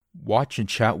Watch and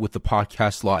chat with the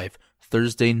podcast live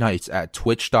Thursday nights at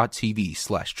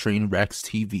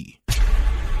twitch.tv/trainwreckstv.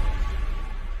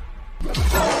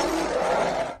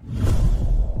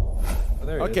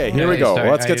 Okay, here we go.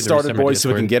 Let's get started, boys, so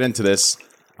we can get into this.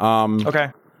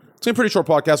 Okay. It's a pretty short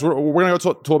podcast. We're going to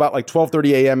go till about like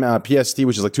 12:30 a.m. PST,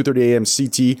 which is like 2:30 a.m.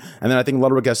 CT. And then I think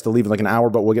Ludwig has to leave in like an hour,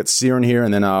 but we'll get Seer in here,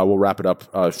 and then we'll wrap it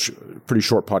up. Pretty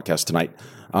short podcast tonight.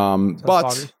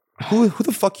 But who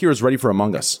the fuck here is ready for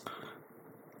Among Us?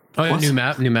 Oh, yeah,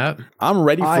 new map. I'm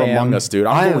ready for Among Us, dude.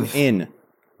 I'm going in.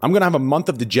 I'm going to have a month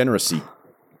of degeneracy.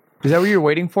 Is that what you're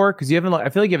waiting for? Because you haven't. I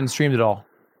feel like you haven't streamed at all.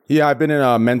 Yeah, I've been in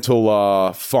a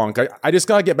mental funk. I just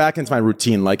got to get back into my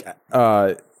routine. Like,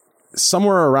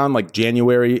 somewhere around like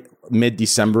January,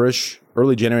 mid-December-ish,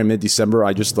 early January, mid-December,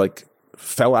 I just like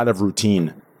fell out of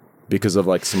routine because of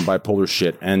like some bipolar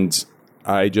shit. And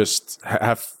I just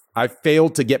I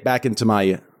failed to get back into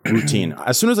my routine.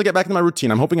 As soon as I get back into my routine,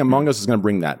 I'm hoping Among Us is going to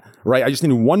bring that, right? I just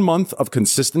need 1 month of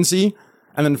consistency.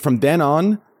 And then from then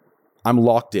on, I'm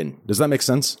locked in. Does that make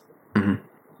sense? Mm-hmm.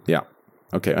 Yeah.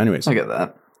 Okay. Anyways. I get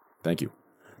that. Thank you.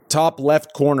 Top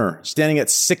left corner, standing at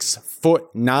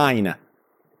 6'9".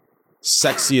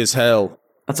 Sexy as hell.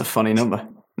 That's a funny number.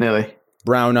 Nearly.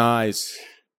 Brown eyes.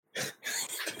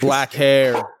 Black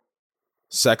hair.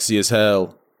 Sexy as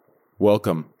hell.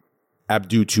 Welcome.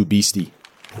 Abdu 2 Beastie.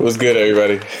 What's good,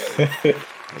 everybody?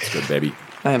 What's good, baby?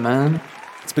 Hey, man.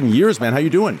 It's been years, man. How you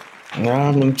doing?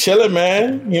 I'm chilling,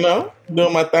 man. You know,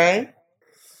 doing my thing.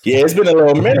 Yeah, it's been a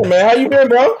little minute, man. How you been,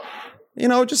 bro? You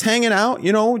know, just hanging out,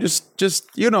 just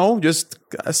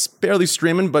barely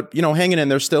streaming, but, hanging in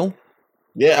there still.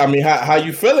 Yeah, I mean, how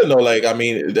you feeling, though? Like, I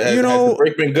mean, has the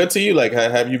break been good to you? Like,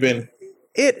 have you been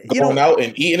going out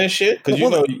and eating and shit? Because,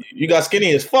 you got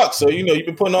skinny as fuck, so, you've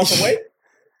been putting on some weight?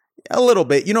 A little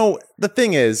bit. The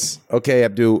thing is, okay,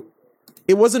 Abdu,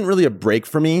 it wasn't really a break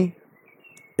for me.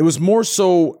 It was more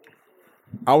so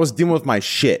I was dealing with my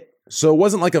shit. So it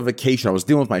wasn't like a vacation. I was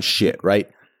dealing with my shit, right?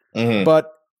 Mm-hmm.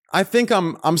 But I think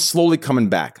I'm slowly coming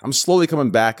back. I'm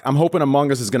hoping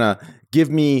Among Us is going to give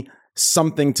me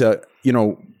something to,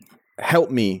 help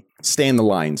me stay in the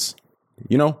lines.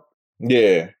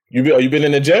 Yeah. You been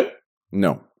in the gym?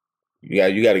 No.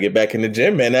 You got to get back in the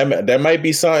gym, man. That might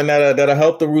be something that'll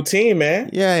help the routine, man.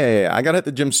 Yeah. I got to hit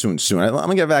the gym soon. I'm going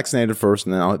to get vaccinated first,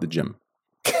 and then I'll hit the gym.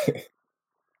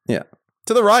 Yeah.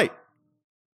 To the right.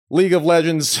 League of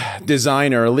Legends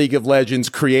designer, League of Legends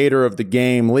creator of the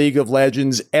game, League of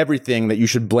Legends everything that you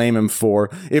should blame him for.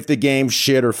 If the game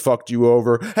shit or fucked you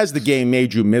over, has the game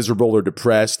made you miserable or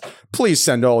depressed, please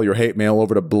send all your hate mail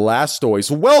over to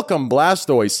Blastoise. Welcome,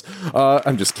 Blastoise.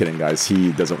 I'm just kidding, guys.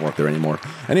 He doesn't work there anymore.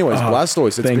 Anyways,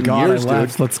 Blastoise, it's been years,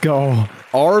 dude. Let's go.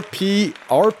 RP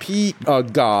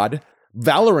God,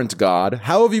 Valorant God.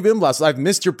 How have you been, Blastoise? I've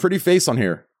missed your pretty face on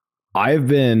here. I've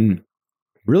been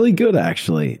really good,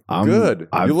 actually. Good.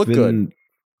 You look good.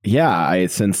 Yeah,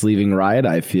 since leaving Riot,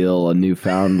 I feel a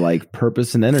newfound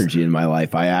purpose and energy in my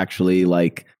life. I actually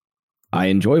I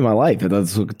enjoy my life.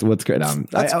 That's what's great.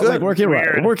 That's good. Working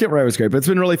at Riot was great, but it's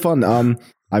been really fun.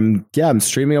 I'm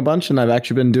streaming a bunch, and I've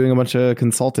actually been doing a bunch of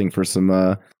consulting for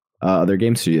some other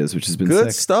game studios, which has been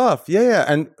good sick. stuff. Yeah,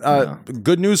 and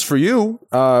good news for you.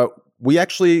 We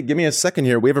actually, give me a second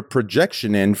here. We have a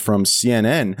projection in from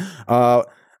CNN.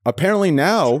 Apparently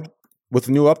now, with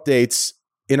new updates,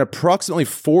 in approximately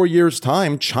 4 years'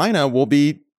 time, China will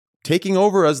be taking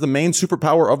over as the main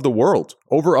superpower of the world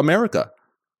over America.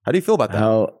 How do you feel about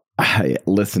that?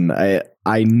 Listen, I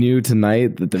knew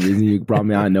tonight that the reason you brought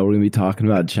me on, I know we're going to be talking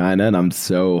about China, and I'm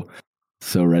so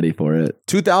ready for it.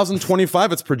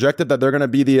 2025, it's projected that they're going to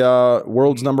be the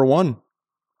world's number one.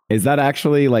 Is that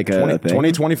actually a thing?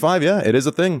 2025, yeah, it is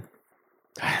a thing.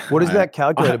 What is that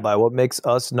calculated by? What makes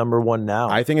us number one now?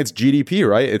 I think it's GDP,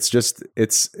 right? It's just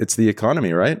it's the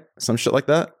economy, right? Some shit like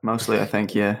that. Mostly, I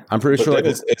think, yeah. I'm pretty sure.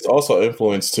 It's also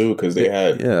influence too, because they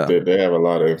have a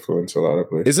lot of influence. A lot of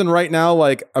places. Isn't right now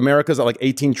America's at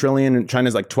 18 trillion and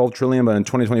China's 12 trillion, but in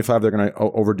 2025 they're gonna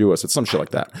overdo us. It's some shit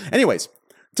like that. Anyways.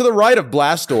 To the right of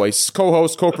Blastoise,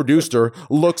 co-host, co-producer,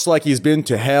 looks like he's been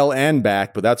to hell and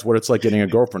back, but that's what it's like getting a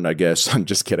girlfriend, I guess. I'm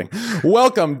just kidding.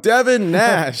 Welcome, Devin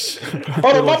Nash.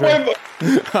 Hold on, my boy.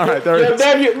 All right, there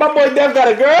it my boy Dev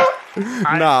got a girl?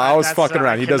 I was fucking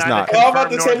around. He does not. I'm about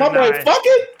to say, my boy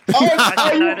fucking?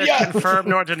 I can neither confirm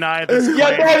nor deny this claim.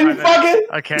 Yeah, damn, you fucking.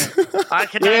 Okay. I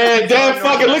can damn,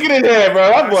 fucking look at his hair,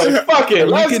 bro. I'm like, fuck it.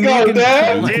 Let's go,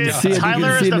 damn. Dude,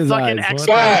 Tyler is the fucking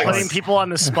expert at putting people on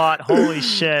the spot. Holy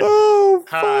shit. Oh,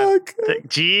 fuck.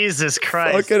 Jesus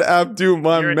Christ. Fucking Abdu,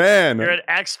 man. You're an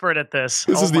expert at this.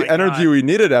 This is the energy we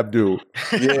needed, Abdu.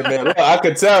 Yeah, man. Look, I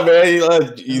could tell, man.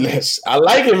 I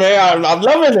like it, man. I'm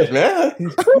loving it, man.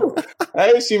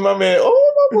 I ain't see my man.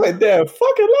 Oh, my boy, damn.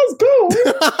 Fuck it, let's go.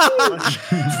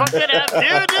 Fucking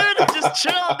Abdu, dude. Just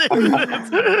chill, dude.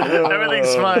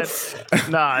 Everything's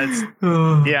fine. Nah, it's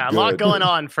a lot going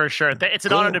on for sure. It's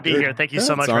an honor to be here. Thank you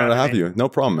so much. It's an honor to have you. No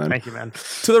problem, man. Thank you, man.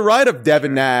 To the right of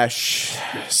Devin Nash,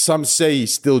 some say he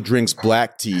still drinks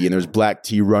black tea, and there's black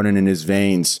tea running in his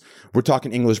veins. We're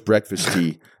talking English breakfast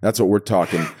tea. That's what we're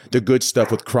talking. The good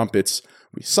stuff with crumpets.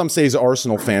 Some say he's an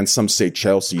Arsenal fan. Some say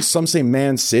Chelsea. Some say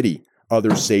Man City.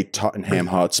 Others say Tottenham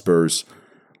Hotspurs.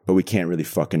 But we can't really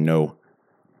fucking know.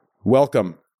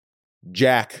 Welcome,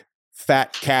 Jack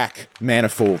Fat Cack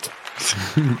Manifold.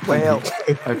 Well,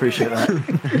 I appreciate that.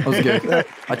 That was good.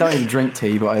 I don't even drink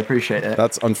tea, but I appreciate it.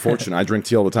 That's unfortunate. I drink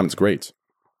tea all the time. It's great.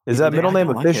 Is that middle name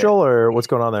official or what's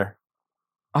going on there?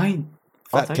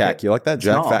 Fat Cack. You like that,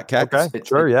 Jack? Fat Cack? Okay,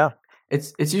 sure, yeah.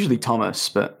 It's usually Thomas,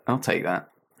 but I'll take that.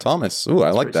 Thomas. Ooh,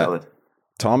 I like that. Solid.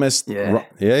 Thomas. Yeah.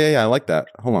 I like that.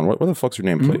 Hold on. What the fuck's your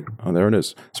nameplate? Oh, there it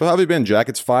is. So how have you been, Jack?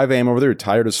 It's 5 a.m. over there. You're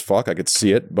tired as fuck. I could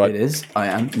see it, but it is. I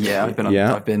am. Yeah,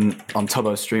 I've been on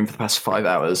Tubbo's stream for the past 5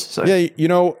 hours. So yeah, you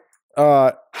know,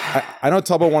 I know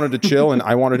Tubbo wanted to chill, and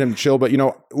I wanted him to chill, but you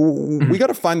know, we got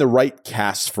to find the right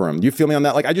cast for him. Do you feel me on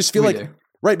that? Like, I just feel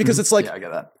right, because it's like, I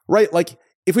get that. Right, like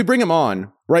if we bring him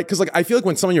on, right, because like I feel like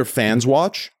when some of your fans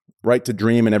watch, right, to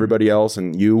Dream and everybody else,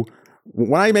 and you,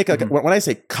 when I make when I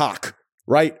say cock,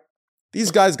 right.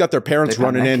 These guys got their parents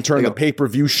running in, turning the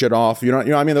pay-per-view shit off. You know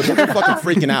what I mean? They're fucking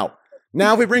freaking out.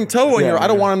 Now, if we bring Toho in here, I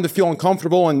don't want him to feel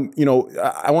uncomfortable, and you know,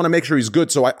 I want to make sure he's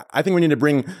good. So I think we need to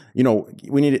bring, you know,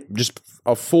 we need just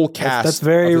a full cast. That's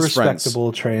very of his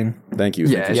respectable, friends. Train. Thank you.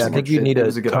 Yeah, I think you need to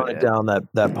tone it down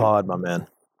that pod, my man.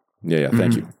 Yeah,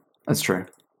 thank you. That's true.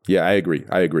 Yeah, I agree.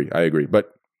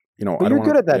 But you know, you're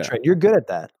good at that, Train. You're good at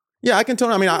that. Yeah, I can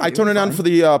tone. I mean, I toned it down for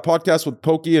the podcast with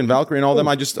Pokey and Valkyrie and all them.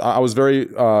 I was very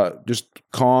just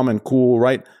calm and cool,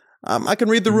 right? I can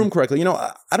read the room correctly. You know,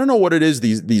 I don't know what it is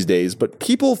these days, but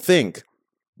people think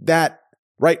that,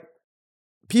 right?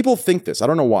 People think this. I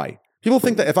don't know why. People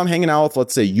think that if I'm hanging out with,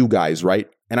 let's say, you guys, right?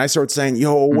 And I start saying,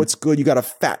 yo, what's good? You got a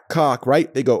fat cock,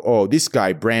 right? They go, oh, this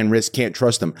guy, brand risk, can't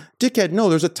trust him. Dickhead, no,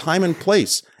 there's a time and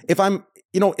place. If I'm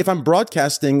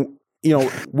broadcasting, you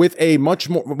know, with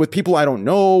with people I don't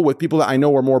know, with people that I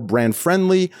know are more brand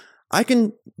friendly, I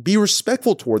can be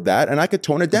respectful toward that, and I could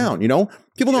tone it down. You know,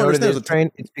 people don't understand.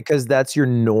 Train. It's because that's your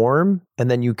norm, and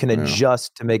then you can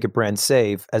adjust to make it brand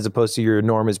safe, as opposed to your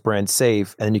norm is brand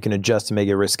safe, and you can adjust to make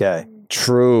it risque.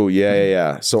 True.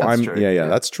 Yeah. So that's true. Yeah,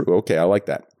 that's true. Okay, I like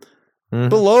that. Mm-hmm.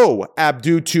 Below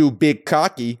Abdu 2 Big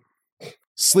Cocky,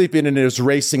 sleeping in his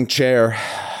racing chair.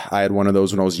 I had one of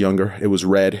those when I was younger. It was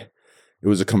red. It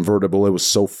was a convertible. It was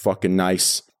so fucking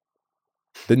nice.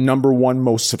 The #1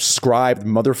 most subscribed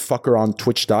motherfucker on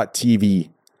Twitch.tv.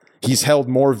 He's held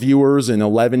more viewers in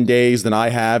 11 days than I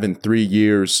have in 3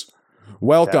 years.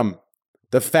 Welcome,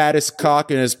 the fattest cock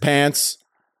in his pants,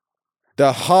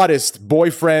 the hottest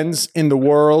boyfriends in the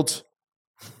world,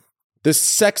 the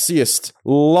sexiest,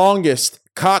 longest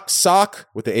cock sock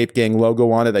with the Ape Gang logo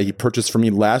on it that he purchased for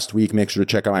me last week. Make sure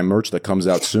to check out my merch that comes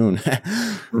out soon.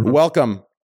 Welcome,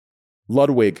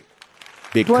 Ludwig,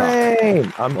 Big Cock.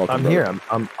 I'm here.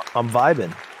 I'm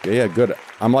vibing. Yeah, good.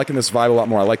 I'm liking this vibe a lot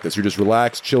more. I like this. You're just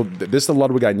relaxed, chill. This is the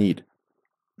Ludwig I need.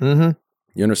 Mm-hmm.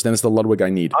 You understand? This is the Ludwig I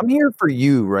need. I'm here for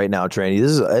you right now, Trainee.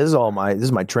 This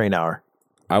is my train hour.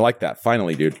 I like that.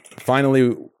 Finally, dude. Finally,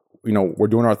 you know, we're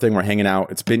doing our thing. We're hanging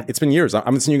out. It's been years. I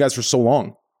haven't seen you guys for so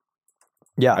long.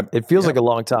 Yeah, it feels like a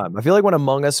long time. I feel like when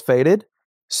Among Us faded,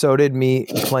 so did me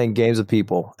playing games with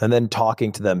people and then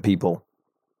talking to them people.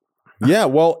 Yeah,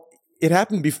 well, it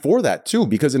happened before that too,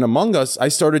 because in Among Us, I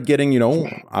started getting, you know,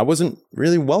 I wasn't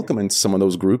really welcome in some of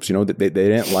those groups, you know, that they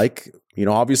didn't like, you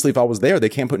know, obviously if I was there, they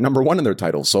can't put #1 in their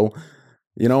title. So,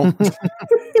 you know,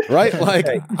 right? Like,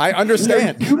 I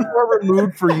understand. You are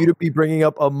removed for you to be bringing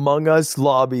up Among Us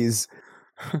lobbies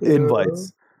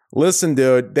invites. Listen,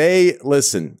 dude,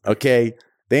 okay?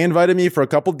 They invited me for a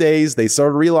couple days. They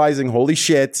started realizing, holy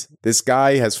shit, this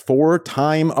guy has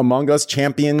 4-time Among Us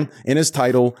champion in his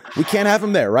title. We can't have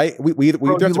him there, right? We have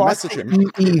to message him.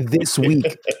 This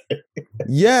week.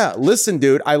 Yeah, listen,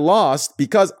 dude, I lost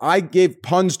because I gave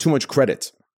Puns too much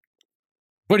credit.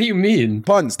 What do you mean?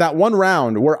 Puns, that one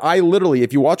round where I literally,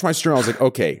 if you watch my stream, I was like,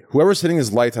 okay, whoever's hitting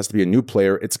his lights has to be a new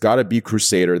player. It's got to be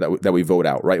Crusader that we vote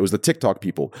out, right? It was the TikTok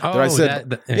people. Oh, I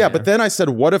said, yeah, but then I said,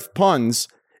 what if Puns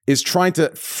is trying to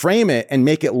frame it and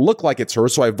make it look like it's her,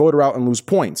 so I vote her out and lose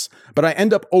points. But I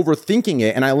end up overthinking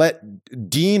it, and I let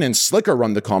Dean and Slicker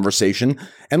run the conversation.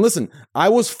 And listen, I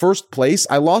was first place.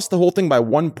 I lost the whole thing by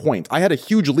 1 point. I had a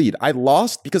huge lead. I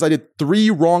lost because I did 3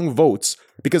 wrong votes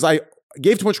because I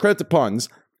gave too much credit to Puns.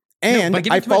 And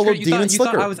I followed Dean and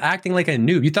Slicker. You thought I was acting like a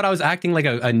noob. You thought I was acting like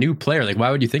a new player. Like, why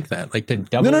would you think that? Like the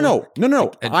devil?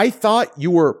 No. I thought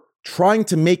you were trying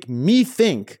to make me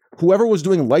think whoever was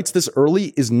doing lights this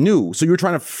early is new. So you were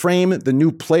trying to frame the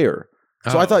new player.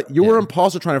 So I thought you were an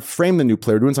imposter trying to frame the new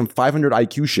player, doing some 500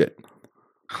 IQ shit.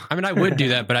 I mean, I would do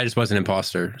that, but I just wasn't an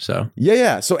imposter. So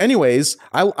yeah. So anyways,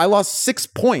 I lost 6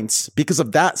 points because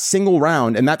of that single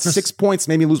round, and that 6 points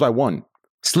made me lose by 1.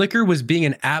 Slicker was being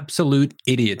an absolute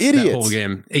idiot that whole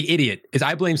game. Idiot.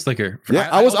 I blame Slicker.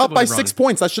 I was up by 6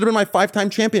 points. That should have been my 5-time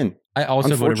champion. I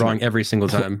also voted wrong every single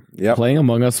time. Playing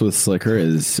Among Us with Slicker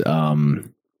is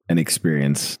an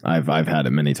experience. I've had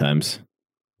it many times.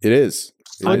 It is.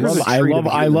 I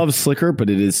love Slicker, but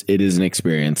it is an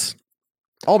experience.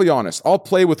 I'll be honest. I'll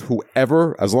play with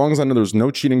whoever, as long as I know there's no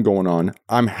cheating going on.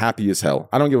 I'm happy as hell.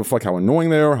 I don't give a fuck how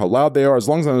annoying they are, how loud they are. As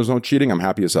long as I know there's no cheating, I'm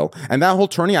happy as hell. And that whole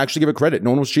tourney, I actually give it credit.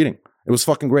 No one was cheating. It was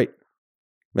fucking great.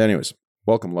 But anyways,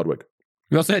 welcome, Ludwig.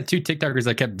 We also had 2 TikTokers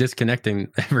that kept disconnecting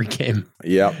every game.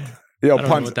 Yeah. Yo, Puns.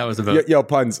 Know what that was about. Yo,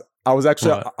 Puns. I was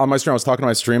actually on my stream. I was talking to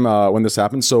my stream when this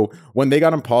happened. So when they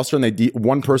got imposter and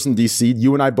one person DC'd,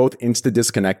 you and I both insta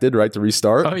disconnected, right, to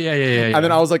restart. Oh yeah. And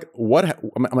then I was like, what?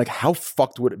 I'm like, how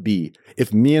fucked would it be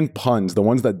if me and Puns, the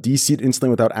ones that DC'd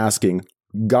instantly without asking,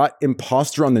 got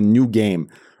imposter on the new game?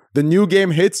 The new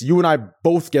game hits, you and I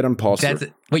both get imposter.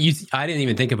 I didn't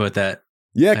even think about that.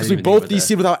 Yeah, because we both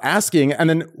DC'd without asking, and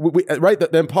then we right,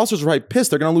 the imposters are right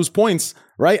pissed. They're gonna lose points,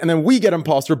 right? And then we get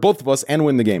imposter, both of us, and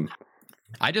win the game.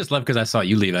 I just left because I saw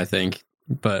you leave, I think.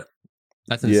 But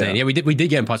that's insane. Yeah, we did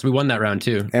get imposter. We won that round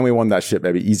too. And we won that shit,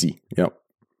 baby. Easy. Yep.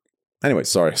 Anyway,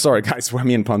 sorry guys.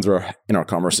 Me and Puns are in our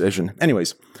conversation.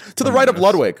 Anyways, to the right of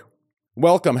Ludwig.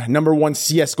 Welcome, #1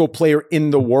 CSGO player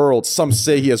in the world. Some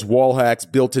say he has wall hacks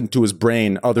built into his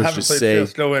brain. Others just say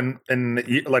CSGO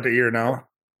in like a year now.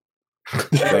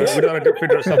 We gotta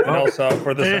figure something else out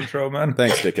for this intro, man.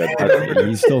 Thanks, dickhead.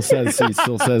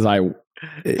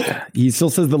 He still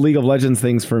says the League of Legends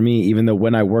things for me, even though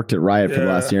when I worked at Riot for the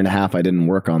last year and a half, I didn't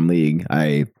work on League.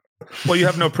 Well, you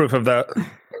have no proof of that.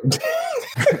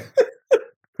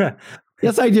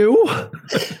 Yes, I do.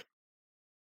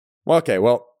 Well, okay,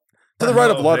 well, to the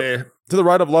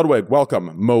right of Ludwig,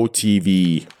 welcome, Mo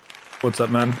TV. What's up,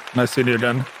 man? Nice seeing you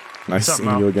again. Nice seeing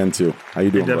you again too. How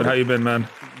you doing, Devin? buddy? How you been, man?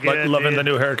 Good, loving the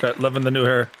new haircut. Loving the new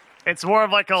hair. It's more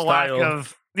of like a lack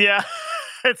of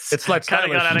It's like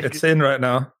stylish. It's in right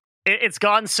now. It's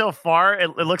gone so far.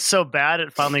 It looks so bad.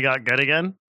 It finally got good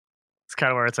again. It's kind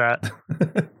of where it's at.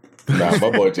 Nah, my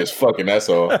boy just fucking, that's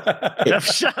all.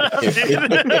 Shut up, dude.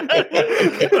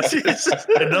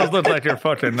 It does look like you're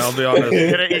fucking, I'll be honest.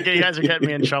 You guys are getting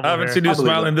me in trouble. I haven't seen you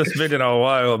smile in this video in a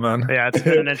while, man. Yeah, it's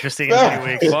been an interesting few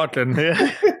weeks. Fucking.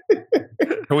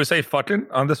 Can we say fucking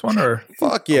on this one, or?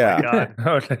 Fuck yeah.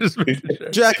 Oh, okay,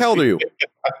 Jack, how old are you?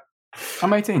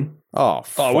 I'm 18. Oh,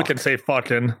 fuck. We can say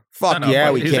fucking. Fuck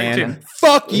yeah, we can. 18.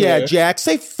 Fuck yeah, Jack.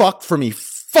 Say fuck for me.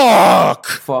 Fuck.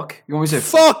 Fuck. You want me to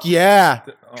say fuck? Yeah.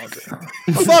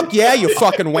 Fuck yeah, you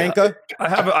fucking wanker. I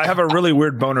have a really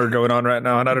weird boner going on right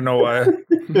now, and I don't know why.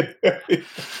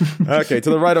 Okay, to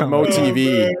the right of Mo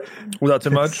TV. Without too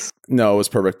much? No, it was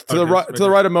perfect. To the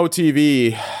right of Mo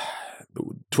TV,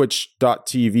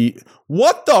 Twitch.tv.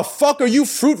 What the fuck are you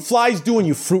fruit flies doing,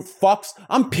 you fruit fucks?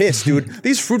 I'm pissed, dude.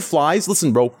 These fruit flies,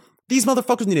 listen, bro. These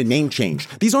motherfuckers need a name change.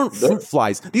 These aren't fruit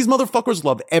flies. These motherfuckers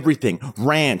love everything.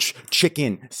 Ranch,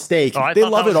 chicken, steak. They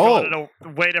love it all. In a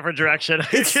way different direction.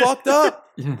 It's fucked up.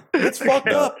 It's fucked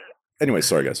up. Anyway,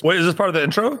 sorry, guys. Wait, is this part of the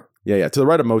intro? Yeah. To the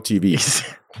right of Mo TV.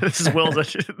 This is Will's.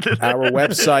 Our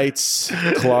website's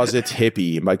Closet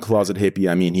Hippie. By Closet Hippie,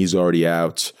 I mean he's already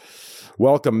out.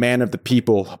 Welcome, man of the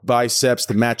people. Biceps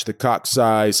to match the cock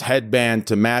size. Headband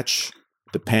to match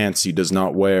the pants he does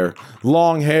not wear.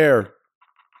 Long hair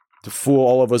to fool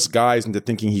all of us guys into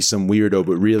thinking he's some weirdo,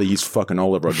 but really he's fucking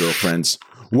all of our girlfriends.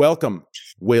 Welcome,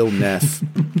 Will Neff.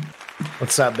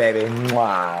 What's up, baby?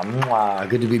 Mwah, mwah.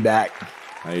 Good to be back.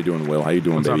 How you doing, Will? How you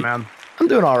doing, What's baby? up, man? I'm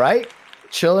doing all right.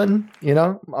 Chilling, you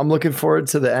know. I'm looking forward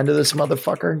to the end of this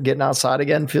motherfucker. Getting outside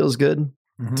again feels good.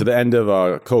 To the end of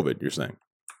COVID, you're saying?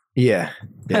 Yeah.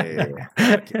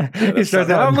 He starts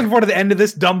out, I'm looking forward to the end of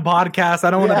this dumb podcast.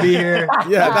 I don't want to be here.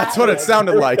 Yeah, that's what it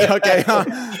sounded like. Okay.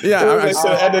 Yeah. I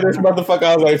said the end of this motherfucker.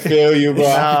 I was like, feel you,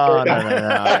 bro. No.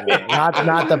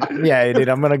 Not the. Yeah, dude.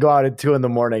 I'm gonna go out at 2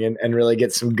 a.m. and really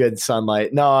get some good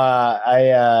sunlight. No,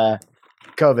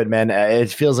 COVID, man.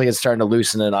 It feels like it's starting to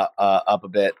loosen it up a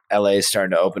bit. LA is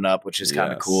starting to open up, which is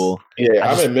kind of cool.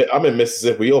 Yeah, I'm in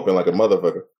Mississippi. We open like a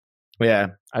motherfucker. Yeah,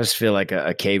 I just feel like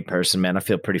a cave person, man. I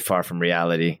feel pretty far from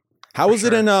reality. How is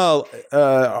it in? Are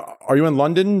you in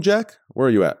London, Jack? Where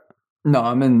are you at? No,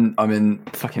 I'm in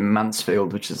fucking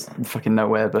Mansfield, which is fucking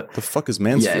nowhere. But the fuck is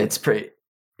Mansfield? Yeah, it's pretty.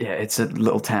 Yeah, it's a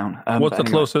little town. What's the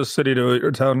closest city to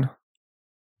your town?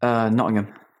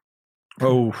 Nottingham.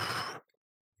 Oh,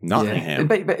 Nottingham.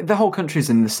 Yeah. But the whole country's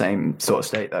in the same sort of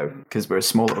state, though, because we're a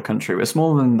small little country. We're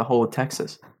smaller than the whole of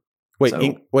Texas. Wait,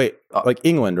 like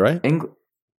England, right? England.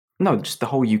 No, just the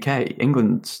whole UK.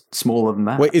 England's smaller than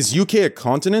that. Wait, is UK a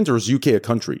continent or is UK a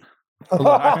country? You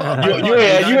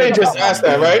ain't just asked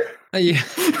that, right?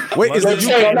 Wait, is the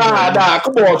UK? Nah,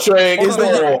 come on, Trey.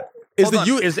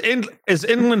 Is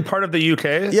England part of the UK?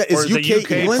 Yeah, is the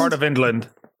UK England? part of England?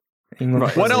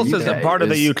 Right. What else is a part of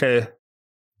the UK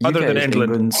other than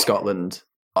England? Scotland,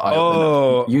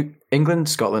 Ireland. England,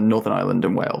 Scotland, Northern Ireland,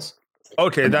 and Wales.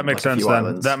 Okay, that makes sense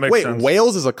then. That makes sense. Wait,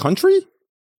 Wales is a country?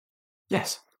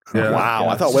 Yes. Yeah. Wow,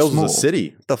 I thought Wales was a city.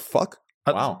 What the fuck?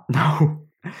 Wow. No.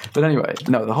 But anyway,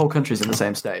 no, the whole country's in the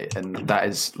same state, and that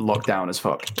is locked down as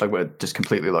fuck. Like, we're just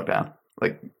completely locked down.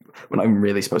 Like, we're not even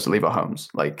really supposed to leave our homes,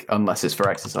 like, unless it's for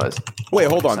exercise. Wait,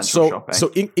 hold on. So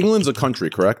England's a country,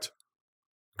 correct?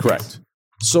 Correct.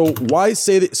 So why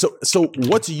say that? So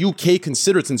what's UK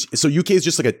considered? So UK is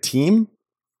just like a team.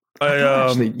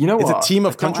 Actually, you know what? It's a team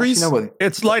of countries.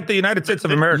 It's like the United States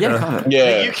of America.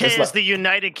 The UK is the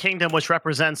United Kingdom, which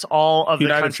represents all of the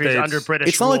countries under British rule.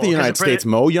 It's not like the United States,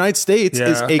 Mo. United States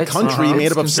is a country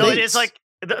made up of states. So it is like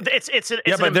it's an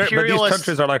but imperialist. these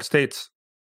countries are like states.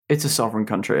 It's a sovereign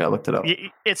country. I looked it up.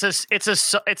 It's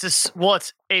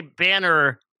a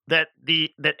banner that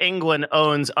England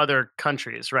owns other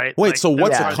countries, right? Wait, so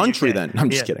what's a country then? I'm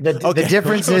just kidding. The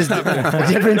difference is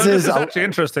this is actually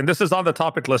interesting. This is on the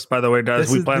topic list, by the way,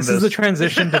 guys. This is the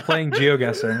transition to playing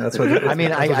GeoGuessr. That's what I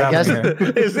mean. I guess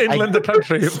is England the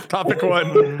country? Topic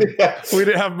 1. We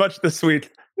didn't have much this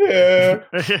week. Yeah.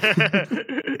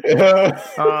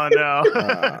 Oh no.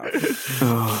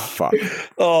 Fuck.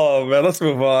 Oh man, let's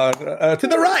move on to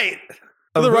the right.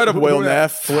 To the right of Will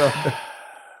Neff.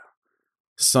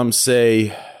 Some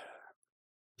say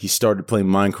he started playing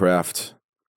Minecraft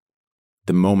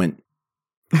the moment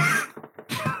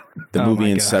the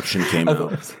movie Inception came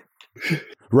out.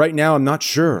 Right now, I'm not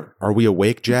sure. Are we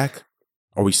awake, Jack?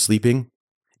 Are we sleeping?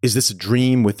 Is this a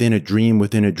dream within a dream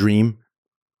within a dream?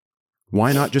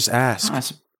 Why not just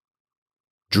ask?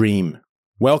 Dream.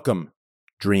 Welcome,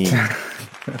 Dream.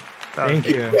 Thank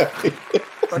you.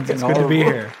 It's good to be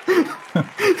here.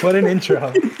 What an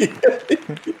intro.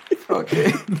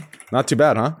 Okay. Not too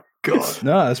bad, huh? God.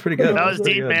 No, that's pretty good. That was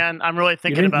deep, man. I'm really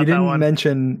thinking about you that didn't one.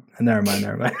 mention. Never mind.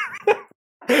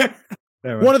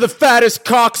 One of the fattest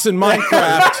cocks in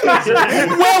Minecraft.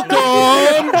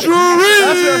 Welcome, Dream.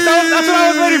 That's what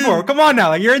I was waiting for. Come on now,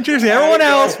 like you're introducing everyone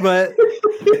else, but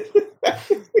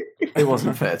it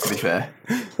wasn't fair. To be fair.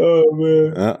 Oh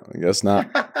man. I guess not.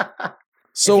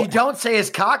 So if you don't say his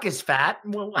cock is fat,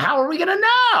 well, how are we gonna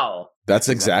know? That's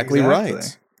exactly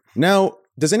right. Now,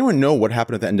 does anyone know what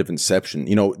happened at the end of Inception?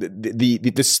 You know,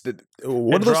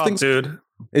 what are those things, dude?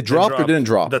 It dropped or didn't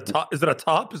drop? The top, is it a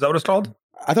top? Is that what it's called?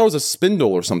 I thought it was a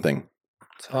spindle or something.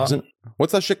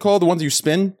 What's that shit called? The ones you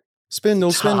spin?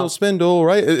 Spindle,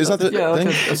 right? Is that the thing?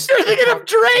 You're thinking of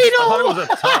Dreidel. I thought it was a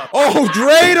top. Oh,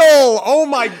 Dreidel! Oh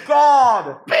my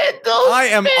god! Spindle, I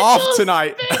am off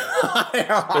tonight.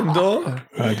 Spindle?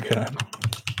 oh god.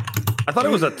 I thought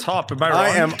it was a top. Am I wrong? I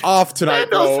am off tonight,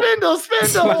 bro. Spindle.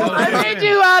 I made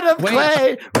you out of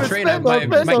clay. My camera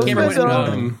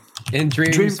went in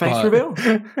Dream face reveal.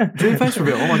 Dream face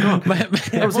reveal. Oh my god. That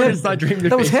was him.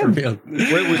 That was him. Reveal.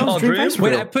 Wait, we saw Dream?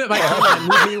 Wait, I put my camera in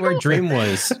the movie where Dream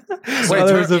was. Wait,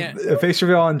 there was a face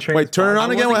reveal on Train. Wait, turn it on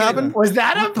again. What happened? Was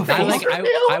that a face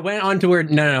reveal? I went on to where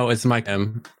no, it's my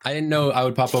cam. I didn't know I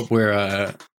would pop up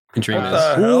where Dream is.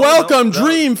 Welcome,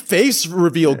 Dream face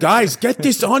reveal, guys. Get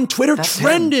this on Twitter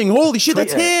trending. Holy shit,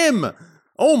 that's him.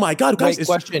 Oh my god, guys!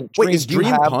 Is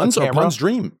Dream puns or puns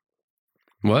Dream?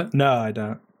 What? No, I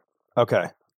don't. Okay.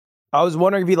 I was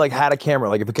wondering if he like had a camera,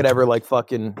 like if it could ever like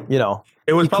fucking, you know.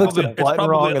 It was probably,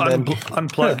 wrong and then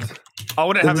unplugged. I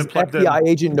wouldn't have it plugged in. FBI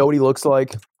agent know what he looks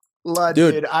like.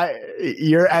 Dude,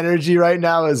 your energy right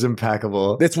now is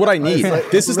impeccable. That's what I need.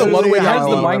 This is the Ludwig has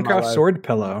the Minecraft Minecraft sword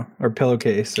pillow or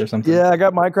pillowcase or something. Yeah, I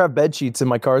got Minecraft bed sheets in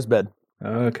my car's bed.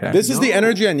 Okay. This is the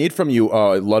energy I need from you,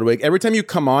 Ludwig. Every time you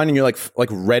come on and you're like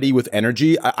ready with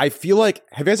energy, I feel like,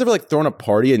 have you guys ever like thrown a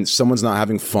party and someone's not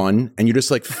having fun and you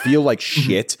just like feel like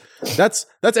shit? That's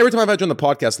every time I've had you on the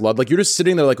podcast, Lud. Like you're just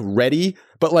sitting there like ready,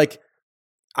 but like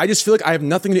I just feel like I have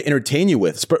nothing to entertain you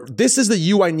with. But this is the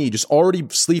you I need. Just already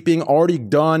sleeping, already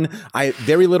done. I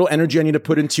very little energy I need to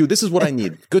put into you. This is what I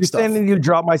need. Good stuff. Standing you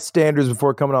drop my standards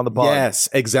before coming on the pod. Yes,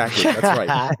 exactly. That's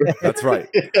right. That's right.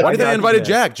 Why did I invite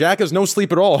Jack? Jack has no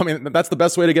sleep at all. I mean, that's the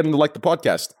best way to get him to like the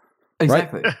podcast.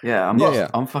 Exactly. Right? Yeah,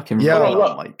 I'm fucking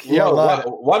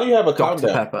why do you have a Dr.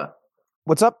 countdown? Pepper.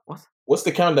 What's up? What's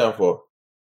the countdown for?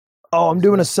 Oh, I'm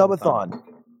doing a subathon.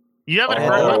 You haven't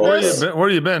heard about this? Where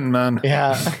you been, man?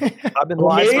 Yeah. I've been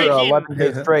live for 11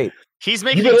 days straight. He's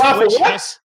making been live for Twitch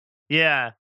what?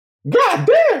 Yeah. God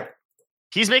damn.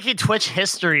 He's making Twitch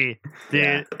history,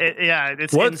 dude.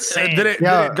 It's What? insane. Did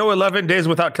it go 11 days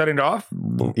without cutting it off?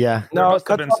 Yeah. There No, must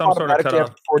have it been cuts some off sort of automatically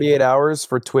cutoff. after 48 hours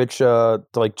for Twitch,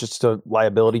 like just a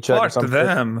liability check or Fuck something.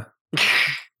 them.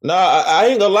 Nah, I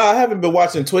ain't gonna lie. I haven't been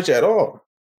watching Twitch at all.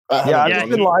 Yeah, I've just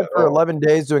been live for 11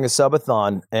 days doing a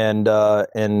subathon, and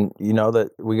you know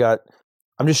that we got.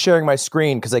 I'm just sharing my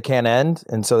screen because I can't end,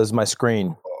 and so this is my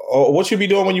screen. Oh, what you be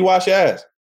doing when you wash your ass?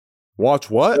 Watch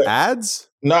what? Ads?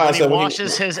 No, I When he said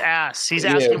washes his ass. He's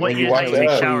asking what when you you how wash you your take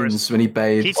ass. showers. When he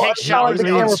bathes. He takes showers the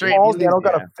on camera stream. falls, I don't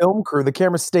got a film crew. The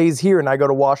camera stays here, and I go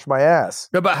to wash my ass.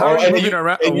 No, but how Oh, are you and moving you-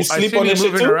 around? and you I sleep see on you this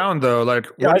shit moving too? around though. Like,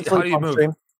 Yeah, how I do sleep you on move?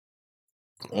 stream.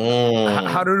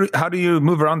 How do you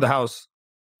move around the house?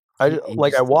 I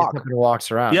walk. And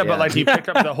walks around. Yeah, but like you pick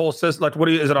up the whole system. Like, what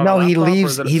do you? Is it on? No, a he laptop, or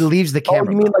leaves. is it- He leaves the Oh,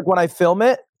 camera. you mean like when I film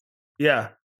it? Yeah.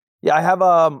 Yeah, I have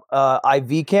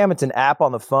IV Cam. It's an app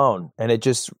on the phone, and it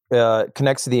just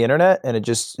connects to the internet, and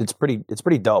it's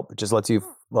pretty dope. It just lets you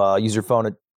use your phone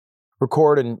to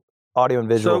record and audio and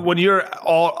visual. So when you're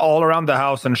all around the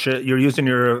house and shit, you're using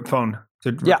your phone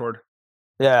to record.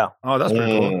 Yeah. Oh, that's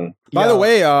pretty cool. By the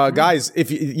way, guys, if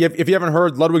you haven't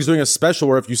heard, Ludwig's doing a special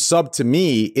where if you sub to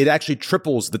me, it actually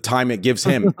triples the time it gives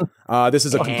him. This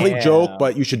is a complete joke,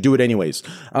 but you should do it anyways.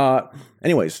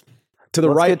 Anyways, to the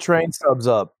Let's right, get train subs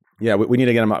up. Yeah, we need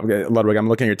to get him up. Ludwig, I'm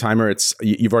looking at your timer.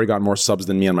 You've already got more subs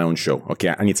than me on my own show.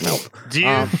 Okay, I need some help. Do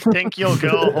you think you'll go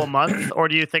a whole month, or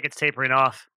do you think it's tapering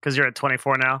off because you're at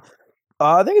 24 now?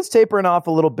 I think it's tapering off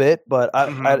a little bit, but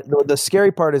the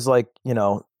scary part is like, you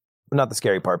know, not the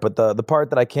scary part, but the part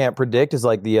that I can't predict is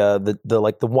like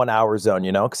the 1 hour zone,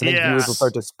 you know, because I think viewers will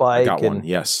start to spike. I got one.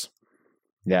 Yes.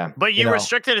 Yeah. But you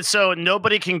restricted it so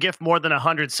nobody can gift more than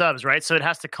 100 subs, right? So it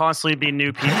has to constantly be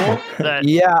new people.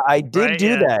 Yeah, I did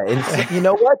do that. And you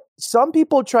know what? Some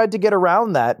people tried to get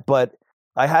around that, but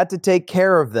I had to take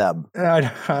care of them. I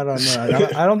don't know.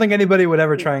 I don't think anybody would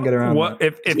ever try and get around What that.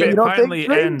 if it finally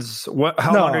ends?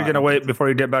 How long are you gonna wait before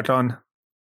you get back on?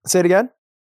 Say it again.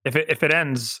 If it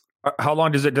ends, how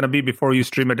long is it gonna be before you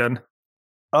stream again?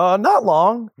 Not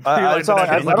long. Like, I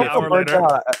don't feel burnt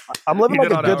out. I'm living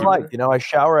like a good life. You know, I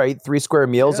shower, I eat 3 square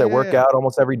meals, I work out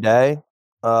almost every day.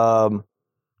 The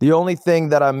only thing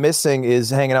that I'm missing is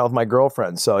hanging out with my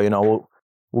girlfriend. So, you know,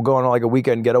 we'll go on like a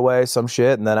weekend getaway, some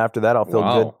shit, and then after that I'll feel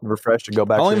good, refreshed to go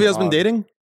back. How long have you guys been dating?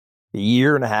 A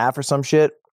year and a half or some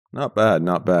shit. Not bad,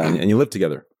 not bad. And you live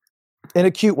together? In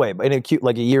a cute way, but in a cute,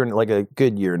 like a year and like a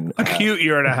good year and a cute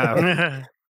year and a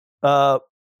half.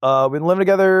 We've been living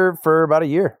together for about a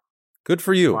year. Good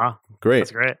for you. Wow. Great.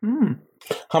 That's great.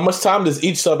 How much time does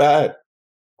each sub add?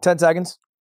 10 seconds.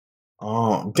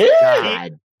 Oh,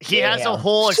 damn. He has a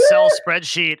whole Excel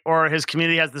spreadsheet, or his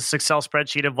community has this Excel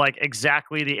spreadsheet of like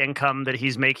exactly the income that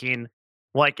he's making,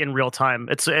 like in real time.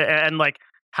 It's and like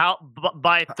how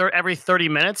by every 30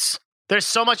 minutes. There's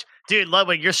so much, dude.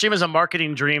 Ludwig, your stream is a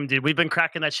marketing dream, dude. We've been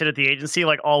cracking that shit at the agency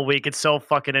like all week. It's so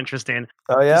fucking interesting.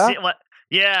 Oh yeah.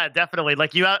 Yeah, definitely.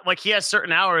 Like he has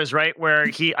certain hours, right? Where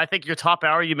I think your top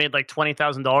hour, you made like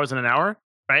 $20,000 in an hour,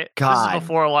 right? God, this is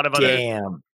before a lot of other.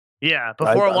 Damn. Yeah,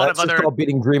 before a lot of other. That's called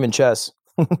beating Dream in chess.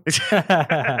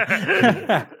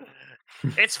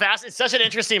 It's fast. It's such an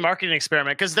interesting marketing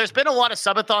experiment because there's been a lot of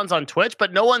subathons on Twitch,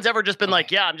 but no one's ever just been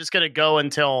like, "Yeah, I'm just gonna go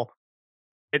until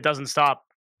it doesn't stop."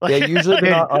 Yeah, usually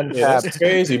they're not uncapped. That's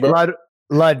crazy, bro.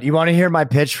 Lud, you want to hear my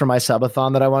pitch for my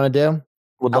subathon that I want to do?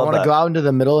 I want to go out into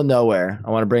the middle of nowhere. I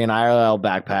want to bring an IRL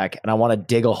backpack and I want to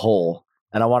dig a hole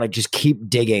and I want to just keep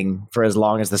digging for as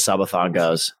long as the subathon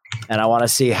goes. And I want to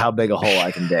see how big a hole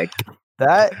I can dig.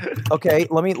 Okay,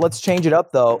 let's change it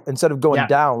up though. Instead of going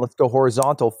down, let's go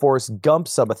horizontal. Forrest Gump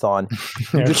subathon.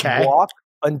 You just walk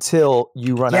until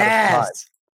you run out of time.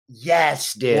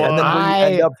 Yes, dude. And then when you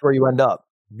end up where you end up.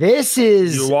 This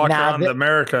is you walk around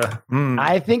America.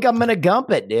 I think I'm gonna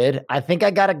gump it, dude. I think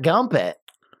I gotta gump it.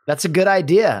 That's a good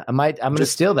idea. I'm gonna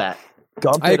steal that.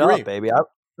 Gump it up, baby. I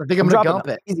think I'm gonna gump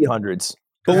it. Easy hundreds.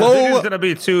 Below it's going to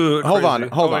be too. Hold on.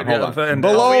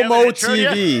 Below Mo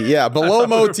TV, yeah, below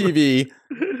Mo TV.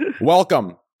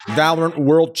 Welcome, Valorant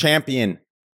World Champion,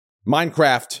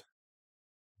 Minecraft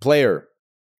player.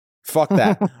 Fuck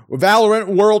that.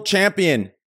 Valorant World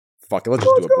Champion. Fuck it, let's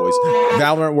just do it, boys.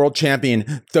 Valorant World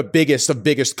Champion, the biggest of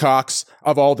biggest cocks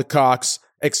of all the cocks,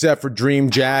 except for Dream,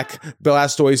 Jack,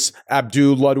 Blastoise,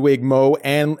 Abdul, Ludwig, Mo,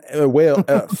 and Whale.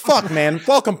 Fuck, man.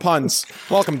 Welcome, puns.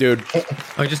 Welcome, dude.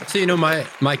 Oh, just so you know, my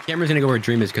camera's gonna go where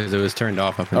Dream is because it was turned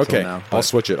off up until now. I'll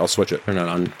switch it. Turn it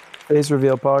on. Face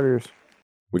reveal, poggers.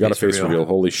 We got a face reveal.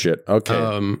 Holy shit.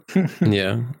 Okay.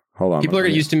 Yeah. Hold on. People are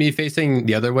used to me facing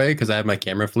the other way because I have my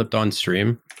camera flipped on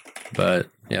stream. But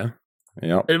yeah.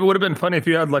 Yeah. It would have been funny if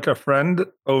you had like a friend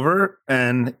over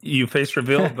and you face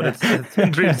reveal, but it's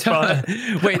in Dream spot.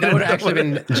 Wait, that would have actually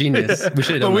been genius. We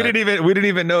should have done that. We didn't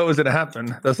even know it was going to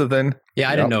happen. That's the thing. Yeah,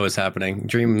 I didn't know it was happening.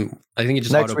 Dream, I think it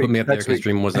just auto put me up there because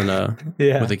Dream wasn't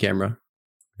with the camera.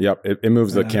 Yep, it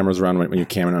moves the cameras around when you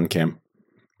cam and uncam.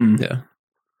 Yeah.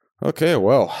 Okay,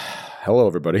 well, hello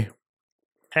everybody.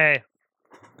 Hey.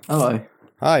 Hello.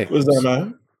 Hi. What's that,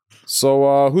 man?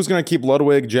 So, who's going to keep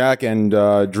Ludwig, Jack, and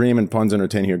Dream and Puns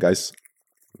entertained here, guys?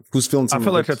 Who's feeling some? I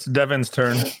feel like it's Devin's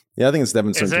turn. Yeah, I think it's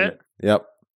Devin's turn. Is it? Yep.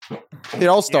 Hey,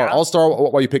 I'll start. Yeah. I'll start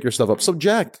while you pick your stuff up. So,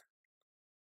 Jack.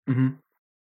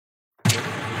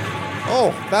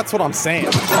 Oh, that's what I'm saying.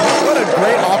 What a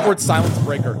great awkward silence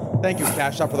breaker. Thank you,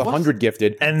 Cash Out, for the 100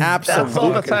 gifted. And absolutely. That's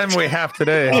all the time we have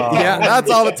today. Yeah, that's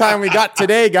all the time we got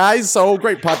today, guys. So,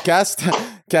 great podcast.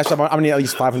 Cash Out, I'm going to need at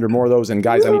least 500 more of those. And,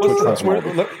 guys, I need Twitch Press more.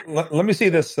 Let me see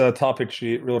this topic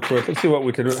sheet real quick. Let's see what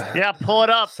we could Yeah, pull it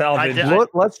up. salvage.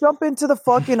 Let's jump into the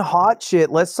fucking hot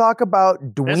shit. Let's talk about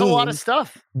Dwayne. There's a lot of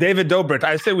stuff. David Dobrik.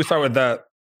 I say we start with that.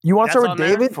 You want to start with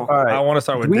That's on there? David? All right. I want to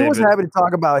start with Dwayne David. was happy to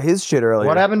talk about his shit earlier.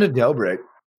 What happened to Dobrik?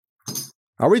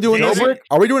 Are we doing David?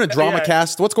 Are we doing a drama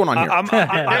cast? What's going on here?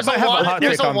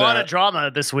 There's a lot of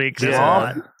drama this week. There's a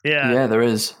lot. Yeah, there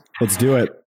is. Let's do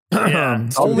it. Yeah.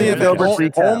 only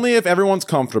if everyone's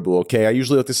comfortable, okay? I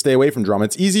usually like to stay away from drama.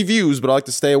 It's easy views, but I like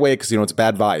to stay away because, it's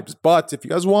bad vibes. But if you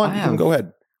guys want, you can go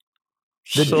ahead.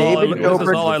 The David this is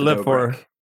Dobrik all I live for.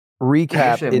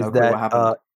 recap is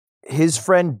that his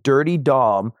friend Dirty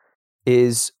Dom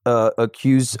is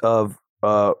accused of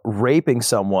raping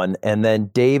someone, and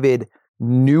then David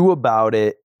knew about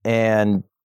it and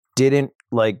didn't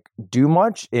do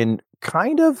much and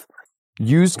kind of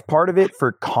used part of it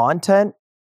for content.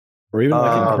 Or even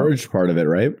encouraged part of it,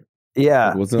 right?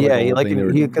 Yeah, Wasn't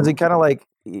because he kind of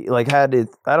had it.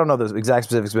 I don't know the exact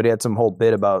specifics, but he had some whole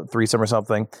bit about threesome or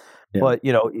something. Yeah. But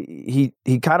he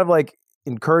kind of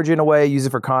encouraged it in a way, use it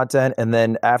for content, and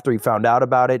then after he found out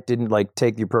about it, didn't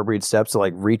take the appropriate steps to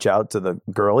reach out to the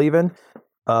girl even,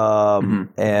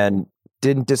 and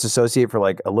didn't disassociate for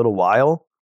a little while.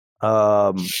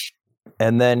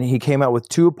 And then he came out with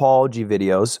 2 apology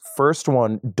videos. First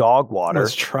one, dog water.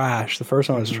 That's trash. The first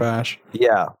one was trash.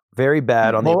 Yeah, very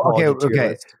bad on the apology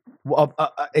list. Well,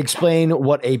 explain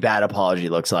what a bad apology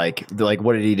looks like.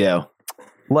 What did he do?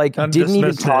 Didn't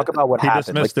even talk about what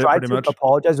happened. Tried to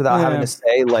apologize without having to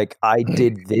say, I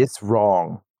did this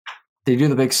wrong. Did you do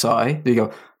the big sigh? Did you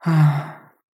go,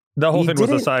 The whole thing was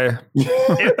a sigh.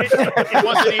 It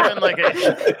wasn't even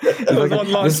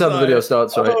this is how the video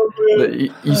starts, right?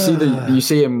 You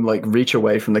see him reach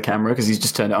away from the camera because he's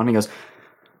just turned it on. And he goes,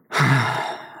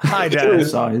 "Hi, Dad."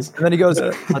 Sighs. And then he goes,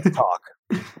 "Let's talk."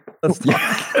 Let's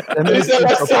talk. And then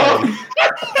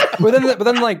but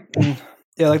then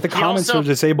the comments are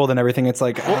disabled and everything. It's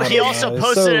he also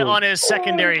posted it on his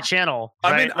secondary channel,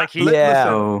 right?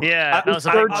 That was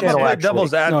a third channel.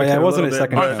 Devil's advocate. No, it wasn't a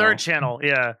second. Or third channel.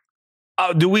 Yeah.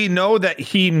 Do we know that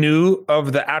he knew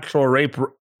of the actual rape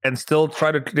and still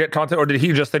tried to get content, or did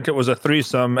he just think it was a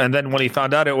threesome? And then when he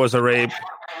found out it was a rape,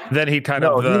 then he kind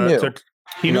of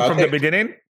he knew from the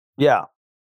beginning. Yeah.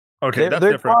 Okay, that's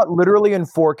they're different. caught literally in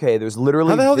 4K. There's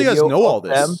literally how the hell do you guys know all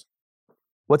this? Them.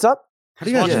 What's up? How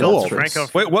do you guys know all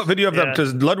this? Wait, what video of them?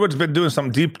 Because Ludwig's been doing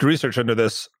some deep research into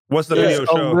this. What's the video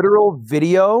show? A literal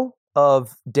video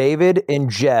of David and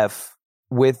Jeff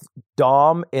with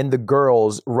Dom and the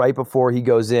girls right before he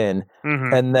goes in.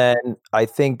 Mm-hmm. And then I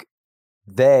think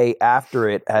they, after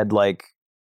it, had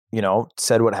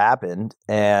said what happened.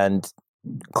 And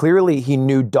clearly he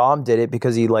knew Dom did it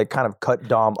because he kind of cut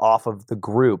Dom off of the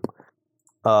group.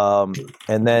 And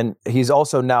then he's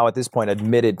also now at this point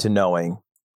admitted to knowing.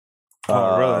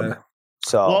 Oh, really?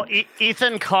 So well,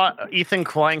 Ethan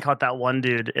Klein caught that one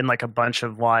dude in like a bunch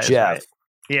of lies. Jeff, right?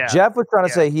 Yeah, Jeff was trying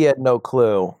to say he had no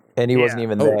clue and he wasn't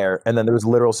even there, and then there was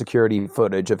literal security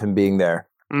footage of him being there,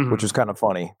 which was kind of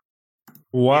funny.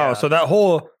 Wow! Yeah. So that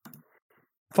whole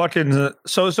fucking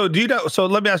so do you know? So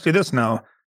let me ask you this now: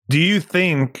 do you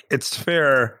think it's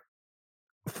fair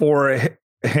for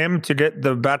him to get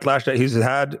the backlash that he's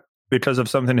had because of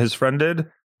something his friend did,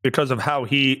 because of how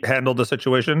he handled the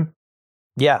situation?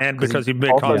 Yeah, and because he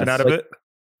made content out of it,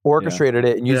 orchestrated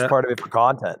it and used part of it for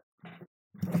content.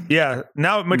 Yeah,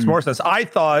 now it makes more sense. I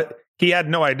thought he had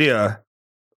no idea,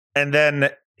 and then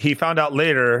he found out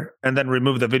later, and then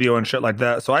removed the video and shit like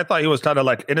that. So I thought he was kind of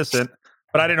like innocent,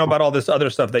 but I didn't know about all this other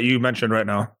stuff that you mentioned right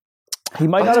now. He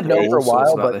might not have known for a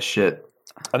while, but this shit.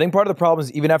 I think part of the problem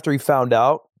is even after he found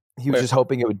out, he was just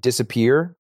hoping it would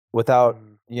disappear without,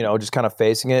 just kind of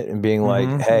facing it and being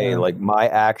like, "Hey, like my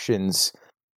actions,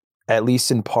 at least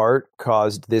in part,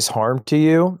 caused this harm to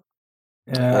you."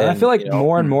 Yeah, and I feel like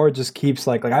more and more just keeps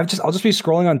like I'll just be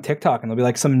scrolling on TikTok and there'll be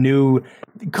like some new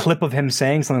clip of him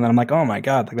saying something that I'm like, oh my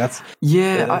god, like that's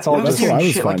all.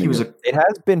 It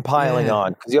has been piling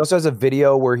on because he also has a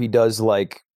video where he does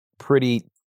like pretty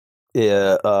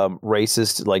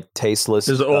racist, like tasteless.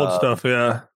 There's old stuff,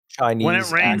 Chinese. When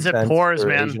it rains, it pours,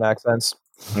 man. Asian accents.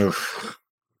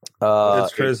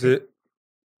 It's crazy.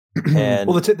 And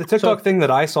well, the TikTok thing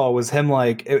that I saw was him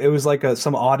like it was like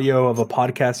some audio of a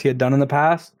podcast he had done in the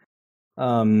past,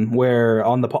 where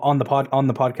on the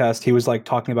podcast he was like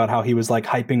talking about how he was like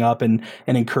hyping up and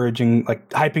encouraging, like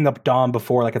hyping up Dom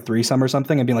before like a threesome or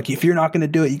something, and being like, if you're not going to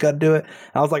do it, you got to do it.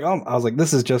 And I was like,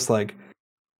 this is just like,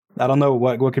 I don't know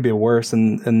what could be worse,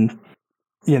 and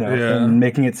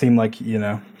making it seem like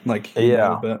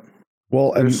but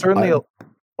well, there's certainly a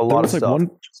lot of stuff.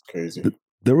 It's crazy.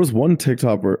 There was one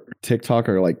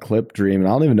TikToker like clip dream, and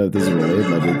I don't even know if this is related,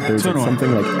 but there was like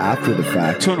something like after the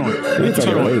fact. Where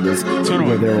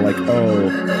they were like,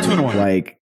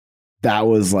 like that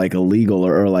was like illegal,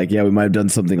 or like, we might have done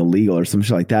something illegal or some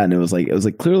shit like that. And it was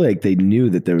like clearly like they knew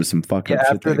that there was some fucking shit.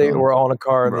 After they were all in a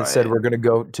car and they said we're gonna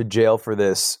go to jail for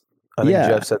this. I think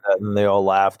Jeff said that, and they all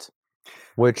laughed.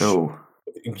 Which I don't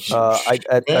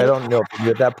know if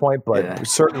at that point, but it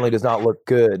certainly does not look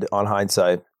good on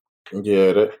hindsight.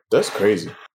 Yeah, that's crazy.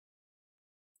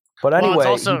 But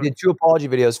anyway, he did 2 apology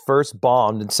videos. First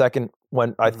bombed, and second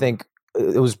went. I think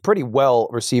it was pretty well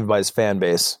received by his fan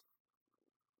base.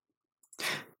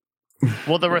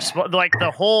 Well,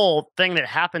 the whole thing that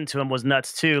happened to him was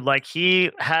nuts too. Like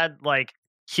he had like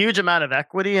huge amount of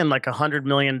equity in like $100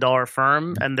 million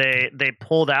firm, and they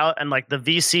pulled out, and like the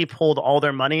VC pulled all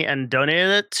their money and donated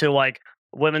it to like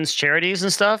women's charities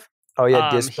and stuff. Oh yeah,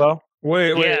 Dispo.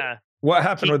 Wait. Yeah. What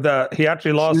happened with that? He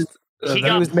actually lost. He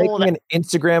was making an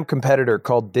Instagram competitor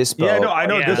called Dispo. Yeah, no, I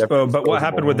know Dispo, but what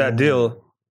happened with that deal?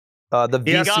 The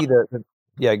VC,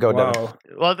 go wow.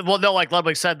 Well, no, like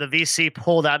Ludwig said, the VC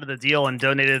pulled out of the deal and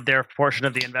donated their portion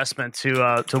of the investment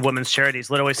to women's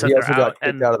charities. Literally said they're out,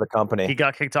 and out of the company. He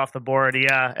got kicked off the board.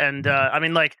 Yeah, and I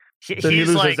mean, like he's he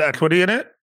lose his equity in it.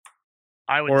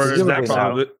 I would, or is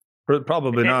that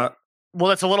probably not.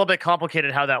 Well, it's a little bit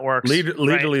complicated how that works.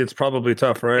 Legally, it's probably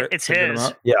tough, right? It's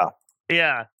his. Yeah.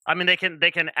 I mean, they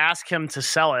can ask him to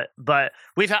sell it, but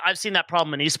I've seen that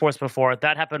problem in esports before.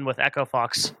 That happened with Echo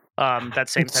Fox. That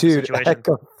same type of situation.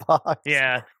 Echo Fox.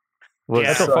 Yeah.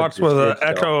 Echo Fox was an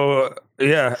Echo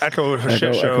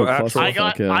shit show.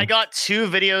 I got 2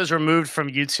 videos removed from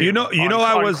YouTube.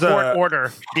 I was court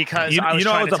order because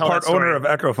I was a part owner of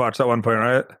Echo Fox at one point,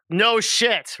 right? No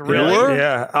shit, really?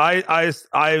 Yeah. I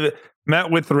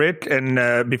met with Rick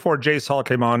and before Jace Hall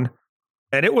came on,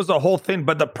 and it was a whole thing.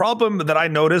 But the problem that I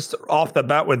noticed off the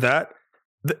bat with that,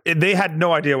 they had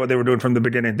no idea what they were doing from the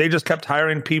beginning. They just kept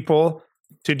hiring people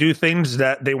to do things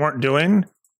that they weren't doing.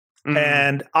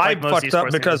 And I fucked up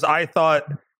because I thought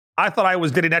I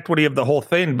was getting equity of the whole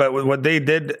thing, but what they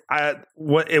did,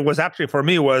 what it was actually for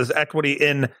me was equity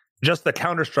in just the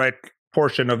Counter-Strike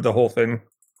portion of the whole thing.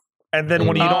 And then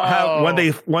when you don't have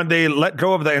when they let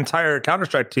go of the entire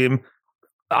Counter-Strike team,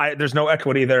 there's no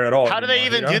equity there at all. How do they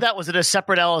even do that? Was it a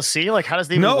separate LLC? Like, how does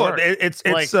they even work? It's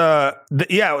So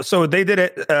they did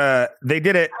it. They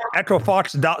did it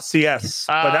EchoFox.cs,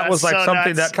 but that was like so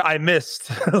something that I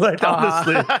missed. Like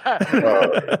honestly.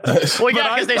 Well,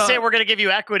 yeah, because they say we're going to give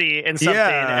you equity in something,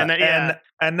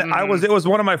 and I was. It was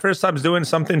one of my first times doing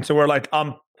something to where like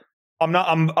I'm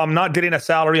not getting a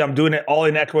salary. I'm doing it all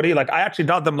in equity. Like I actually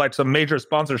got them like some major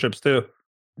sponsorships too.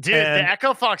 Dude, the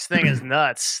Echo Fox thing is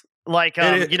nuts. Like,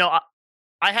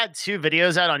 I had 2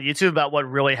 videos out on YouTube about what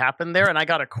really happened there, and I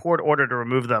got a court order to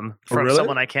remove them from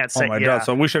someone I can't say. Oh my god!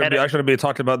 So I shouldn't be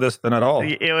talking about this then at all.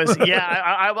 It was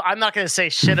I'm not going to say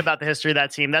shit about the history of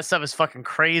that team. That stuff is fucking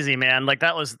crazy, man. Like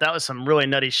that was some really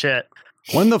nutty shit.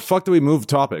 When the fuck do we move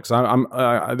topics? We're still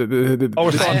on David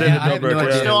Dobrik.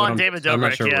 We're still on David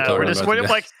Dobrik. We're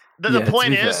like the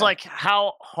point is like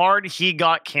how hard he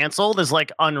got canceled is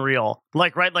like unreal.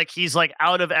 Like right, like he's like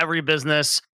out of every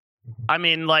business. I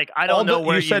mean, like I don't know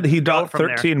where you said he dropped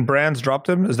 13 brands dropped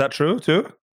him. Is that true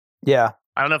too? Yeah,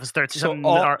 I don't know if it's 13. So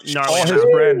all his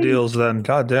brand deals then.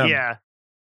 God damn. Yeah.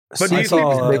 But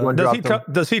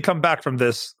does he come back from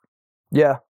this?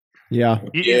 Yeah. You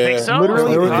think so?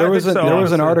 Literally, there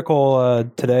was an article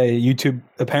today. YouTube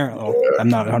apparently, I'm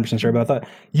not 100% sure about that.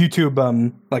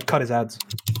 YouTube like cut his ads.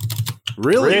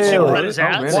 Really? YouTube cut his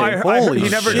ads? Why? I heard he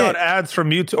never got ads from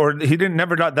YouTube, or he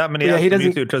never got that many ads from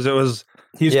YouTube because it was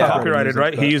copyrighted,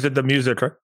 right? He used the music,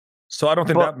 right? So I don't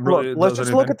think that really. Let's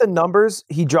just look at the numbers.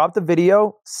 He dropped the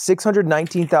video,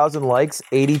 619,000 likes,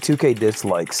 82K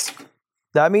dislikes.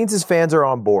 That means his fans are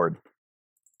on board.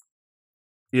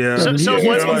 Yeah. So he's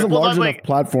a large enough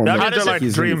platform. That means they're like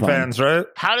Dream fans, right?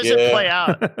 How does it play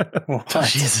out?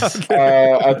 Jesus.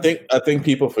 I think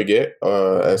people forget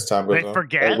as time goes on.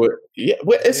 Forget?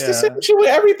 It's the same shit with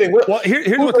everything. Well, here's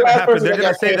what's going to happen. They're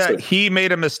going to say that he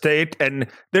made a mistake, and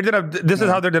they're going to. This is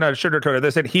how they're going to sugarcoat it.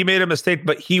 They said he made a mistake,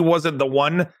 but he wasn't the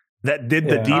one that did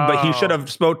the deed, but he should have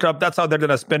spoke up. That's how they're going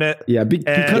to spin it. Yeah,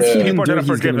 because people are going to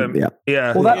forgive him.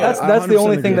 Yeah. Well, that's the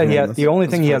only thing that he has. The only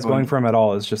thing he has going for him at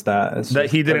all is just that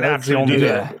he didn't actually do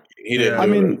that. He didn't. I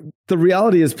mean, the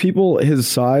reality is, people his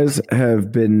size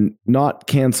have been not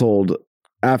canceled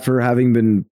after having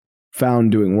been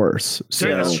found doing worse.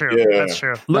 So that's true. Yeah. That's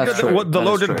true. Look at the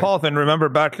Logan Paul thing. Remember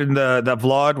back in that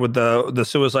vlog with the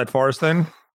Suicide Forest thing?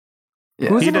 Yeah.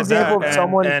 Who's an example of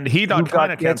someone and he got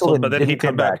kind of canceled, but then he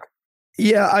came back.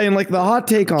 Yeah, I mean, like the hot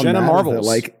take on Jenna that Marbles.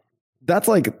 is that,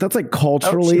 like that's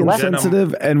culturally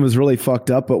insensitive and was really fucked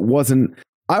up, but wasn't.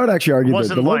 I would actually argue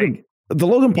that the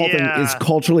Logan Paul thing is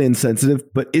culturally insensitive,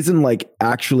 but isn't like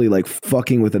actually like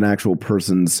fucking with an actual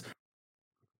person's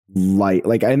life.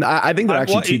 Like, and I think they're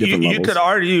actually two different levels. You could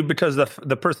argue because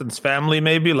the person's family,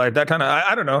 maybe like that kind of.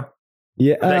 I don't know.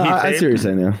 Yeah, I see what you're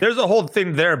saying. Yeah, there's a whole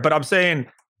thing there, but I'm saying.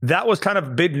 That was kind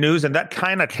of big news, and that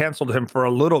kind of canceled him for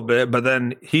a little bit, but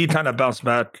then he kind of bounced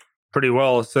back pretty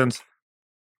well since.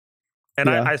 And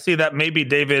I see that maybe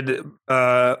David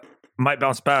might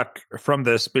bounce back from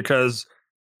this because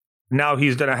now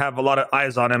he's going to have a lot of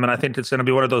eyes on him, and I think it's going to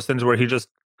be one of those things where he just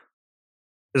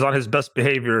is on his best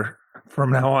behavior from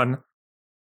now on.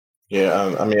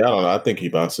 Yeah, I mean, I don't know. I think he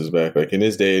bounces back. Like in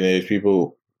this day and age,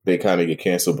 people, they kind of get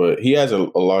canceled, but he has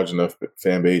a large enough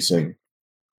fan base and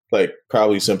like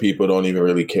probably some people don't even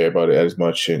really care about it as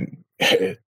much, and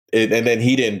then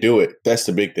he didn't do it. That's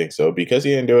the big thing. So because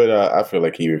he didn't do it, I feel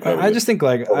like he recovered. I just think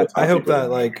like I hope that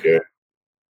like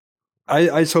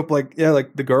I just hope like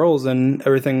like the girls and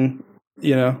everything,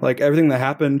 like everything that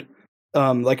happened,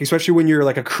 like especially when you're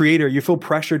like a creator, you feel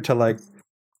pressured to like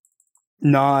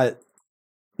not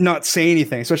say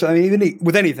anything. Especially I mean even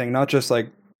with anything, not just like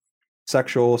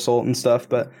sexual assault and stuff,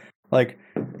 but like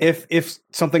if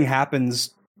something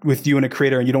happens with you and a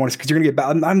creator and you don't want to, because you're gonna get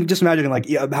bad. I'm just imagining like,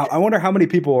 I wonder how many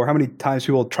people or how many times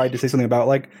people tried to say something about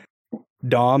like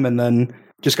Dom and then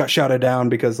just got shouted down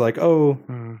because like,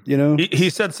 he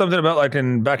said something about like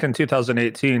back in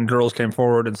 2018, girls came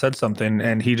forward and said something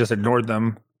and he just ignored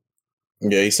them.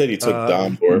 Yeah, he said he took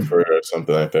Dom for it or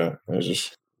something like that. It was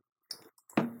just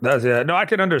no, I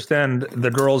can understand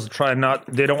the girls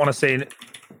they don't want to say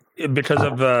because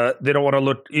of they don't want to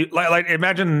look like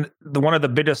imagine one of the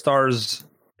biggest stars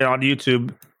on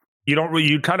YouTube,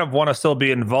 you kind of want to still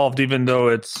be involved, even though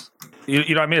it's,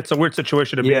 you know what I mean? It's a weird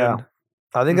situation to be in.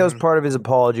 I think that was part of his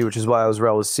apology, which is why I was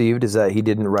well received, is that he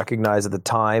didn't recognize at the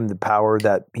time the power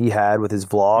that he had with his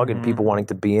vlog and people wanting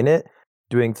to be in it,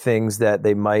 doing things that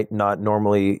they might not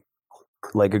normally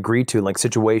like agree to, like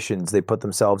situations they put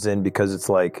themselves in because it's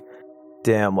like,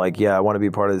 damn, like, I want to be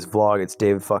a part of this vlog. It's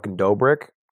David fucking Dobrik.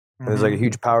 And there's like a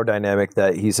huge power dynamic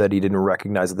that he said he didn't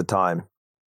recognize at the time.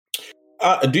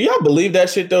 Do y'all believe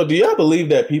that shit though? Do y'all believe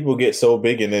that people get so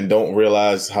big and then don't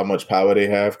realize how much power they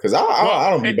have? Because I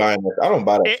don't be buying that. I don't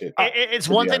buy that shit. It's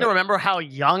one thing to remember how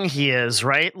young he is,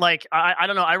 right? Like I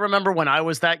don't know. I remember when I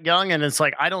was that young, and it's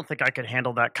like I don't think I could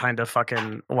handle that kind of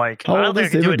fucking like. How old is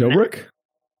David Dobrik?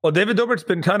 Well, David Dobrik's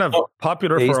been kind of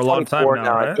popular for a long time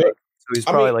now, right? So he's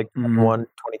probably like 21,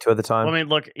 22 at the time. I mean,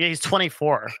 look, he's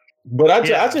 24. But I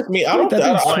just mean I don't.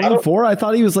 24. I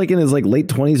thought he was like in his like late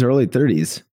 20s, early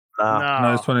 30s.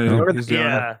 No, he's 20. He's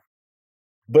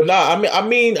But I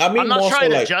mean, I'm not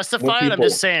trying to like justify it. I'm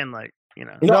just saying, like, you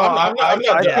know. No,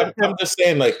 I'm just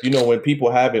saying, like, you know, when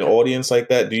people have an audience like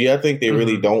that, I think they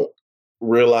really don't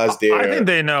realize their. I think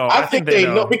they know. I think they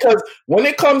know because when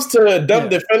it comes to them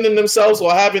defending themselves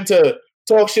or having to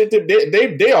talk shit,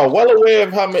 they are well aware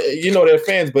of how many, you know, their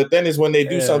fans. But then is when they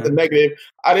do something negative.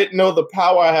 I didn't know the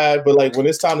power I had, but like when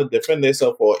it's time to defend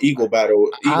themselves or ego battle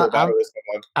with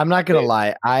someone. I'm not gonna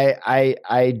lie.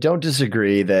 I don't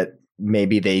disagree that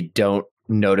maybe they don't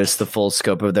notice the full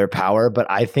scope of their power, but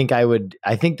I think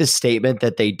the statement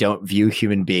that they don't view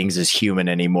human beings as human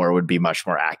anymore would be much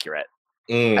more accurate.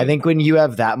 I think when you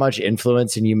have that much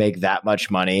influence and you make that much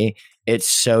money, it's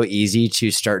so easy to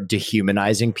start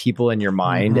dehumanizing people in your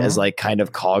mind as like kind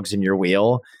of cogs in your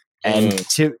wheel. And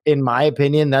in my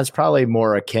opinion, that's probably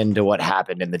more akin to what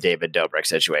happened in the David Dobrik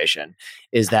situation,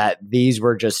 is that these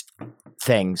were just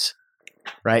things,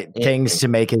 right? Things to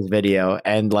make his video.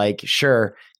 And like,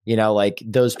 sure, you know, like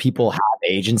those people have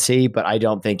agency, but I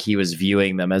don't think he was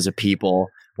viewing them as a people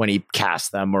when he casts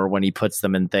them or when he puts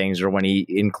them in things or when he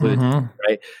includes them,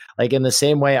 right? Like in the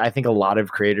same way, I think a lot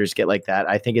of creators get like that.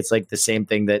 I think it's like the same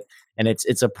thing that, and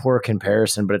it's a poor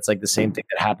comparison, but it's like the same thing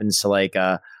that happens to like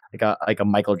a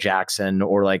Michael Jackson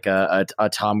or like a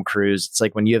Tom Cruise. It's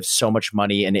like when you have so much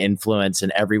money and influence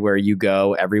and everywhere you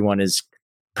go, everyone is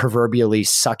proverbially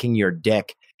sucking your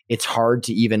dick. It's hard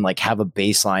to even like have a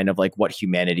baseline of like what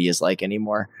humanity is like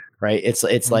anymore. Right. It's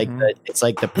like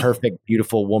the perfect,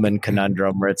 beautiful woman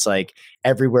conundrum where it's like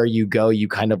everywhere you go, you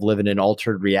kind of live in an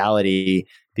altered reality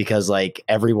because like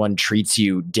everyone treats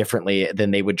you differently than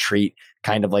they would treat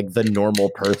kind of like the normal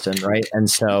person. Right. And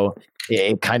so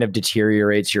it kind of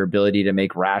deteriorates your ability to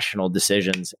make rational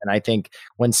decisions. And I think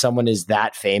when someone is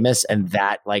that famous and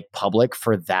that like public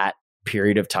for that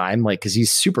period of time, like, cause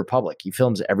he's super public, he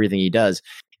films everything he does.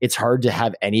 It's hard to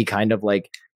have any kind of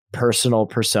like personal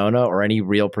persona or any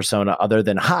real persona other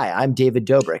than, hi, I'm David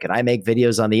Dobrik and I make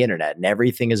videos on the internet and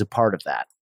everything is a part of that.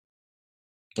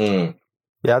 Yeah,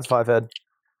 it's Fivehead.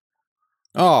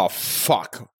 Oh,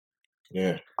 fuck.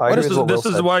 Yeah. This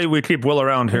is why we keep Will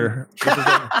around here.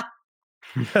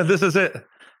 This is it.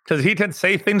 Because he can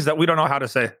say things that we don't know how to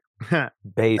say.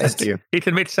 Based. He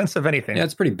can make sense of anything. Yeah,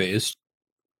 it's pretty based.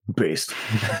 Based.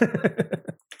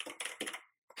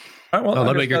 Right, well, I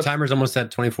love it. Your timer's almost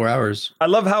at 24 hours. I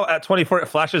love how at 24 it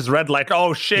flashes red like,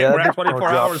 oh shit, we're at 24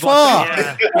 hours.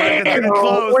 Fuck. It didn't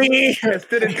close. It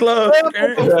didn't close.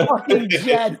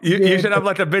 You should have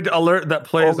like a big alert that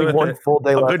plays with one full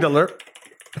day a left. big alert.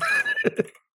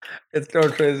 It's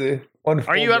so crazy.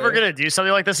 Are you ever going to do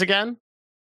something like this again?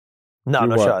 No,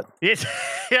 no shot.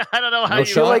 Yeah, I don't know how you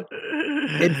feel like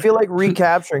it'd feel like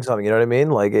recapturing something. You know what I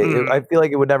mean? Like I feel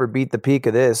like it would never beat the peak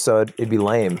of this, so it'd be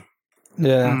lame.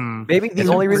 Yeah. Maybe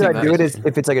the only reason I do it is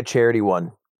if it's like a charity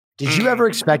one. Did you ever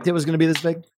expect it was going to be this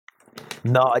big?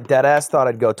 No, I dead ass thought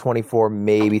I'd go 24,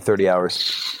 maybe 30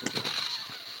 hours.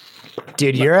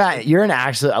 Dude, you're an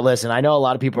absolute. Listen, I know a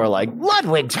lot of people are like,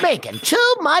 Ludwig's making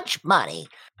too much money,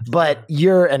 but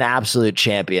you're an absolute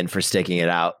champion for sticking it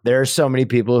out. There are so many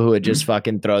people who would just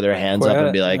fucking throw their hands up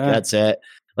and be like, "That's it,"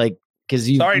 like because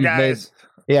you. Sorry, guys.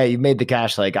 You made the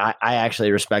cash. Like I actually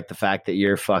respect the fact that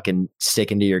you're fucking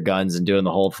sticking to your guns and doing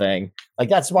the whole thing. Like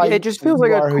that's why it just feels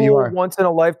like a cool once in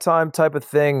a lifetime type of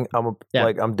thing.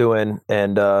 I'm doing,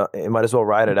 and you might as well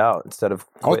ride it out instead of.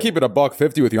 I'll keep it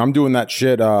 $150 with you. I'm doing that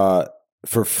shit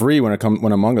for free when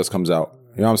Among Us comes out.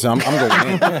 You know what I'm saying? I'm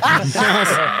going in.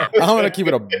 I'm gonna keep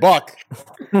it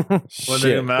 $1.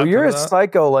 Shit. Well, you're a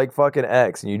psycho like fucking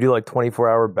X, and you do like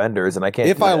 24-hour benders, and I can't.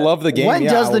 If I love the game, when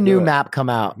does the new map come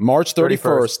out? March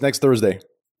 31st, next Thursday.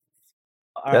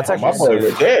 That's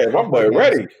actually my boy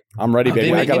ready. I'm ready, baby.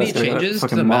 Did they make any changes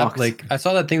to the map? Like I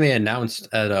saw that thing they announced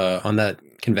at on that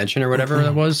convention or whatever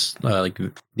that was, like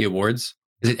the awards.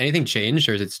 Is it anything changed,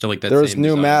 or is it still like that? There's same new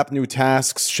design? map, new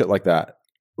tasks, shit like that.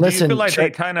 Listen, do you feel like they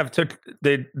kind of took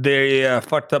they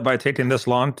fucked up by taking this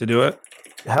long to do it?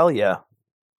 Hell yeah.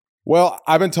 Well,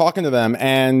 I've been talking to them,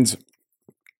 and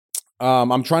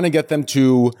I'm trying to get them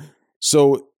to.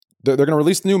 So they're going to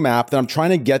release the new map. Then I'm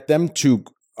trying to get them to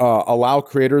allow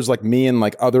creators like me and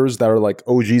like others that are like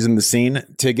OGs in the scene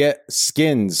to get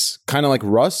skins, kind of like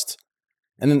Rust,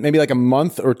 and then maybe like a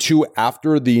month or two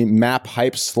after the map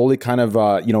hype slowly kind of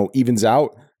evens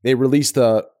out, they release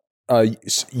the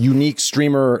unique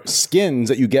streamer skins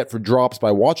that you get for drops by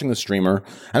watching the streamer,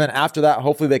 and then after that,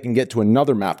 hopefully they can get to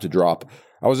another map to drop.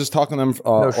 I was just talking to them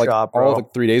all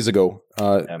of 3 days ago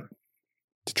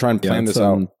to try and plan this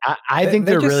out. I think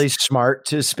they're really smart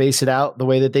to space it out the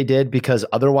way that they did, because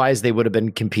otherwise they would have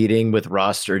been competing with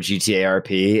Rust or GTA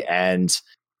RP, and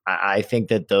I think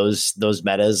that those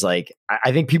metas, like,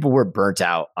 I think people were burnt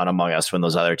out on Among Us when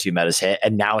those other two metas hit,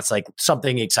 and now it's like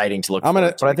something exciting to look forward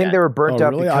to. But I think they were burnt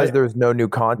out because there's no new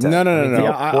content.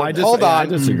 No. Hold on. I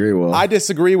disagree, Will. I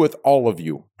disagree with all of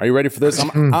you. Are you ready for this?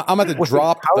 I'm at the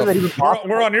drop.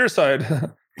 We're on your side.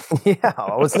 Yeah.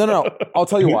 No. I'll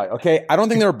tell you why. Okay. I don't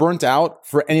think they were burnt out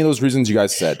for any of those reasons you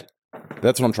guys said.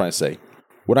 That's what I'm trying to say.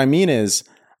 What I mean is,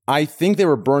 I think they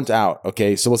were burnt out.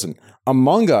 Okay. So listen,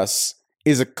 Among Us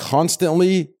is a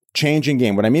constantly changing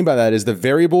game. What I mean by that is the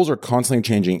variables are constantly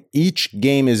changing. Each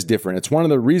game is different. It's one of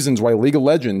the reasons why League of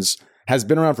Legends has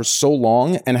been around for so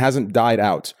long and hasn't died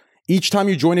out. Each time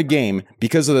you join a game,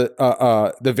 because of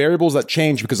the variables that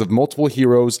change because of multiple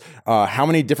heroes, how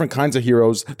many different kinds of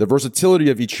heroes, the versatility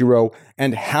of each hero,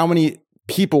 and how many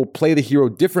people play the hero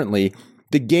differently,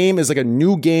 the game is like a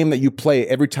new game that you play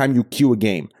every time you queue a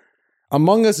game.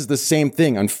 Among Us is the same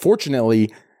thing.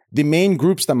 Unfortunately, the main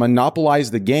groups that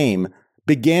monopolize the game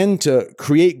began to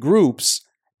create groups,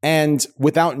 and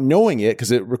without knowing it,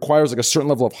 because it requires like a certain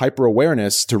level of hyper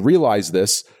awareness to realize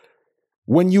this,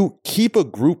 when you keep a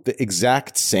group the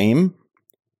exact same,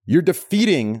 you're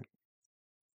defeating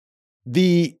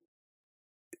the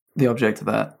object of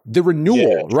that. The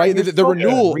renewal, right? The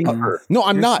renewal. No,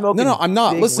 I'm not. No, I'm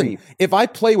not. Listen, if I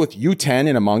play with U10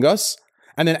 in Among Us,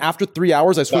 and then after 3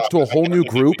 hours, I switch to a whole new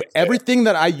group. Everything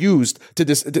that I used to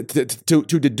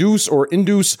deduce or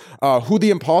induce who the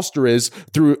imposter is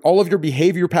through all of your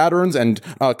behavior patterns and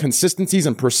consistencies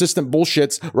and persistent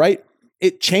bullshits, right?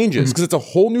 It changes because it's a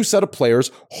whole new set of players,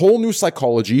 whole new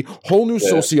psychology, whole new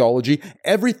sociology.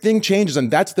 Everything changes, and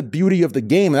that's the beauty of the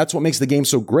game. And that's what makes the game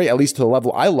so great, at least to the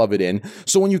level I love it in.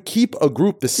 So when you keep a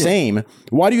group the same,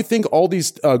 why do you think all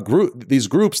these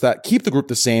groups that keep the group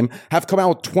the same have come out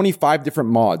with 25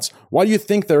 different mods? Why do you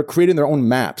think they're creating their own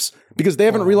maps? Because they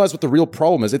haven't realized what the real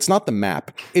problem is. It's not the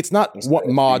map. It's not what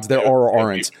mods there are or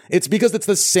aren't. It's because it's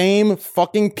the same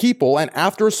fucking people. And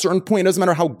after a certain point, it doesn't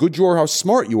matter how good you are, how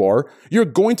smart you are, you're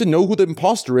going to know who the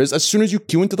imposter is as soon as you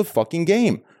queue into the fucking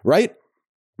game, right?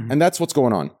 And that's what's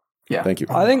going on. Yeah. Thank you.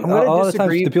 I think a lot of the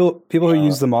times the people who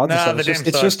use the mods,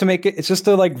 it's just to make it. It's just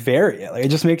to like vary it. Like, it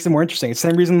just makes it more interesting. It's the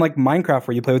same reason like Minecraft,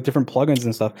 where you play with different plugins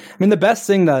and stuff. I mean, the best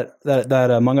thing that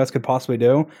Among Us could possibly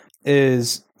do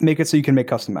is make it so you can make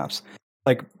custom maps.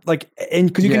 And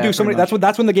because you can do so many.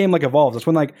 That's when the game like evolves. That's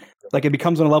when like it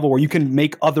becomes on a level where you can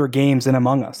make other games in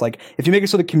Among Us. Like if you make it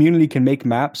so the community can make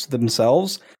maps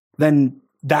themselves, then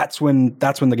that's when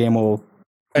the game will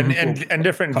and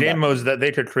different game modes that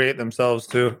they could create themselves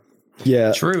too.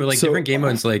 Yeah, true. Like different game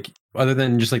modes, like other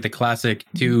than just like the classic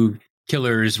two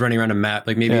killers running around a map,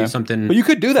 like maybe something. But you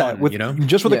could do that fun, with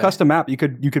a custom map. You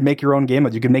could make your own game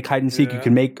modes. You could make hide and seek. You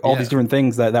can make all these different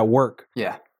things that work.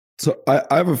 Yeah. So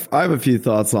I have a few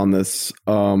thoughts on this.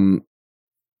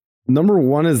 Number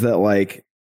one is that like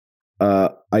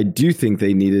I do think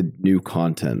they needed new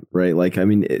content, right? Like I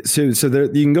mean, so there,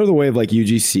 you can go the way of like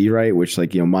UGC, right? Which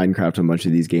like Minecraft and a bunch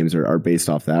of these games are based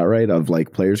off that, right? Of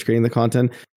like players creating the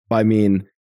content. I mean,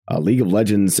 League of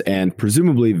Legends and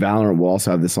presumably Valorant will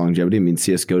also have this longevity. I mean,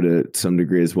 CSGO to some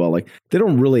degree as well. Like they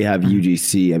don't really have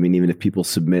UGC. I mean, even if people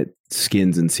submit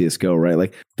skins in CSGO, right?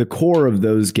 Like the core of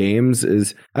those games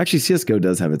is actually CSGO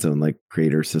does have its own like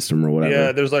creator system or whatever.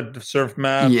 Yeah, there's like surf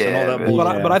maps and all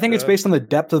that. But I think it's based on the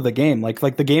depth of the game. Like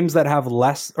the games that have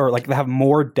less or like they have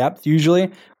more depth usually,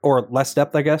 or less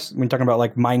depth, I guess. When talking about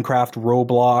like Minecraft,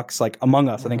 Roblox, like Among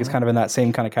Us, I think is kind of in that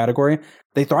same kind of category.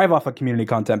 They thrive off of community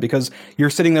content because you're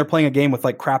sitting there playing a game with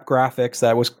like crap graphics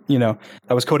that was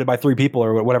coded by 3 people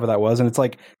or whatever that was, and it's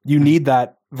like you need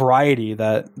that variety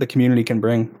that the community can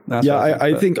bring.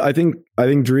 I think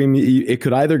Dream, it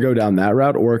could either go down that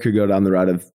route or it could go down the route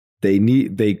of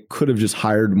they could have just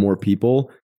hired more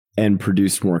people and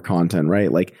produced more content,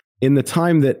 right? Like in the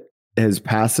time that has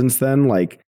passed since then,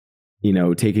 like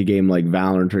take a game like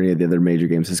Valorant or any of the other major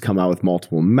games has come out with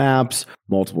multiple maps,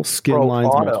 multiple skin lines,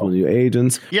 multiple new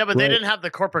agents. Yeah, but they didn't have the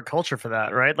corporate culture for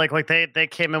that, right? Like they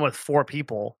came in with 4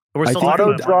 people.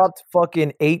 Auto dropped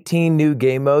fucking 18 new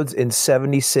game modes and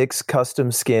 76 custom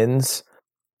skins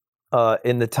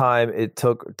in the time it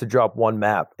took to drop one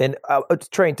map. And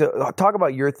Train, to talk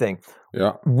about your thing.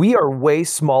 Yeah, we are way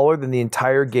smaller than the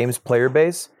entire game's player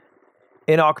base.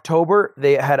 In October,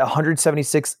 they had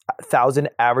 176,000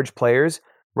 average players.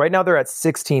 Right now, they're at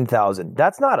 16,000.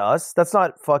 That's not us. That's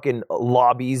not fucking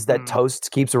lobbies that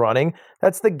Toast keeps running.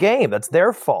 That's the game. That's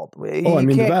their fault. By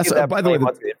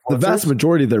the vast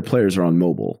majority of their players are on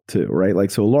mobile too, right?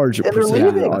 Like, so a large percentage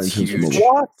of the audience is mobile.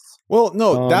 What? Well,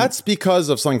 no, that's because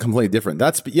of something completely different.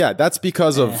 That's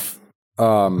because of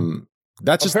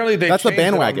That's just apparently that's the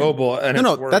bandwagon. Mobile and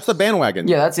that's the bandwagon.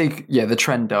 Yeah, the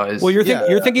trend dies. Well,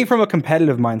 you're thinking from a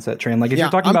competitive mindset, Train. Like if you're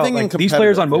talking about like, these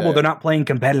players on mobile, they're not playing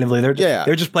competitively.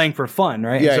 They're just playing for fun,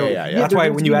 right? Yeah. That's why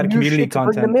when you add community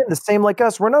content, bring them in, the same like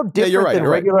us. We're no different than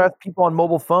regular people on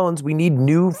mobile phones. We need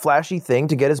new flashy thing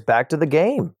to get us back to the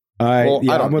game. I'm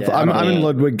in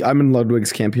Ludwig. I'm in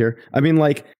Ludwig's camp here. I mean,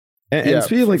 like, and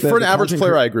speaking of like for an average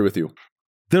player, I agree with you.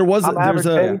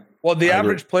 The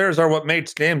average players are what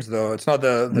makes games, though. It's not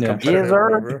the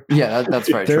competitive. That's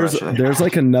right. There's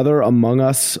like another Among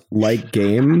Us like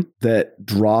game that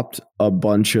dropped a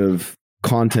bunch of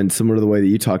content similar to the way that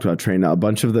you talked about, Train. A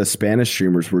bunch of the Spanish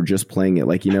streamers were just playing it,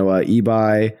 like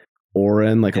Ebai,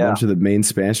 Oren, like a bunch of the main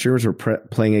Spanish streamers were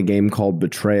playing a game called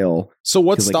Betrayal. So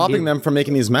what's stopping them from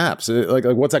making these maps? Like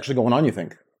what's actually going on, you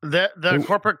think? The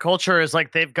corporate culture is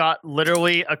like they've got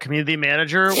literally a community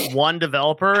manager, one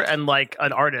developer, and like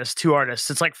an artist, 2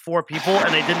 artists. It's like 4 people,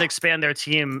 and they didn't expand their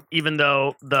team, even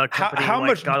though the company. How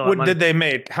much did they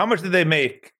make? How much did they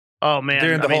make? Oh man,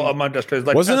 during the whole Among Us phase,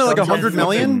 like, wasn't it like $100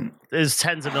 million? Is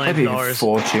tens of millions of dollars.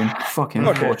 Fucking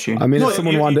fortune. I mean, if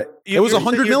someone wanted, it was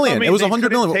 $100 million. It was $100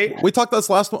 million. We talked about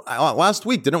this last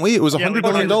week, didn't we? It was $100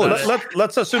 million.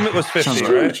 Let's assume it was 50,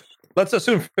 right? Let's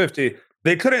assume 50.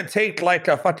 They couldn't take like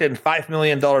a fucking $5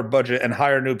 million budget and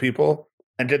hire new people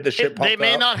and did the shit. They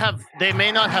may not have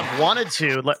wanted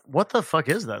to. Like, what the fuck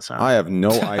is that sound? I have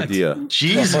no idea.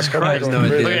 Jesus Christ! No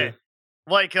idea. Okay.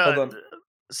 Like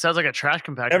sounds like a trash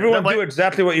compactor. Everyone do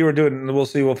exactly what you were doing, and we'll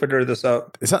see. We'll figure this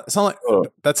out.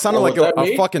 That sounded like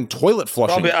a fucking toilet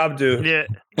flushing. Probably Abdu. Yeah.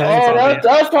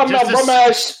 That's probably my bum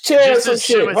ass chairs and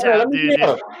shit.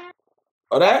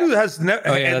 That dude has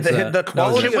the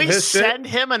quality. Can we send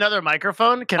him another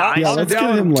microphone? Can I? Yeah, let's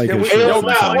give him like a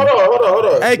hold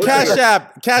on. Hey, Cash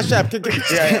App.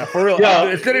 Yeah, for real.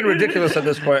 It's getting ridiculous at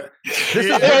this point. This is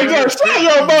man.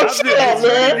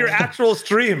 Your actual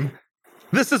stream.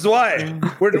 This is why.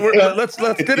 Let's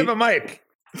get him a mic.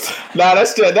 Nah,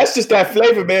 that's just that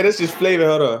flavor, man. That's just flavor.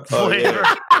 Hold on. Flavor.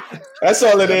 That's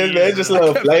all it is, man. Just a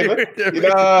little flavor. You know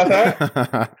what I'm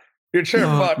saying? Your chair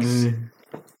fucks.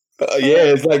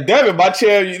 It's like Devin, my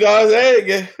chair. You know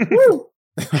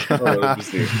what I'm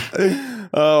saying?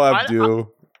 Oh, Abdu.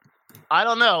 I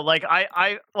don't know. Like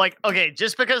I like okay,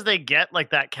 just because they get like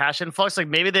that cash influx, like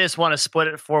maybe they just want to split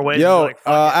it 4 ways. Yo, like,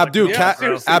 Abdu, Cash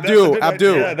App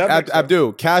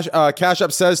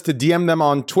says to DM them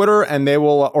on Twitter and they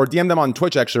will, or DM them on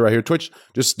Twitch. Actually, right here, Twitch.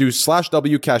 Just do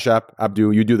 /W Cash App.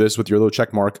 Abdu, you do this with your little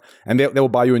check mark, and they will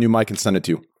buy you a new mic and send it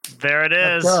to you. There it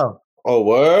is. Oh,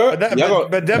 word.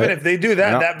 But Devin, if they do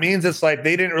that, that means it's like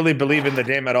they didn't really believe in the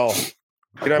game at all.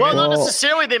 You know not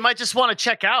necessarily. They might just want to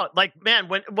check out. Like, man,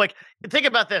 think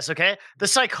about this, okay? The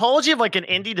psychology of like an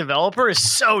indie developer is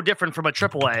so different from a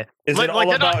AAA. Is it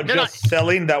all about just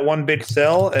selling that one big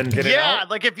sell and getting out? Yeah,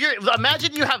 like if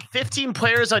imagine you have 15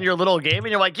 players on your little game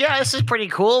and you're like, yeah, this is pretty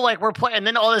cool. Like we're playing, and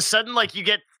then all of a sudden, like you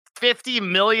get $50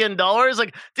 million.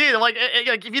 Like, dude, like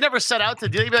if you never set out to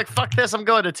do it, you'd be like, fuck this, I'm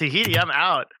going to Tahiti, I'm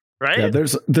out. Right? Yeah,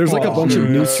 there's like a bunch of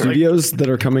new studios that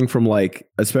are coming from like,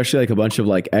 especially like a bunch of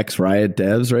like ex-Riot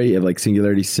devs, right? You have like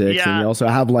Singularity 6, and you also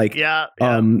have like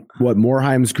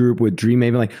Morheim's group with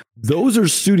Dreamhaven. Like those are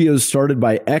studios started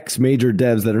by ex-major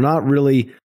devs that are not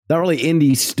really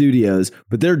indie studios,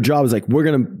 but their job is like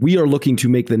we are looking to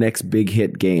make the next big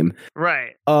hit game.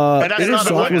 Right.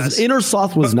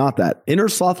 Innersloth was not that.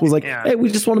 Innersloth was like, hey, we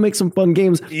just want to make some fun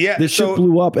games. Yeah. This shit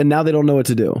blew up, and now they don't know what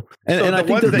to do. And I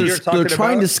think they're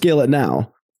trying to scale it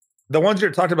now. The ones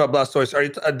you're talking about, Blastoise,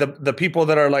 are the people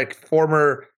that are like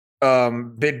former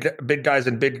big guys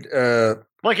and big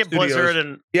like at Blizzard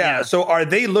and So are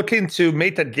they looking to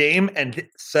make the game and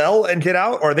sell and get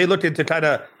out, or are they looking to kind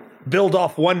of build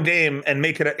off one game and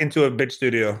make it into a big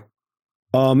studio?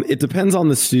 It depends on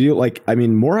the studio. Like, I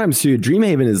mean, Morheim Studio,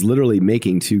 Dreamhaven is literally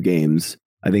making 2 games.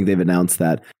 I think they've announced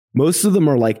that. Most of them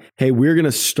are like, hey, we're going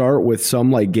to start with some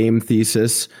like game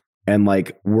thesis and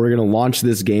like we're going to launch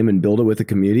this game and build it with the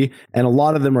community. And a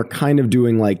lot of them are kind of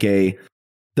doing like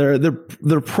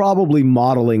they're probably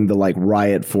modeling the like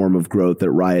Riot form of growth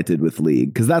that Riot did with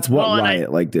League, because that's what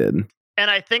Riot did. And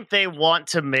I think they want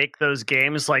to make those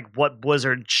games like what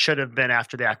Blizzard should have been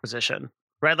after the acquisition,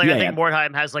 right? Like I think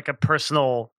Mordheim has like a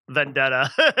personal vendetta,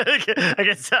 I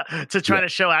guess, to try to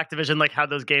show Activision like how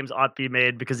those games ought to be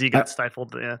made because he got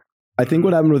stifled. Yeah. I think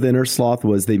what happened with Innersloth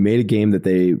was they made a game that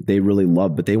they really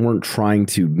loved, but they weren't trying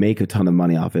to make a ton of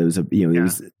money off it. It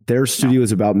was their studio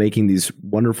was about making these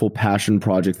wonderful passion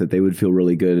projects that they would feel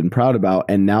really good and proud about.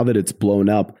 And now that it's blown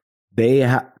up,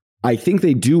 I think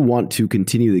they do want to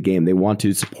continue the game. They want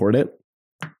to support it.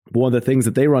 But one of the things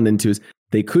that they run into is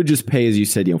they could just pay, as you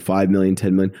said, 5 million,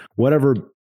 10 million, whatever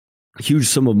huge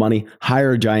sum of money,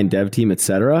 hire a giant dev team,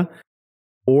 etc.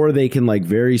 Or they can like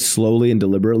very slowly and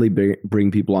deliberately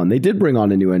bring people on. They did bring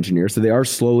on a new engineer, so they are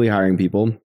slowly hiring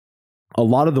people. A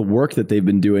lot of the work that they've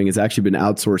been doing has actually been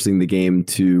outsourcing the game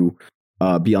to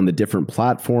be on the different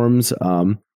platforms.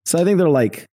 So I think they're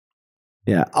like,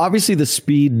 yeah, obviously the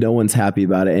speed, no one's happy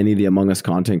about it. Any of the Among Us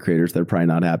content creators, they're probably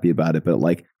not happy about it. But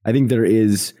like, I think there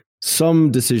is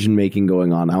some decision making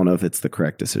going on. I don't know if it's the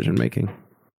correct decision making.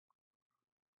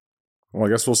 Well, I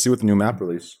guess we'll see with the new map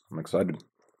release. I'm excited.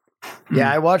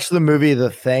 Yeah, I watched the movie The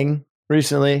Thing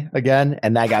recently again,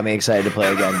 and that got me excited to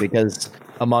play again because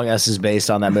Among Us is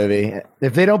based on that movie.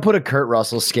 If they don't put a Kurt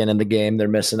Russell skin in the game, they're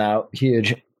missing out.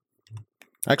 Huge.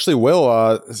 Actually,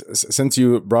 Will, since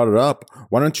you brought it up,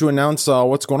 why don't you announce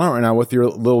what's going on right now with your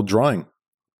little drawing?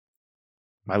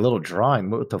 My little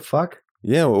drawing? What the fuck?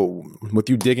 Yeah, well,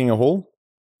 with you digging a hole?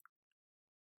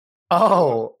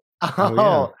 Oh,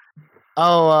 are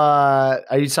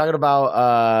you talking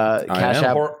about Cash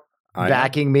App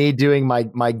backing me doing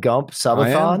my Gump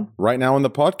subathon? Right now in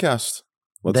the podcast.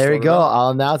 There you go.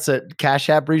 I'll announce it. Cash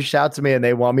App reached out to me and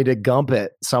they want me to Gump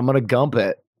it. So I'm going to Gump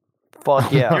it.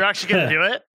 Fuck yeah. You're actually going to do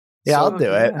it? Yeah, I'll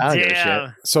do it. I don't give a shit.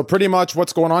 So pretty much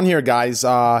what's going on here, guys.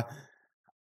 I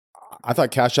thought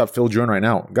Cash App filled you in right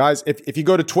now. Guys, if you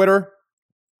go to Twitter,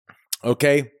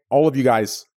 okay, all of you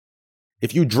guys,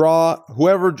 if you draw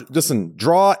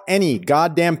draw any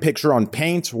goddamn picture on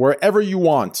Paint, wherever you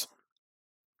want,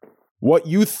 what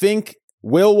you think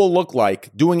Will look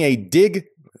like doing a dig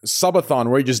subathon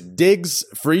where he just digs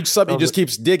for each sub. He just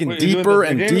keeps digging deeper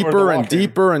and deeper and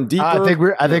deeper and deeper.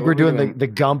 I think we're doing the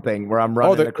gumping where I'm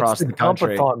running across the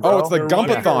country. It's the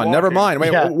Gumpathon. Never mind.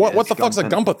 Wait, what the fuck's a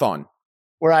Gumpathon?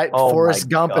 Where I Forrest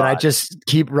Gump and I just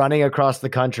keep running across the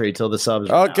country till the subs.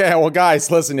 Okay, well, guys,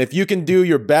 listen. If you can do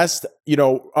your best,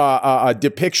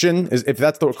 depiction, if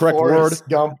that's the correct Forrest word,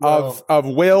 Gump of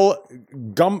Will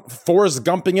Forrest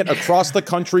Gumping it across the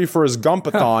country for his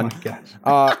Gumpathon,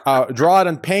 draw it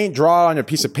in Paint, draw it on a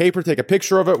piece of paper, take a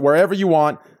picture of it wherever you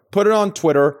want, put it on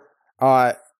Twitter,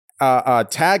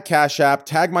 tag Cash App,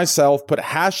 tag myself, put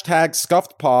hashtag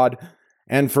ScuffedPod.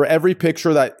 And for every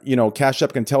picture that, Cash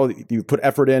App can tell you put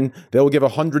effort in, they'll give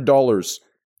 $100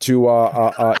 to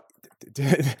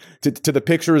the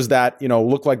pictures that,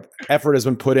 look like effort has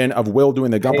been put in of Will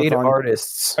doing the Gumpathon. Paid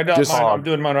artists. I'm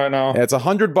doing mine right now. It's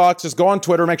 $100. Just go on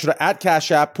Twitter, make sure to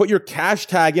 @Cash App, put your cash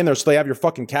tag in there so they have your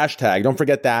fucking cash tag. Don't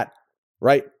forget that,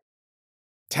 right?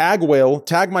 Tag Will,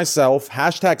 tag myself,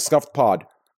 hashtag ScuffedPod.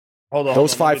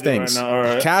 Those 5 things. Right now.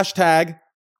 Right. Cash tag,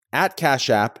 @Cash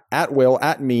App, @Will,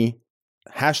 @me.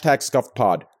 Hashtag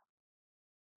ScuffedPod.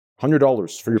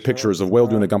 $100 for your pictures of Will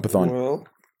doing the Gumpathon.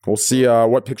 We'll see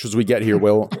what pictures we get here,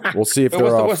 Will. We'll see if they're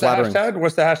flattering.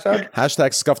 What's the hashtag? Hashtag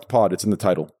ScuffedPod. It's in the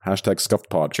title. Hashtag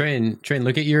ScuffedPod. Train,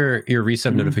 look at your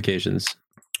resub notifications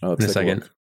in a second.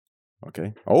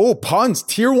 Okay. Oh, Puns.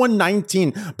 Tier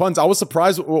 119. Puns, I was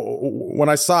surprised when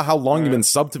I saw how long you've been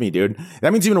subbed to me, dude.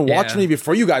 That means you've been watching me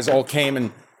before you guys all came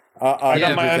and I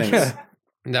got my entry.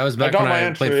 That was back when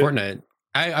I played Fortnite.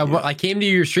 I came to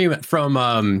your stream from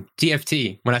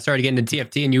TFT when I started getting into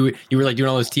TFT, and you were like doing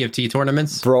all those TFT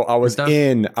tournaments. Bro, I was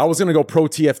gonna go pro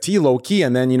TFT low key,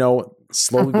 and then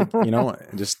slowly,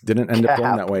 just didn't end up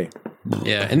going that way.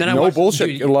 Yeah, and then I watched,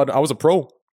 bullshit. I was a pro.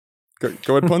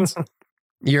 Go ahead, Puns.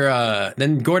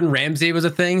 Then Gordon Ramsay was a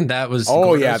thing. That was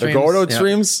the Gordo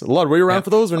streams. Lud, were you around for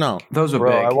those or no? Those were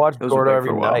big. I watched Gordo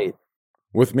every night.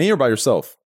 With me or by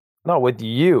yourself? No, with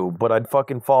you, but I'd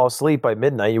fucking fall asleep by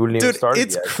midnight. You wouldn't even start. Dude,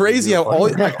 it's crazy how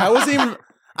I wasn't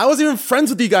even friends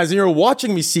with you guys, and you were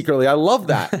watching me secretly. I love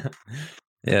that.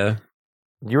 Yeah,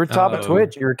 you were top of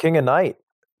Twitch. You were king of night.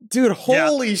 Dude,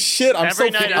 holy shit! I'm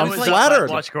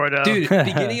flattered. Watch Gordo. Dude,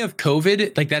 beginning of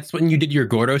COVID, that's when you did your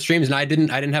Gordo streams, and I didn't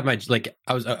have my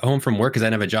I was home from work because I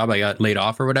didn't have a job. I got laid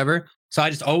off or whatever. So I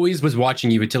just always was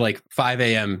watching you until 5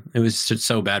 a.m. It was just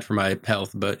so bad for my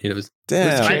health, but it was.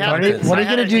 Damn. What are you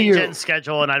gonna do? Your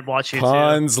schedule, and I'd watch you.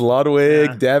 Puns,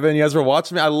 Ludwig, Devin, you guys were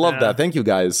watching me. I love that. Thank you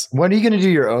guys. When are you gonna do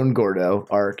your own Gordo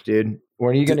arc, dude?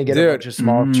 When are you gonna get a bunch of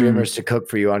small streamers to cook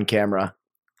for you on camera?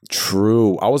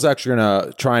 True. I was actually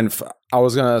gonna try and.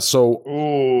 Once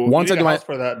I do my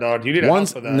for that, dog. You need a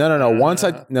house for that.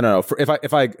 No.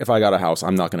 If I got a house,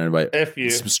 I'm not gonna invite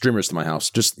some streamers to my house.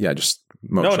 Just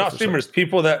no, not streamers.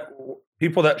 People that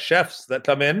chefs that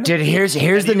come in. Dude, here's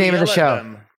the name of the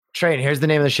show. Train. Here's the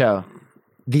name of the show.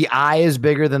 The eye is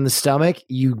bigger than the stomach.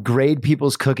 You grade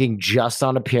people's cooking just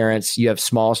on appearance. You have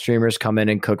small streamers come in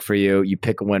and cook for you. You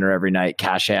pick a winner every night.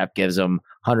 Cash App gives them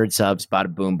 100 subs,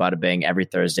 bada boom, bada bing. Every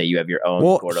Thursday, you have your own.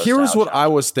 Well, Gordo here's what shop. I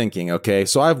was thinking. Okay,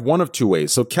 so I have one of two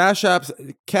ways. So Cash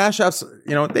Apps,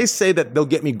 you know, they say that they'll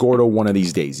get me Gordo one of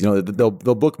these days. You know, they'll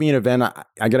book me an event.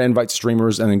 I got to invite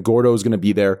streamers, and then Gordo is going to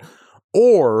be there.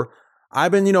 Or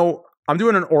I'm doing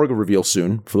an org reveal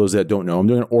soon. For those that don't know, I'm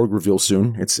doing an org reveal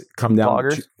soon. It's come down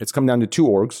to 2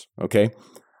 orgs. Okay.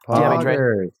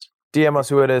 DM us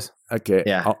who it is. Okay.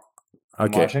 Yeah.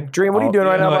 Okay. Dream, what are you doing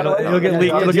right now? By the way, it'll get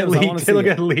leaked. It'll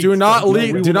get leaked. Do not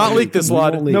leak this,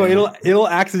 Lud. No, it'll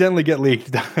accidentally get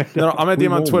leaked. No, I'm gonna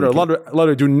DM on Twitter.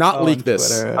 Lud, do not leak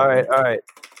this. All right.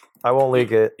 I won't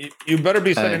leak it. You better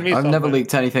be sending me. I've never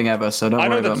leaked anything ever, so don't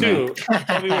worry about me. I know the 2.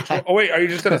 Tell me which one. Oh wait, are you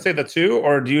just gonna say the 2,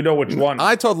 or do you know which one?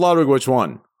 I told Ludwig which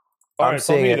one. I'm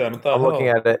seeing it. I'm looking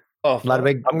at it. Oh,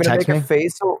 Ludwig, I'm gonna make a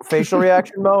facial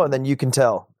reaction, Mo, and then you can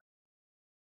tell.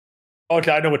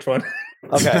 Okay, I know which one.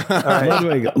 Okay. All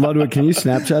right. Ludwig, can you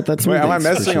Snapchat that? Wait, am I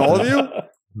messing all of you?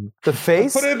 The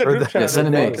face? Put it in the group chat. Yeah,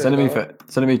 send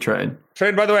it me, Trade.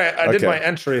 Trade, by the way, I did my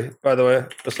entry, by the way,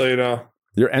 just so you know.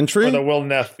 Your entry? For the Will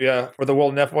Neff, yeah. For the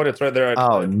Will Neff one, it's right there.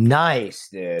 Oh, nice,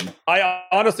 dude. I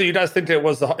honestly, you guys think it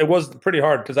was pretty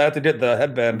hard because I had to get the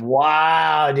headband.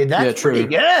 Wow, dude, that's pretty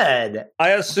good. I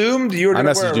assumed you were going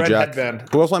to wear a red Jack. headband.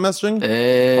 Who else am I messaging?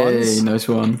 Hey, nice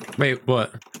one. Wait,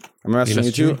 what? I'm messaging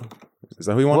you too. Is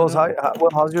that who you want?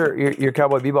 How's your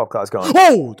Cowboy Bebop class going?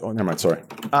 Oh, never mind. Sorry.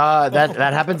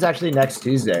 That happens actually next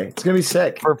Tuesday. It's gonna be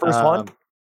sick. For first one?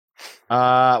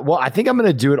 Well, I think I'm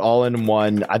gonna do it all in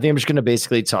one. I think I'm just gonna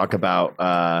basically talk about.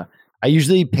 I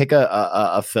usually pick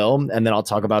a film and then I'll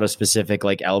talk about a specific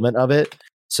like element of it.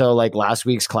 So like last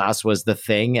week's class was The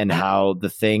Thing and how The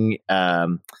Thing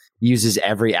uses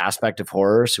every aspect of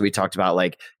horror. So we talked about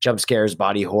like jump scares,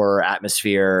 body horror,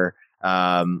 atmosphere.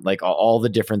 Like all the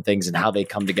different things and how they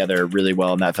come together really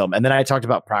well in that film. And then I talked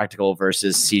about practical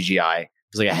versus CGI.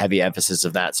 There's like a heavy emphasis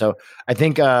of that. So I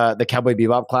think the Cowboy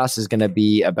Bebop class is going to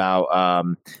be about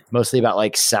mostly about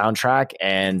like soundtrack.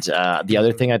 And the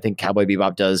other thing I think Cowboy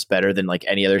Bebop does better than like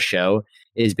any other show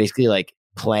is basically like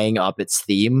playing up its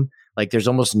theme. Like there's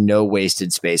almost no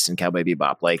wasted space in Cowboy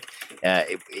Bebop. Like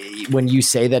when you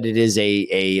say that it is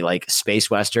a like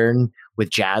space Western with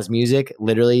jazz music,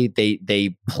 literally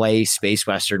they play space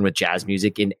Western with jazz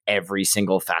music in every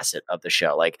single facet of the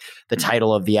show. Like the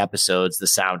title of the episodes, the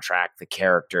soundtrack, the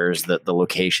characters, the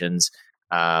locations.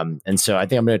 And so I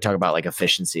think I'm going to talk about like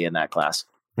efficiency in that class.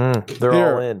 They're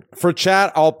all in. For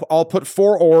chat, I'll put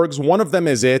 4 orgs. One of them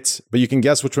is it, but you can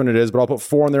guess which one it is. But I'll put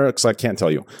 4 in there because I can't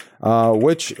tell you.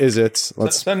 Which is it?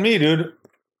 Let's send me, dude.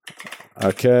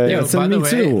 Okay. Yo, send me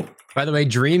too. By the way,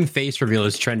 Dream face reveal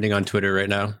is trending on Twitter right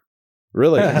now.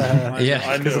 Really?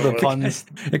 Yeah, because of the puns.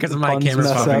 Because of my camera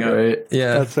popping up. Right?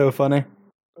 Yeah, that's so funny.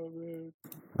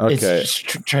 Okay, it's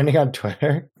trending on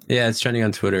Twitter. Yeah, it's trending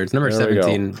on Twitter. It's number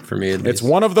 17 for me. It's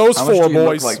one of those 4,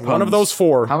 boys. Like one of those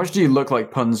 4. How much do you look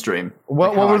like Puns Dream?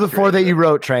 What were the 4 that you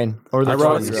wrote, Train? Or I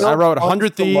wrote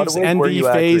 100 Thieves, Envy,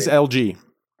 Phase, LG.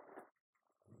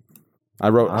 I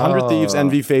wrote 100 Thieves,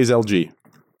 Envy, Phase, LG.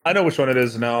 I know which one it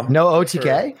is now. No OTK?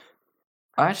 Sure.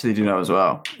 I actually do know as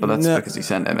well, but that's because he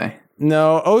sent it me.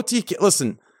 No, OTK.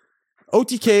 Listen,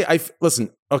 OTK.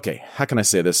 Listen. Okay, how can I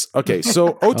say this? Okay,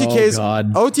 so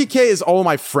OTK is all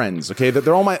my friends. Okay,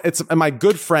 they're all my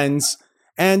good friends,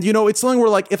 and you know it's something where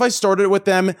like if I started with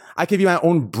them, I could be my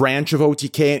own branch of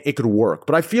OTK and it could work.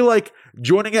 But I feel like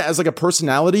joining it as like a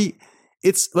personality,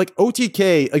 it's like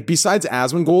OTK. Like besides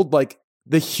Asmongold, like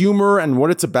the humor and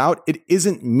what it's about, it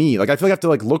isn't me. Like I feel like I have to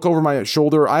like look over my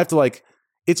shoulder. I have to like.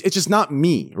 It's just not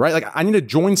me, right? Like I need to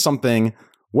join something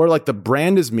where like the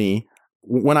brand is me.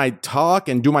 When I talk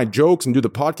and do my jokes and do the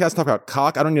podcast, talk about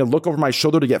cock, I don't need to look over my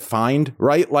shoulder to get fined,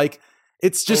 right? Like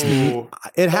it's just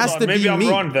it has to be me. Maybe I'm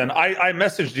wrong then. I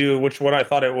messaged you which one I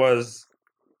thought it was,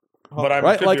 but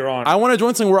I could be wrong. I want to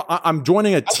join something where I'm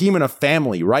joining a team and a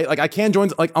family, right? Like I can't join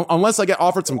like unless I get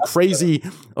offered some crazy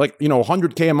like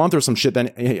 100K a month or some shit.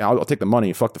 Then hey, I'll take the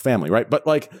money. Fuck the family, right? But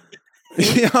like.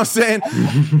 You know what I'm saying?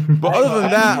 But other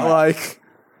than that, like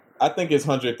I think it's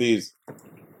 100 Thieves.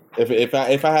 If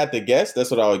I had to guess,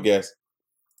 that's what I would guess.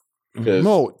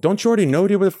 No, don't you already know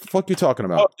what the fuck you talking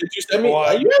about? Oh, did you send me? You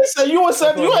had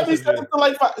me send it to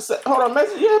like hold on,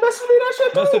 message. Yeah, message me that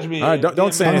shit. Message me. All right,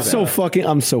 don't say anything.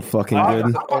 I'm so fucking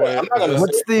good.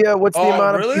 What's the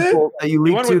amount of people that you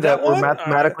leaked to that were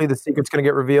mathematically the secret's going to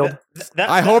get revealed?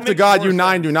 I hope to God you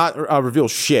 9 do not reveal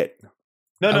shit.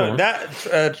 No,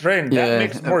 that Train, that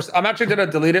makes more sense. I'm actually going to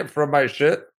delete it from my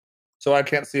shit, so I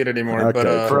can't see it anymore. Okay.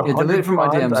 But delete it from my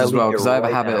DMs as well, because I have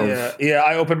a habit of... Yeah,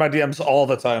 I open my DMs all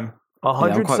the time.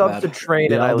 100 subs to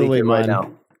Train, and I leak it right now.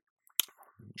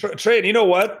 Train, you know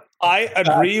what? I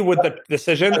agree with the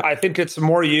decision. I think it's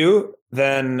more you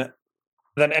than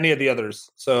any of the others.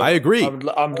 So I agree.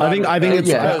 I think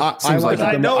it's. I like it.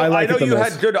 I know you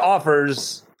had good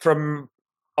offers from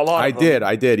a lot. I did.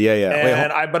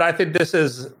 Yeah. And but I think this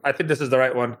is the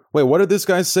right one. Wait, what did this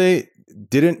guy say?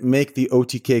 Didn't make the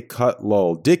OTK cut,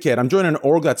 lol. Dickhead, I'm joining an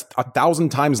org that's 1,000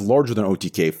 times larger than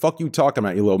OTK. Fuck you talking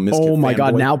about, you little misfit. Oh my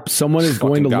god, boy. now someone is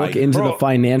going to look into the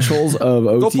financials of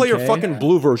OTK. Go play your fucking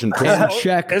blue version. And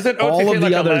check all of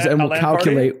the others and we'll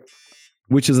calculate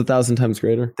which is 1,000 times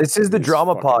greater. This is the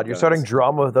drama pod. You're starting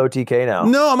drama with OTK now.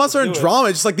 No, I'm not starting drama.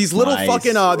 It's just like these little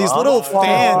fucking these little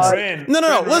fans.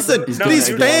 No. Listen, these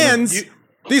fans.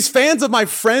 These fans of my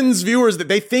friends' viewers, that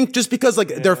they think just because like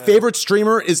their favorite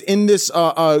streamer is in this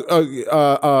org,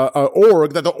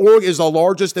 that the org is the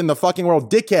largest in the fucking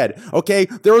world. Dickhead, okay?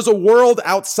 There is a world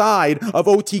outside of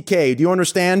OTK. Do you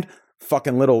understand?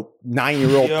 Fucking little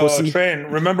 9-year-old pussy. Train,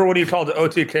 remember when you called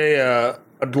OTK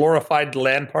a glorified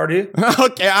LAN party?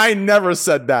 Okay, I never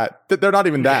said that. They're not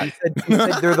even that. You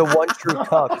said they're the one true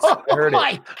cups. I heard it.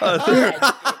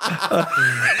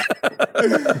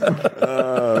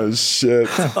 Oh, shit.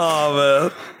 Oh,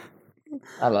 man.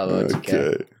 I love OTK.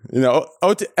 Okay. You know,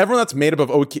 everyone that's made up of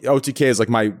OTK is like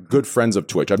my good friends of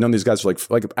Twitch. I've known these guys for like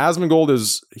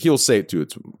Asmongold he'll say it too.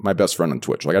 It's my best friend on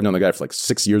Twitch. Like I've known the guy for like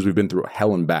 6 years. We've been through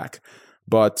hell and back.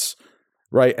 But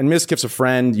right, and Miskip's a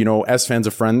friend, you know, S-Fan's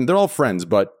a friend. They're all friends,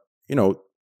 but you know,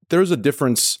 there's a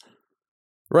difference.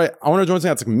 Right? I want to join something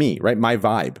that's like me, right? My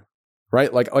vibe.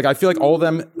 Right? Like I feel like all of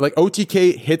them, like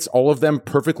OTK hits all of them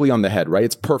perfectly on the head, right?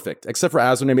 It's perfect. Except for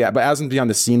Asmon maybe, but Asmon's beyond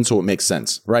the scene, so it makes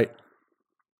sense, right?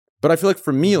 But I feel like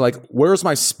for me, like, where's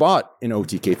my spot in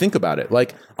OTK? Think about it.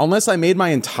 Like, unless I made my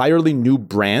entirely new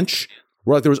branch,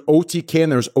 where like there was OTK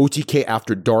and there was OTK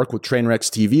After Dark with Trainwrecks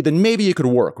TV, then maybe it could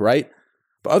work, right?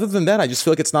 But other than that, I just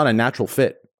feel like it's not a natural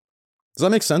fit. Does that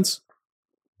make sense?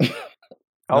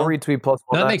 I'll retweet plus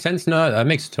one. No, that makes sense. No, that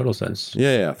makes total sense.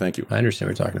 Yeah, thank you. I understand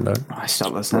what you're talking about. I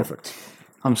stopped listening. Perfect.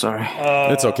 I'm sorry.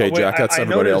 It's okay, Jack. That's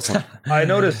everybody else. I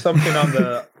noticed something on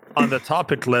the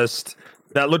topic list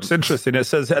that looks interesting. It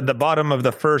says at the bottom of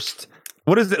the first.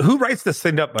 What is it? Who writes this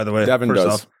thing up? By the way, Devin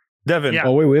does. Off? Devin. Yeah.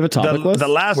 Oh wait, we have a topic list. The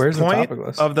last Where's point the topic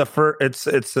list? of the first.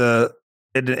 It's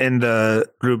in the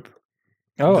group.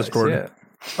 Discord.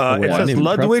 It says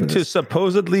Ludwig to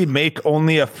supposedly make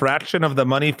only a fraction of the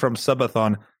money from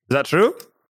subathon. Is that true?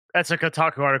 That's a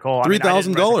Kotaku article.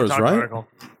 $3,000, right? Article.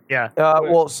 Yeah.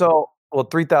 Well,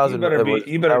 3,000.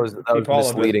 You better that was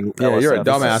misleading. Yeah, you're a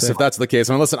dumbass if that's the case.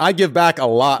 I mean, listen, I give back a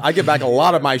lot. I give back a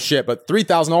lot of my shit, but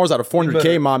 $3,000 out of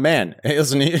 400K, my man. Hey,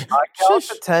 listen, I count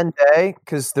the 10-day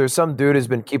because there's some dude who's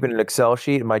been keeping an Excel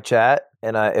sheet in my chat,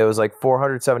 and it was like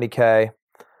 470K,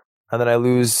 and then I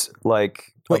lose like.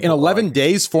 Wait, in 11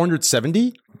 days,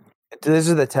 470? This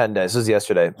is the 10 days. This is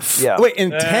yesterday. Yeah. Wait,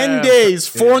 in 10 days,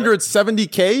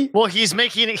 470K? Well, he's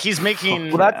making he's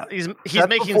making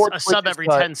a sub every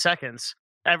 10 seconds,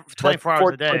 24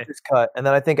 hours a day. Twitch's cut, and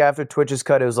then I think after Twitch's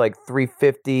cut, it was like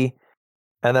 350,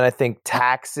 and then I think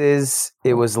taxes,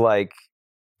 it was like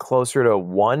closer to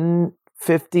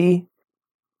 150.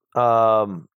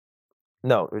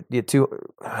 No,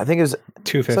 I think it was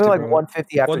 250. Something like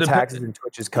 150 after taxes and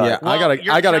Twitch's cut. Yeah, well,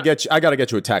 I gotta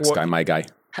get you a tax guy, my guy.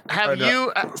 Have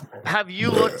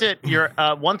you looked at your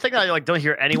one thing I don't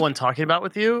hear anyone talking about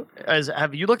with you is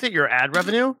have you looked at your ad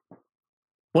revenue?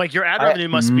 Like your ad revenue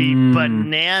must be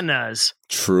bananas.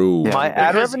 True. My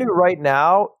ad revenue right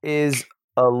now is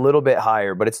a little bit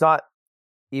higher, but it's not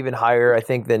even higher, I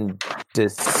think, than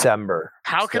December.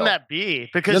 How can that be?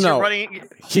 Because you're running.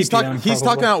 He's talking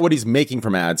about what he's making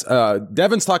from ads.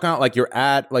 Devin's talking about like your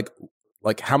ad, like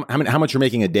how much you're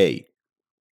making a day.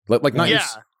 Like not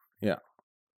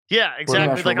Yeah,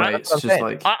 exactly.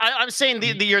 I'm saying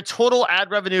your total ad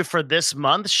revenue for this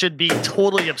month should be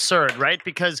totally absurd, right?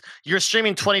 Because you're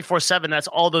streaming 24/7. That's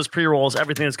all those pre-rolls,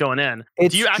 everything that's going in.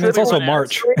 It's also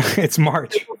March. It's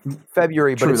March,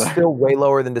 February, but it's still way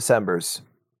lower than December's.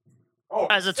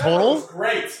 As a total,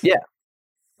 great. Yeah.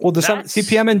 Well,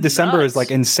 CPM in December is like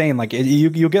insane. Like you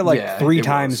get like 3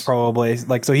 times probably.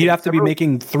 Like so, he'd have to be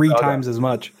making 3 times as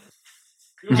much.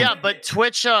 Yeah, but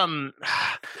Twitch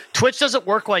doesn't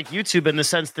work like YouTube in the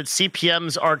sense that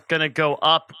CPMs are going to go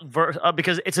up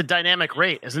because it's a dynamic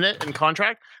rate, isn't it? In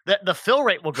contract, the fill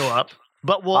rate will go up,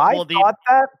 but I thought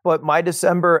that, but my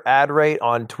December ad rate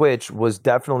on Twitch was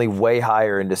definitely way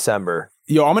higher in December.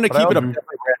 Yo, I'm gonna keep it.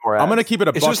 I'm gonna keep it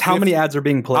a. It's just how many ads are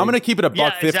being played. I'm gonna keep it a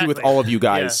 $150 with all of you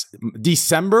guys. Yeah.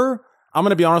 December, I'm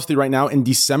gonna be honest with you right now. In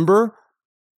December,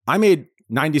 I made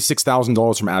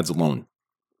 $96,000 from ads alone.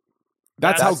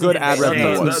 That's how good ad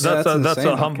revenue was. That's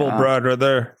a humble brag right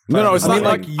there. No, it's not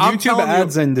like YouTube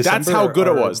ads in December. That's how good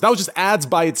it was. That was just ads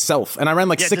by itself, and I ran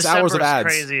like 6 hours of ads.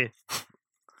 Crazy.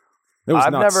 It was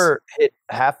I've nuts. never hit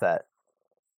half that.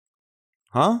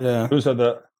 Huh? Yeah. Who said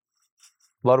that?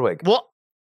 Ludwig. Well,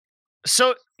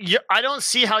 so I don't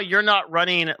see how you're not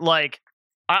running like.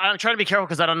 I'm trying to be careful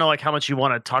because I don't know like how much you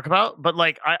want to talk about, but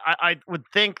like I would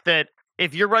think that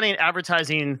if you're running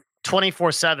advertising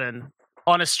 24/7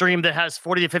 on a stream that has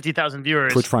 40 to 50,000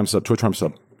 viewers, Twitch Prime sub.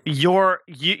 you I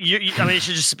mean, it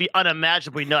should just be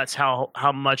unimaginably nuts how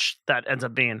much that ends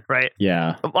up being, right?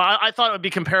 Yeah. Well, I thought it would be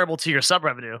comparable to your sub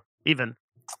revenue, even.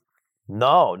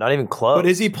 No, not even close. But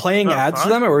is he playing ads to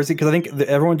them, or is he? Because I think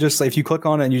everyone just if you click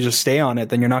on it and you just stay on it,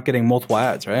 then you're not getting multiple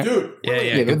ads, right? Dude,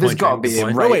 yeah. There's got to be a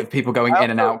rate of people going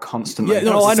in and out constantly. Yeah,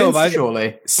 no, I know.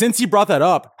 Surely. Since you brought that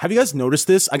up, have you guys noticed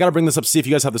this? I got to bring this up. See if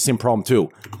you guys have the same problem too.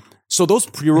 So those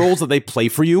pre-rolls that they play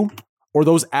for you, or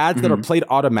those ads that are played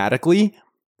automatically,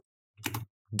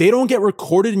 they don't get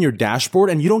recorded in your dashboard,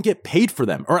 and you don't get paid for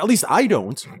them, or at least I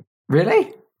don't.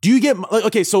 Really? Do you get like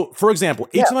okay? So for example,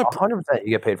 each of my 100%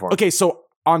 you get paid for them. Okay, so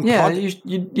on Yeah,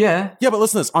 but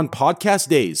listen to this. On podcast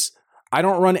days, I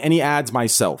don't run any ads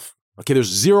myself. Okay, there's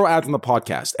 0 ads on the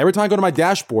podcast. Every time I go to my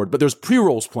dashboard, but there's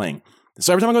pre-rolls playing.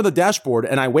 So every time I go to the dashboard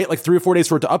and I wait like 3 or 4 days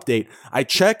for it to update, I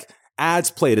check ads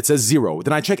played. It says 0.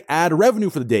 Then I check ad revenue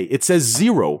for the day. It says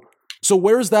 0. So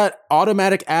where's that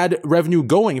automatic ad revenue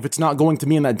going if it's not going to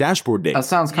me in that dashboard day? That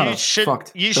sounds kind of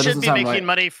fucked. You should be making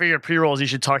money for your pre-rolls. You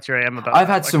should talk to your AM about I've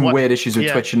that. had some weird issues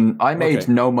with Twitch, and I made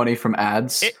Okay. no money from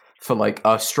ads for like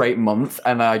a straight month,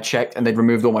 and I checked, and they'd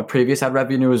removed all my previous ad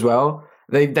revenue as well.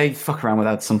 They fuck around with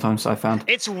ads sometimes, I found.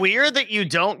 It's weird that you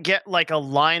don't get like a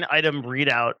line item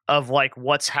readout of like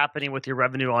what's happening with your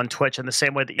revenue on Twitch in the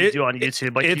same way that you do on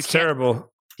YouTube. Like It's terrible.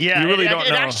 Yeah, You really don't it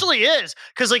know. actually is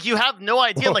because like you have no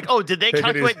idea. Like, oh, did they Take it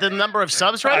calculate easy. the number of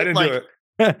subs right? I didn't like, do it.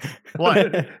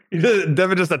 What?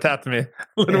 Devin just attacked me.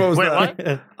 What was Wait, that?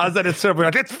 what? I said it's terrible.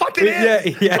 Like, it's fucking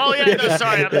is. Oh yeah, no,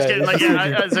 sorry, I'm just kidding. Like,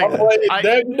 yeah, I was like,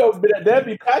 That'd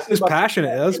be passionate. It's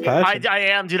passionate. That's passionate. I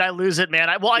am, dude. I lose it, man.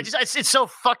 It's so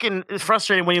fucking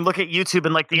frustrating when you look at YouTube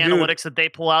and like the analytics that they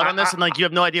pull out on this, and like you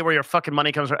have no idea where your fucking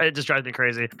money comes from. It just drives me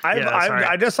crazy.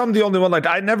 I guess I'm the only one. Like,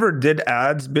 I never did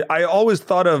ads, but I always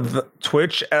thought of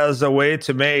Twitch as a way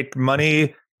to make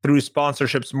money through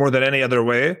sponsorships more than any other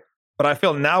way. But I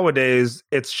feel nowadays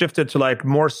it's shifted to like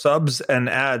more subs and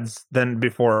ads than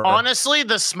before. Honestly,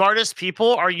 the smartest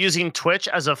people are using Twitch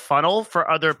as a funnel for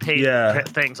other paid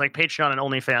things like Patreon and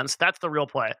OnlyFans. That's the real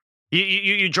play.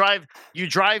 You drive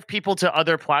people to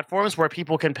other platforms where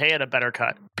people can pay at a better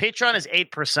cut. Patreon is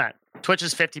 8%. Twitch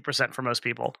is 50% for most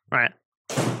people, right?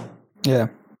 Yeah.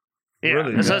 Yeah.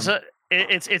 Really, So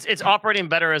it's operating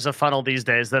better as a funnel these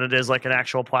days than it is like an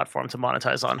actual platform to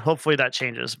monetize on. Hopefully that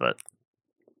changes, but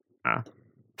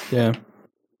Yeah.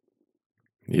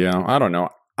 Yeah, I don't know.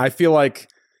 I feel like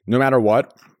no matter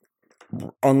what,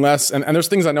 unless and there's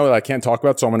things I know that I can't talk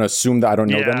about, so I'm going to assume that I don't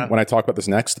know them when I talk about this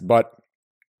next. But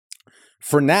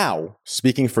for now,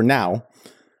 speaking for now,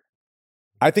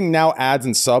 I think now ads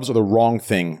and subs are the wrong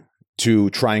thing to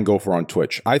try and go for on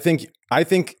Twitch. I think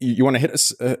you want to hit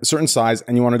a certain size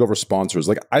and you want to go for sponsors.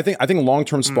 Like I think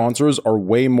long-term sponsors are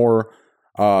way more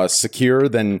secure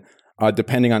than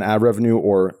depending on ad revenue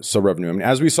or sub revenue. I mean,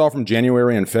 as we saw from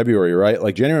January and February, right?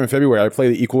 Like January and February, I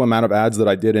played the equal amount of ads that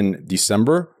I did in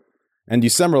December. And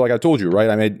December, like I told you, right?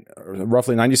 I made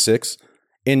roughly 96.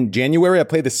 In January, I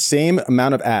played the same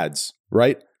amount of ads,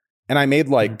 right? And I made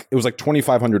like, it was like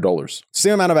 $2,500.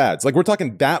 Same amount of ads. Like we're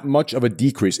talking that much of a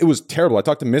decrease. It was terrible. I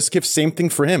talked to Miskiff, same thing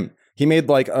for him. He made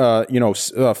like,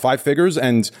 5 figures,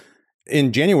 and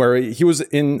in January, he was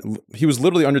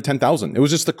literally under 10,000. It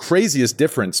was just the craziest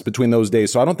difference between those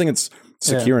days. So I don't think it's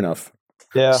secure enough.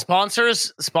 Yeah.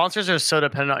 Sponsors are so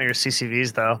dependent on your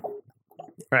CCVs though.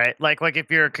 Right? Like if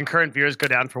your concurrent viewers go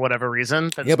down for whatever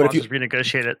reason, then sponsors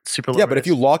renegotiate it super low. Yeah, but if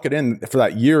you lock it in for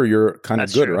that year, you're kind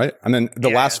of good, right? And then the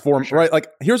last form, right? Like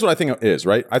here's what I think it is,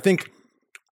 right? I think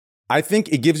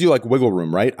it gives you like wiggle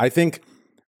room, right? I think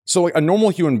so like a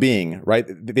normal human being, right?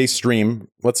 They stream,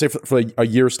 let's say for a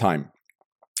year's time.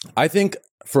 I think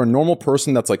for a normal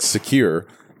person that's like secure,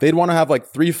 they'd want to have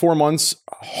like 3-4 months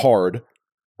hard,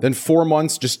 then 4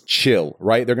 months just chill,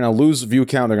 right? They're going to lose view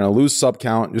count, they're going to lose sub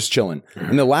count, just chilling.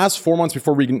 And the last 4 months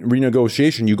before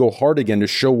renegotiation, you go hard again to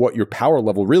show what your power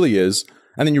level really is,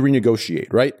 and then you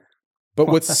renegotiate, right? But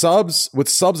with subs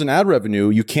and ad revenue,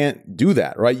 you can't do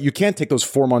that, right? You can't take those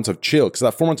 4 months of chill, because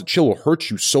that 4 months of chill will hurt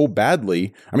you so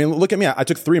badly. I mean, look at me. I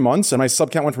took 3 months and my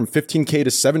sub count went from 15K to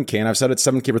 7K, and I've said it's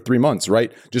 7K for 3 months, right?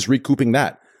 Just recouping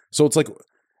that. So it's like,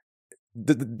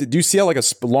 Do you see how like a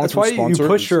long-term That's why sponsor? you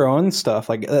push your own stuff.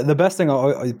 Like the best thing,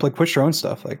 like push your own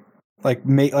stuff. Like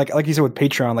you said with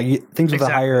Patreon, like things with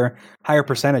a higher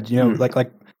percentage. You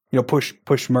know, push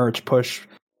merch, push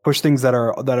things that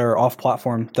are off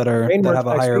platform that have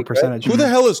a higher percentage. Who the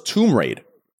hell is Tomb Raid?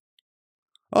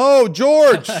 Oh,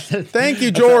 George! Thank you,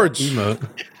 George.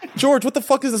 George, what the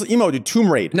fuck is this emote, dude?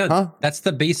 Tomb Raid? No, that's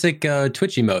the basic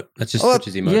Twitch emote. That's just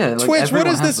Twitch's emote. Yeah, like Twitch. What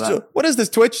is this? that. What is this?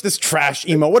 Twitch? This trash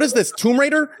emote. What is this? Tomb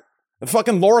Raider? The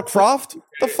fucking Laura Croft?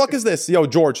 The fuck is this? Yo,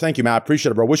 George, thank you, man. I appreciate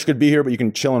it, bro. Wish you could be here, but you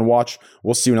can chill and watch.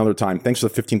 We'll see you another time. Thanks for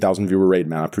the 15,000 viewer raid,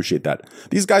 man. I appreciate that.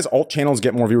 These guys, alt channels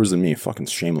get more viewers than me. Fucking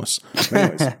shameless.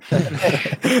 Anyways.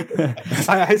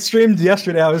 I streamed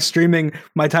yesterday. I was streaming.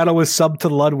 My title was Sub to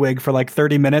Ludwig for like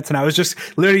 30 minutes, and I was just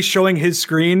literally showing his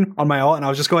screen on my alt, and I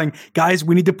was just going, guys,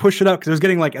 we need to push it up, because it was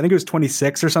getting like, I think it was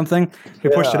 26 or something.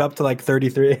 We pushed it up to like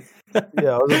 33.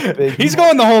 Yeah, it was a big he's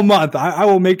going the whole month. I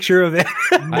will make sure of it.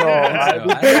 I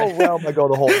go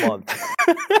the whole month.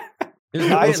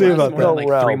 I'll see about that.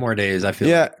 Like 3 more days, I feel.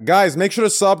 Yeah, guys, make sure to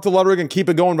sub to Ludwig and keep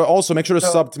it going, but also make sure to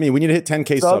sub to me. We need to hit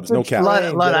 10K subs. No cap.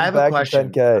 Lud, I have a question.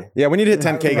 10K. Yeah, we need to hit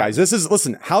 10K, guys.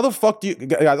 Listen, how the fuck do you,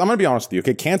 guys, I'm going to be honest with you,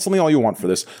 okay? Cancel me all you want for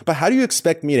this, but how do you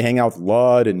expect me to hang out with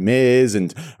Lud and Miz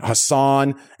and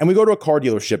Hassan, and we go to a car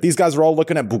dealership? These guys are all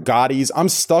looking at Bugattis. I'm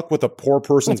stuck with a poor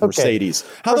person's Mercedes.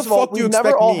 How First the fuck do you expect me?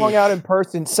 We've never all hung out in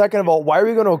person. Second of all, why are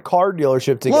we going to a car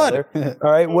dealership together?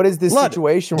 All right, what is this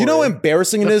situation? Do you know how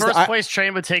embarrassing it is? The first place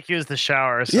train would take you is the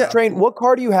shower. So. Yeah. Train, what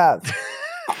car do you have?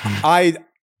 I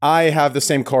have the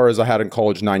same car as I had in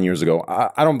college 9 years ago.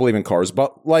 I don't believe in cars,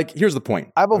 but like, here's the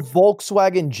point. I have a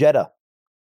Volkswagen Jetta.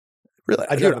 Really?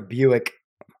 I drive a Buick.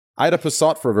 I had a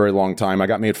Passat for a very long time. I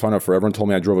got made fun of for everyone told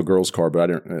me I drove a girl's car, but I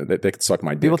didn't. They could suck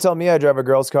my dick. People tell me I drive a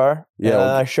girl's car. Yeah, and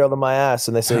I show them my ass,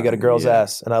 and they say you got a girl's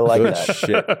ass, and I like Good that.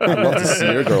 shit. I'd love to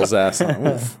see your girl's ass.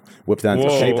 Oof. Whip that into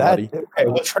shape, buddy.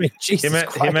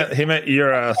 He meant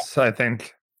your ass, I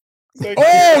think.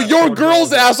 Oh, your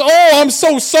girl's ass. Oh, I'm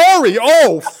so sorry.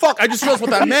 Oh, fuck. I just realized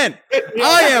what that meant.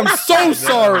 I am so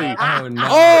sorry. Oh, no.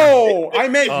 Oh, I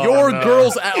meant your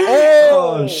girl's ass.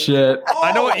 Oh, shit.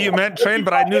 I know what you meant, Train,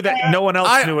 but I knew that no one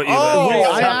else knew what you meant. Wait,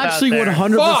 I actually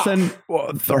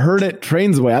 100% heard it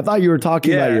Train's way. I thought you were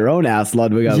talking about your own ass,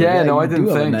 Ludwig. I didn't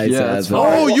think. Ass.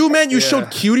 Oh, you meant you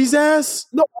showed Cutie's ass?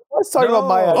 No, I was talking about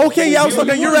my ass. Okay, yeah, I was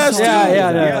looking at your ass too.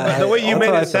 Yeah, the way you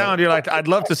made it sound, you're like, I'd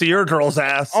love to see your girl's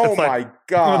ass. Oh my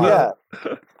God.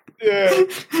 Yeah.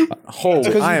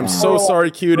 Holy, I am so sorry,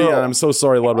 Cutie, and I'm so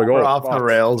sorry, Ludwig. We're off the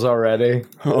rails already.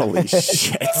 Holy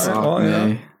shit.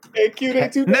 Hey,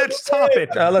 Cutie, next topic.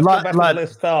 Let's go back to the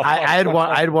list. I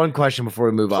had one question before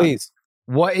we move on. Please.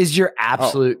 What is your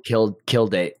absolute kill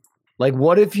date? Like,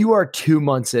 what if you are 2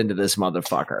 months into this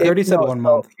motherfucker? 30 said 1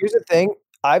 month. Here's the thing.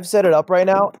 I've set it up right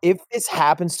now. If this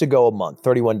happens to go a month,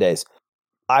 31 days,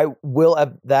 I will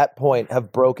at that point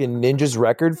have broken Ninja's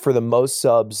record for the most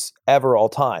subs ever all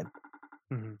time.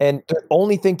 Mm-hmm. And the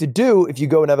only thing to do if you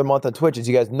go another month on Twitch, as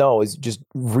you guys know, is just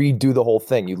redo the whole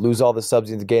thing. You lose all the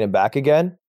subs, you have to gain them back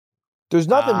again. There's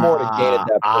nothing more to gain at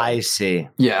that point. I see.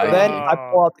 Yeah. So then I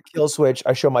pull out the kill switch.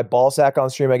 I show my ball sack on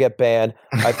stream. I get banned.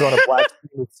 I throw in a black screen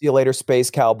with "See you later,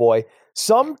 Space Cowboy."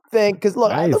 Something, because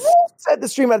look, the rules said the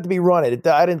stream had to be run. I didn't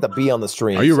have to be on the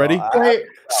stream. Are you ready?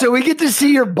 So we get to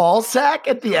see your ball sack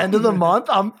at the end of the month?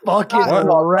 I'm fucking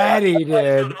ready,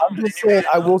 dude. I'm just saying,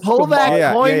 I will pull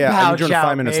that coin pouch I need you in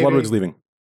 5 minutes. Baby. Ludwig's leaving.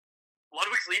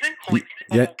 Ludwig's leaving? Holy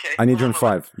yeah, okay. I need you in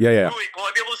 5. Yeah. Wait, will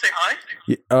I be able to say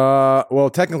hi? Well,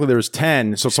 technically there's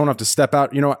 10, so someone have to step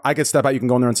out. You know what? I could step out. You can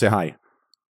go in there and say hi.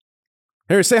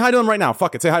 Here, say hi to them right now.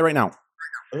 Fuck it. Say hi right now.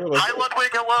 Hi, Ludwig.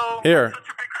 Hello. Here.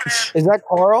 Is that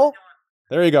Carl?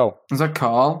 There you go. Is that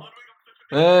Carl?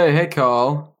 Hey,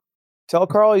 Carl. Tell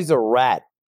Carl he's a rat.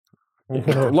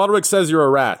 Ludwig says you're a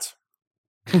rat.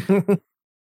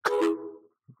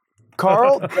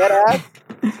 Carl, dead ass,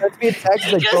 sends me a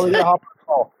text like, bro, you're hop on a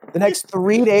call. The next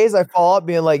 3 days, I follow up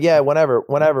being like, yeah,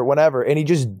 whenever. And he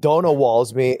just Dona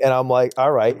walls me, and I'm like,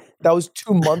 all right, that was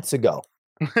 2 months ago.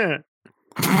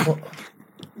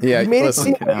 Yeah, you made it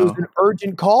seem like it was an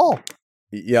urgent call.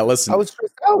 Yeah, listen. I was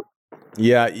stressed out.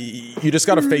 Yeah, you just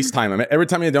got to FaceTime him. Every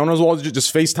time you Dona's walls, you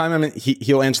just FaceTime him, and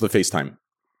he'll answer the FaceTime.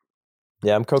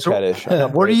 Yeah, I'm coquettish. So,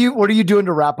 what are you doing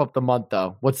to wrap up the month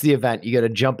though? What's the event? You got to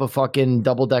jump a fucking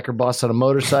double-decker bus on a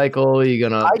motorcycle? You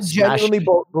gonna? I genuinely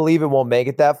believe it won't make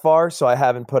it that far, so I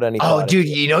haven't put any. Oh, dude,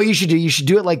 you know what you should do? You should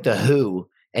do it like the Who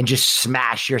and just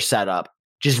smash your setup.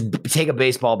 Just take a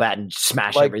baseball bat and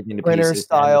smash like everything to Splinter pieces.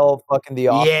 style, fucking The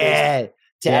Office. Yeah.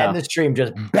 To end the stream,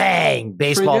 just bang,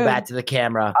 baseball bat to the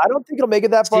camera. I don't think it'll make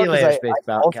it that far because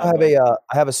I also Cowboy.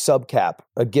 have a sub cap,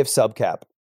 a gift sub cap.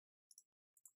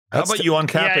 How about you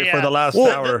uncap it for the last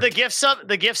hour? The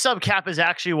gift sub cap is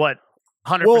actually what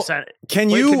 100%. Well, can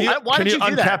you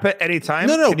uncap it anytime?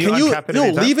 No. Can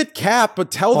you leave it cap,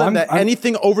 but tell them that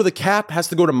anything over the cap has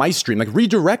to go to my stream. Like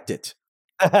redirect it.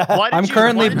 I'm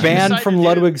currently banned from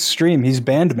Ludwig's stream. He's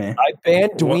banned me. I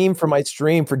banned Dweem from my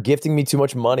stream for gifting me too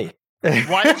much money.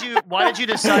 Why did you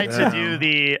decide to do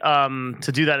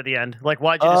to do that at the end? Like,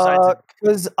 why did you decide to?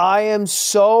 Because I am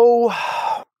so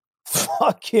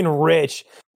fucking rich,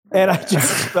 and I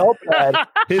just felt bad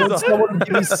when someone would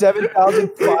give me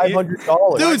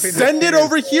 $7,500. Dude, send it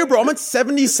over here, bro. I'm at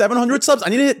 7,700 subs. I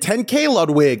need to hit 10K,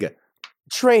 Ludwig.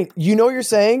 Train, you know what you're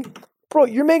saying? Bro,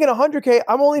 you're making 100K.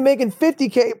 I'm only making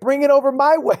 50K. Bring it over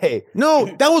my way. No,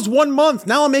 that was 1 month.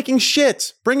 Now I'm making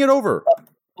shit. Bring it over.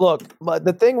 Look, but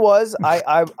the thing was,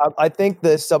 I think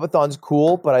the subathon's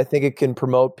cool, but I think it can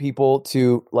promote people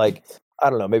to, like, I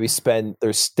don't know, maybe spend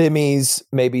their stimmies,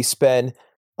 maybe spend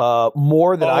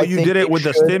more than I think. Oh, you did it with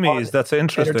the stimmies. That's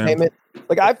interesting.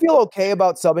 Like, I feel okay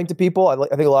about subbing to people. I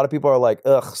think a lot of people are like,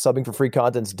 ugh, subbing for free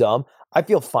content's dumb. I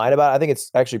feel fine about it. I think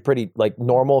it's actually pretty like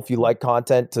normal if you like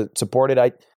content to support it.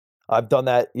 I've done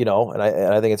that, you know, and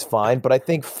I think it's fine. But I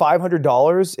think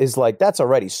 $500 is like, that's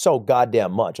already so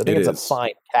goddamn much. I think it's a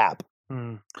fine cap.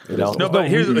 You know? No, but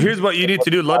here's what you need to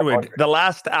do, Ludwig. The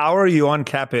last hour, you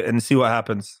uncap it and see what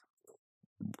happens.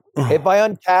 If I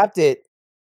uncapped it,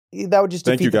 that would just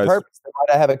defeat the purpose. Why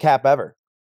would I have a cap ever?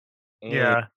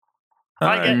 Yeah.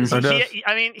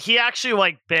 He actually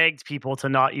like begged people to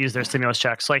not use their stimulus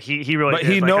checks. Like he really. But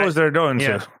he knows they're going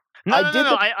to. No.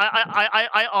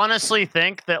 I honestly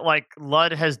think that like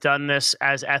Lud has done this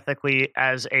as ethically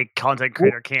as a content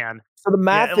creator can. So the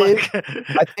math is,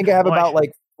 I think I have about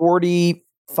like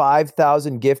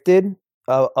 45,000 gifted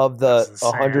of the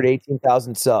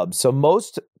 118,000 subs. So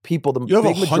most people, you have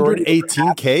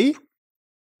 118K.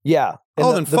 Yeah.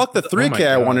 And then fuck the 3K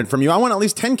I wanted from you. I want at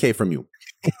least 10K from you.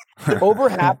 Over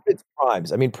half of it's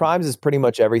primes. I mean, primes is pretty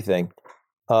much everything.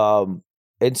 And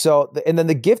then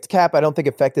the gift cap, I don't think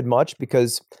affected much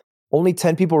because only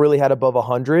 10 people really had above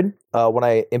 100 when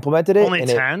I implemented it. Only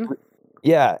 10?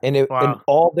 And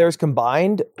all theirs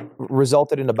combined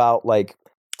resulted in about like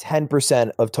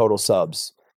 10% of total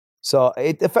subs. So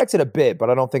it affects it a bit, but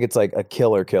I don't think it's like a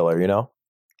killer, you know?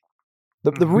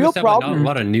 The real problem a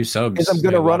lot of new subs is I'm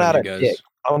going to run out of dick.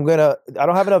 I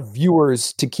don't have enough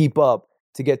viewers to keep up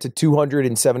to get to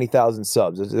 270,000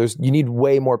 subs. You need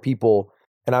way more people,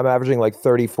 and I'm averaging like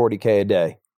 30, 40K a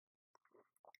day.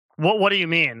 What do you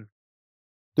mean?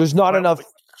 There's not enough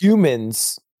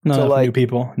humans to like new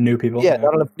people. Yeah,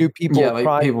 not enough new people. Yeah,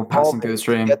 like people passing through the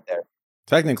stream. Get there.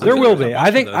 Technically, there will be.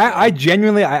 I think I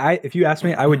genuinely, if you ask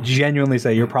me, I would genuinely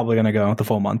say you're probably going to go the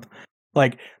full month.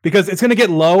 Like, because it's going to get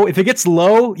low. If it gets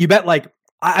low, you bet like,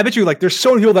 I bet you like there's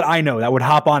so many people that I know that would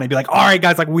hop on and be like, all right,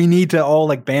 guys, like we need to all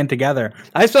like band together.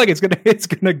 I just feel like it's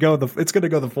gonna go the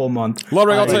full month.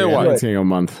 Ludwig, I'll tell you what, it's gonna go a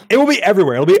month. It will be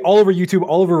everywhere. It'll be all over YouTube,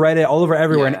 all over Reddit, all over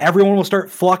everywhere, and everyone will start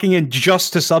flocking in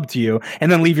just to sub to you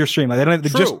and then leave your stream. Like they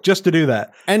don't just to do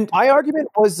that. And my argument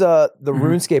was the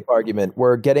RuneScape argument,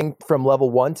 where getting from level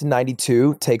 1 to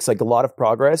 92 takes like a lot of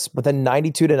progress, but then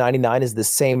 92 to 99 is the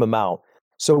same amount.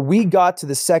 So we got to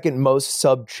the second most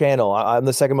sub channel. I'm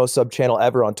the second most sub channel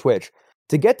ever on Twitch.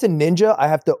 To get to Ninja, I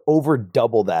have to over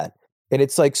double that. And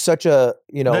it's like such a,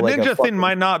 you know, the like Ninja thing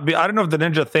might not be. I don't know if the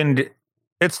Ninja thing,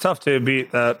 it's tough to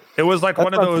beat that. It was like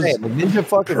one of those the Ninja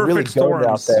fucking really storms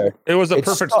out there. It was a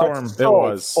perfect storm. So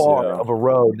it was far of a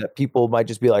road that people might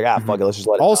just be like, fuck it, let's just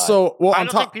let it also, die.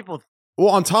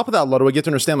 On top of that, Ludwig, we get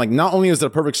to understand, like, not only is it a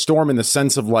perfect storm in the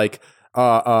sense of like,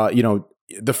 you know,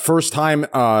 the first time,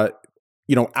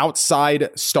 you know, outside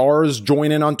stars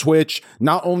join in on Twitch.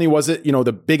 Not only was it, you know,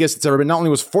 the biggest it's ever been, not only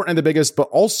was Fortnite the biggest, but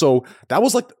also that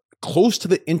was like close to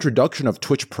the introduction of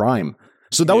Twitch Prime.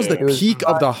 So that was the peak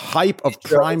of the hype of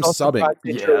Prime subbing.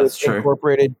 Yeah, that's true.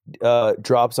 Incorporated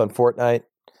drops on Fortnite.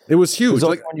 It was huge. It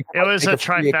was a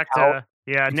trifecta.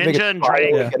 Yeah, Ninja and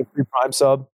Drake. Get a free Prime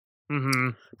sub. Mm-hmm.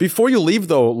 Before you leave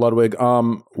though, Ludwig,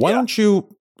 why don't you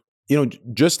know,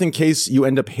 just in case you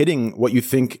end up hitting what you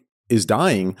think is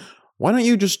dying, why don't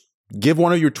you just give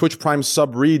one of your Twitch Prime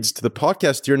sub reads to the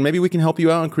podcast here, and maybe we can help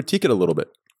you out and critique it a little bit.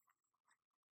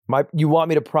 You want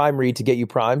me to Prime read to get you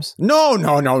Primes? No.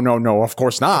 Of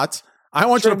course not. I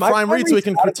want you to Prime read so we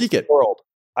can critique it.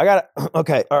 I got it.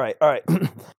 Okay. All right.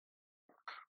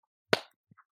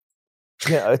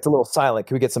 Yeah, it's a little silent.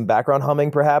 Can we get some background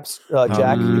humming, perhaps,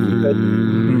 Jack?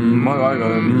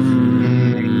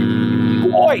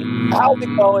 Boy, how's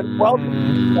it going? Welcome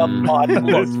to the pod.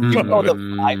 Look, you know the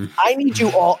vibe. I need you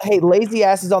all. Hey, lazy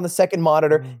asses on the second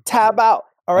monitor, tab out.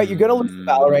 All right, you're going to lose the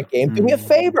Valorant game. Do me a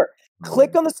favor.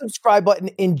 Click on the subscribe button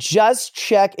and just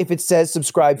check if it says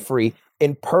subscribe free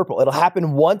in purple. It'll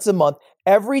happen once a month.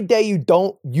 Every day you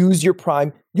don't use your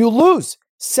Prime, you lose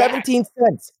 17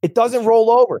 cents. It doesn't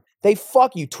roll over. They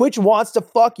fuck you. Twitch wants to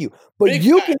fuck you. But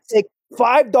you can take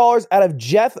 $5 out of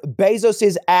Jeff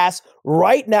Bezos' ass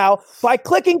right now by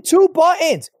clicking 2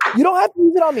 buttons. You don't have to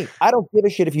use it on me. I don't give a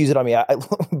shit if you use it on me.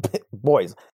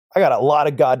 Boys, I got a lot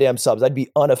of goddamn subs. I'd be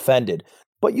unoffended.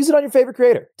 But use it on your favorite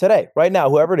creator today, right now,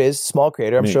 whoever it is, small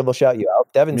creator. I'm sure they'll shout you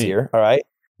out. Devin's here. All right.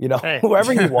 You know,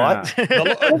 whoever you want.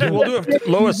 We'll do a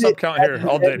lowest sub count here.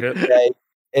 I'll take it.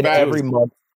 And every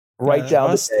month, right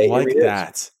down the day. Like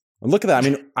that. Look at that. I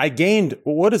mean, I gained,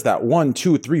 what is that? 1,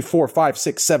 2, 3, 4, 5,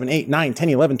 6, 7, 8, 9, 10,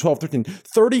 11, 12, 13,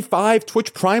 35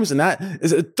 Twitch Primes, and that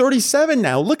is 37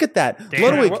 now. Look at that.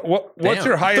 Ludwig, what's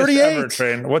your highest 38. Ever,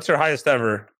 Train? What's your highest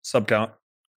ever sub count?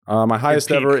 My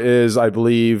highest ever is, I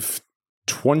believe,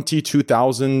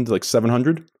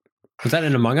 22,700. Was that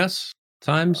in Among Us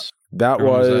times? That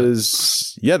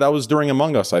was that was during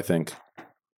Among Us, I think.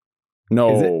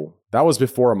 No, that was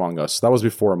before Among Us. That was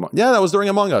during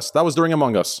Among Us. That was during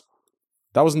Among Us.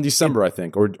 That was in December, I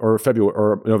think, or February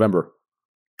or November.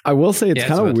 I will say it's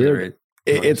kind of weird.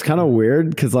 It's kind of weird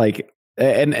because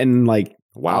and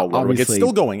wow, it's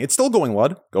still going. It's still going,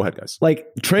 Lud. Go ahead, guys. Like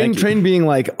train being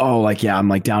like, oh, I'm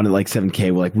down at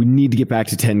 7K. We're we need to get back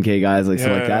to 10K, guys, something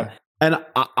like that. And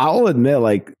I'll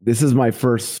admit, this is my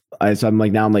first. So I'm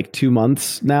now in 2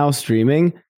 months now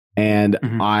streaming, and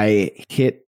I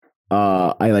hit.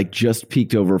 I just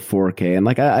peaked over 4K, and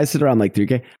I sit around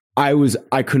 3K.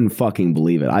 I couldn't fucking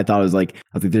believe it. I thought I was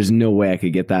there's no way I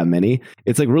could get that many.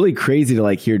 It's really crazy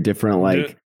to hear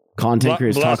different content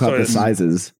creators talk about the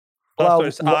sizes.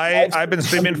 Well, I've been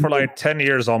streaming for 10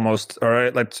 years almost. All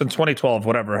right, since 2012,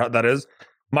 whatever that is.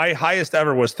 My highest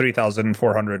ever was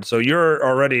 3,400. So you're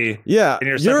already in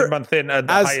your second month in at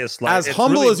the highest. As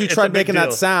humble as you tried making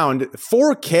that sound,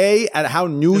 4K at how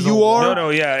new you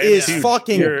are is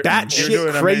fucking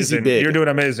batshit crazy big. You're doing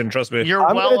amazing. Trust me. You're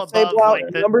well above.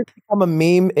 Numbers become a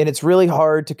meme, and it's really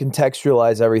hard to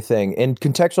contextualize everything. And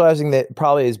contextualizing that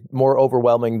probably is more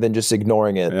overwhelming than just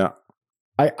ignoring it. Yeah.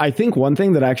 I think one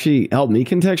thing that actually helped me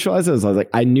contextualize it is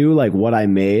I knew what I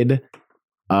made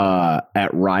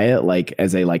at Riot,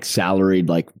 as a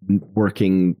salaried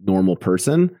working normal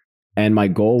person, and my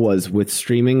goal was with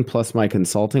streaming plus my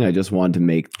consulting, I just wanted to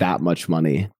make that much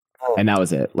money, and that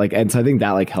was it. And so I think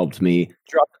that helped me.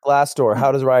 Drop the Glassdoor.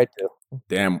 How does Riot do?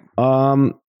 Damn.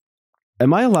 Am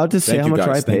I allowed to say how much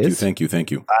Riot pays? Thank you. It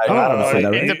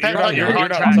depends on your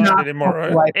contract.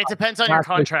 It depends on your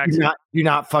contract. Do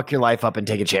not fuck your life up and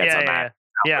take a chance on that.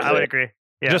 Yeah, I would agree.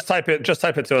 Yeah. Just type it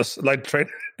to us, Train.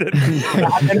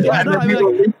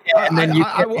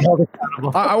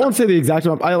 I won't say the exact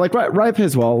amount. Riot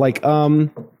pays well. They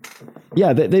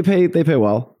pay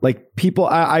well. People,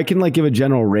 I can give a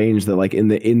general range that in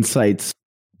the insights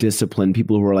discipline,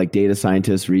 people who are data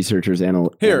scientists, researchers,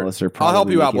 analysts are probably. I'll help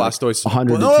you out, Blastoise.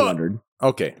 100 to 200.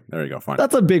 Okay, there you go. Fine.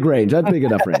 That's a big range. That's big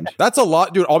enough range. That's a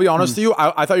lot, dude. I'll be honest with you.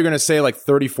 I thought you were going to say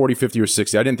 30, 40, 50, or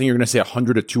 60. I didn't think you were going to say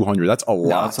 100 to 200. That's a lot.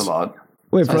 No, that's a lot.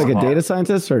 Wait, for a data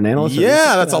scientist or an analyst?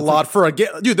 Yeah, that's a lot for a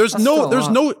dude. There's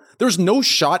no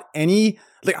shot any.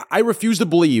 I refuse to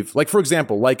believe. For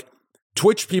example,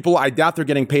 Twitch people. I doubt they're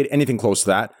getting paid anything close to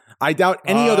that. I doubt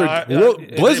any other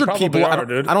Blizzard people. I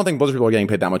don't think Blizzard people are getting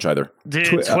paid that much either.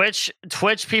 Dude, Twitch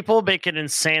people make an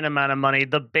insane amount of money.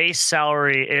 The base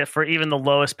salary for even the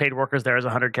lowest paid workers there is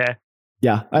 100K.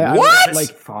 Yeah. What?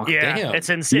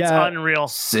 It's unreal.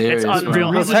 Serious, it's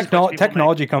unreal.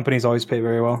 Technology companies always pay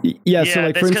very well. Yeah.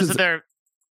 So that's because of their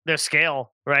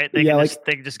scale, right? They can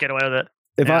just get away with it.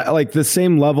 If I the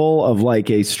same level of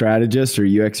a strategist or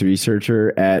UX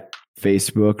researcher at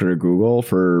Facebook or Google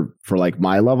for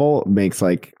my level makes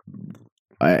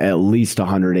at least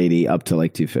 180 up to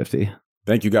 250.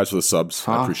 Thank you guys for the subs.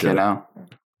 I appreciate it.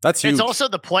 That's huge. It's also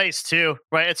the place too,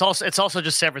 right? It's also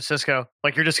just San Francisco.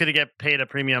 You're just gonna get paid a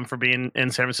premium for being in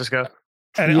San Francisco.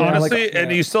 And honestly,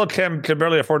 and you still can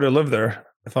barely afford to live there,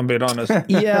 if I'm being honest.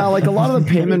 Yeah, a lot of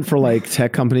the payment for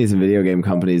tech companies and video game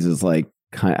companies is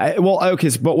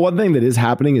but one thing that is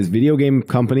happening is video game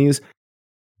companies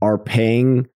are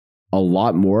paying a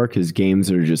lot more because games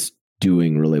are just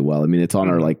doing really well. I mean, it's on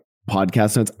our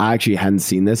podcast notes. I actually hadn't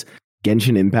seen this.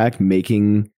 Genshin Impact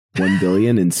making $1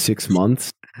 billion in 6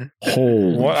 months.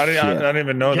 Holy I didn't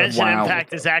even know that. Genshin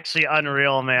Impact is actually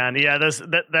unreal, man. Yeah, that's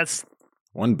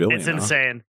 $1 billion. It's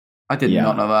insane. I did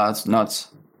not know that. It's nuts.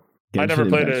 I never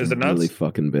played it. Is it nuts? Really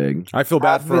fucking big. I feel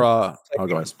bad for go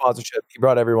ahead. Sponsorship. He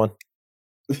brought everyone.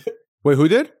 Wait, who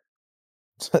did?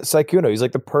 Sykkuno. He's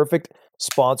the perfect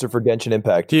sponsor for Genshin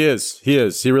Impact. He is.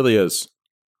 He really is.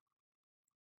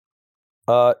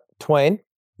 Twain.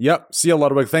 Yep. See you,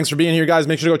 Ludwig. Thanks for being here, guys.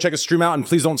 Make sure to go check his stream out, and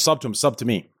please don't sub to him. Sub to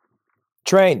me.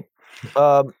 Train.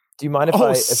 Do you mind if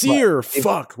I? Seer.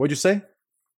 Fuck. What'd you say?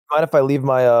 Mind if I leave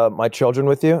my my children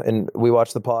with you and we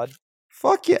watch the pod?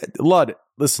 Fuck yeah, Lud.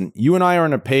 Listen, you and I are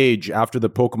on a page after the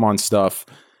Pokemon stuff.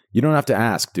 You don't have to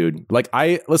ask, dude. Like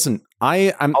I'm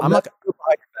not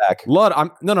back.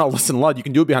 Lud, listen, Lud, you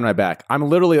can do it behind my back. I'm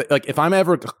literally like, if I'm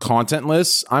ever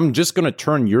contentless, I'm just gonna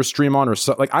turn your stream on or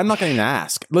so. Like, I'm not gonna even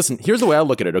ask. Listen, here's the way I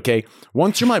look at it. Okay,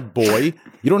 once you're my boy,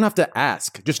 you don't have to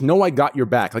ask. Just know I got your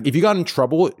back. Like, if you got in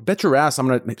trouble, bet your ass I'm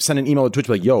gonna send an email to Twitch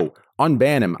like, yo,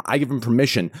 unban him. I give him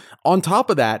permission. On top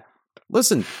of that,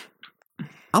 listen,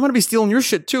 I'm going to be stealing your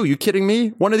shit too. You kidding me?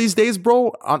 One of these days,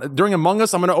 bro, during Among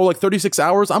Us, I'm going to owe like 36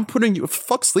 hours. I'm putting you,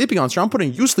 fuck sleeping on stream. I'm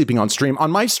putting you sleeping on stream,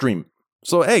 on my stream.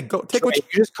 So, hey, go take what you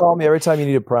just call me every time you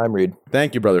need a prime read.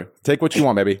 Thank you, brother. Take what you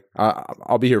want, baby.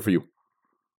 I'll be here for you.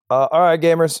 All right,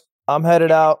 gamers. I'm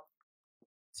headed out.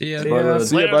 See ya.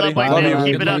 See ya, buddy. Love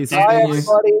you. Keep it up. Bye,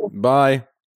 everybody. Bye.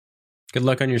 Good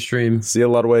luck on your stream. See you,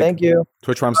 Ludwig. Thank you.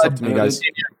 Twitch Prime sub to me, guys.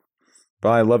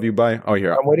 Bye. Love you. Bye. Oh,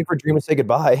 here. I'm waiting for Dream to say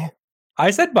goodbye.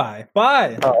 I said bye.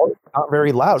 Bye. Oh, not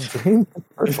very loud, Dream.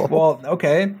 Well,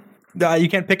 okay. You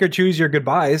can't pick or choose your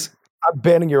goodbyes. I'm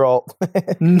banning your alt.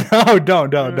 No,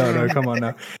 don't. Come on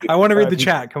now. I want to read the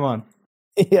chat. Come on.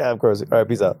 Yeah, of course. All right,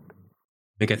 peace out.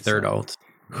 Make a third alt.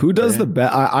 Who does the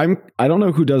best? I don't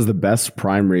know who does the best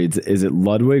prime reads. Is it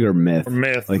Ludwig or Myth?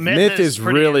 Myth. Like, Myth is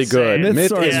really good.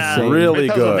 Myth is really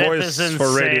good. Voice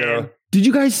for radio. Did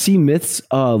you guys see Myth's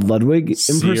Ludwig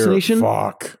impersonation?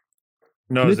 Fuck.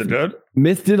 No, is it good?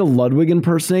 Myth did a Ludwig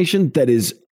impersonation that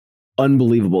is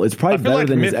unbelievable. It's probably I feel better like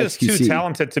than Myth his is XQC. too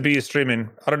talented to be streaming.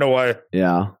 I don't know why.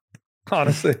 Yeah.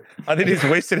 Honestly, I think he's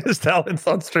wasting his talents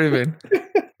on streaming.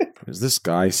 Is this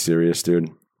guy serious, dude?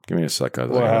 Give me a sec.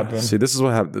 What happened? See, this is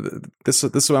what happened. This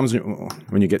is what happens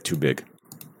when you get too big.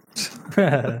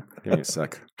 Give me a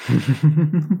sec.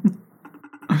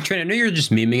 Train, I know you're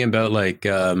just memeing about like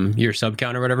your sub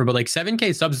count or whatever, but like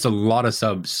 7K subs is a lot of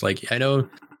subs. Like, I know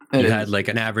you had like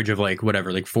an average of like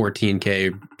whatever, like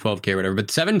 14K, 12K, whatever, but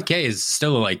 7K is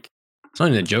still like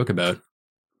something to joke about.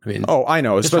 I mean, I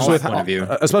know, especially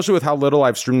with how little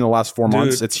I've streamed in the last 4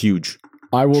 months. It's huge.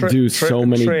 I will do so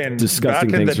many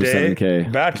disgusting things for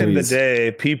 7K. Back in the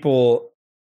day, people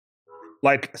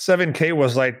like 7K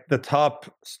was like the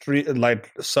top street,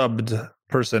 like subbed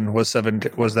person was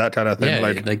 7K, was that kind of thing.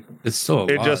 Yeah, like it's so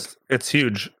it's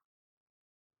huge.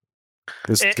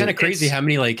 It's kind of crazy how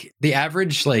many like the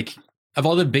average like of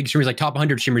all the big streamers, like top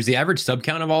 100 streamers, the average sub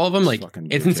count of all of them, like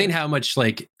it's insane how much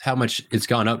it's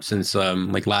gone up since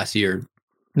like last year.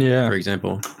 Yeah, for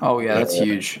example. Oh yeah, that's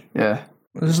huge. Yeah.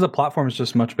 This is the platform is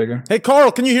just much bigger. Hey,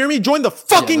 Carl, can you hear me? Join the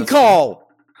fucking call.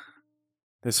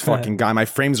 This fucking guy, my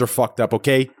frames are fucked up,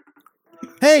 okay?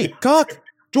 Hey, Cock,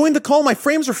 join the call. My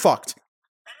frames are fucked.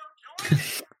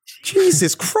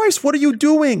 Jesus Christ, what are you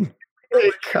doing?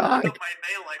 Hey, Cock.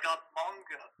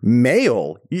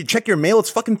 Mail? You check your mail, it's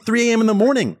fucking 3 a.m. in the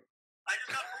morning. I just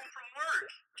got home from work.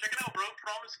 Check it out, bro.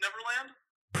 Promise Neverland.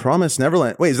 Promise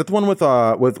Neverland. Wait, is that the one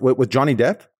with Johnny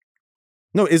Depp?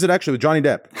 No, is it actually with Johnny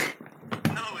Depp?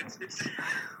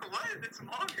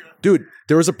 Dude,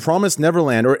 there was a Promise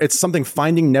Neverland, or it's something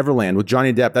Finding Neverland with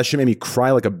Johnny Depp. That shit made me cry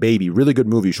like a baby. Really good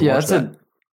movie. You should watch that.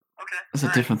 That's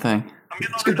a different thing.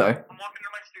 It's good though.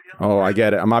 Oh, I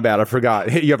get it. My bad. I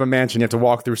forgot. You have a mansion. You have to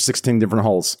walk through 16 different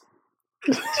halls.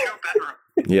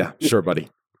 Yeah, sure, buddy.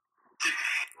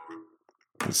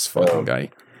 This fucking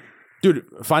guy. Dude,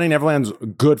 Finding Neverland's a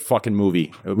good fucking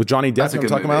movie. With Johnny Depp, That's a good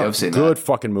talking movie. about? I've seen good that.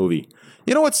 fucking movie.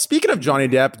 You know what? Speaking of Johnny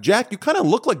Depp, Jack, you kind of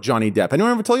look like Johnny Depp.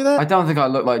 Anyone ever tell you that? I don't think I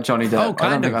look like Johnny Depp. Oh,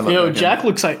 kind of. I look Jack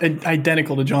looks like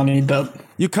identical to Johnny Depp.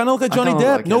 You kind of look like Johnny I don't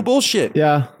Depp. like No him. bullshit.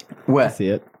 Yeah. Where? I see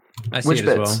it. I see Which it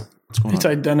bits? as well. It's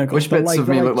identical. Which bits of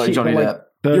me look like Johnny Depp?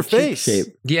 Your face. Shape.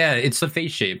 Yeah, it's the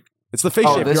face shape. It's the face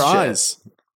Oh, shape. this Your shit. eyes.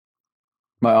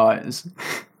 My eyes.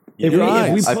 Your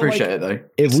eyes. I appreciate it though.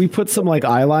 If we put some like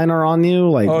eyeliner on you,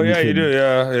 like Oh we yeah, you could- do.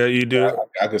 Yeah, you do.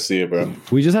 I can see it, bro.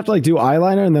 We just have to like do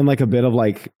eyeliner and then like a bit of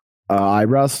like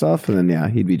eyebrow stuff, and then yeah,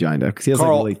 he'd be Johnny Depp because he has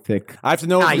Carl, like really thick. I have to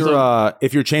know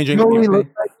if you're changing. You know what he looks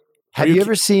like? Have you you-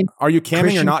 ever seen? Are you camming or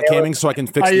Christian not Bale? camming so I can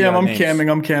fix I the am. I'm names?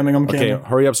 camming. Okay,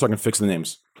 hurry up so I can fix the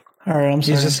names. All right, I'm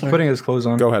sorry. He's just putting his clothes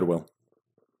on. Go ahead, Will.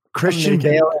 Christian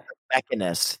naked. Bale,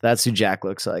 Mechanist. That's who Jack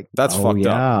looks like. That's Oh, fucked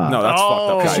yeah. up. No, that's fucked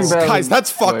up, Christian guys. Bale- Guys,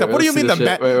 that's fucked Wait, up. What do you let's mean see the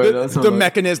the shit. Wait, let's have a look.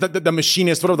 mechanist, the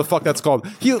machinist, whatever the fuck that's called?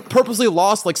 He purposely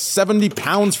lost like 70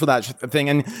 pounds for that thing,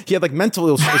 and he had like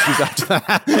mental issues after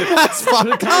that. That's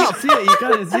fucked up. See it? You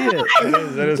kind of see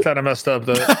it. That is kind of messed up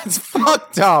though. That's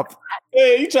fucked up.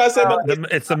 Hey, you try to say about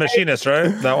It's the machinist, right?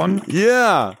 That one.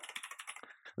 Yeah.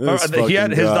 His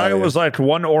diet was like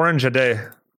 1 orange a day.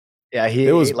 Yeah,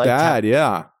 it was bad.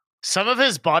 Yeah. Some of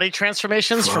his body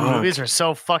transformations from movies are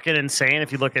so fucking insane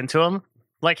if you look into them.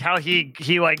 Like how he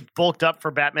like bulked up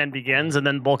for Batman Begins and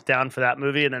then bulked down for that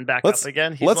movie and then back up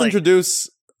again. Let's introduce.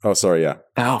 Oh, sorry. Yeah.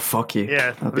 Oh, fuck you.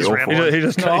 Yeah. He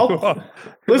just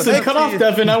Listen, cut off,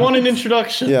 Devin. I want an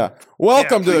introduction. Yeah.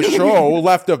 Welcome to the show.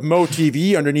 Left of Mo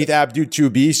TV, underneath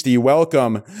Abdu2 Beastie.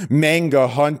 Welcome, Manga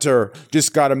Hunter.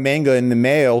 Just got a manga in the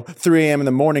mail. 3 a.m. in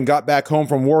the morning. Got back home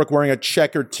from work wearing a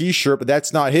checkered T-shirt, but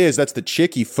that's not his. That's the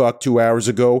chick he fucked 2 hours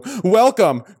ago.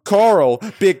 Welcome, Carl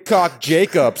Big Cock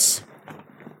Jacobs.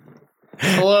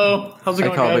 Hello. How's it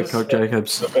going, guys? Big Cock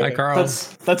Jacobs. Hi, Carl.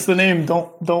 That's the name.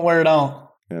 Don't wear it out.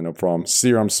 Yeah, no problem.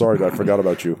 Seer, I'm sorry that I forgot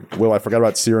about you. Will, I forgot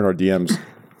about Seer in our DMs.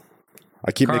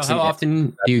 I keep Carl, mixing. how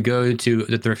often do you go to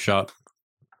the thrift shop?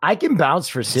 I can bounce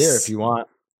for Seer if you want.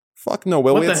 Fuck no,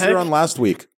 Will. We had Seer on last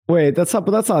week. Wait, that's not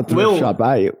thrift shop.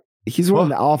 He's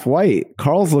wearing off white.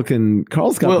 Carl's got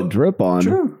the drip on.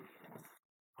 True.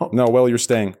 No, Will, you're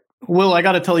staying. Will, I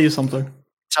got to tell you something.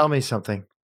 Tell me something.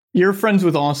 You're friends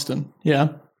with Austin, yeah?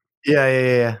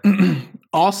 Yeah.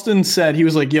 Austin said, he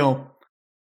was like, yo,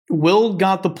 Will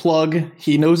got the plug.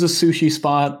 He knows a sushi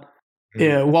spot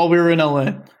while we were in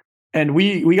LA. And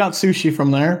we got sushi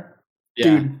from there. Yeah.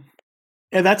 Dude,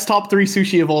 and that's top 3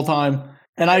 sushi of all time.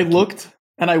 And I looked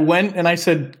and I went and I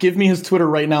said, give me his Twitter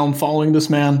right now. I'm following this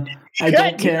man. I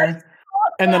don't care.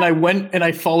 And then I went and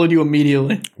I followed you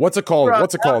immediately. What's it called?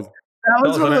 What's it called? That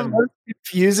was one of the most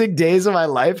confusing days of my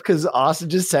life because Austin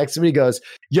just texted me. He goes,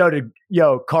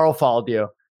 yo, Carl followed you.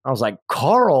 I was like,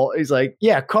 Carl? He's like,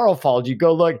 yeah, Carl followed you.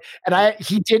 Go look. And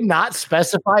he did not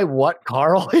specify what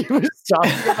Carl he was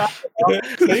talking about.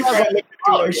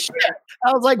 Oh, shit.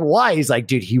 I was like, why? He's like,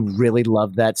 dude, he really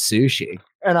loved that sushi.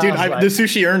 And dude, the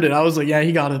sushi earned it. I was like, yeah,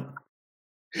 he got it.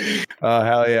 Oh,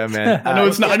 hell yeah, man. I know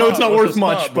it's not worth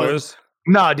much, but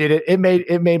no, dude, it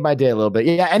made my day a little bit.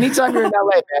 Yeah, anytime you're in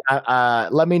LA,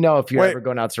 man, let me know if you're ever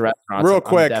going out to restaurants. Real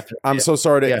quick, I'm so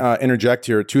sorry to interject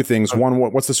here. 2 things. One,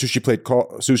 what's the sushi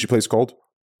place called?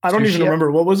 I don't even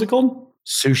remember. What was it called?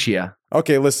 Sushia.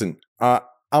 Okay, listen. I'm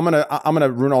gonna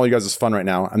ruin all you guys' fun right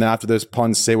now, and then after this,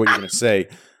 puns, say what you're gonna say.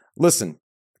 Listen,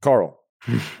 Carl.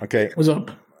 Okay, what's up?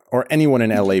 Or anyone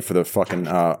in LA for the fucking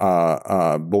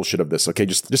bullshit of this. Okay,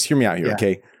 just hear me out here. Yeah.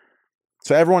 Okay.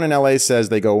 So everyone in LA says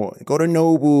they go to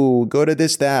Nobu, go to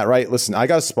this, that, right? Listen, I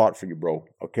got a spot for you, bro.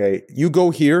 Okay. You go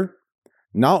here.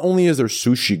 Not only is their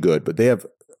sushi good, but they have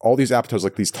all these appetizers,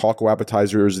 like these taco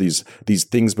appetizers, these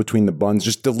things between the buns,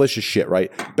 just delicious shit,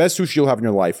 right? Best sushi you'll have in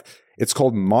your life. It's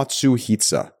called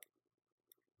Matsuhitsu.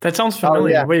 That sounds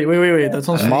familiar. Oh, yeah. Wait. That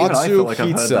sounds familiar.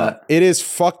 Matsuhitsu. It is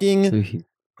fucking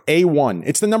A1.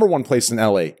 It's the #1 place in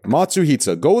LA.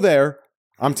 Matsuhitsu. Go there.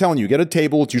 I'm telling you, get a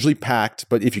table. It's usually packed,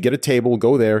 but if you get a table,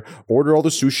 go there, order all the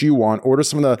sushi you want, order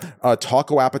some of the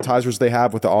taco appetizers they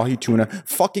have with the ahi tuna.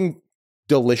 Fucking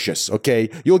delicious,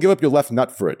 okay? You'll give up your left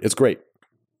nut for it. It's great.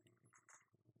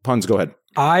 Puns, go ahead.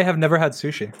 I have never had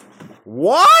sushi.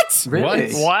 What?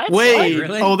 Really? What? Wait.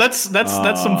 Really? Oh, that's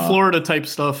some Florida type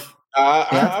stuff.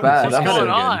 That's bad. What's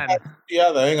going on? Yeah,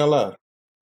 I ain't gonna lie. I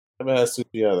haven't had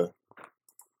sushi either.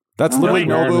 That's literally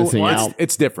Nobu.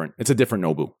 It's different. It's a different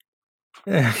Nobu.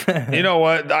 You know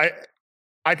what?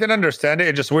 I can understand it.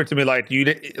 It's just weird to me. Like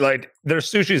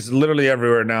there's sushi's literally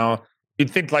everywhere now.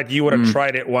 You'd think like you would have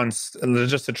tried it once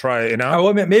just to try it, you know? Oh,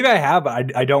 well, maybe I have,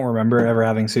 but I don't remember ever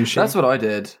having sushi. That's what I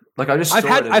did. Like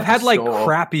I've had like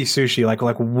crappy sushi, like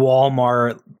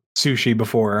Walmart sushi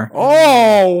before.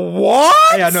 Oh,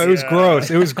 what? Yeah, no, it was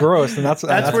gross. It was gross, and that's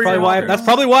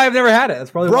probably why I've never had it. That's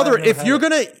probably brother. If you're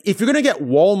gonna get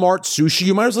Walmart sushi,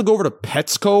 you might as well go over to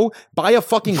Petco, buy a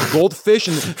fucking goldfish,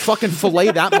 and fucking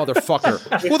fillet that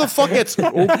motherfucker. Who the fuck gets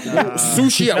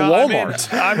sushi at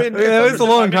Walmart? I mean it was a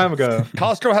long time ago.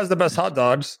 Costco has the best hot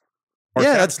dogs.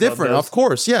 Yeah, that's different. Of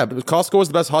course, yeah. But Costco is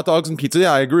the best hot dogs and pizza.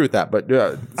 Yeah, I agree with that. But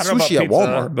sushi at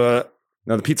Walmart, but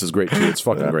no, the pizza's great too. It's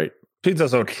fucking great.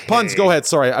 Pizza's okay. Puns, go ahead.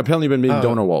 Sorry, I've apparently been being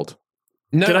Donowald.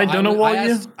 No, did I Donowald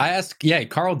you? I asked,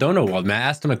 Carl Donowald. Man, I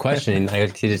asked him a question,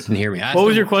 and he just didn't hear me. What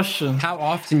was your question? How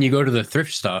often you go to the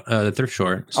thrift store? Hold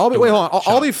on.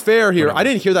 I'll be fair here. I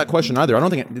didn't hear that question either. I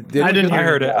don't think I didn't. I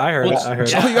heard it. I heard it.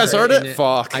 Oh, you guys heard it?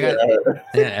 Fuck.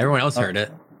 Everyone else heard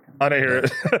it. I didn't hear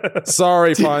it.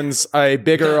 Sorry, Puns. A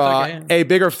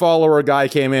bigger follower guy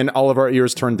came in. All of our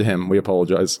ears turned to him. We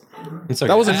apologize. Okay.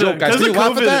 That was a joke, guys. Can you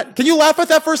laugh at that? Can you laugh at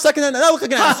that for a second? Now look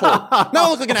like an asshole.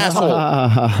 Now look like an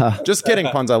asshole. Just kidding,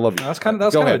 Puns. I love you. That's kind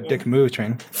of a dick move,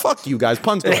 Train. Fuck you guys.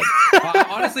 Puns, go ahead.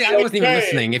 Honestly, I wasn't even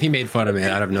listening. If he made fun of me,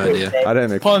 I have no idea. I didn't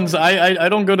make Puns. I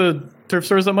don't go to thrift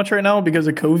stores that much right now because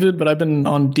of COVID, but I've been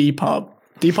on Depop.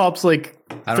 Depop's like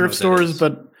thrift stores,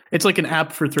 but it's like an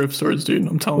app for thrift stores, dude.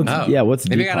 I'm telling you. Yeah, what's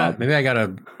maybe Depop? I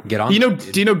gotta get on. Do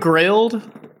you know Grailed?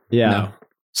 Yeah. No.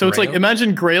 So it's like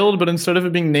imagine Grailed, but instead of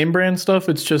it being name brand stuff,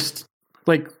 it's just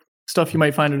like stuff you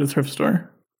might find at a thrift store.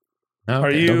 Okay.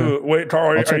 Are you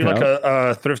like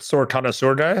a thrift store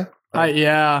connoisseur guy?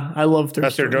 I love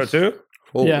thrift stores. That's your go-to?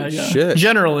 Holy shit.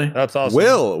 Generally. That's awesome.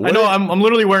 I know I'm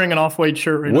literally wearing an off-white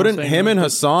shirt right now. Wouldn't him and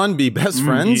Hassan be best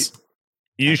friends?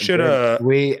 You should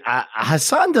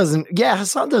Hassan does some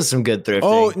good thrifting.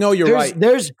 Oh, no, you're right.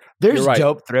 There's You're right.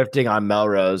 dope thrifting on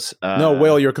Melrose. No,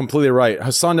 Will, you're completely right.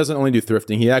 Hassan doesn't only do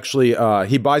thrifting. He actually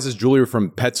he buys his jewelry from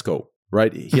Petsco.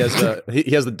 Right, he has the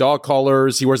he has the dog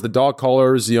collars. He wears the dog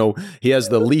collars. You know, he has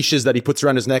the leashes that he puts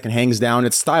around his neck and hangs down.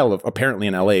 It's style of apparently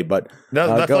in LA, but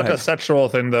that's like a sexual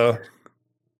thing, though.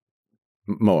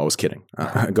 Mo, I was kidding.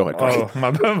 Go ahead. Oh,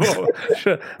 my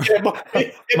bad.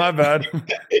 My bad.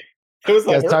 You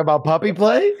guys talk about puppy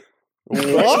play?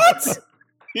 What?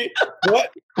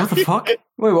 What the fuck?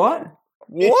 Wait, what?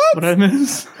 What? What I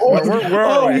miss? Where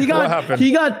are we?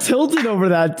 He got tilted over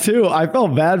that too. I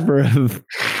felt bad for him.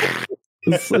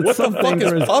 What the fuck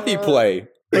is puppy play?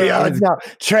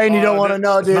 Train, you don't want to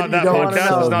know, dude. You don't want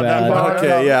to know.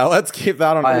 Okay, yeah, let's keep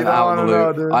that on. I'm out of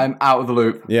the loop. I'm out of the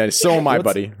loop. Yeah, so am I,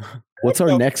 buddy. What's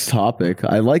our next topic?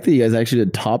 I like that you guys actually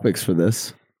did topics for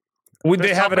this.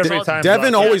 They have it every time.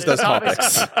 Devin always does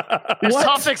topics. There's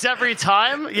topics every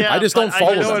time. Yeah, I just don't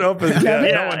follow them. No one opens. Yeah,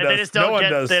 no one does. they just don't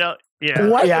does. They don't. Yeah.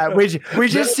 What? Yeah, we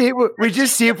just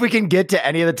see if we can get to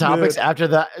any of the topics after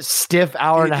the stiff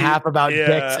hour and a half about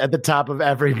dicks at the top of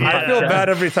every podcast. I feel bad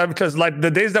every time because like the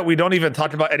days that we don't even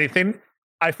talk about anything,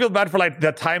 I feel bad for like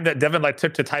the time that Devin like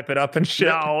took to type it up and shit.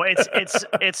 No,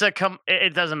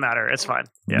 it doesn't matter. It's fine.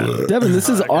 Yeah. Devin, this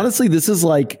is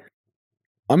like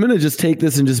I'm gonna just take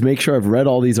this and just make sure I've read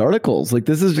all these articles. Like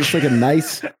this is just like a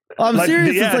nice. I'm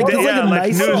serious. It's like a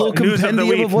nice little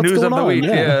compendium of what's going on.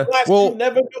 Yeah. Well,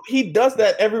 he does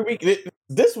that every week.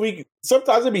 This week,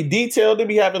 sometimes it'd be detailed. It'd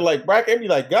be having like bracket. It'd be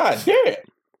like, God damn.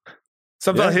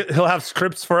 Sometimes he'll have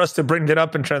scripts for us to bring it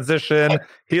up in transition.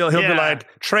 He'll be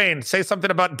like, Train, say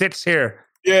something about dicks here.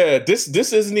 Yeah, this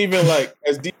isn't even like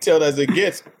as detailed as it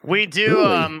gets. We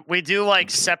do like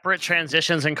separate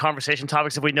transitions and conversation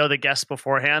topics if we know the guests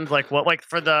beforehand. Like for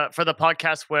the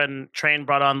podcast when Train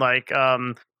brought on like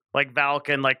Valk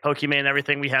and like Pokemon and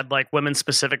everything, we had like women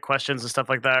specific questions and stuff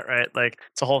like that, right? Like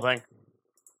it's a whole thing.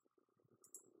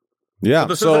 Yeah. So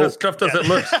this isn't as tough as it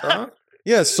looks, huh?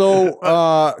 Yeah. So,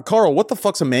 Carl, what the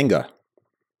fuck's a manga?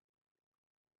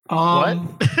 What?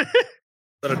 Is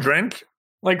that a drink?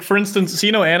 Like for instance, so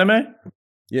you know anime?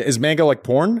 Yeah. Is manga like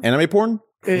porn? Anime porn?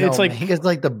 It's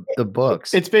like the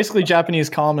books. It's basically Japanese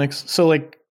comics. So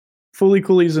like Fooly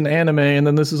Cooley's an anime, and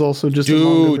then this is also just a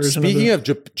manga version. Speaking of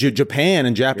Japan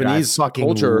and Japanese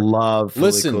culture, love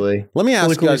listen, Fooly let me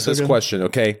ask you guys so this good. question,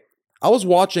 okay? I was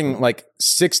watching like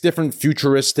 6 different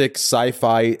futuristic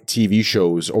sci-fi TV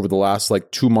shows over the last like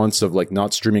 2 months of like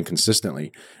not streaming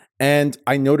consistently, and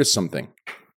I noticed something.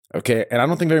 Okay, and I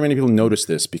don't think very many people notice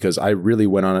this because I really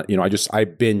went on it. You know, I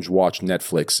binge watched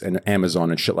Netflix and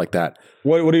Amazon and shit like that.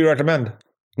 What do you recommend?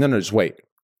 No, just wait.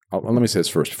 Let me say this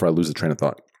first before I lose the train of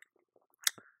thought.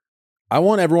 I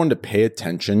want everyone to pay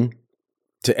attention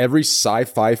to every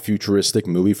sci-fi futuristic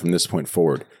movie from this point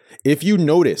forward. If you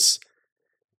notice,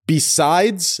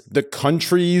 besides the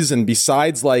countries and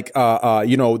besides like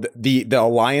the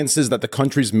alliances that the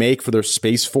countries make for their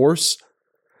space force,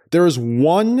 there is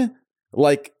one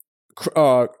like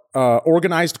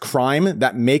organized crime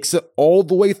that makes it all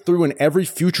the way through in every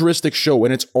futuristic show,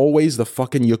 and it's always the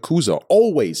fucking Yakuza.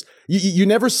 Always. You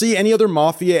never see any other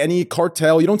mafia, any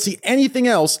cartel. You don't see anything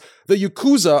else. The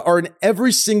Yakuza are in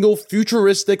every single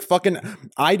futuristic fucking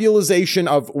idealization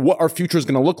of what our future is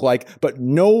going to look like, but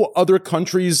no other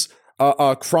country's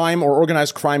crime or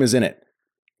organized crime is in it.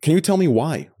 Can you tell me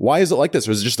why? Why is it like this?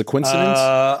 Or is it just a coincidence?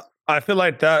 I feel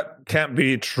like that can't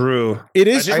be true. It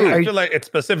is true. I feel like it's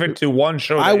specific to one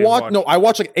show. I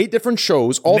watch like 8 different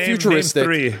shows, all futuristic.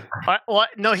 Name 3.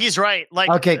 No, he's right. Like,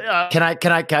 okay, can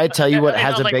I tell you what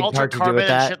has a big part to do with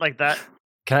that? Shit like that.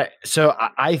 So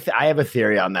I have a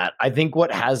theory on that. I think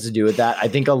what has to do with that, I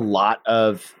think a lot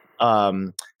of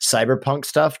cyberpunk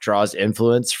stuff draws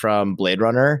influence from Blade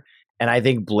Runner. And I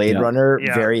think Blade Runner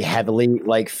very heavily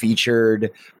like featured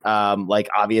like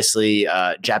obviously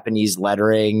Japanese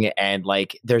lettering, and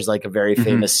like there's like a very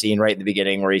famous scene right in the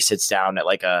beginning where he sits down at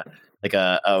like a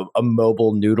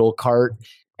mobile noodle cart,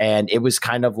 and it was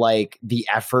kind of like the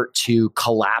effort to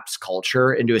collapse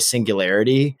culture into a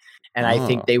singularity. And I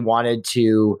think they wanted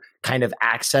to kind of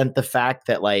accent the fact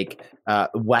that like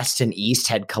West and East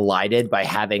had collided by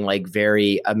having like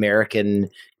very American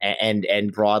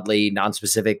and broadly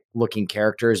non-specific looking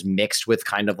characters mixed with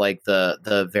kind of like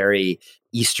the very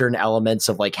Eastern elements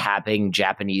of like having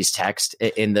Japanese text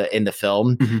in the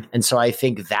film. Mm-hmm. And so I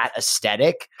think that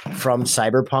aesthetic from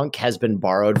Cyberpunk has been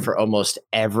borrowed for almost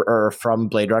from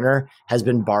Blade Runner has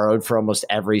been borrowed for almost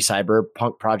every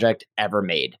Cyberpunk project ever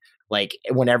made. Like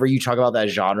whenever you talk about that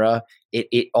genre,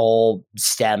 it all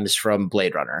stems from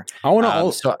Blade Runner. I want to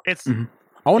also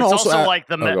like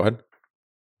the go ahead.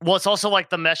 Well, it's also like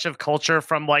the mesh of culture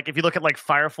from like if you look at like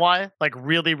Firefly, like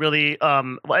really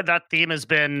that theme has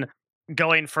been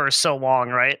going for so long,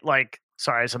 right? Like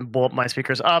sorry, some blow up my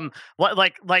speakers. The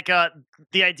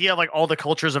idea of like all the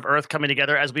cultures of Earth coming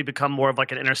together as we become more of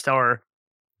like an interstellar.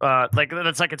 Like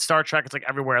that's like in Star Trek, it's like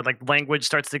everywhere. Like language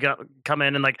starts to come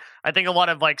in, and like I think a lot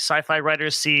of like sci-fi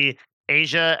writers see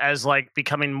Asia as like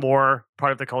becoming more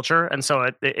part of the culture, and so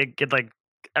it like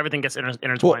everything gets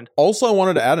intertwined. Well, also, I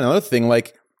wanted to add another thing,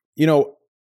 like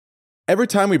every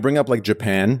time we bring up like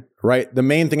Japan, right? The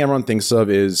main thing everyone thinks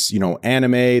of is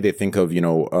anime. They think of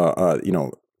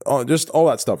just all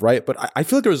that stuff, right? But I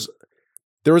feel like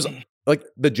there was like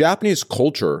the Japanese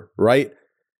culture, right?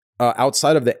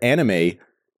 Outside of the anime.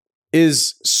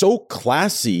 Is so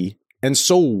classy and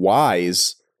so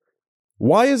wise.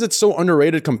 Why is it so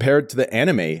underrated compared to the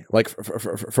anime, like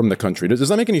from the country? Does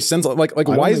that make any sense? Like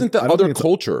why isn't the other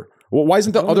culture? Well, why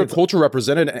isn't the other culture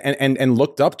represented and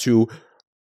looked up to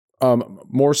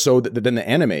more so than the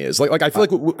anime is? Like I feel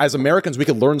like as Americans, we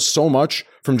could learn so much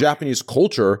from Japanese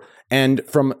culture and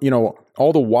from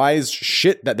all the wise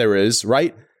shit that there is,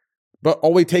 right? But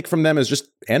all we take from them is just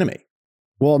anime.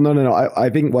 Well, no. I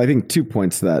think 2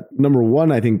 points to that. Number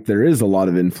one, I think there is a lot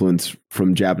of influence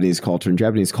from Japanese culture, and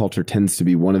Japanese culture tends to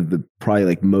be one of the probably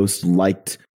like most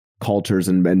liked cultures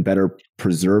and better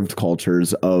preserved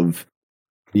cultures of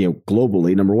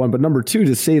globally. Number one, but number two,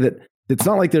 to say that it's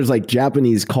not like there's like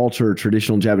Japanese culture,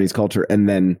 traditional Japanese culture, and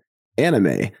then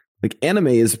anime. Like anime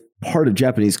is part of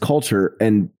Japanese culture,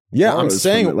 and I'm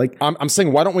saying I'm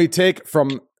saying why don't we take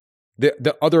from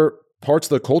the other parts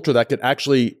of the culture that could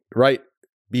actually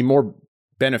be more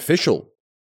beneficial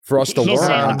for us to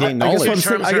learn and gain knowledge. I guess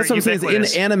what I'm saying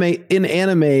is in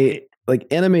anime, like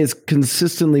anime is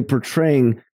consistently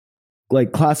portraying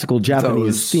like classical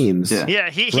Japanese themes. Yeah,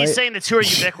 he's saying the two are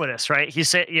ubiquitous, right? He's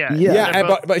saying,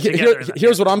 but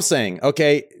here's what I'm saying.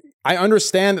 Okay, I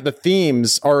understand that the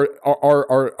themes are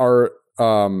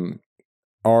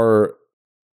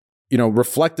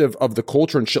reflective of the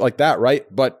culture and shit like that, right?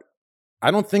 But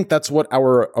I don't think that's what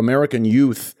our American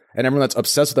youth and everyone that's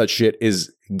obsessed with that shit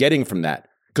is getting from that.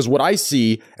 Because what I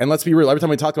see, and let's be real, every time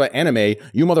we talk about anime,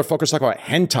 you motherfuckers talk about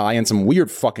hentai and some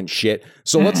weird fucking shit.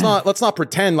 So let's not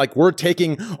pretend like we're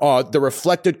taking the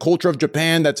reflected culture of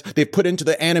Japan that they've put into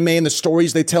the anime and the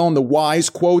stories they tell and the wise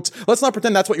quotes. Let's not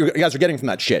pretend that's what you guys are getting from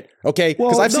that shit. Okay?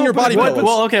 Because I've seen your body pillows.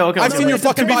 Well, okay. I've seen your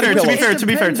fucking body pillows. To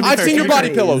be fair, I've seen your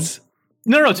body pillows.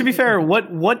 No. To be fair,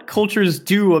 what cultures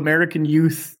do American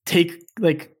youth take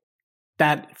like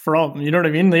that from? You know what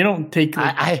I mean? They don't take.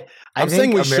 Like, I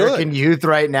think American youth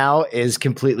right now is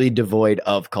completely devoid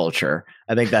of culture.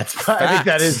 I think that's. I think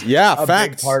that is. Yeah,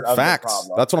 facts. Big part of the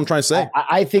problem. That's what I'm trying to say.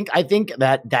 I think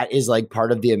that is like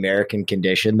part of the American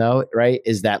condition, though. Right?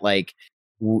 Is that like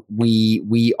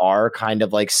we are kind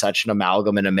of like such an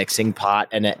amalgam and a mixing pot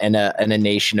and a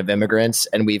nation of immigrants,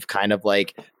 and we've kind of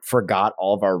like forgot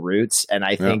all of our roots. And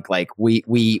I think like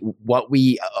what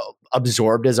we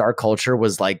absorbed as our culture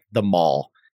was like the mall.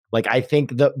 Like I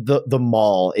think the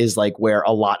mall is like where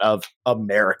a lot of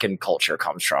American culture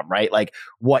comes from, right? Like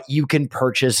what you can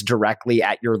purchase directly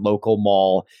at your local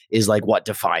mall is like what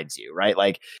defines you, right?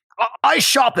 Like I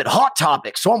shop at Hot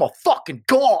Topic, so I'm a fucking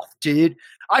goth, dude.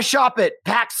 I shop at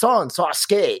PacSun, so I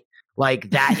skate. Like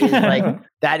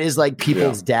that is like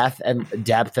people's depth and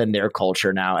their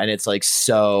culture now, and it's like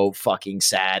so fucking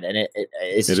sad. And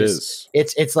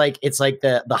it's like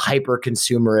the hyper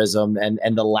consumerism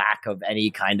and the lack of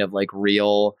any kind of like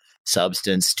real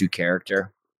substance to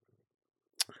character.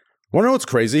 Want to know what's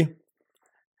crazy?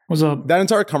 What's up? That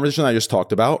entire conversation I just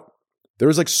talked about, there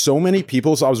was like so many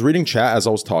people. So I was reading chat as I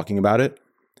was talking about it,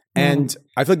 and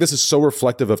I feel like this is so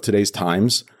reflective of today's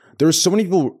times. There's so many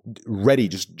people ready,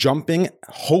 just jumping,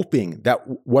 hoping that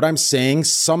what I'm saying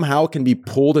somehow can be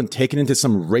pulled and taken into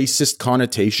some racist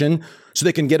connotation so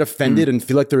they can get offended and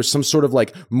feel like there's some sort of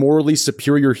like morally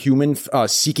superior human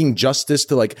seeking justice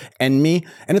to like end me.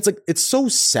 And it's like, it's so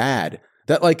sad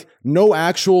that like no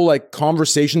actual like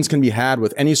conversations can be had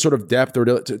with any sort of depth or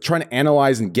to try to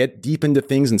analyze and get deep into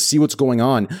things and see what's going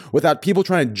on without people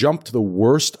trying to jump to the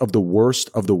worst of the worst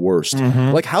of the worst.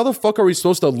 Mm-hmm. Like how the fuck are we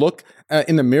supposed to look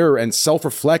in the mirror and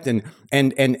self-reflect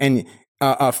and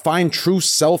find true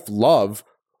self-love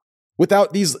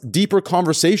without these deeper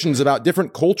conversations about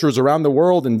different cultures around the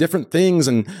world and different things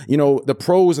and, you know, the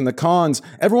pros and the cons?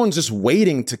 Everyone's just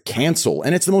waiting to cancel.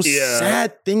 And it's the most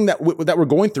sad thing that we're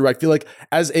going through, I feel like,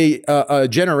 as a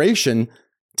generation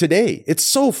today. It's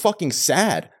so fucking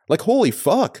sad. Like, holy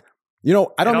fuck. You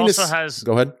know, I don't mean to...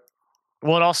 Go ahead.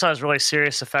 Well, it also has really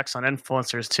serious effects on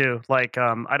influencers too. Like,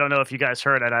 I don't know if you guys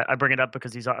heard, and I bring it up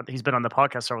because he's been on the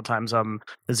podcast several times.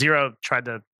 Zero tried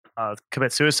to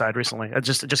commit suicide recently. It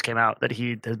just came out that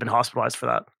he has been hospitalized for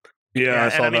that. Yeah, I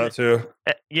saw that too.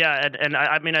 Yeah, and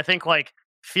I mean, I think like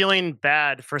feeling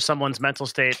bad for someone's mental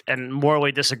state and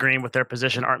morally disagreeing with their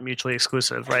position aren't mutually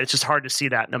exclusive, right? It's just hard to see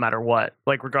that no matter what,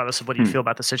 like regardless of what you feel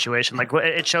about the situation. Like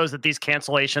it shows that these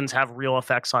cancellations have real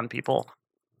effects on people.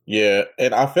 Yeah,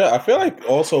 and I feel like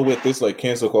also with this like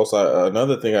cancel culture,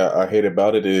 another thing I hate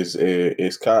about it is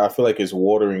kind of, I feel like it's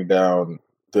watering down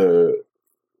the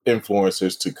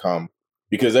influencers to come,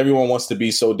 because everyone wants to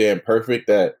be so damn perfect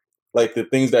that like the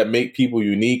things that make people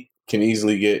unique can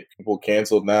easily get people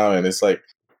canceled now, and it's like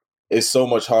it's so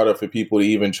much harder for people to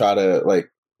even try to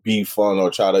like be fun or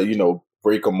try to, you know,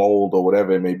 break a mold or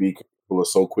whatever it may be. People are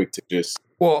so quick to just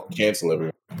cancel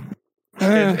everyone.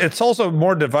 It's also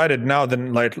more divided now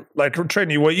than like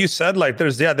Trini, what you said. Like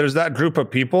there's that group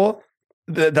of people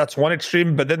that's one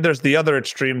extreme, but then there's the other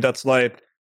extreme that's like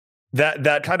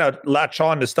that kind of latch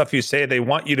on to stuff you say. They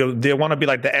want to be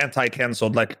like the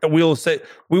anti-canceled, like we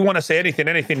want to say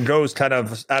anything goes kind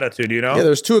of attitude, you know? Yeah,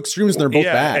 there's two extremes and they're both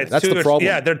bad. That's the problem.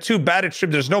 Yeah, they're two bad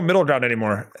extremes. There's no middle ground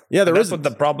anymore. Yeah, that's what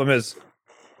the problem is.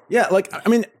 Yeah, like I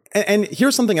mean, and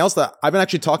here's something else that I've been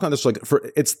actually talking about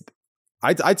this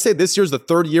I'd say this year's the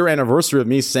 3rd year anniversary of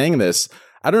me saying this.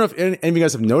 I don't know if any of you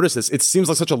guys have noticed this. It seems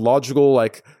like such a logical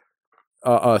like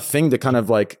thing to kind of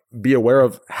like be aware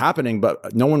of happening,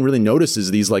 but no one really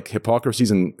notices these like hypocrisies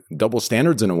and double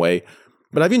standards in a way.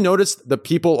 But have you noticed the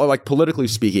people, like politically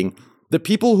speaking, the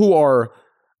people who are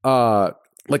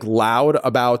like loud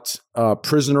about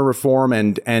prisoner reform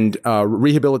and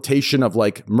rehabilitation of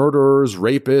like murderers,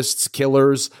 rapists,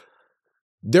 killers,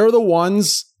 they're the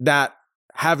ones that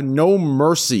have no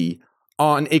mercy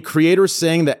on a creator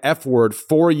saying the F word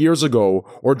 4 years ago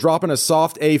or dropping a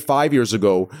soft A 5 years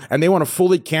ago, and they want to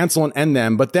fully cancel and end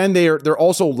them. But then they're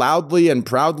also loudly and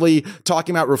proudly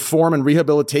talking about reform and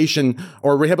rehabilitation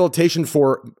or rehabilitation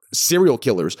for serial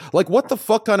killers. Like, what the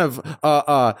fuck kind of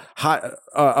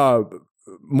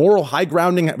moral high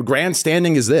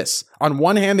grandstanding is this? On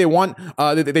one hand, they want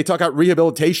they talk about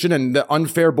rehabilitation and the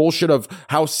unfair bullshit of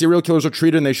how serial killers are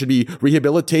treated and they should be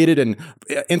rehabilitated and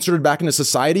inserted back into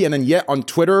society, and then yet on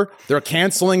Twitter they're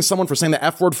canceling someone for saying the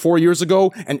F word 4 years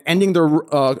ago and ending their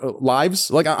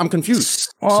lives. Like, I'm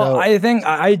confused. Well, I think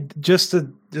just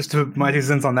to my 2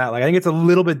 cents on that, like I think it's a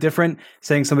little bit different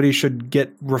saying somebody should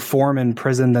get reform in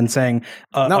prison than saying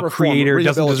a creator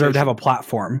doesn't deserve to have a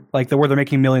platform like where they're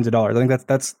making millions of dollars. I think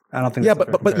that's I don't think. Yeah, but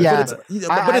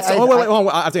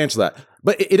I have to answer that.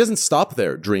 But it doesn't stop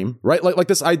there, Dream. Right? Like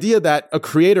this idea that a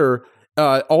creator,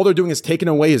 all they're doing is taking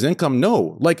away his income.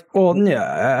 No, like, well, yeah,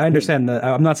 I understand that.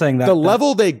 I'm not saying that the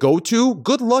level they go to.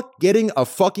 Good luck getting a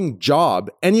fucking job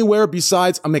anywhere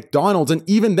besides a McDonald's, and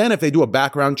even then, if they do a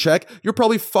background check, you're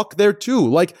probably fucked there too.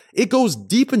 Like, it goes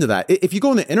deep into that. If you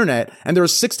go on the internet and there are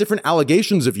 6 different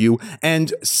allegations of you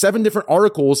and 7 different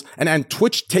articles, and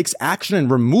Twitch takes action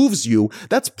and removes you,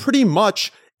 that's pretty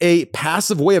much a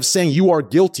passive way of saying you are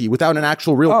guilty without an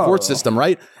actual real court system,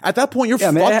 right? At that point, you're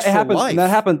fucked for life. That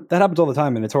happens all the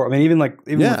time, and it's horrible. I mean, even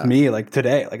with me, like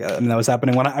today, like that was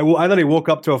happening when I literally woke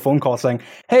up to a phone call saying,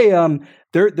 "Hey,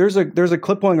 there's a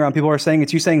clip going around. People are saying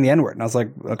it's you saying the N-word," and I was like,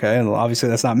 "Okay, well, obviously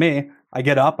that's not me." I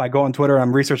get up, I go on Twitter,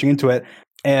 I'm researching into it,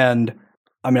 and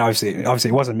I mean, obviously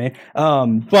it wasn't me.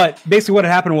 But basically, what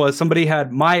had happened was somebody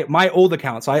had my old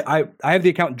account. So I have the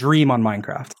account Dream on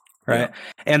Minecraft. Right. Yeah.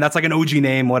 And that's like an OG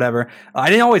name, whatever. I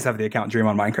didn't always have the account Dream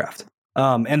on Minecraft.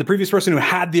 And the previous person who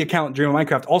had the account Dream on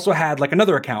Minecraft also had like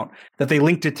another account that they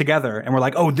linked it together and were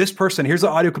like, oh, this person, here's the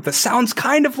audio clip that sounds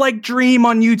kind of like Dream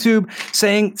on YouTube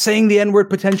saying the N-word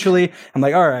potentially. I'm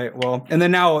like, all right, well, and then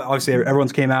now obviously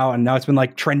everyone's came out and now it's been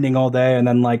like trending all day. And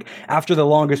then like after the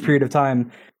longest period of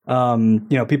time,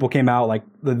 people came out like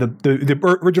the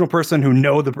original person who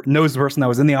knows the person that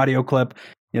was in the audio clip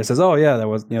says, "Oh yeah, that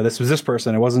was this was this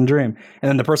person. It wasn't Dream." And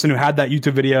then the person who had that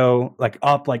YouTube video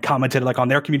commented on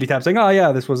their community tab saying, "Oh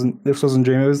yeah, this wasn't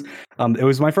Dream. It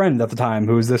was my friend at the time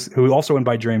who also went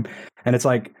by Dream." And it's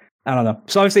like, I don't know.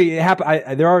 So obviously it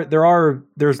happened.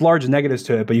 There's large negatives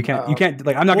to it, but you can't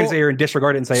I'm not going to sit here and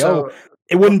disregard it and say,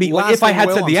 it wouldn't be if I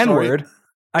had said the N word,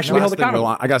 I should be held accountable.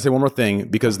 I gotta say one more thing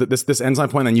because this ends my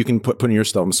point, and you can put in your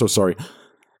stuff. I'm so sorry.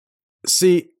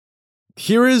 See,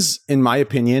 here is, in my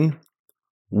opinion,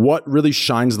 what really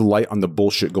shines the light on the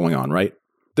bullshit going on, right?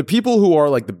 The people who are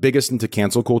the biggest into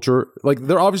cancel culture,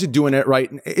 they're obviously doing it right.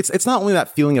 It's not only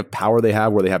that feeling of power they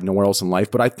have where they have nowhere else in life,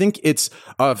 but I think it's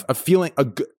a feeling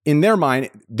in their mind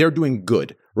they're doing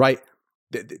good, right?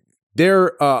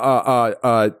 They're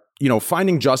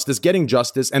finding justice, getting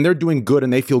justice, and they're doing good,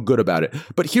 and they feel good about it.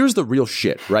 But here's the real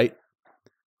shit, right?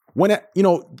 When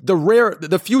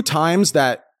the few times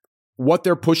that what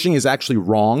they're pushing is actually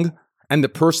wrong, and the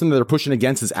person that they're pushing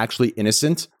against is actually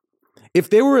innocent. If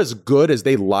they were as good as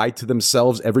they lied to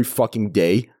themselves every fucking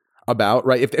day about,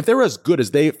 right? If they were as good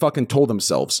as they fucking told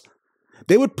themselves,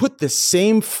 they would put the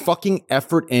same fucking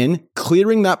effort in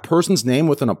clearing that person's name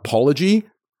with an apology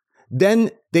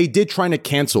than they did trying to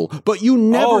cancel. But you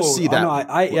never see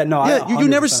that. You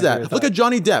never see that. Look at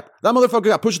Johnny Depp. That motherfucker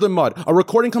got pushed in the mud. A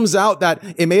recording comes out that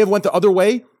it may have went the other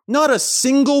way. Not a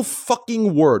single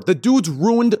fucking word. The dude's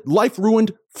life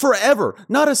ruined forever.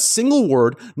 Not a single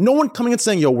word. No one coming and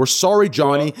saying, "Yo, we're sorry,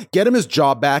 Johnny. Get him his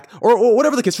job back," or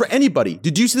whatever the case. For anybody,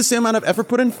 did you see the same amount of effort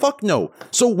put in? Fuck no.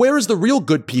 So where is the real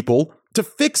good people to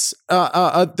fix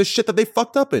the shit that they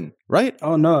fucked up in? Right?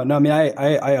 Oh no. I mean, I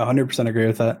 100% agree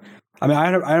with that. I mean,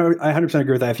 I 100%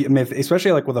 agree with that.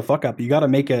 Especially with a fuck up, you got to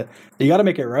make it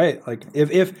right. Like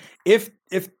if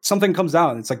something comes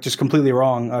out, and it's just completely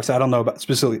wrong. Obviously, I don't know about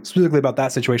specifically about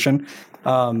that situation,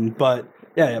 but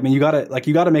yeah, I mean, you got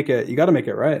to make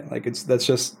it right. That's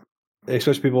just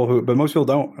especially people but most people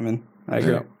don't. I mean, I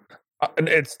agree. Yeah.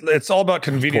 It's all about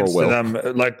convenience to them.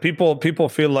 People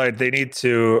feel like they need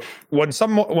to when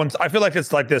I feel like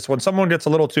it's like this when someone gets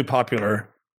a little too popular.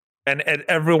 And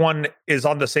everyone is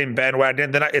on the same bandwagon,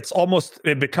 then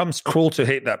it becomes cool to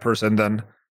hate that person then.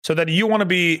 So then you want to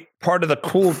be part of the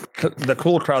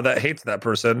cool crowd that hates that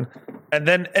person. And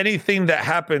then anything that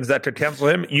happens that could cancel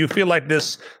him, you feel like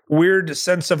this weird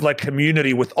sense of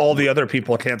community with all the other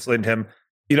people canceling him.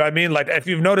 You know what I mean? If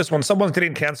you've noticed when someone's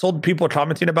getting canceled, people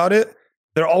commenting about it,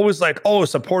 they're always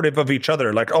supportive of each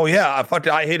other. Oh yeah,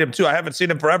 I hate him too. I haven't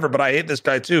seen him forever, but I hate this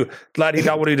guy too. Glad he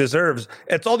got what he deserves.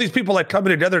 It's all these people coming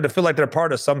together to feel like they're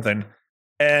part of something.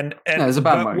 And it's a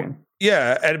bandwagon.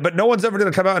 Yeah, but no one's ever going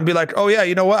to come out and be like, "Oh yeah,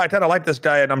 you know what? I kind of like this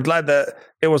guy, and I'm glad that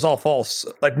it was all false."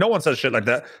 No one says shit like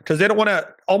that because they don't want to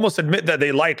almost admit that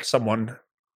they like someone.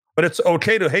 But it's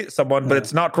okay to hate someone, but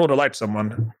it's not cool to like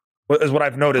someone. Is what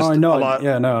I've noticed. Oh no, a lot.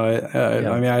 Yeah, no.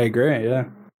 I mean, I agree. Yeah.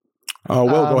 Oh,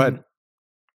 Will, go ahead.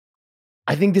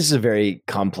 I think this is a very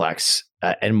complex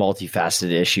and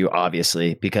multifaceted issue,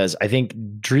 obviously, because I think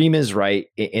Dream is right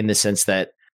in the sense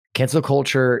that cancel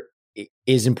culture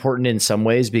is important in some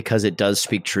ways because it does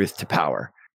speak truth to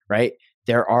power, right?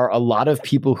 There are a lot of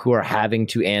people who are having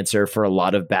to answer for a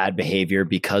lot of bad behavior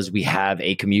because we have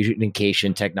a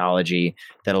communication technology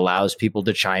that allows people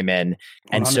to chime in.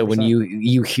 And 100%. So when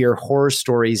you hear horror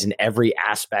stories in every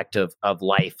aspect of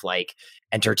life, like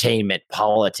entertainment,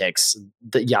 politics,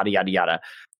 yada, yada, yada,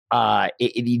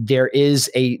 there is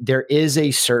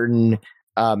a certain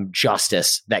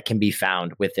justice that can be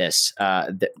found with this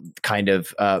kind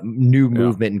of new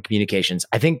movement in communications.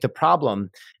 I think the problem,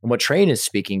 and what Train is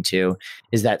speaking to,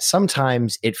 is that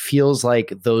sometimes it feels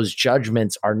like those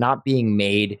judgments are not being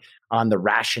made on the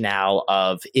rationale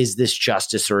of is this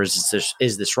justice or is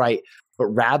this right, but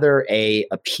rather a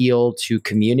appeal to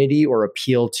community or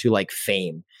appeal to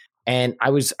fame. And I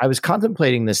was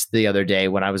contemplating this the other day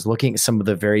when I was looking at some of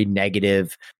the very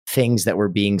negative things that were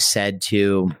being said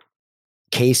to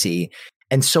Casey.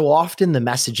 And so often the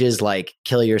messages like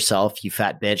 "kill yourself, you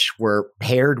fat bitch" were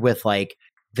paired with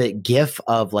the gif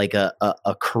of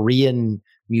a Korean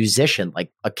musician,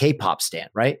 like a K-pop stan,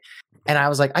 right? And I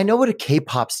was like, I know what a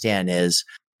K-pop stan is,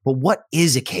 but what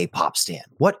is a K-pop stan?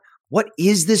 What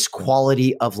is this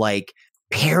quality of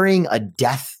pairing a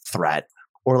death threat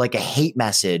or a hate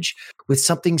message with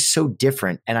something so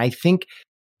different? And I think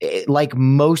like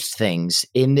most things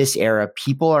in this era,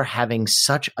 people are having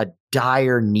such a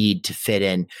dire need to fit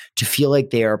in, to feel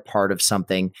like they are part of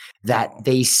something, that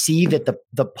they see that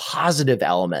the positive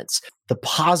elements, the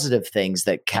positive things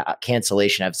that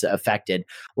cancellation has affected,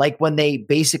 like when they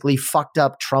basically fucked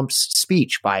up Trump's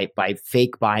speech by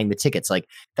fake buying the tickets.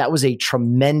 That was a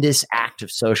tremendous act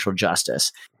of social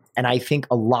justice. And I think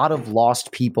a lot of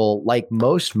lost people, like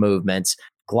most movements,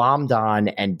 glommed on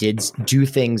and do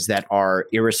things that are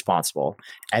irresponsible.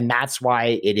 And that's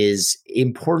why it is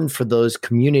important for those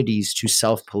communities to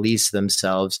self-police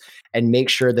themselves and make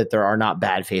sure that there are not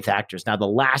bad faith actors. Now, the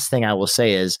last thing I will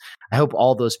say is I hope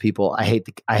all those people, I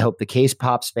hope the Case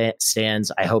Pop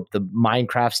stands, I hope the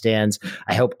Minecraft stands,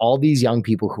 I hope all these young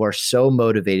people who are so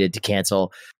motivated to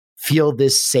cancel feel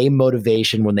this same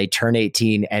motivation when they turn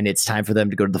 18 and it's time for them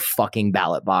to go to the fucking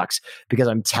ballot box. Because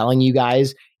I'm telling you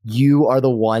guys, you are the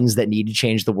ones that need to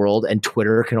change the world, and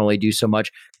Twitter can only do so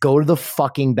much. Go to the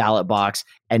fucking ballot box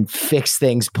and fix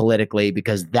things politically,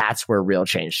 because that's where real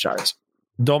change starts.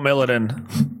 Don't mail it in.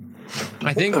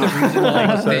 I think the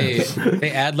reason they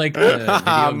add like the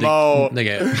video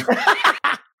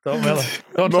Don't mail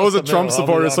it. Mo's a Trump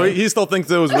supporter, so he still thinks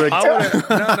it was rigged.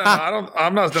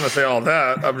 I'm not going to say all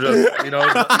that. I'm just,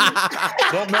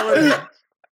 don't mail it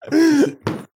in.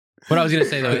 What I was gonna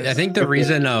say though, I think the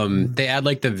reason they add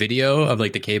like the video of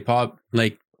like the K-pop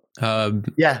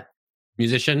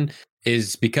musician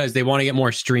is because they want to get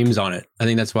more streams on it. I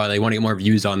think that's why they want to get more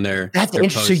views on their. That's their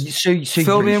interesting. So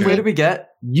Phil, man, where do we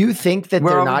get? You think that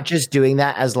they're not just doing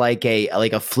that as like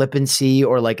a flippancy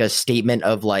or like a statement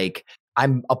of like,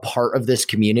 I'm a part of this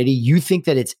community? You think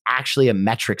that it's actually a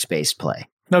metrics based play?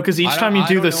 No, because each time you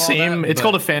do the same, it's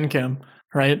called a fan cam.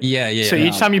 Right. Yeah. So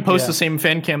each time you post the same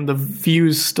fan cam, the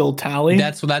views still tally.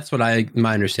 That's what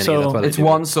my understanding. So it's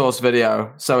one source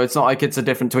video, so it's not like it's a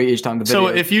different tweet each time. The video.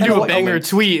 So if you do a banger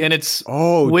tweet and it's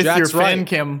with Jack's your fan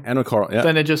cam,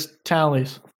 then it just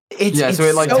tallies. So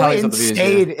it like tallies up the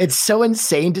views. It's so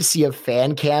insane to see a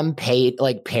fan cam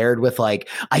paired with like,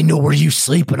 I know where you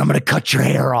sleep and I'm gonna cut your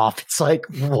hair off. It's like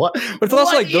what? But it's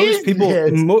also like those people.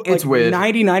 It's weird.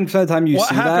 99% of the time you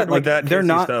see that, like they're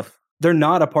not. Stuff? They're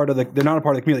not a part of the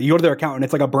community. You go to their account and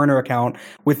it's like a burner account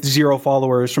with 0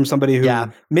 followers from somebody who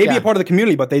may be a part of the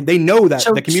community, but they know that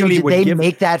the community would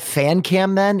make that fan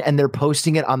cam then, and they're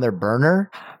posting it on their burner.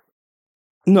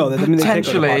 No, they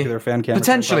potentially their fan cam.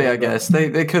 Potentially, I guess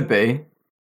they could be.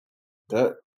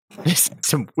 This is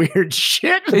some weird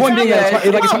shit. It's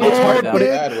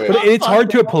hard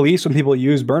to police when people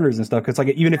use burners and stuff. Because like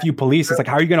even if you police, it's like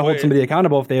how are you going to hold somebody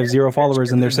accountable if they have 0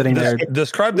 followers and they're sitting there?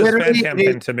 Describe this fan cam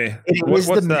thing to me. What's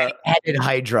the headed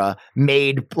Hydra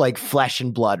made like flesh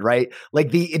and blood, right?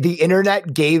 Like the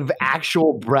internet gave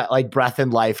actual breath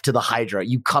and life to the Hydra.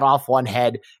 You cut off one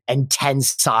head and 10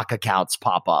 sock accounts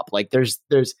pop up. Like there's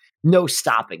no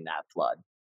stopping that flood.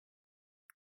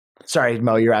 Sorry,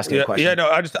 Mo, you're asking a question. Yeah, no,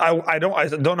 I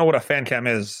don't know what a fan cam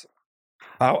is.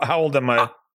 How old am I?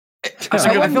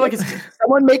 I feel like it's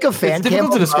someone make a fan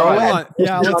cam to describe.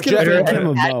 Yeah, let's get a fan cam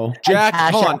of Mo. Jack,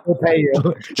 hold on.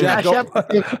 Jack,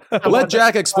 let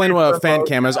Jack explain what a fan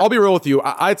cam is. I'll be real with you.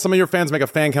 I had some of your fans make a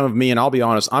fan cam of me, and I'll be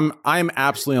honest, I'm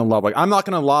absolutely in love. Like I'm not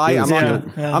gonna lie.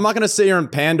 I'm not gonna sit here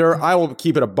and pander. I will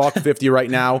keep it $150 right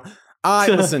now.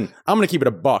 Listen, I'm gonna keep it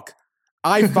 $1.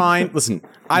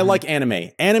 I like anime.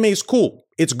 Anime is cool.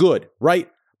 It's good, right?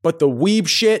 But the weeb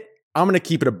shit, I'm going to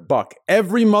keep it $1.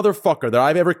 Every motherfucker that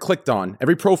I've ever clicked on,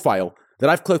 every profile that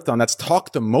I've clicked on that's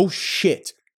talked the most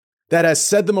shit, that has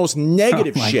said the most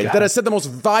negative shit, that has said the most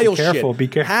vile shit,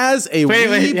 has a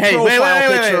weeb profile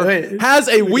picture. Has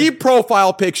a weeb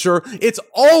profile picture. It's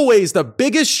always the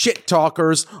biggest shit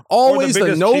talkers, always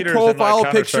the no profile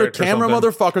picture camera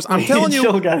motherfuckers. I'm telling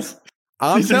you. Guys.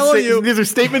 I'm telling you. These are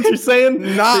statements you're saying?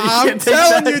 Nah, I'm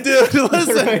telling you, dude.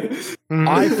 Listen.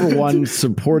 I, for one,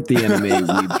 support the anime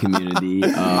weeb community.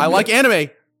 I like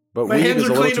anime, but my hands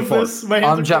are clean of this.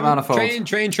 I'm Jack Manifold.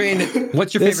 Train.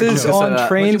 What's your favorite show? This is on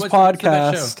Train's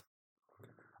podcast.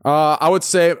 I would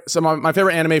say, so my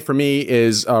favorite anime for me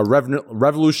is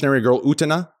Revolutionary Girl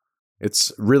Utena.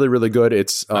 It's really, really good.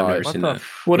 It's I've never seen that.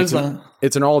 What is that?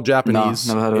 It's an all Japanese.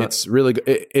 No, never heard of it's really good.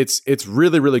 It's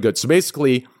really, really good. So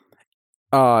basically,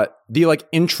 the like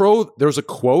intro, there's a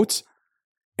quote,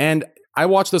 and I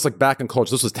watched this like back in college.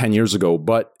 This was 10 years ago,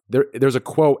 but there's a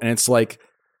quote, and it's like,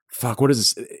 fuck, what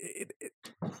is this?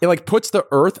 It like puts the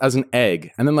earth as an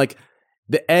egg, and then like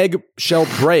the egg shell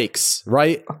breaks,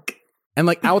 right? And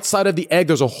like outside of the egg,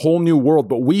 there's a whole new world.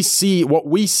 But what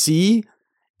we see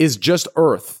is just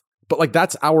earth. But like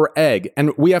that's our egg,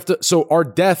 and we have to. So our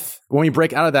death, when we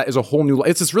break out of that, is a whole new life.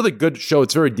 It's this really good show.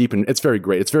 It's very deep and it's very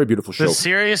great. It's a very beautiful show. The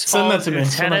series follows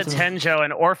Lieutenant Tenjo,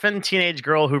 an orphan teenage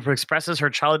girl who expresses her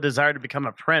childhood desire to become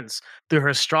a prince through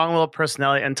her strong-willed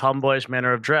personality and tomboyish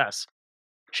manner of dress.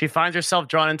 She finds herself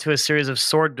drawn into a series of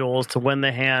sword duels to win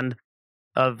the hand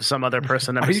of some other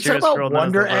person. Are you talking about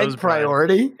Wonder Egg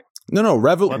Priority? No,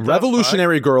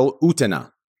 Revolutionary Girl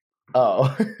Utena.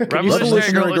 Oh,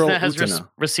 Revolutionary Girl has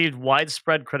received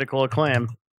widespread critical acclaim.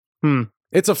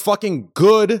 It's a fucking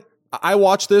good. I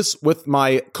watch this with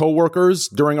my coworkers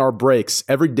during our breaks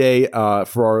every day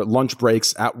for our lunch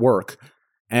breaks at work,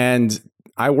 and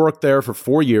I worked there for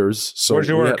 4 years. So where'd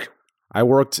you work? I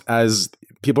worked as.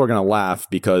 People are going to laugh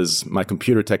because my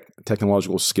computer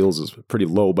technological skills is pretty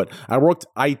low, but I worked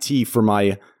IT for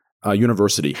my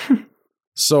university.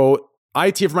 So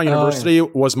IT for my university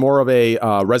was more of a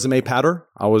resume patter.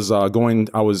 I was applying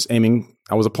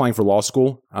for law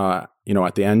school, at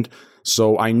the end.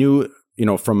 So I knew,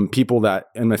 from people that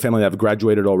in my family that have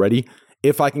graduated already,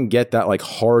 if I can get that like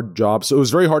hard job. So it was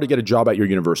very hard to get a job at your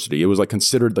university. It was like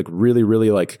considered like really,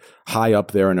 really like high up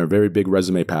there in a very big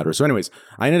resume pattern. So anyways,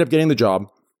 I ended up getting the job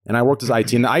and I worked as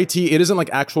IT. And the IT, it isn't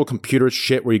like actual computer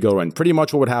shit where you go in. Pretty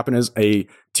much what would happen is a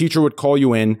teacher would call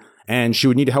you in and she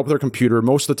would need help with her computer.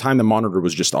 Most of the time the monitor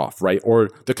was just off, right? Or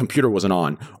the computer wasn't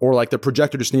on. Or like the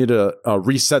projector just needed a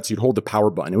reset, so you'd hold the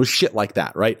power button. It was shit like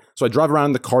that, right? So I drive around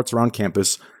in the carts around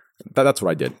campus. That's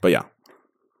what I did. But yeah.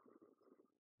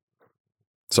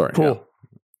 Sorry. Cool.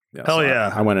 Yeah, hell so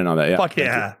yeah. I went in on that. Yeah. Fuck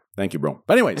yeah. Thank you, bro.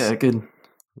 But anyways. Yeah, good.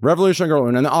 Revolutionary Girl,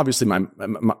 and obviously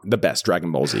the best,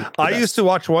 Dragon Ball Z. I used to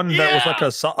watch one that was like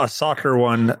a soccer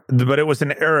one, but it was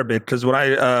in Arabic because when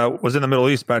I was in the Middle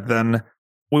East back then,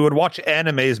 we would watch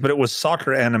animes, but it was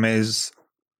soccer animes.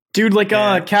 Dude, like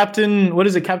Captain, what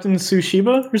is it, Captain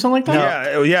Tsushima or something like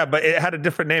that? Yeah, but it had a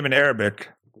different name in Arabic.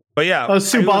 But yeah,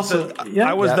 Tsubasa.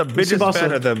 I was the biggest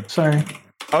fan of them. Sorry.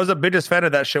 I was the biggest fan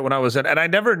of that shit when I was in, and I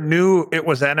never knew it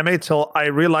was anime till I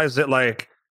realized it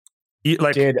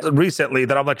recently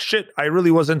that I'm like, shit, I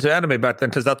really was into anime back then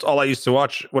because that's all I used to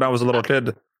watch when I was a little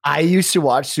kid. I used to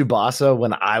watch Tsubasa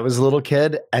when I was a little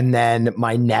kid, and then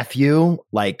my nephew,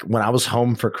 like when I was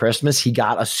home for Christmas, he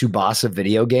got a Tsubasa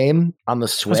video game on the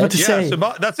Switch. I was about to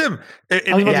say. That's him.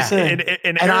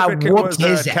 And Arabic, I whooped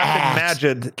his ass.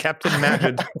 Captain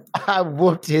Majid. I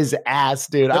whooped his ass,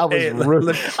 dude. I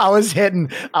was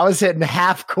hitting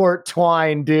half court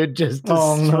twine, dude, just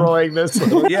destroying this.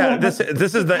 Yeah, this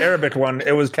is the Arabic one.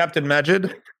 It was Captain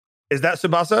Majid. Is that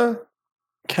Tsubasa?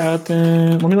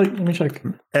 Captain, let me check.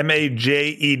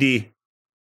 Majed.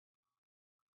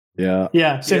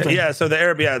 Yeah, same thing. Yeah, so the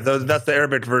Arabic, that's the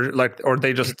Arabic version, or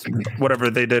they just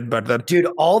whatever they did back then. Dude,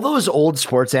 all those old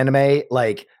sports anime,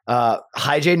 like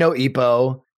Haijay no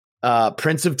Ippo,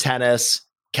 Prince of Tennis,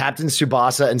 Captain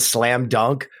Tsubasa, and Slam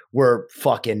Dunk were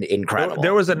fucking incredible.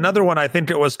 There was another one, I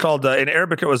think it was called in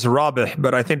Arabic, it was Rabih,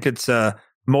 but I think it's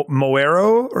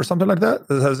Moero or something like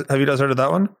that. Have you guys heard of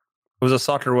that one? It was a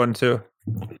soccer one too.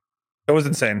 It was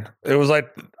insane. It was like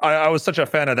I was such a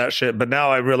fan of that shit, but now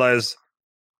I realize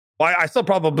I still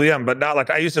probably am, but not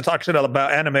like I used to talk shit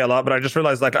about anime a lot, but I just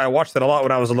realized like I watched it a lot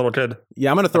when I was a little kid.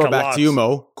 Yeah, I'm gonna throw it back to you,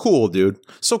 Mo. Cool, dude.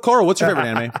 So Carl, what's your favorite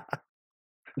anime?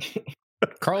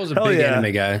 Carl's a big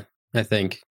anime guy, I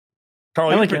think.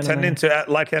 Carl, are you pretending to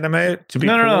like anime to be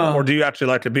cool, or do you actually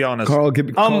like to be honest? Carl,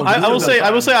 I will say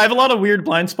I have a lot of weird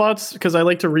blind spots because I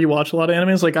like to rewatch a lot of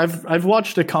animes. Like I've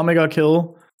watched Akame ga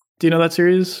Kill. Do you know that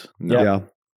series? No. Yeah.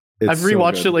 I've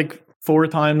rewatched it like 4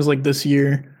 times like this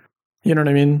year. You know what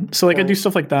I mean? So like I do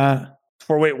stuff like that.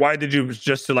 Why did you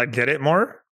just to like get it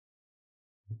more?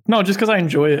 No, just because I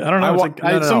enjoy it. I don't know.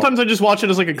 Sometimes I just watch it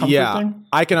as like a comfort thing.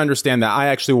 I can understand that. I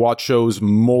actually watch shows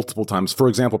multiple times. For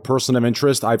example, Person of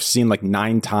Interest, I've seen like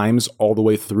 9 times all the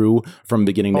way through from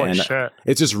beginning to end. Shit.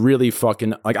 It's just really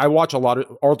fucking like I watch a lot of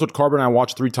Altered Carbon. I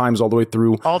watch 3 times all the way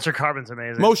through. Altered Carbon's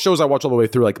amazing. Most shows I watch all the way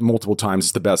through like multiple times.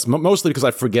 It's the best. Mostly because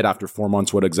I forget after 4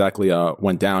 months what exactly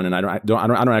went down, and I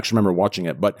don't actually remember watching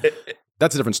it. But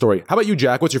that's a different story. How about you,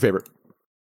 Jack? What's your favorite?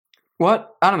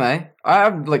 What anime?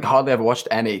 I've like hardly ever watched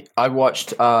any. I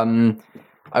watched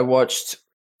most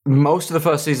of the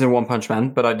first season of One Punch Man,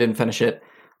 but I didn't finish it.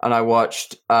 And I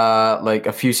watched like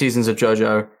a few seasons of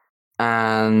JoJo,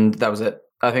 and that was it.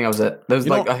 I think that was it. There's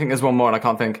I think there's one more, and I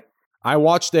can't think. I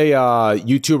watched a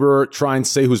YouTuber try and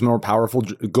say who's more powerful,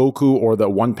 Goku or the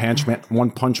One Punch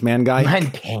Man guy.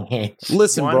 One Punch.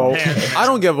 Listen, bro, I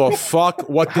don't give a fuck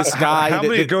what this guy. How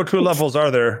many Goku levels are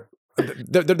there?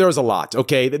 There's a lot.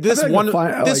 Okay, this One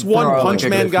Punch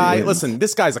Man guy. Listen,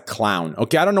 this guy's a clown.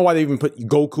 Okay, I don't know why they even put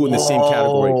Goku in the same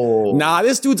category. Nah,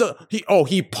 this dude's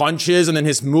he punches and then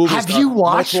his moves. Have you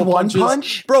watched One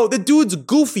Punch? Bro, the dude's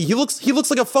goofy. He looks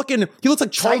like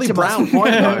Charlie Brown.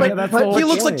 He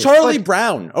looks like Charlie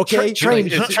Brown. Okay,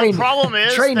 the problem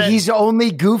is he's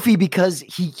only goofy because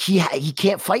he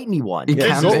can't fight anyone.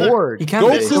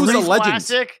 Goku's a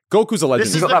legend. Goku's a legend.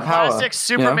 This is the classic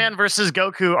Superman versus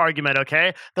Goku argument.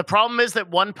 Okay, the problem is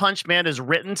that One Punch Man is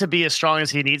written to be as strong as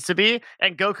he needs to be,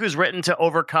 and Goku's written to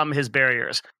overcome his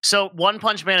barriers. So One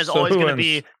Punch Man is always going to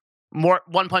be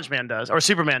One Punch Man does, or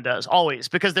Superman does, always,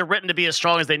 because they're written to be as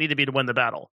strong as they need to be to win the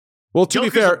battle. Well, to be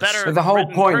fair, the whole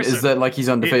point is that like he's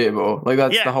undefeatable. Like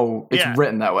that's the whole. It's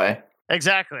written that way.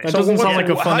 Exactly. That doesn't sound like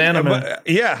a fun anime.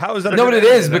 How is that? No, but it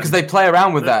is because they play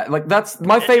around with that. Like that's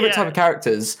my favorite type of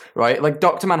characters, right? Like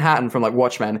Dr. Manhattan from like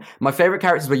Watchmen. My favorite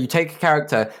characters where you take a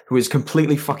character who is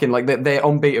completely fucking like they're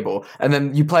unbeatable, and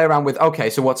then you play around with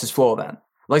what's his flaw then?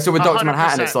 Like so with Dr.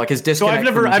 Manhattan, it's like his disconnect.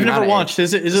 So I've never watched.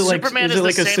 Is it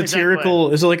like a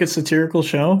satirical? Is it like a satirical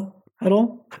show at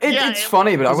all? It's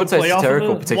funny, but I would say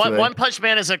satirical particularly. One Punch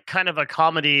Man is a kind of a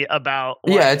comedy about...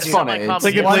 it's funny. It's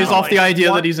like it plays off the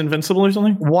idea that he's invincible or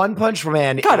something? One Punch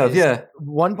Man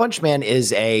One Punch Man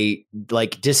is a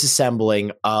like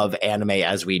disassembling of anime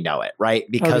as we know it, right?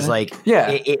 Because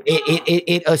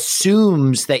it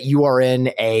assumes that you are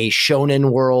in a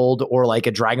shonen world or like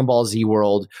a Dragon Ball Z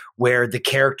world where the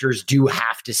characters do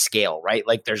have to scale, right?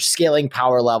 Like there's scaling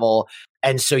power level.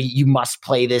 And so you must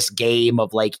play this game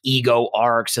of like ego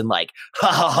arcs and like, ha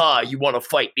ha ha, you want to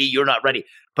fight me? You're not ready.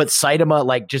 But Saitama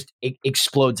like just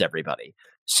explodes everybody.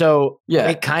 So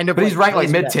it kind of. But he's ranked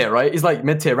like mid tier, right? He's like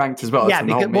mid tier ranked as well. Yeah,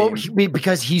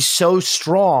 because he's so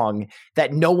strong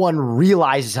that no one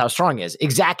realizes how strong he is.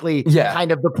 Exactly.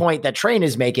 Kind of the point that Train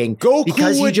is making.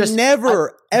 Goku would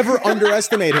never ever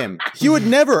underestimate him. He would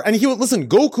never. And he would listen.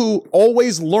 Goku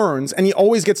always learns and he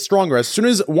always gets stronger. As soon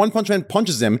as One Punch Man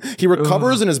punches him, he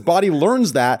recovers and his body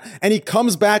learns that, and he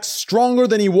comes back stronger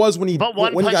than he was when he got hit.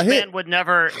 But One Punch Man would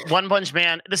never. One Punch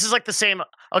Man. This is like the same.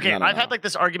 Okay, I've had like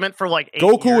this argument for like 8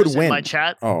 Goku years would win in my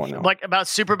chat. Oh no! Like about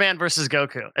Superman versus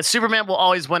Goku. And Superman will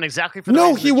always win exactly for the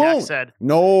reason he that won't. Jack said.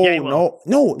 No.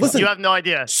 Listen, you have no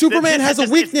idea. Superman has a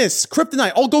weakness.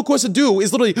 Kryptonite. All Goku has to do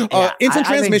is literally instant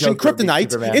transmission,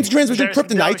 kryptonite, instant transmission,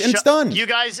 kryptonite, and it's done. You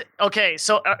guys, okay?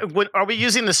 So are we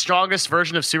using the strongest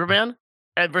version of Superman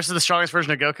versus the strongest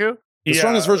version of Goku? The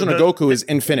strongest version of Goku is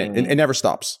infinite. It never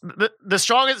stops. The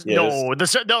strongest... Yes. No.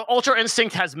 The Ultra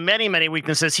Instinct has many, many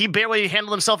weaknesses. He barely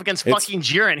handled himself against fucking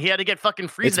Jiren. He had to get fucking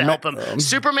Frieza to help him.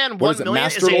 Superman 1 million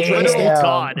is a literal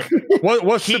god.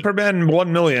 What's Superman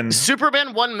 1 million?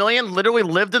 Superman 1 million literally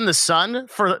lived in the sun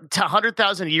for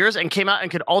 100,000 years and came out and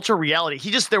could alter reality.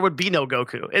 There would be no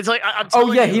Goku. It's like... I'm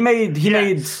telling you, he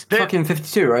made fucking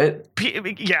 52, right?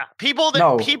 People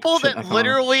that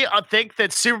literally think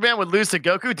that Superman would lose to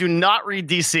Goku do not read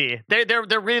DC.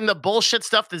 They're reading the bullshit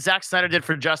stuff that Zack Snyder did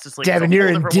for Justice League. Devin, you're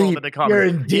in deep. You're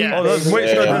in deep.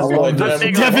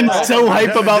 Devin's so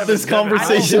hype about this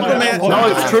conversation.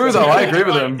 No, it's true though. I agree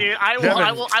with him. Dude,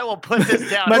 I will put this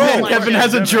down. My man Kevin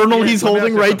has a journal he's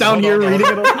holding right down here, reading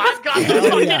it. I've got the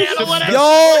fucking analytics.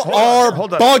 Y'all are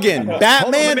bugging.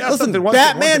 Batman. Listen,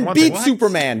 Batman beat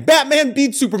Superman. Batman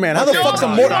beat Superman. How the fuck's a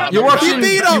mortal? You watch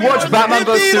Batman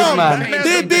vs Superman.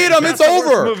 They beat him. It's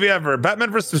over. Movie ever.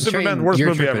 Batman vs Superman. Worst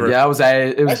movie ever. Yeah, it was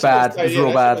bad. It was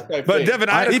real bad. But Devin,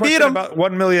 I had a question about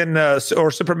 1 million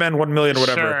or Superman 1 million or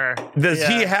whatever. Sure. Does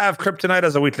he have kryptonite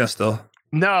as a weakness still?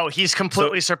 No, he's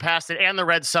completely surpassed it, and the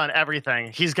Red Sun,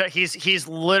 everything. He's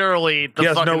literally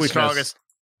the fucking strongest.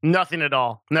 Nothing at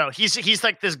all. No, he's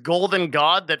like this golden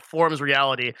god that forms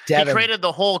reality. Devin. He created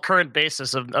the whole current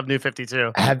basis of New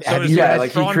 52.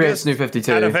 He creates New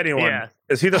 52. Out of anyone. Yeah.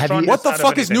 Is he the strongest? What the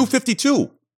fuck is New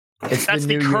 52? That's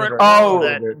the current world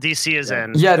that DC is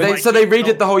in. Yeah, they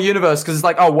redid the whole universe because it's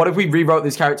like, what if we rewrote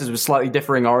these characters with slightly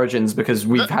differing origins because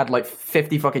we've had like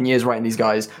 50 fucking years writing these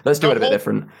guys. Let's do it a bit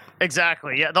different.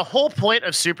 Exactly. Yeah. The whole point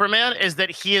of Superman is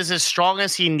that he is as strong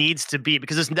as he needs to be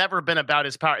because it's never been about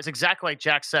his power. It's exactly like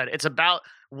Jack said. It's about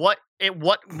what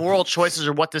moral choices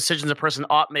or what decisions a person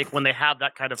ought make when they have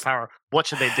that kind of power. What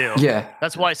should they do? Yeah.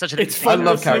 That's why it's such an It's fun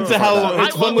listening to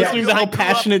how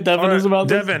passionate Devin is about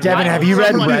this. Devin, have you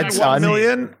read Red Sun? 1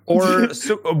 million or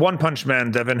One Punch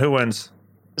Man, Devin? Who wins?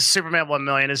 Superman 1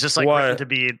 million is just like written to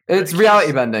be. It's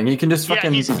reality bending. He can just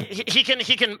fucking. He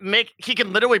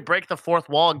can literally break the fourth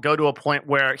wall and go to a point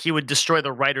where he would destroy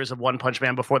the writers of One Punch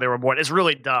Man before they were born. It's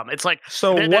really dumb. It's like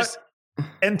what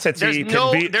entity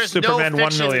can beat Superman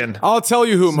 1 million? I'll tell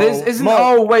you who. Mo. In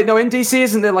DC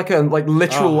isn't there like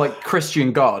literal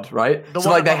Christian god, right?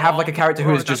 They have like a character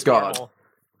who is just God.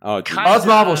 That's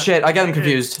Marvel. Shit, I get them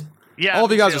confused. Yeah, all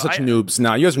of you guys are such noobs.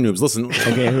 Now you guys are noobs. Listen,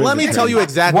 let me tell you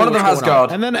exactly. One of them has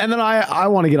God, and then I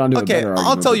want to get onto. Okay,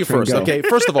 I'll tell you first. Okay,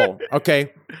 first of all,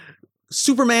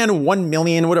 Superman 1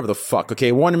 million, whatever the fuck.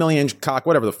 Okay, 1 million cock,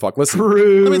 whatever the fuck. Listen,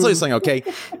 let me tell you something. Okay,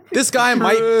 this guy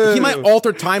might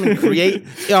alter time and create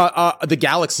the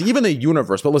galaxy, even the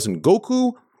universe. But listen,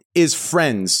 Goku is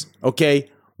friends,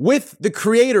 okay, with the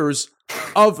creators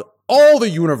of all the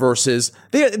universes.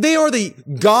 They are the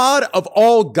god of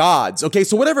all gods. Okay,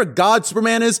 so whatever god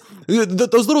Superman is,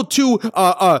 those little two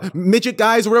midget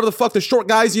guys or whatever the fuck, the short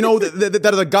guys, you know, that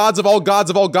are the gods of all gods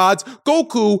of all gods.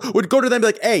 Goku would go to them and be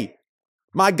like, hey,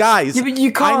 my guys,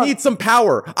 I need some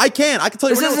power. I can tell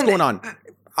you what's going on.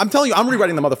 I'm telling you, I'm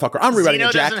rewriting the motherfucker. I'm rewriting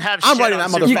it, Jack. I'm writing that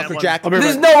motherfucker, Jack.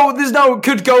 There's no.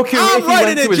 Could Goku, if he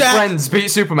went to his friends, beat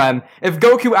Superman? If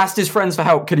Goku asked his friends for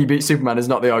help, could he beat Superman? Is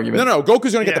not the argument. No.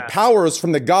 Goku's gonna get the powers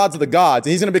from the gods of the gods,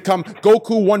 and he's gonna become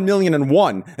Goku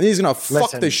 1,000,001, and he's gonna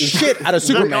fuck the shit out of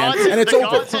Superman, and it's over.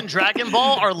 The gods in Dragon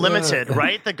Ball are limited,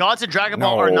 right? The gods in Dragon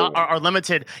Ball are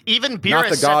limited. Even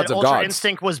Beerus said that Ultra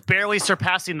Instinct was barely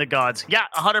surpassing the gods. Yeah,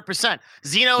 100%.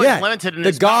 Zeno is limited in the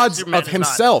his gods power, of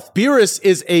himself. Beerus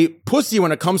is a pussy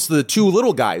when it comes to the two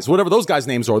little guys, whatever those guys'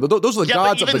 names are. Those are the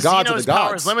gods of the gods of the gods.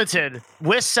 Power is limited.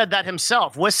 Whis said that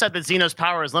himself. Whis said that Zeno's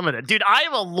power is limited. Dude, I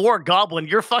am a lore goblin.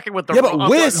 You're fucking with the but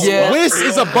Whis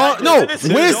is above. No, Whis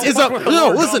is above.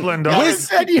 No, listen.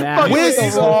 Whis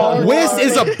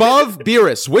is above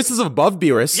Beerus. Whis is above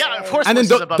Beerus. Yeah, of course. And then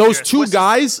those two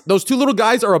guys, those two little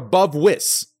guys, are above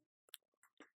Whis.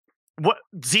 What?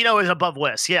 Zeno is above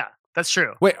Whis. Yeah, that's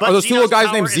true. Wait, are those two little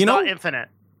guys named Zeno? Not infinite.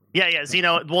 Yeah,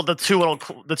 Zeno. Well, the two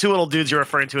little dudes you're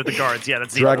referring to at the guards. Yeah,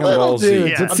 that's Zeno. Dragon Ball Z.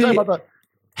 Yeah.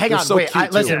 Hang on, wait.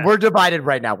 Listen, we're divided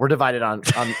right now. We're divided on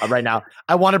right now.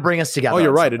 I want to bring us together. Oh,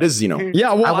 you're right. It is Zeno.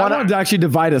 Yeah, well, I wanted to actually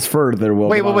divide us further.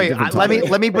 Wait.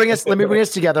 Let me bring us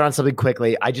together on something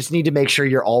quickly. I just need to make sure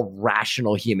you're all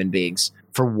rational human beings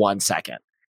for 1 second,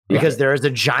 because there is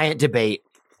a giant debate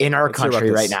in our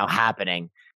country right now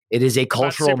happening. It is a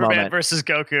cultural Superman moment. Versus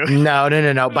Goku.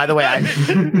 No. By the way,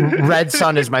 Red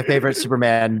Sun is my favorite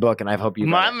Superman book, and I hope you.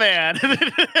 My man.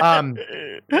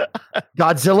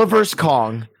 Godzilla vs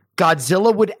Kong.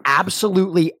 Godzilla would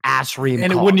absolutely ass ream,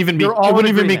 and Kong. It wouldn't even be. It wouldn't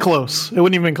even be close. It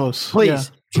wouldn't even be close.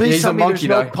 Please. Please tell me there's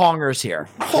no Kongers here.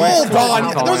 Hold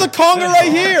on. There's a Konger right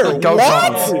here. Go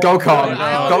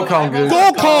Kong,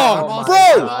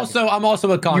 bro. I'm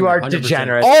also a Kong. You are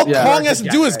degenerate. All Kong has to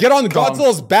do is get on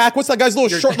Godzilla's back. What's that guy's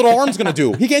short little arms gonna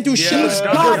do? He can't do shit. He's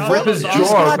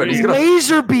got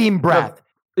laser beam breath.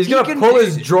 He's gonna pull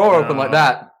his jaw open like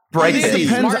that. Break it.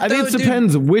 I think it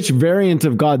depends which variant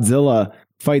of Godzilla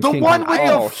fights the King one Kong. with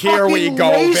the here we go.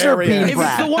 Laser beam if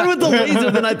it's the one with the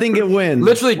laser, then I think it wins.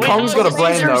 Literally, Kong's got a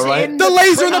brain though, right? The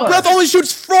laser in the breath only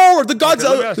shoots forward. The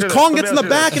Kong gets in the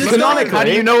back and it's canonically. How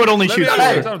do you know it only shoots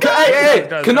forward? Hey,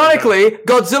 canonically,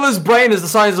 Godzilla's brain is the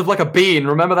size of like a bean.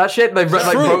 Remember that shit? They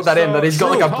wrote that in, that he's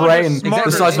got like a brain the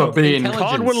size of a bean.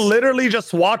 Kong will literally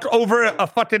just walk over a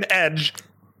fucking edge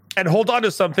and hold on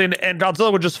to something, and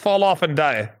Godzilla would just fall off and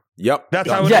die. Yep. That's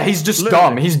how he's just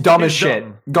dumb. He's dumb as shit.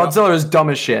 Godzilla is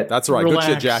dumb as shit. That's right. Relax.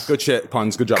 Good shit, Jack. Good shit,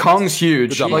 puns. Good job. Kong's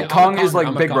huge. Like Kong is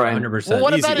like big brain. Well,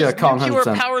 what about his nuclear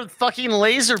powered fucking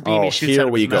laser beam he shoots here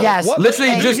we go. Yes.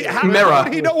 Literally just mirror. How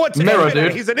does he know what to mirror, aim dude.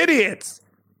 At? He's an idiot.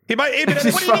 He might aim it.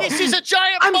 What do you mean? He's a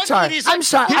giant monkey. I'm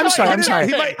sorry.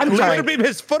 He might laser beam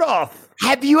his foot off.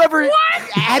 Have you ever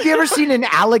seen an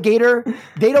alligator?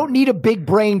 They don't need a big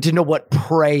brain to know what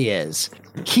prey is.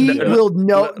 He will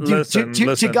know. To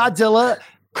Godzilla,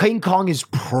 King Kong is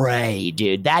prey,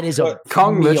 dude. That is a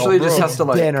Kong meal, literally just has to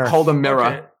like hold a mirror.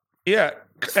 Okay. Yeah,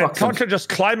 and Kong can just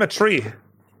climb a tree.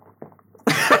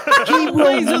 He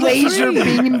will laser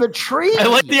beam the tree. I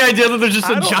like the idea that there's just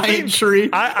a giant tree.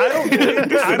 I don't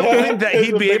think that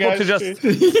he'd be able to just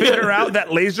figure out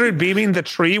that laser beaming the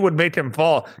tree would make him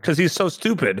fall because he's so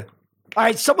stupid. All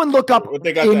right, someone look up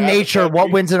in nature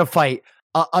what wins in a fight: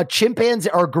 a chimpanzee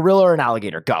or a gorilla or an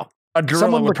alligator. Go. A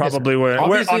gorilla would probably win. On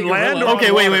land?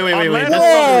 Okay, wait.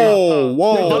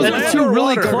 Whoa. That's two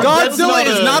really close. Godzilla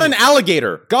is not an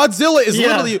alligator. Godzilla is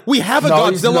literally. We have a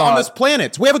Godzilla on this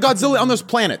planet. We have a Godzilla on this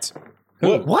planet.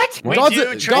 What? We have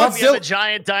a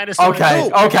giant dinosaur.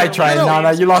 Okay, Trey. No,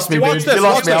 you lost me, dude. You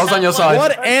lost me. I was on your side.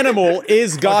 What animal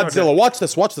is Godzilla? Watch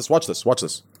this.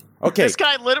 Okay. This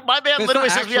guy, my man, literally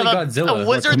says we have a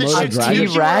wizard that shoots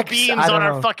nuclear beams on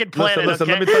our fucking planet. Listen,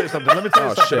 let me tell you something.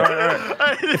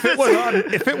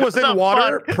 If it was in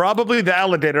water, probably the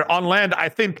alligator. On land,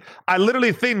 I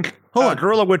literally think a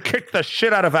gorilla would kick the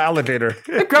shit out of an alligator.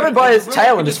 Grab it by his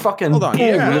tail and just fucking boom,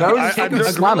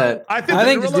 slam it. I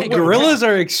think the gorillas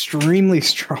are extremely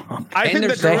strong. I think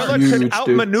the gorilla could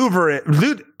outmaneuver it.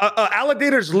 Dude,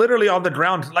 alligator's literally on the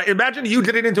ground. Like, imagine you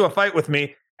getting into a fight with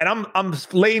me. And I'm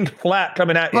laying flat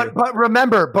coming at you. But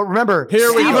remember,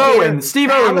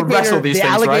 Steve Owen would wrestle these things,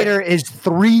 right? The alligator is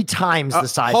 3 times the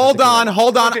size. Hold on.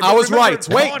 Okay, I was right.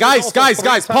 Wait, guys,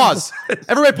 pause.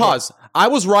 Everybody pause. I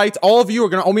was right. All of you are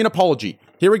going to owe me an apology.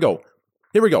 Here we go.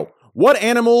 What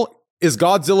animal is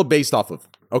Godzilla based off of?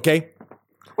 Okay.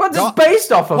 What is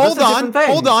based off of? Hold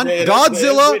on. Yeah,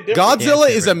 Godzilla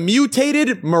is a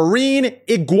mutated marine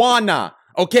iguana.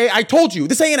 Okay, I told you,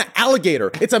 this ain't an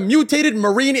alligator. It's a mutated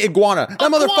marine iguana.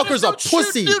 That motherfucker's a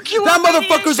pussy. That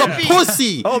motherfucker's a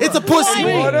pussy. It's a pussy.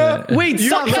 Wait,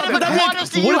 stop. What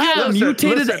if a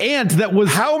mutated ant that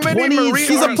was how many marine?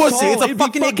 He's a pussy. It's a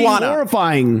fucking iguana.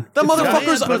 Horrifying. That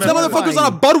motherfucker's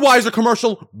on a Budweiser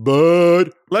commercial.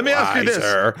 Bud. Let me ask you this: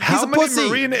 how many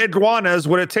marine iguanas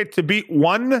would it take to beat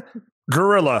one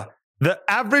gorilla? The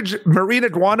average marine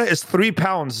iguana is 3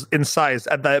 pounds in size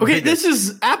at that. Okay, this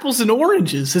is apples and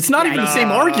oranges. It's not even the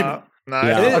same argument. Nah,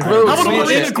 how about a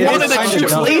marine iguana that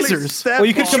shoots lasers? Well,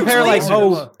 you could compare like,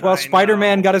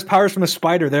 Spider-Man got his powers from a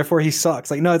spider, therefore he sucks.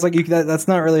 Like, no, it's like that's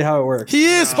not really how it works. He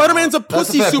is. Spider-Man's a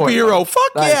pussy superhero.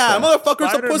 Fuck yeah,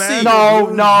 motherfucker's a pussy.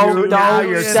 No.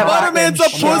 Spider-Man's a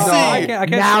pussy.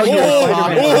 Now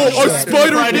a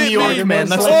spider bit me.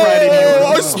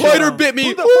 A spider bit me.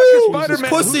 Who the fuck is Spider-Man?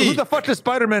 Pussy. Who the fuck is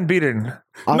Spider-Man beating?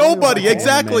 Nobody.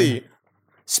 Exactly.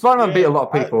 Spider-Man beat a lot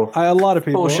of people. A lot of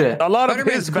people. Bullshit. A lot of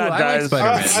his bad guys.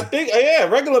 I think,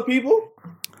 regular people.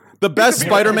 The best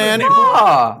Spider-Man.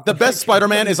 The best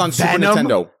Spider-Man is on Super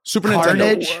Nintendo.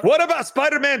 Nintendo. What about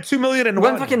Spider-Man 2,000,001?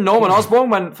 When fucking Norman Osborn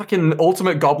went fucking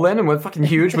Ultimate Goblin and went fucking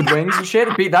huge with wings and shit,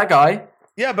 and beat that guy.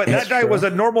 Yeah, but that guy was a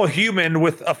normal human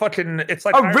with a fucking. It's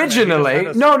like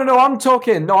originally. No. I'm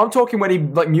talking when he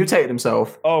like mutated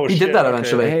himself. Oh, he did that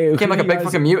eventually. Hey, he became like a big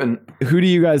fucking mutant. Who do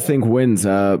you guys think wins?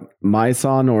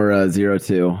 My-san or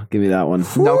 02? Give me that one.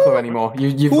 No clue anymore.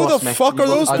 You've Who lost the me. fuck are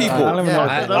those people? I don't even know.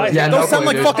 Those sound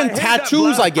like fucking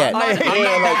tattoos I get.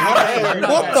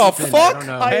 What the fuck?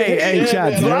 Hey,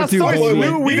 Chad. 02.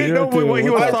 We didn't know what he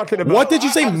was talking about. What did you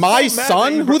say? My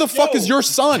son? Who the fuck is your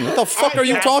son? What the fuck are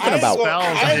you talking about?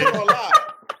 I ain't gonna lie.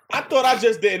 I thought I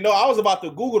just didn't know. I was about to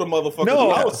Google the motherfucker. No.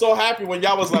 I was so happy when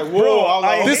y'all was like, whoa. I was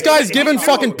like, This guy's giving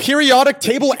fucking periodic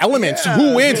table elements.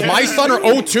 Who wins? My son or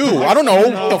 02? I don't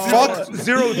know. The fuck?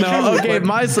 02. No, okay,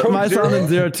 my son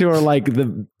and 02 are like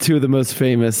the two of the most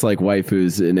famous like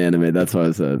waifus in anime. That's what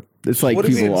I said. It's like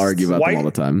people argue about them all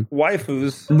the time.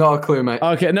 Waifus. No clue, mate.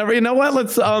 Okay, never. You know what?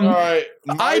 Let's. all right.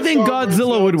 I think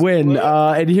Godzilla would win,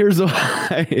 and here's why.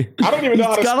 I don't even know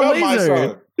how to spell my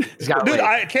son. Dude,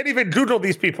 I can't even Google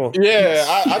these people. Yeah,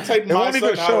 I typed my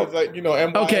son out like,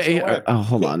 M-Y-S-O-N. Okay,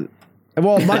 hold on.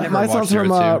 Well, my son's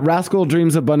from Rascal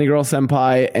Dreams of Bunny Girl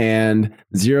Senpai, and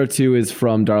 02 is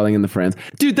from Darling in the Franxx.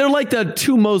 Dude, they're like the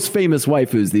two most famous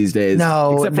waifus these days.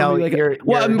 Amelia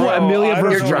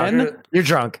versus Ren. You're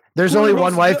drunk. There's only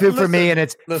one waifu for me, and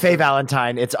it's Faye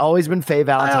Valentine. It's always been Faye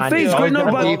Valentine. Faye's great.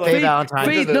 Faye Valentine.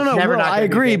 I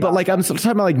agree, but like I'm talking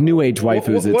about like new age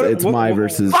waifus. It's my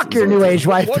versus. Fuck your new age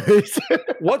waifus.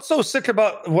 What's so sick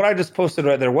about what I just posted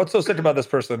right there? What's so sick about this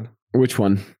person? Which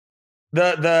one?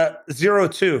 The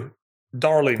 02,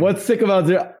 Darling. What's sick about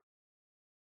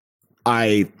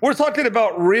We're talking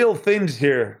about real things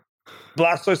here.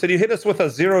 Blastoise said, "You hit us with a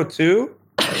 02."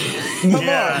 Come on,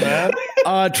 man.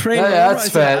 Train. That's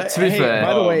fair. To be fair.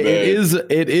 By the way,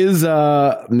 it is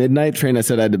midnight. Train. I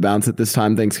said I had to bounce it this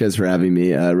time. Thanks, guys, for having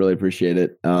me. I really appreciate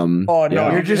it. Oh no,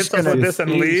 you're just gonna this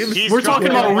and leave. We're talking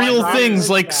about real things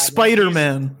like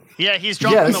Spider-Man. Yeah, he's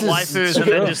dropping the waifus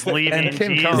and then just leaving. And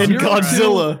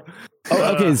Godzilla.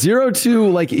 Okay, 02,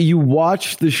 like you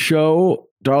watch the show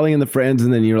Darling in the Franxx,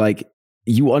 and then you're like,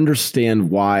 you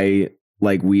understand why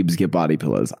like weebs get body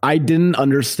pillows. I didn't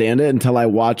understand it until I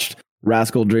watched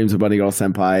Rascal Dreams of Bunny Girl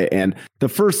Senpai and the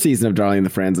first season of Darling in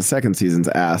the Franxx. The second season's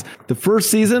ass. The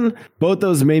first season, both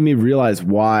those made me realize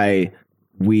why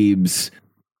weebs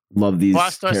love these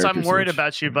Blastoise, I'm worried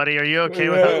about you, buddy. Are you okay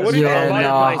with that?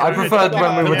 I preferred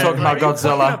when we were talking about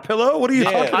Godzilla. Pillow? What are you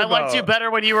talking about? I liked you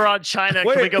better when you were on China.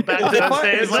 Can we go back to those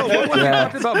days? What are you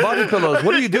talking about body pillows?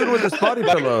 What are you doing with this body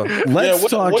pillow? Let's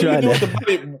talk China.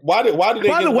 Why did they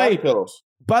get body pillows?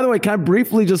 By the way, can I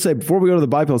briefly just say, before we go to the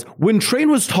bipills, when Train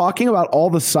was talking about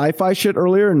all the sci-fi shit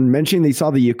earlier and mentioning that he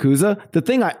saw the Yakuza, the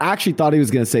thing I actually thought he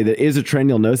was going to say that is a trend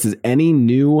you'll notice is any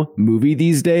new movie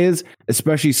these days,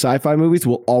 especially sci-fi movies,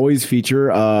 will always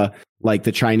feature like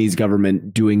the Chinese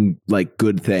government doing like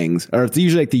good things. Or it's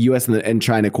usually like the US and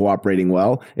China cooperating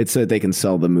well. It's so that they can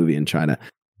sell the movie in China.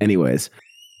 Anyways.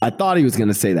 I thought he was going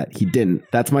to say that. He didn't.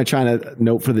 That's my China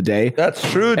note for the day. That's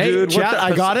true, dude. Hey, chat,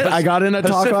 I got it. I got in a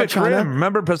talk about China. Rim.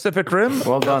 Remember Pacific Rim?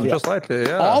 Well done. Just like it,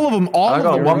 yeah. All of them. I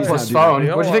got a OnePlus phone.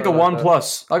 What do you think of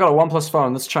OnePlus? I got a OnePlus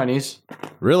phone. That's Chinese.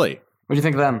 Really? What do you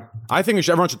think of them? I think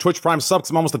everyone should Twitch Prime sub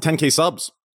because I'm almost at 10K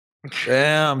subs.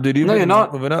 Damn, dude. No, you're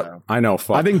not. Moving up. I know.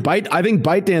 Fuck. I think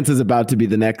ByteDance is about to be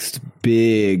the next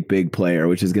big player,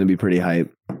 which is going to be pretty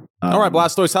hype. All right,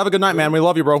 Blastoise, have a good night, man. We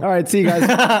love you, bro. All right, see you guys.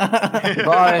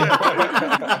 Bye.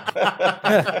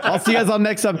 I'll see you guys on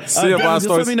next episode. See you, Just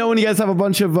let me know when you guys have a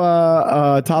bunch of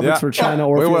topics for China,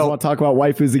 or if you guys want to talk about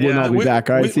waifus again. I'll be back.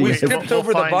 All right, see you We guys. skipped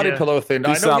over the body pillow thing.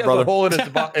 Peace I know out, he has brother. a hole in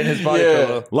his body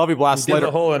pillow. Love you, Blast. He did Later.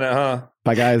 a hole in it, huh?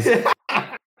 Bye, guys.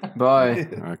 Bye.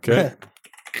 Okay.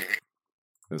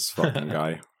 This fucking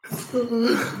guy.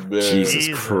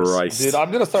 Jesus Christ. Dude, I'm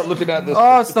going to start looking at this.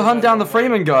 Oh, it's the Hunt Down the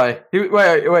Freeman guy.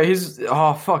 Wait, he's...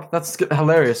 Oh, fuck. That's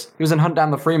hilarious. He was in Hunt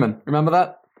Down the Freeman. Remember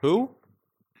that? Who?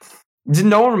 Did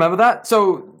no one remember that?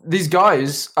 So these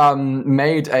guys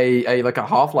made a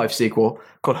Half-Life sequel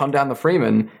called Hunt Down the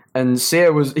Freeman, and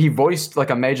Seer he voiced like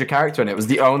a major character in it. It was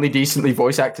the only decently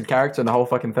voice acted character in the whole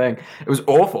fucking thing. It was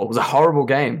awful. It was a horrible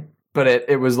game, but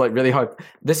it was like really hype.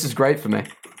 This is great for me.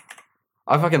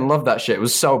 I fucking love that shit. It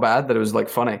was so bad that it was like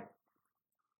funny.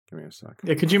 Give me a sec.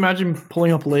 Yeah, could you imagine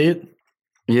pulling up late?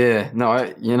 Yeah,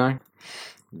 no,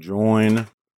 Join.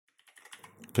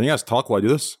 Can you guys talk while I do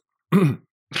this?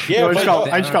 Yeah,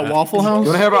 I just got Waffle House.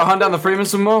 You want to hear about Hunt Down the Freeman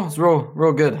some more? It's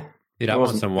real good. Dude, I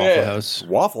want some Waffle House.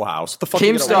 Waffle House? What the fuck?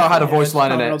 Keemstar had a voice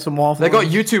line in it. They got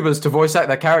House. YouTubers to voice act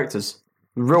their characters.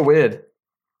 Real weird.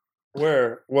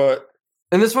 Where? What?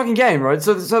 In this fucking game, right?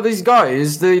 So these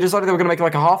guys, they decided they were going to make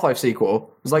like a Half-Life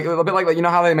sequel. It was like a bit like you know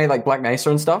how they made like Black Mesa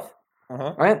and stuff,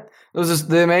 right?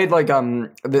 They made like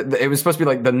it was supposed to be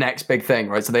like the next big thing,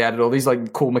 right? So they added all these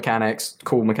like cool mechanics,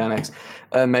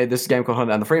 and made this game called Hunt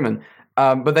Down the Freeman.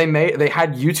 But they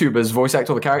had YouTubers voice act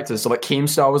all the characters. So like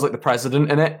Keemstar was like the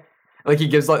president in it. Like he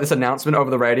gives like this announcement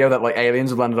over the radio that like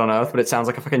aliens have landed on Earth, but it sounds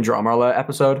like a fucking Drama Alert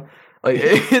episode. Like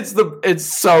it's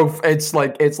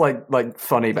like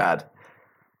funny bad.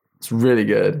 It's really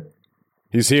good.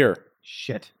 He's here.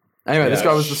 Shit. Anyway, this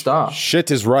guy was the star. Shit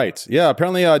is right. Yeah,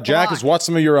 apparently Jack has watched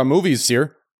some of your movies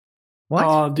here. What?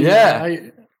 Oh, dude, Yeah.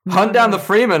 Hunt Down the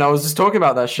Freeman. I was just talking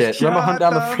about that shit. Remember Hunt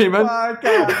Down the Freeman?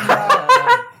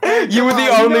 You were the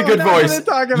only good voice.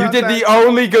 You did the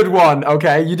only good one,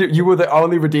 okay? You were the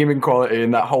only redeeming quality in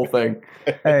that whole thing.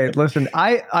 Hey, listen,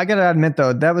 I gotta admit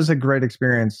though, that was a great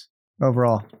experience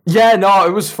overall. Yeah, no,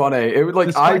 it was funny. It was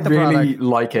like I really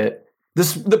like it.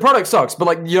 The product sucks, but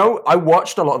like I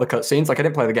watched a lot of the cutscenes. Like I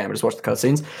didn't play the game, I just watched the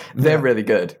cutscenes. They're really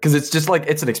good because it's just like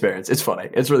it's an experience. It's funny.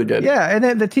 It's really good. Yeah,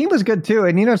 and the team was good too.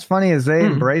 And what's funny is they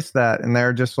embraced that, and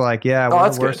they're just like, yeah, we're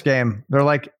the worst game. They're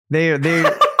like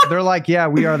they're like, yeah,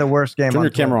 we are the worst game. Turn your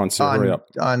camera on, so hurry up.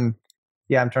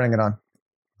 Yeah, I'm turning it on.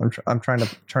 I'm trying to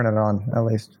turn it on at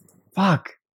least.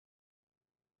 Fuck.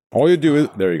 All you do is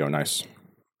there. You go. Nice.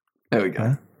 There we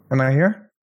go. Am I here?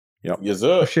 Yep. Yes,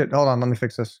 sir. Oh shit! Hold on, let me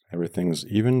fix this. Everything's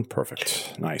even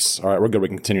perfect. Nice. All right, we're good. We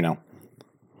can continue now.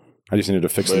 I just needed to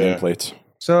fix the nameplate.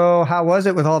 So how was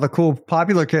it with all the cool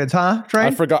popular kids, huh? Train?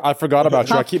 I forgot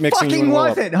about you. I keep mixing you and Will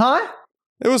was up. it, huh?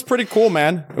 It was pretty cool,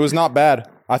 man. It was not bad.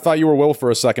 I thought you were Will for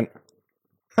a second.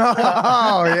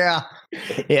 Oh yeah.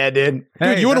 Yeah, dude.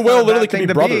 Dude, you and Will literally can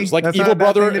be brothers, like evil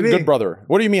brother and good brother.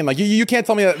 What do you mean? Like you can't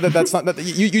tell me that's not that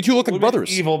you two look like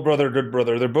brothers. Evil brother, good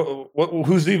brother. They're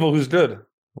who's evil? Who's good?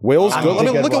 Will's good.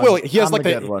 I mean, look at Will. He has like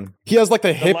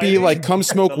the hippie like come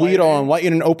smoke weed on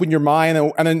enlighten and open your mind,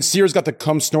 and then Seer's got the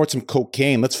come snort some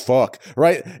cocaine. Let's fuck,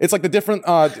 right? It's like the different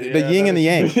the yin and the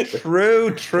yang.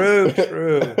 True.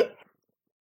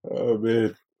 Oh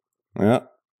man. Yeah.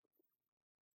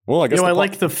 Well, I guess. I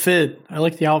like the fit. I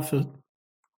like the outfit.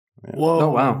 Yeah. Whoa! Oh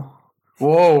wow!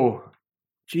 Whoa!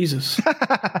 Jesus!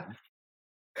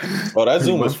 Oh, that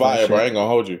zoom was fire, bro. I ain't gonna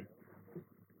hold you.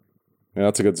 Yeah,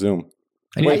 that's a good zoom.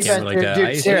 Wait,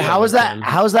 dude, how was that?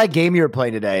 How's that game you were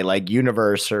playing today? Like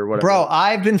Universe or whatever? Bro,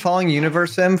 I've been following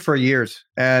Universe Sim for years,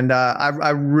 and I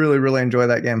really, really enjoy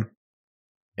that game.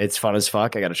 It's fun as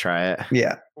fuck. I got to try it.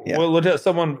 Yeah. Well, look at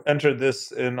someone entered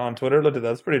this in on Twitter. Look at that.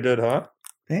 That's pretty good, huh?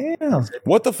 Damn.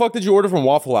 What the fuck did you order from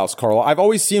Waffle House, Carl? I've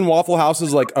always seen Waffle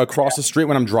Houses like across the street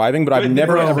when I'm driving, but I've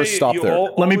never ever stopped there.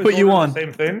 Let me put you on.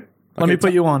 Same thing. Let me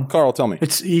put you on. Carl, tell me.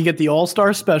 You get the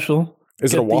All-Star Special.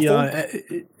 Is it a waffle?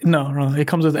 No. It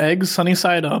comes with eggs, sunny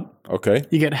side up. Okay.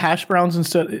 You get hash browns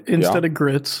instead of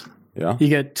grits. Yeah. You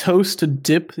get toast to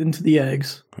dip into the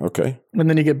eggs. Okay. And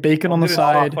then you get bacon on the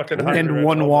side and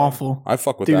one waffle. I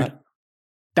fuck with that.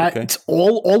 That's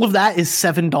all of that is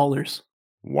 $7.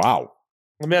 Wow.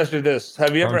 Let me ask you this: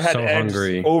 have you ever had eggs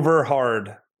over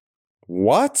hard?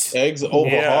 What? Eggs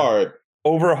over hard?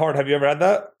 Over hard. Have you ever had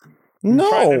that?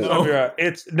 No.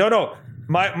 It's no.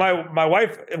 My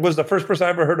wife was the first person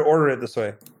I ever heard to order it this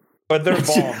way, but they're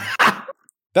bomb.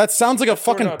 That sounds like a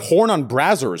fucking porn on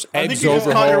Brazzers. Eggs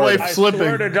over caught your hard. wife slipping.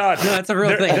 Swear to God. No, that's a real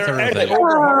thing. That's a real thing.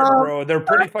 Over hard, bro. They're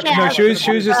pretty fucking. No, she was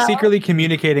just secretly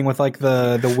communicating with like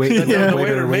the waiter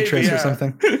or waitress or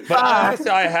something. But honestly,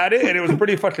 I had it and it was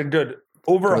pretty fucking good.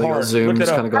 Over hard. Zoom, Look it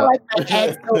up. like That's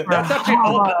actually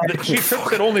all. She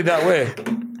trips it only that way.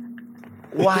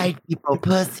 White people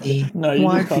pussy. No, you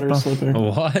just caught her slipping.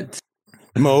 What?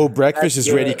 Mo, breakfast is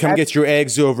ready. Come get your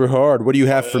eggs over hard. What do you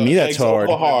have for me that's hard?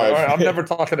 Over hard. All right, I'm never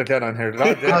talking again on here. Try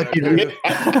it on.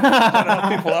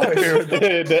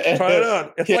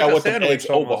 It's like a sandwich.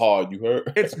 Over hard. You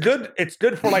heard? It's good. It's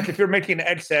good for like if you're making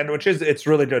egg sandwiches. It's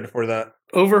really good for that.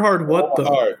 Over hard what though?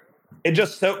 Hard. It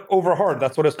just so over hard.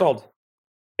 That's what it's called.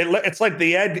 It's like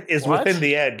the egg is within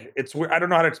the egg. It's I don't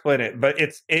know how to explain it, but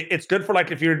it's good for like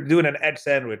if you're doing an egg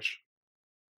sandwich.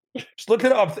 Just look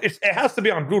it up. It has to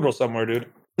be on Google somewhere, dude.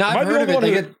 No, I've heard of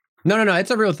it. No. It's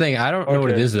a real thing. I don't know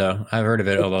what it is though. I've heard of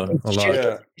it a lot.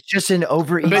 It's just an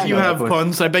overeasy. I bet you have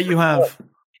puns. I bet you have.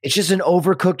 It's just an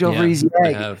overcooked, overeasy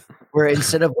egg. Where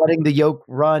instead of letting the yolk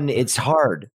run, it's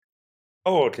hard.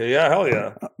 Oh, okay. Yeah, hell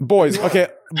yeah. Boys, okay.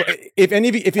 If any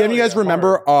of you guys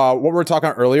remember what we were talking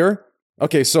about earlier,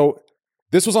 okay, so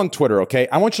this was on Twitter, okay?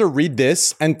 I want you to read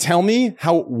this and tell me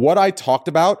how what I talked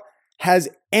about has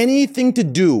anything to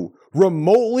do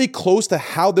remotely close to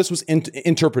how this was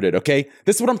interpreted, okay?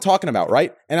 This is what I'm talking about,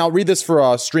 right? And I'll read this for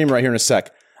a stream right here in a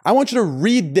sec. I want you to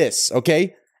read this,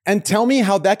 okay? And tell me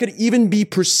how that could even be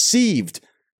perceived,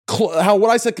 how what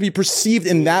I said could be perceived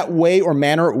in that way or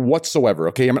manner whatsoever,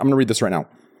 okay? I'm going to read this right now.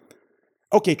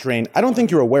 Okay, Train, I don't think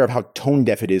you're aware of how tone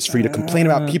deaf it is for you to complain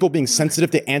about people being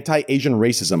sensitive to anti-Asian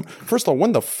racism. First of all,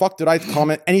 when the fuck did I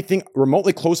comment anything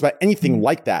remotely close about anything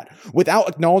like that without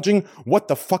acknowledging what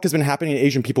the fuck has been happening to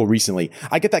Asian people recently?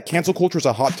 I get that cancel culture is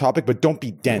a hot topic, but don't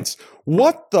be dense.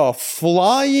 What the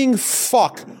flying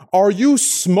fuck are you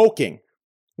smoking?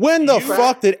 When the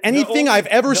fuck did anything I've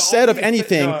ever said of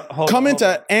anything come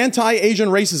into anti-Asian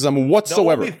racism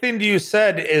whatsoever? The only thing you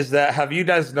said is that, have you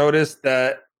guys noticed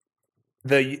that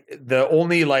the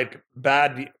only like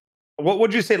bad, what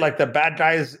would you say, like the bad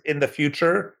guys in the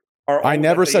future are? I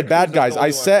never said bad guys.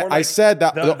 I said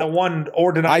that the one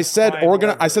organized.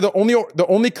 I said the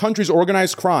only country's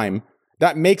organized crime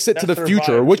that makes it to the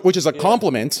future, which is a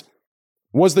compliment,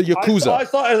 was the Yakuza. I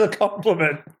saw it as a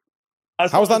compliment.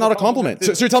 How is that not a compliment?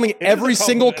 So you're telling me every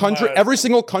single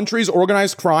country's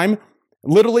organized crime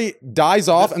literally dies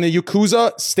off, and the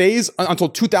Yakuza stays until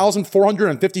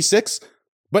 2456?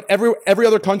 But every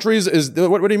other country's is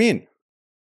what do you mean?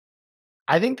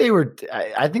 I think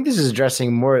this is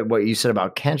addressing more what you said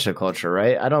about cancel culture,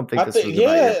 right? I don't think this was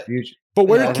about your future. But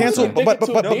where did cancel?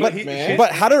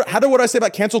 But how did what I say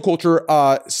about cancel culture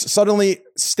suddenly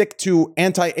stick to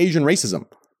anti-Asian racism?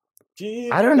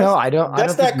 I don't know. I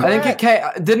think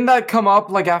it didn't that come up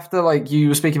like after like you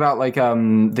were speaking about like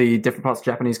the different parts of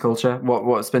Japanese culture,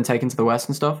 what's been taken to the West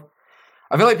and stuff.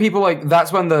 I feel like people like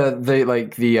that's when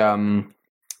the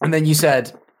and then you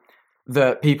said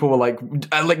that people were like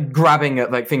grabbing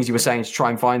at like things you were saying to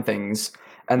try and find things.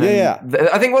 And then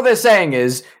I think what they're saying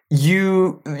is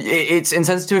it's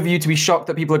insensitive of you to be shocked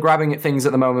that people are grabbing at things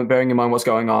at the moment, bearing in mind what's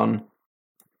going on.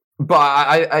 But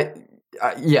I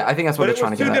think that's what they're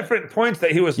trying to get at. Two different points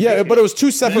that he was. Yeah, but it was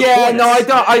two separate. points. No,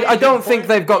 I don't think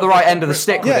they've got the right end of the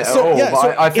stick with it at all.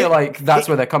 But I feel like that's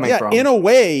where they're coming from. In a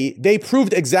way, they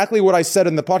proved exactly what I said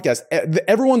in the podcast.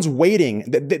 Everyone's waiting.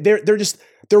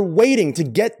 They're waiting to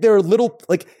get their little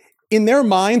in their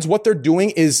minds. What they're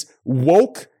doing is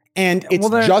woke. And it's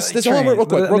justice. Hold on, real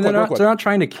quick. They're not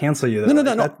trying to cancel you. Though.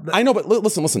 No. I know, but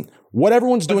listen. What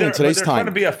everyone's doing in today's time. They're trying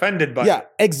to be offended by it.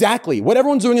 Exactly. What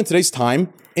everyone's doing in today's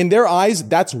time, in their eyes,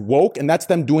 that's woke and that's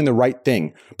them doing the right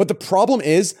thing. But the problem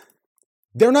is,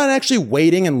 they're not actually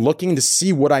waiting and looking to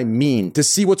see what I mean, to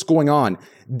see what's going on.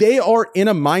 They are in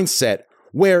a mindset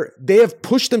where they have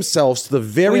pushed themselves to the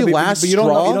very last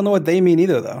straw. You don't know what they mean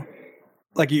either, though.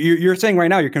 Like you're saying right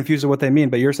now, you're confused with what they mean,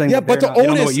 but you're saying they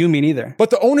don't know what you mean either. But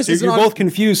the onus is you're both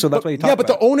confused, so that's why you talk. Yeah, but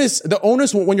about the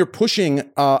onus when you're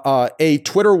pushing a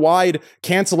Twitter-wide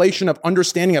cancellation of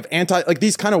understanding of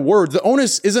these kind of words, the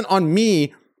onus isn't on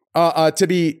me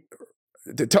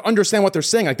to understand what they're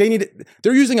saying. Like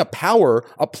they're using a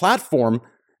platform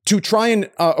to try and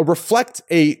reflect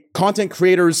a content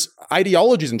creator's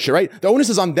ideologies and shit. Right? The onus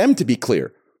is on them to be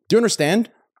clear. Do you understand?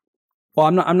 Well,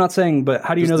 I'm not saying, but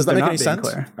how do you know that they're not being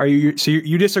clear? Are you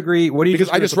you disagree? What do you? Because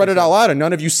I just read it out loud, and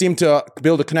none of you seem to be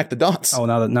able to connect the dots. Oh,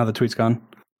 now the tweet's gone.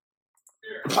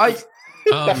 Well,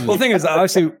 the thing is,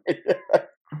 obviously,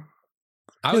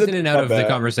 I was in and out of the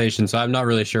conversation, so I'm not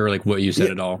really sure like what you said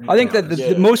at all. I think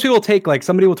that most people take like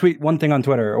somebody will tweet one thing on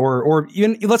Twitter, or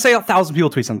even let's say 1,000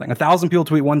 people tweet something. 1,000 people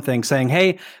tweet one thing saying,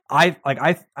 "Hey, I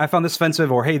found this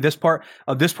offensive," or "Hey, this part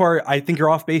I think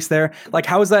you're off base there." Like,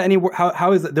 how is that any?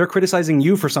 How is that they're criticizing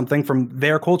you for something from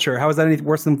their culture? How is that any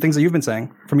worse than things that you've been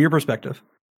saying from your perspective?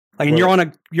 Like, and you're on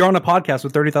a podcast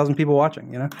with 30,000 people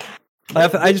watching. You know.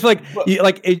 I just feel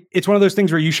like it's one of those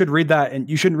things where you should read that and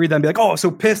you shouldn't read that and be like, oh, so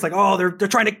pissed, like, oh, they're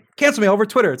trying to cancel me over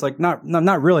Twitter. It's like not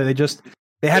really.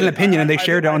 They had an opinion and they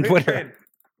shared it on Twitter.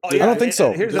 I don't think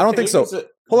so.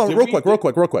 Hold on,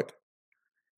 real quick.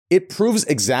 It proves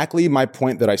exactly my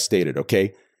point that I stated.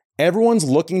 Okay, everyone's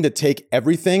looking to take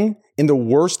everything in the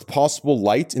worst possible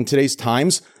light in today's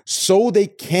times, so they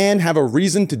can have a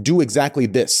reason to do exactly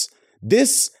this.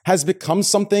 This has become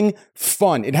something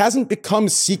fun. It hasn't become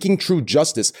seeking true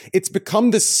justice. It's become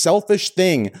this selfish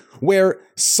thing where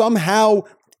somehow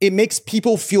it makes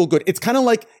people feel good. It's kind of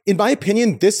like, in my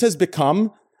opinion, this has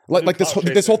become like this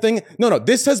whole thing. No,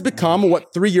 this has become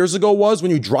what 3 years ago was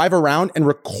when you drive around and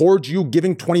record you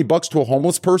giving $20 to a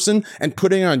homeless person and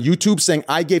putting it on YouTube saying,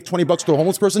 I gave $20 to a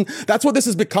homeless person. That's what this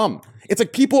has become. It's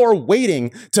like people are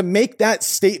waiting to make that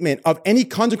statement of any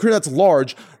content creator that's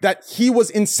large that he was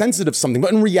insensitive something.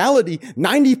 But in reality,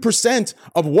 90%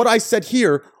 of what I said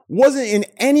here wasn't in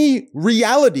any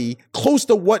reality close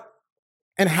to what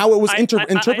and how it was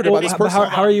interpreted by this person.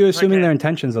 How are you assuming their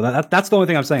intentions though? That's the only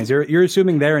thing I'm saying is you're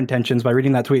assuming their intentions by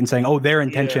reading that tweet and saying, oh, their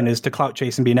intention is to clout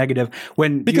chase and be negative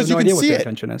when because you have no idea can what see their it.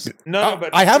 intention is. No,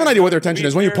 but I have an idea what their intention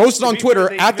is. When you post it on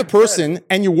Twitter at the person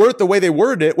and you word it the way they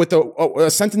worded it with the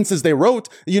sentences they wrote,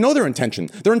 you know their intention.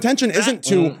 Their intention isn't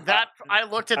to... I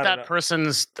looked at that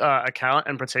person's account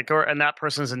in particular, and that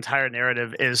person's entire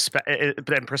narrative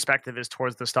and perspective is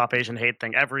towards the Stop Asian Hate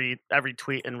thing. Every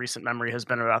tweet in recent memory has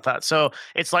been about that. So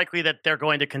it's likely that they're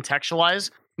going to contextualize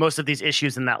most of these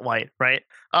issues in that light, right?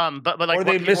 But like, or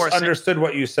they misunderstood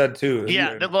what you said too.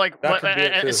 Yeah,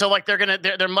 so like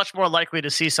they're much more likely to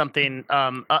see something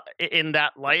in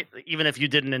that light, even if you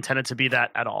didn't intend it to be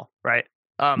that at all, right?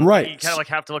 Right. You kind of like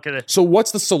have to look at it. So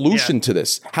what's the solution to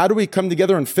this? How do we come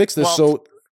together and fix this so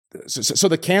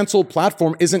the cancel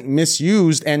platform isn't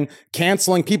misused and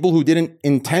canceling people who didn't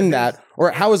intend that? Or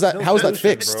how is that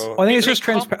fixed? I think it's just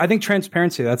I think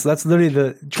transparency. That's literally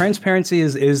the transparency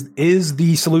is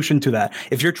the solution to that.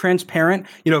 If you're transparent,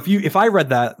 if I read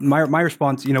that, my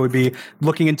response, would be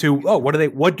looking into,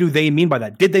 what do they mean by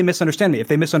that? Did they misunderstand me? If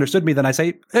they misunderstood me, then I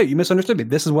say, hey, you misunderstood me.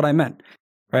 This is what I meant.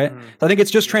 Right. So I think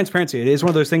it's just transparency. It is one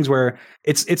of those things where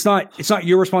it's not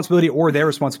your responsibility or their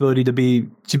responsibility to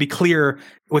be clear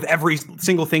with every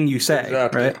single thing you say.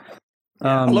 Exactly. Right.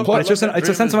 But it's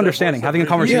a sense of understanding, having a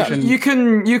conversation.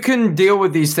 Yeah, you can deal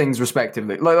with these things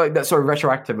respectively, like that. Sorry,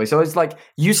 retroactively. So it's like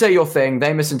you say your thing,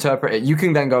 they misinterpret it. You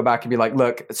can then go back and be like,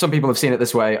 look, some people have seen it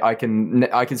this way. I can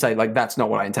say like that's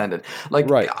not what I intended. Like,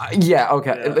 right? Yeah,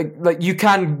 okay. Yeah. Like you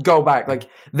can go back. Like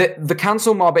the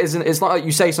cancel mob isn't. It's not like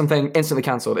you say something instantly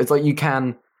cancelled. It's like you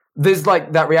can. There's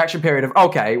like that reaction period of,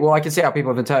 okay, well, I can see how people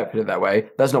have interpreted it that way.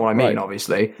 That's not what I mean,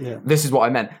 obviously. Yeah. This is what I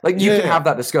meant. Like, you can have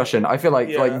that discussion. I feel like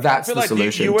that's the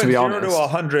solution, you to be went honest. 0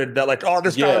 to 100, that like, oh,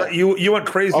 this guy, you went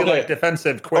crazy, like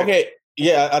defensive quick. Okay,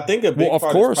 yeah, I think a big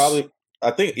part is probably,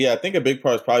 I think a big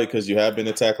part is probably because you have been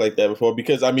attacked like that before.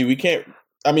 Because, I mean, we can't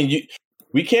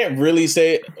really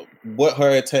say what her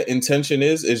intention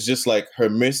is. It's just like her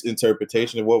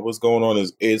misinterpretation of what was going on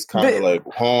is kind of like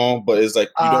but it's like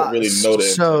you don't really know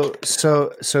that.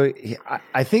 So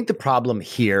I think the problem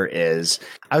here is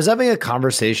I was having a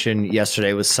conversation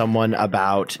yesterday with someone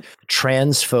about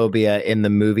transphobia in the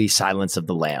movie Silence of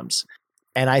the Lambs.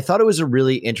 And I thought it was a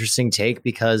really interesting take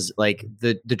because like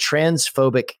the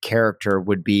transphobic character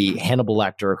would be Hannibal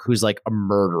Lecter, who's like a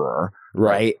murderer.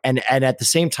 Right. And at the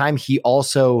same time, he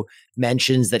also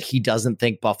mentions that he doesn't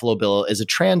think Buffalo Bill is a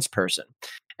trans person.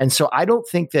 And so I don't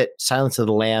think that Silence of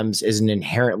the Lambs is an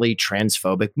inherently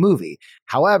transphobic movie.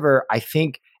 However, I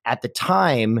think at the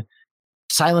time,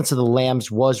 Silence of the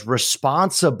Lambs was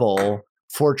responsible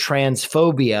for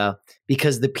transphobia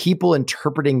because the people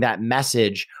interpreting that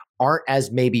message aren't as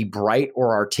maybe bright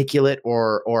or articulate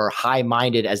or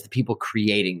high-minded as the people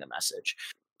creating the message.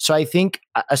 So I think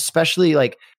especially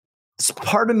like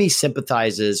part of me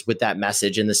sympathizes with that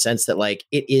message in the sense that like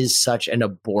it is such an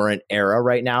abhorrent era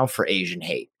right now for Asian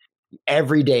hate.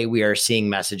 Every day we are seeing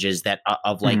messages that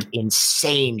of like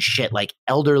insane shit, like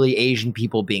elderly Asian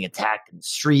people being attacked in the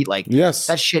street. Like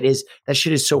that shit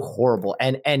is so horrible.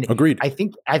 And agreed. I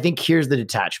think here's the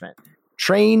detachment.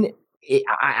 Train,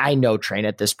 I know Train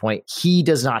at this point. He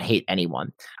does not hate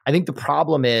anyone. I think the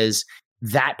problem is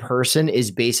that person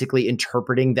is basically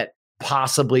interpreting that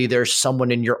possibly there's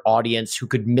someone in your audience who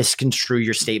could misconstrue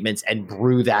your statements and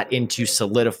brew that into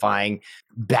solidifying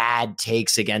bad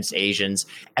takes against Asians.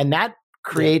 And that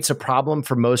creates a problem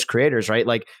for most creators, right?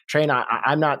 Like, Train,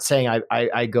 I'm not saying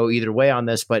I go either way on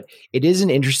this, but it is an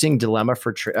interesting dilemma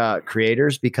for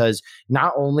creators, because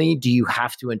not only do you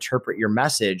have to interpret your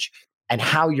message and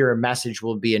how your message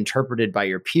will be interpreted by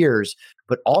your peers,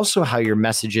 but also how your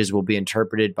messages will be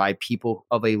interpreted by people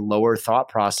of a lower thought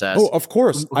process. Oh, of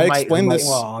course. I explain this.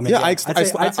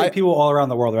 I'd say people all around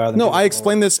the world rather than. No, I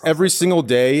explain this every single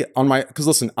day on my, because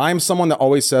listen, I'm someone that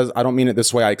always says, I don't mean it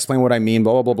this way. I explain what I mean,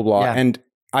 blah, blah, blah, blah, blah. Yeah. And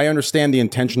I understand the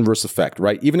intention versus effect,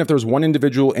 right? Even if there's one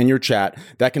individual in your chat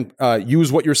that can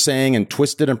use what you're saying and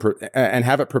twist it and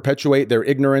have it perpetuate their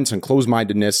ignorance and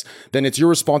closed-mindedness, then it's your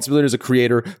responsibility as a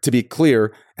creator to be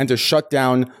clear and to shut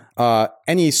down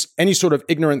any sort of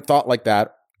ignorant thought like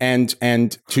that, and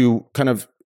to kind of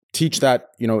teach that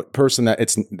person that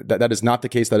that is not the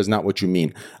case. That is not what you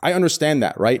mean. I understand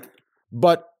that, right?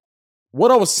 But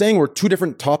what I was saying were two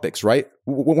different topics, right?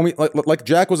 When we like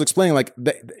Jack was explaining, like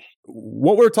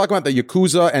what we were talking about, the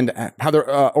Yakuza and how they're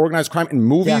organized crime in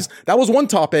movies, that was one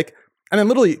topic. And then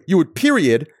literally you would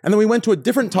period. And then we went to a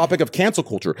different topic of cancel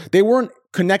culture. They weren't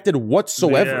connected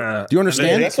whatsoever. Yeah. Do you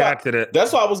understand?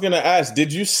 That's why I was going to ask.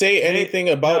 Did you say anything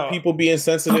about people being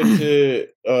sensitive to...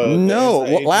 no.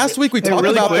 Well, last week we talked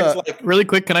about... Really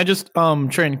quick, can I just...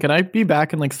 Train, can I be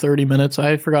back in like 30 minutes?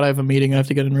 I forgot I have a meeting I have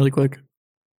to get in really quick.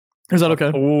 Is that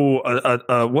okay?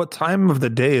 Oh, what time of the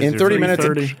day is it? In 30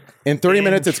 minutes. In 30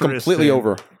 minutes, it's completely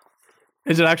over.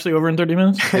 Is it actually over in 30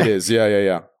 minutes? It is.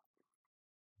 Yeah.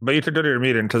 But you can go to your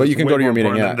meeting. But you can go to your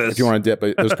meeting, yeah, if you want to dip.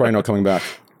 But there's probably no coming back.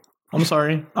 I'm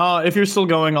sorry. If you're still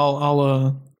going,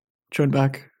 I'll join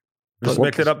back. Just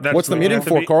mix it up. What's the meeting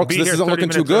for, Carl? Because this isn't looking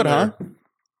too good, huh?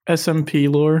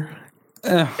 SMP lore.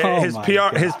 His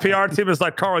PR team is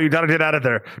like, Carl, you gotta get out of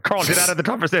there. Carl, get out of the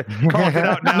conversation. Carl, get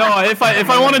out now. No, if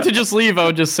I wanted to just leave, I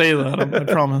would just say that. I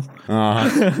promise.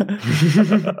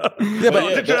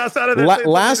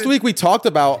 Last week we talked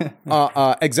about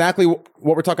exactly what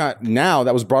we're talking about now.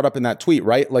 That was brought up in that tweet,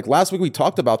 right? Like last week we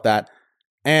talked about that,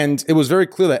 and it was very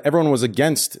clear that everyone was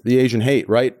against the Asian hate,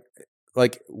 right?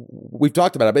 Like we've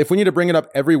talked about it, but if we need to bring it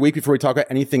up every week before we talk about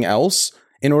anything else,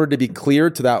 in order to be clear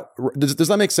to that, does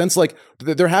that make sense? Like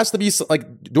there has to be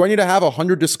like, do I need to have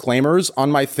 100 disclaimers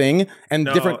on my thing and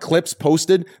different clips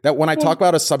posted that when I talk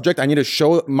about a subject, I need to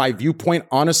show my viewpoint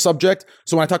on a subject.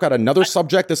 So when I talk about another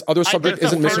subject, this other subject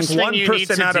isn't missing. One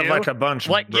person out of like a bunch.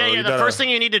 Like, the first thing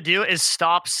you need to do is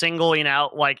stop singling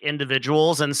out like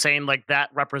individuals and saying like that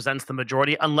represents the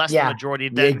majority, unless the majority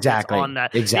then gets on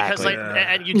that. Exactly. Because like,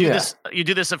 and you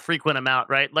do this a frequent amount,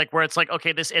 right? Like where it's like,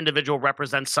 okay, this individual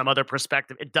represents some other perspective.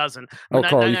 It doesn't.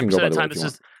 Carl, you can go by the way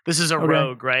this is a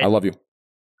rogue, right? I love you.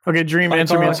 Okay, Dream,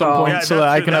 answer me at some point so that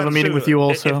I can have a meeting with you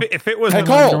also. If it was the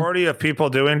majority of people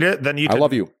doing it, then you I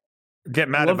love you. Get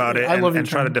mad about it and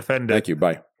try to defend it. Thank you.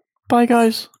 Bye. Bye,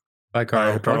 guys. Bye,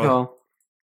 Carl.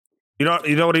 You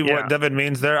know what Devin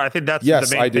means there? I think that's the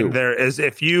main thing there is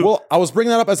if you... Well, I was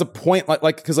bringing that up as a point,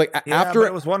 because after...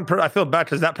 it was one person. I feel bad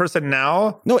because that person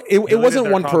now... No, it wasn't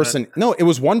one person. No, it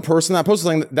was one person that posted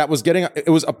something that was getting... It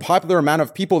was a popular amount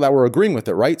of people that were agreeing with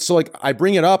it, right? So like I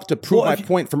bring it up to prove my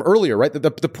point from earlier, right?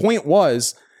 The point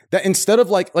was that instead of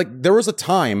like there was a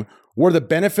time where the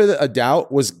benefit of a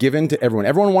doubt was given to everyone.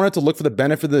 Everyone wanted to look for the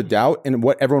benefit of the doubt in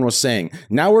what everyone was saying.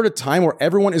 Now we're at a time where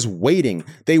everyone is waiting.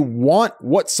 They want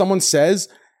what someone says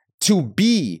to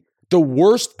be the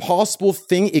worst possible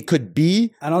thing it could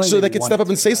be so they could step up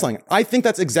and say something. I think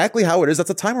that's exactly how it is. That's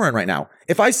the time we're in right now.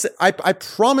 If I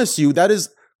promise you that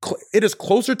it is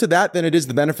closer to that than it is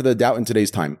the benefit of the doubt in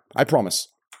today's time. I promise.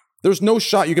 There's no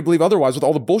shot you could believe otherwise with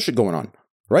all the bullshit going on.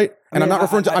 Right, and I'm not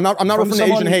referring to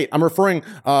Asian hate. I'm referring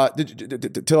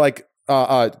to like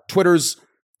Twitter's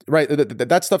right.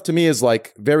 That stuff to me is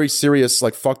like very serious,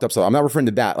 like fucked up stuff. I'm not referring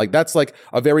to that. Like that's like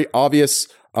a very obvious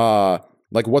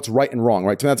like what's right and wrong.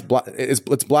 Right, to me that's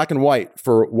it's black and white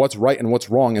for what's right and what's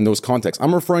wrong in those contexts.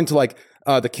 I'm referring to like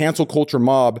the cancel culture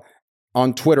mob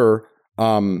on Twitter,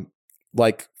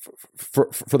 like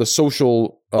for the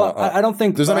social. I don't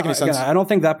think does that make any sense? Again, I don't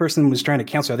think that person was trying to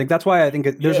cancel. I think that's why I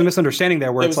think there's a misunderstanding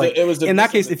there. Where it's like in that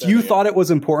case, if you thought it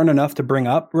was important enough to bring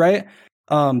up, right?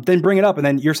 then bring it up. And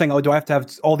then you're saying, oh, do I have to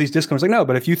have all these disclaimers? Like, no,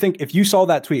 but if you saw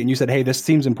that tweet and you said, hey, this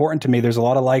seems important to me, there's a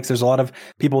lot of likes, there's a lot of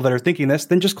people that are thinking this,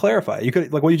 then just clarify. You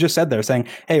could, like what you just said there, saying,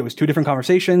 hey, it was two different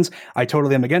conversations. I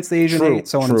totally am against the Asian hate,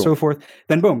 so on and so forth.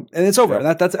 Then boom, and it's over. And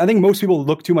that's I think most people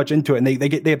look too much into it and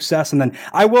they obsess. And then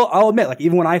I'll admit, like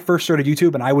even when I first started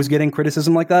YouTube and I was getting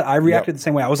criticism like that, I reacted the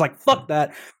same way. I was like, fuck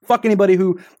that. Fuck anybody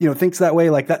who, thinks that way.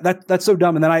 Like that's so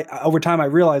dumb. And then over time I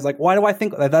realized, like, why do I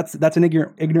think that? That's an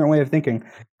ignorant way of thinking.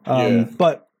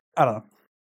 But I don't know.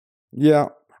 Yeah,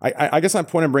 I guess my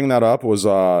point in bringing that up was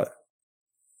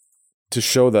to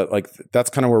show that like that's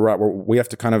kind of where we're at, where we have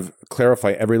to kind of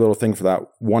clarify every little thing for that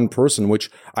one person,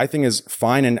 which I think is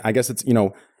fine, and I guess it's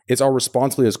it's our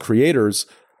responsibility as creators.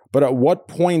 But at what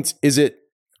point is it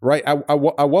right? At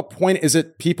what point is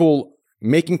it people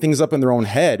making things up in their own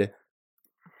head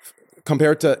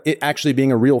compared to it actually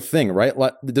being a real thing, right?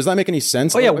 Does that make any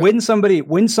sense? Oh yeah, when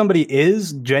somebody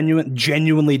is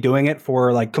genuinely doing it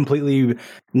for like completely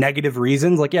negative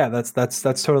reasons, like yeah, that's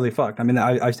totally fucked. I mean,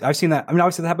 I've seen that. I mean,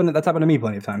 obviously that's happened to me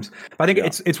plenty of times. But I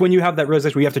think it's when you have that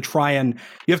realization where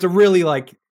you have to really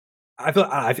like. I feel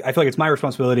like it's my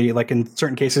responsibility, like in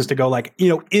certain cases, to go like,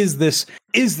 is this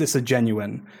a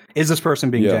genuine? Is this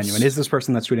person being genuine? Is this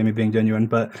person that's tweeting me being genuine?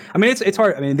 But I mean, it's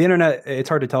hard. I mean, the internet, it's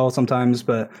hard to tell sometimes,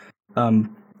 but. I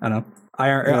don't know. I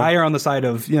err on the side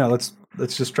of let's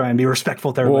just try and be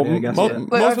respectful to everybody. I guess.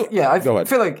 I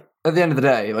feel like at the end of the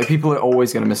day, like people are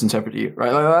always going to misinterpret you,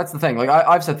 right? Like that's the thing. Like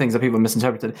I've said things that people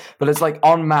misinterpreted, but it's like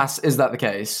en masse, is that the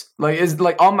case? Like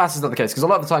en masse, is that the case? Because a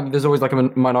lot of the time, there's always like a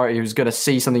minority who's going to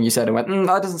see something you said and went,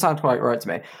 that doesn't sound quite right to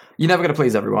me. You're never going to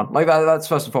please everyone. Like that's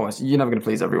first and foremost. You're never going to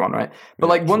please everyone, right? But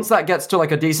like once that gets to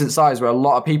like a decent size where a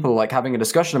lot of people are like having a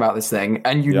discussion about this thing,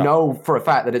 and you know for a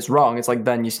fact that it's wrong, it's like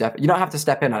then you don't have to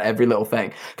step in on every little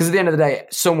thing, because at the end of the day,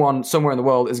 someone somewhere in the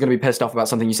world is going to be pissed off about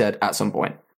something you said at some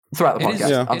point. Throughout the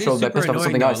podcast, I'm sure they're pissed off at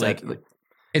something I said.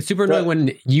 It's super annoying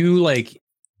when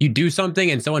you do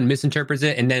something and someone misinterprets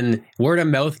it, and then word of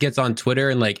mouth gets on Twitter,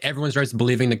 and like everyone starts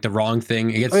believing like the wrong thing.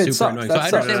 It gets super annoying. So I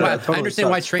understand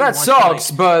why Trey wants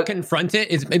to but confront it.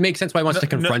 It makes sense why he wants to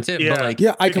confront it. Yeah. But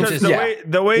like, because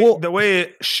the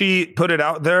way she put it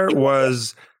out there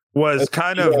was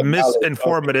kind of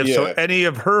misinformative. So any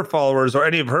of her followers or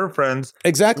any of her friends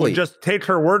would just take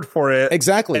her word for it.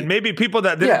 Exactly. And maybe people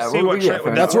that didn't see what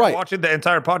that's right. watching the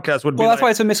entire podcast would be that's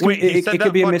why it's a miscommunication. It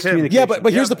could be a miscommunication. Yeah,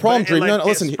 but here's the problem, Dream. No,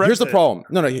 listen, here's the problem.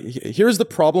 No, here's the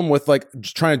problem with like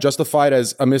trying to justify it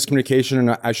as a miscommunication,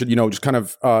 and I should, just kind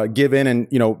of give in and,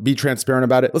 be transparent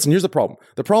about it. Listen, here's the problem.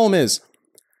 The problem is,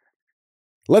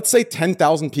 let's say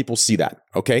 10,000 people see that,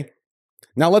 okay?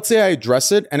 Now, let's say I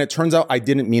address it and it turns out I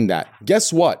didn't mean that.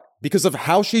 Guess what? Because of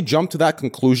how she jumped to that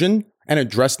conclusion and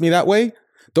addressed me that way,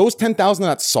 those 10,000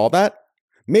 that saw that,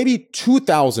 maybe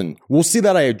 2,000 will see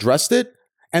that I addressed it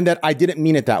and that I didn't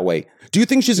mean it that way. Do you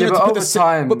think she's going to put the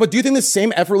same? But do you think the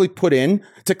same effort we put in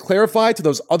to clarify to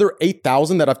those other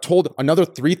 8,000 that I've told another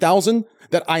 3,000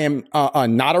 that I am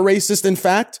not a racist, in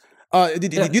fact? Will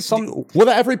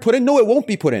that ever be put in? No, it won't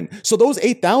be put in. So those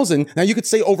 8,000, now you could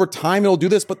say over time it'll do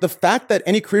this, but the fact that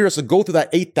any creator has to go through that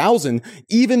 8,000,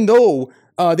 even though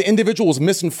the individual was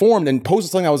misinformed and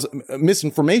posted something that was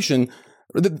misinformation,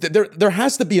 there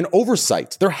has to be an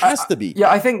oversight. There has to be.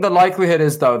 Yeah, I think the likelihood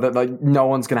is though that like no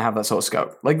one's gonna have that sort of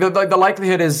scope. Like the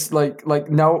likelihood is like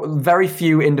no, very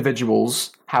few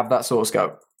individuals have that sort of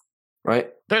scope, right?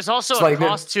 There's also a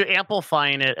cost to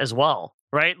amplifying it as well.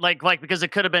 Right, like because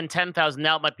it could have been 10,000,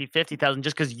 now it might be 50,000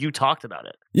 just because you talked about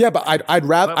it. Yeah, but I'd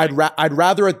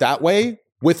rather it that way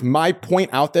with my point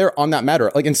out there on that matter.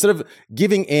 Like instead of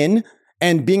giving in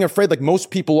and being afraid, like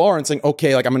most people are, and saying,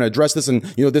 okay, like I'm going to address this, and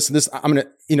this, I'm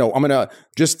going to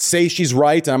just say she's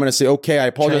right, and I'm going to say, okay, I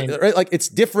apologize. Right? Like it's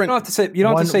different. You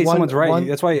don't have to say someone's right.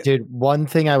 That's why, dude. One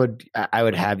thing I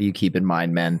would have you keep in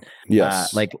mind, man.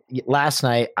 Yes. Like last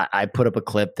night, I put up a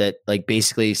clip that like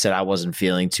basically said I wasn't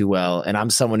feeling too well, and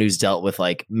I'm someone who's dealt with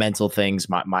like mental things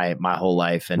my whole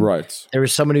life, and there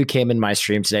was someone who came in my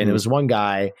stream today, and there was one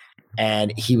guy.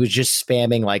 And he was just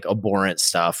spamming like abhorrent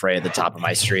stuff right at the top of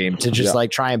my stream to just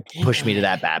like try and push me to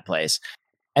that bad place.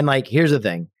 And like, here's the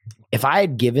thing. If I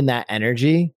had given that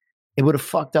energy, it would have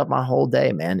fucked up my whole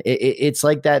day, man. It's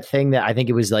like that thing that I think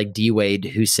it was like D Wade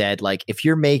who said, like, if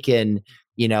you're making,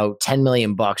 $10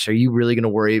 million, are you really going to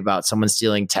worry about someone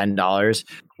stealing $10?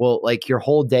 Well, like your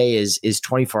whole day is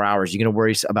 24 hours. You're going to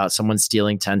worry about someone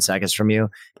stealing 10 seconds from you.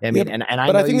 I mean, and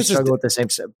I know you struggle with the same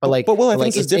stuff, but like, I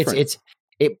think this is different.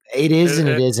 It is and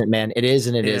it isn't, man. It is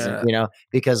and it isn't, you know,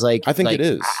 because like I think it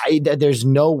is. There's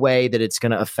no way that it's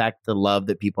going to affect the love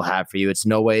that people have for you. It's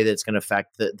no way that it's going to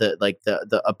affect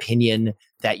the opinion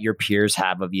that your peers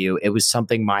have of you. It was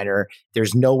something minor.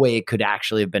 There's no way it could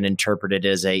actually have been interpreted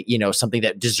as a, you know, something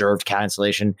that deserved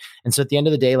cancellation. And so at the end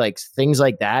of the day, like things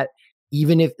like that,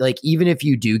 even if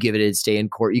you do give it its day in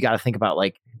court, you got to think about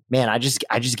like, man, I just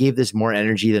gave this more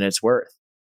energy than it's worth.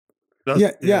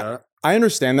 Yeah. I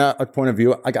understand that point of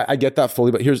view. I get that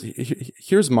fully, but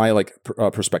here's my like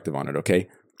perspective on it. Okay,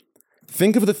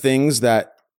 think of the things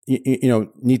that you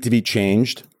know need to be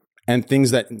changed, and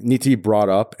things that need to be brought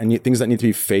up, and things that need to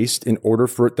be faced in order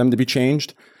for them to be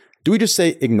changed. Do we just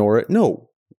say ignore it? No.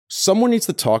 Someone needs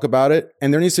to talk about it,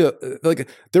 and there needs to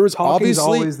there is obviously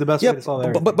always the best way to solve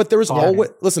everything. But there is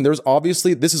always there's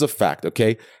obviously, this is a fact.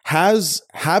 Okay,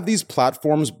 have these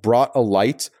platforms brought a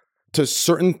light to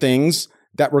certain things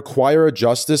that require a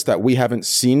justice that we haven't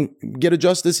seen get a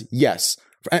justice? Yes.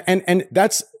 And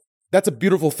that's a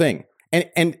beautiful thing.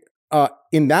 And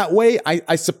in that way,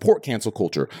 I support cancel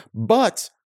culture. But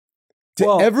to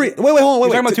hold on, wait. You're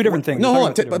talking about two different things. No,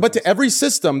 hold on. But to every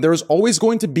system, there's always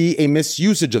going to be a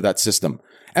misusage of that system.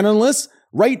 And unless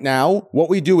right now, what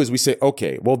we do is we say,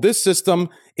 okay, well, this system,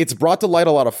 it's brought to light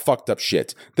a lot of fucked up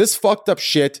shit. This fucked up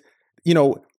shit, you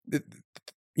know,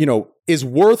 is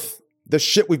worth the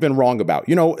shit we've been wrong about.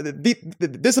 You know,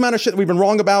 this amount of shit that we've been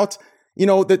wrong about, you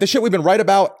know, the shit we've been right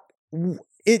about,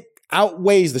 it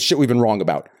outweighs the shit we've been wrong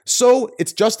about. So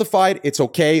it's justified. It's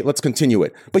okay. Let's continue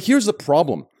it. But here's the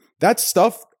problem. That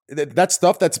stuff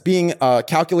that's being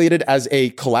calculated as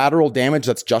a collateral damage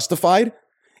that's justified,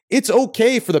 it's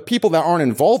okay for the people that aren't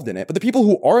involved in it. But the people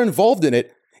who are involved in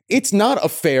it, it's not a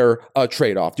fair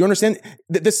trade-off. Do you understand?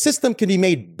 The system can be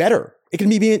made better. It can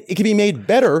be made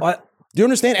better. Do you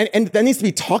understand? And that needs to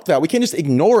be talked about. We can't just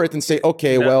ignore it and say,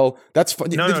 okay, well, that's fine.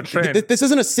 This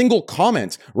isn't a single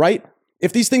comment, right?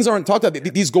 If these things aren't talked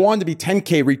about, these go on to be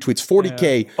 10K retweets,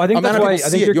 40K. Well, I think that's why I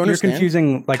think you're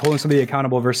confusing like holding somebody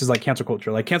accountable versus like cancel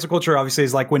culture. Like cancel culture obviously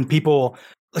is like when people,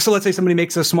 so let's say somebody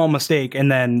makes a small mistake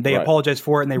and then they apologize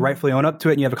for it and they rightfully own up to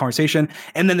it and you have a conversation.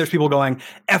 And then there's people going,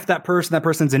 F that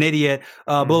person's an idiot,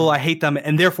 blah, blah, blah, I hate them.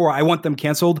 And therefore I want them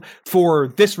canceled for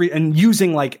this and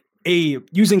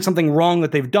using something wrong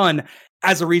that they've done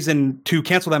as a reason to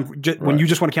cancel them when you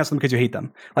just want to cancel them because you hate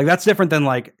them. Like that's different than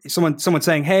like someone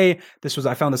saying, hey,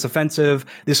 I found this offensive.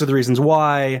 These are the reasons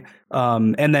why.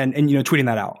 And you know, tweeting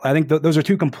that out. I think those are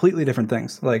two completely different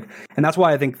things. Like, and that's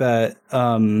why I think that,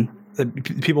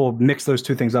 people mix those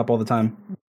two things up all the time,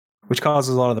 which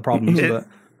causes a lot of the problems.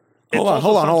 Hold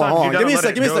on. Give me a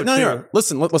sec. No.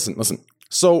 Listen.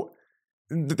 So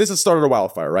this has started a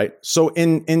wildfire, right? So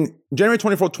in January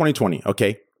 24th, 2020,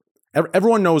 okay,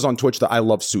 everyone knows on Twitch that I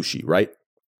love sushi, right?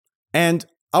 And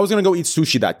I was going to go eat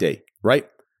sushi that day, right?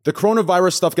 The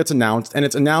coronavirus stuff gets announced, and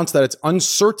it's announced that it's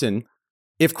uncertain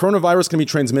if coronavirus can be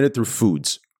transmitted through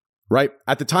foods, right?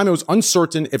 At the time, it was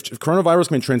uncertain if coronavirus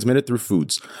can be transmitted through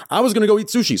foods. I was going to go eat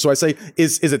sushi. So I say,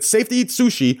 is it safe to eat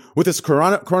sushi with this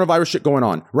coronavirus shit going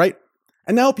on, right?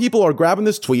 And now people are grabbing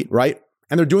this tweet, right?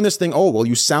 And they're doing this thing, oh, well,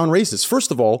 you sound racist.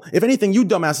 First of all, if anything, you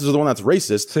dumbasses are the one that's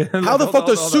racist. How the fuck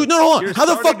does sushi... No, hold on. How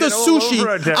the fuck does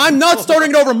sushi... I'm not starting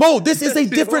it over, Mo. This is a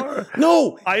different...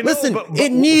 No, listen,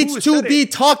 it needs to be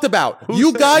talked about.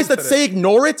 You guys that say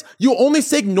ignore it, you only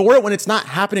say ignore it when it's not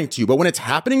happening to you. But when it's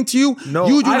happening to you,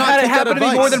 you do not take that advice. I've had it happen to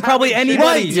me more than probably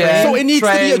anybody. Right. So it needs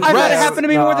to be addressed. I've had it happen to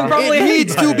me more than probably anybody. It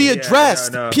needs to be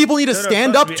addressed. People need to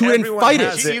stand up to it and fight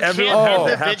it.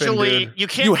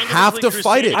 You have to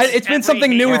fight it. It's been something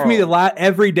new with me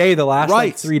every day the last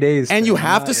like 3 days, and you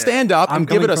have to stand up and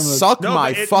give it a suck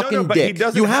my fucking dick.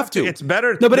 You have to. It's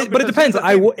better. No, but it depends.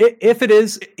 If it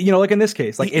is, you know, like in this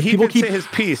case, like if people keep say his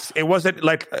piece, it wasn't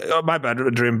like my bad,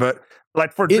 Dream, but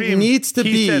like for Dream, it needs to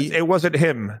be. Says it wasn't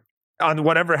him on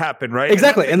whatever happened, right?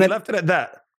 Exactly, and then left it at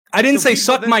that. I didn't say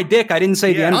suck my dick. I didn't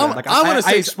say the end. Like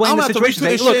I explained the situation.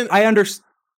 Look, I understand.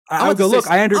 I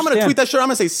understand. I'm going to tweet that shit. I'm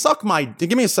going to say, suck my...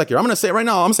 Give me a sec here. I'm going to say it right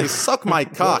now. I'm going to say, suck my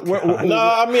cock. No,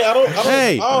 I mean, I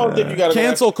don't think you got to...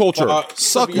 Cancel culture.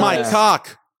 Suck my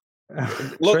cock.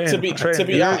 Look, to be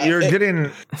honest... You're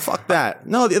getting... Fuck that.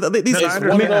 No, these... It's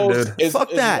one of those...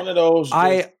 Fuck that. One of those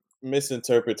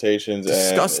misinterpretations.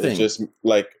 Disgusting. And just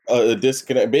like a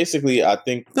disconnect. Basically, I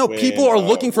think... No, people are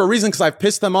looking for a reason because I've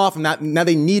pissed them off and now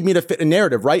they need me to fit a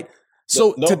narrative, right?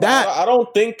 So no, to that, I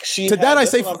don't think she. To that, I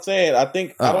say, what I'm saying. I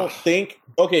don't think.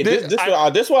 Okay,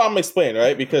 this what I'm explaining,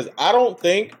 right? Because I don't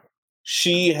think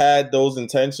she had those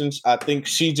intentions. I think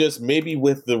she just maybe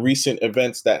with the recent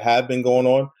events that have been going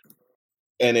on,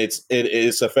 and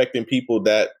it's affecting people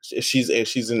that she's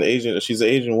an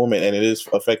Asian woman, and it is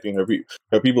affecting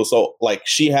her people. So like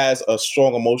she has a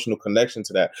strong emotional connection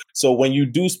to that. So when you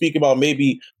do speak about,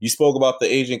 maybe you spoke about the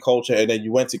Asian culture and then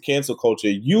you went to cancel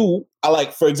culture,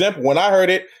 for example, when I heard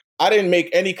it, I didn't make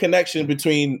any connection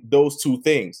between those two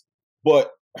things.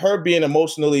 But her being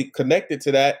emotionally connected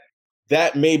to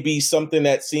that may be something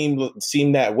that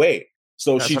seemed that way.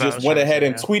 So she just went ahead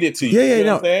and tweeted to you. Yeah, you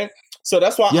know what I'm saying? So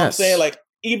that's why I'm saying, like,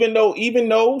 even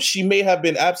though she may have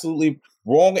been absolutely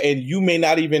wrong, and you may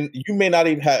not even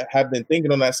have been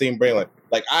thinking on that same brain,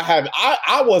 like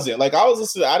I wasn't, like, I was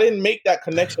listening, I didn't make that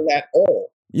connection at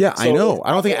all. Yeah, so, I know.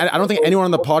 I don't think anyone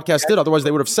on the podcast did. Otherwise,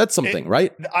 they would have said something,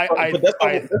 right? But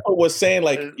that's what we're saying.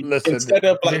 Like, listen, instead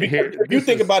of like, if you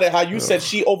think about it, how you said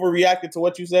she overreacted to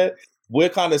what you said, we're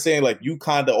kind of saying like you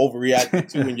kind of overreacted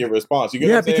to in your response. You get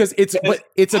what I'm because saying?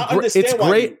 it's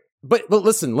great. But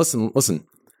listen.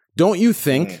 Don't you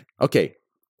think? Okay,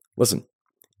 listen.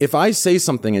 If I say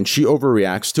something and she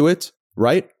overreacts to it,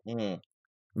 right?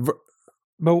 But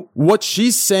what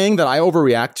she's saying that I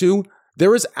overreact to,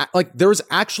 there is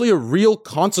actually a real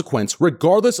consequence,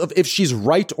 regardless of if she's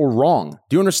right or wrong.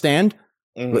 Do you understand?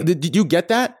 Did you get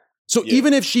that? So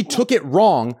even if she took it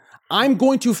wrong, I'm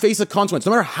going to face a consequence.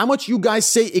 No matter how much you guys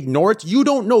say ignore it, you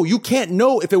don't know. You can't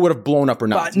know if it would have blown up or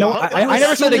not. No, I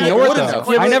never said ignore it,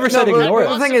 though. I never said ignore it.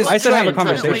 The thing is, I said have a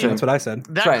conversation. That's what I said.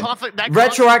 That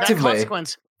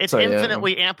consequence, it's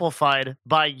infinitely amplified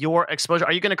by your exposure.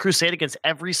 Are you going to crusade against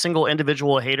every single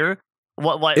individual hater?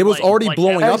 It was already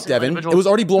blowing up, Devin. It was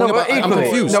already blowing up. I'm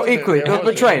confused. No, equally.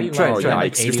 But Train. You're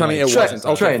telling me it wasn't.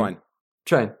 Okay, fine.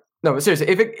 Train. No, but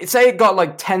seriously, say it got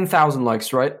like 10,000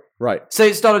 likes, right? Right. Say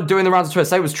it started doing the rounds of Twitter.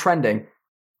 Say it was trending.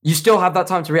 You still have that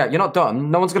time to react. You're not done.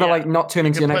 No one's gonna not tune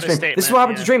into your next stream. This is what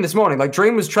happened to Dream this morning. Like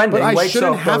Dream was trending. But I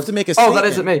shouldn't have to make a statement. Oh, that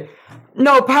isn't me.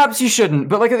 No, perhaps you shouldn't.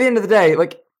 But like at the end of the day,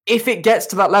 like if it gets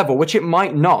to that level, which it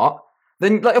might not,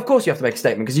 then like of course you have to make a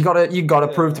statement because you gotta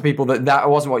prove to people that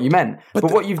wasn't what you meant. But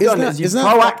what you've done is you've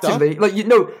proactively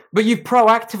you've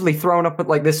proactively thrown up at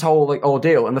like this whole like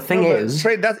ordeal. And the thing is,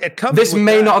 this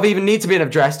may not have even need to be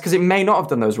addressed because it may not have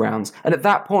done those rounds. And at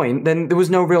that point, then there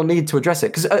was no real need to address it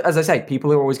because, as I say,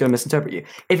 people are always going to misinterpret you.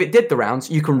 If it did the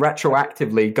rounds, you can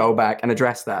retroactively go back and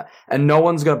address that, and no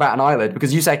one's going to bat an eyelid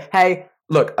because you say, "Hey,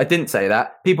 look, I didn't say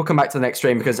that." People come back to the next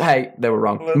stream because, hey, they were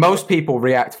wrong. Most people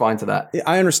react fine to that.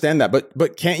 I understand that,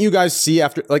 but can't you guys see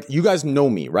after, like, you guys know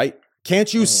me, right?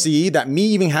 Can't you see that me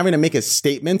even having to make a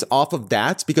statement off of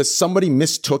that because somebody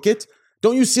mistook it?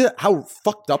 Don't you see how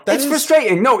fucked up that is? It's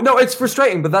frustrating. No, it's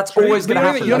frustrating, but that's always going to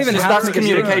happen. You don't even have to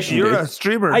communication. You're a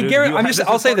streamer. I guarantee.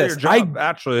 I'll say this. I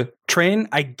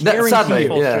guarantee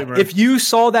you, if you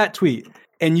saw that tweet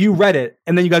and you read it,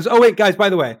 and then you guys, oh wait, guys, by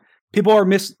the way, people are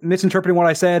misinterpreting what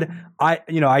I said. I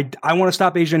want to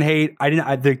stop Asian hate.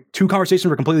 The two conversations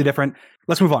were completely different.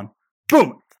 Let's move on.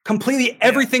 Boom. Completely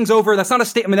everything's over. That's not a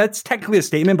statement. That's technically a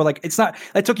statement, but like it's not.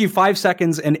 That took you 5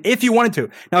 seconds, and if you wanted to.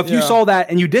 Now, if you saw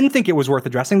that and you didn't think it was worth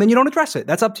addressing, then you don't address it.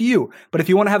 That's up to you. But if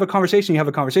you want to have a conversation, you have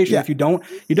a conversation. If you don't,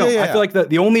 you don't. I feel like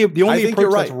the only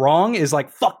approach that's wrong is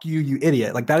like fuck you, you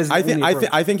idiot. Like that is. I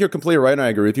think you're completely right, and I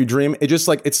agree with you, Dream. It just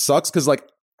like it sucks because like.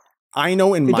 I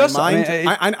know in my mind,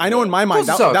 I know in my mind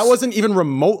that wasn't even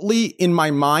remotely in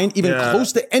my mind, even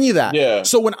close to any of that. Yeah.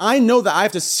 So when I know that I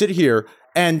have to sit here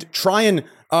and try and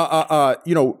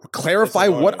clarify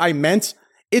what I meant,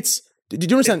 did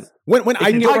you understand? When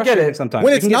I get it sometimes.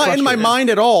 When it's not in my mind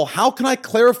at all, how can I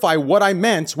clarify what I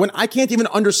meant when I can't even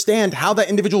understand how that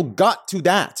individual got to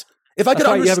that? If I could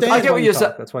understand, I get what you're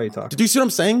saying. That's why you talk. Did you see what I'm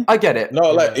saying? I get it.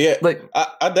 No,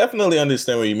 I definitely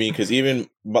understand what you mean because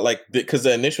because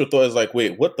the initial thought is like,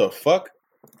 wait, what the fuck?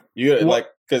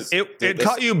 Because it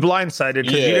caught you blindsided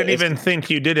because you didn't even think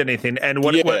you did anything. And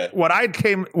what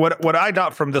I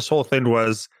got from this whole thing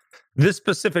was this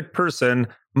specific person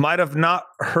might have not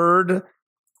heard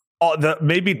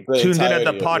maybe tuned in at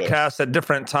the podcast at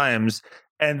different times,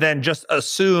 and then just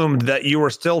assumed that you were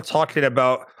still talking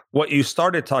about what you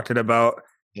started talking about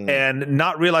and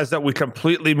not realize that we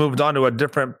completely moved on to a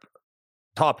different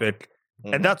topic.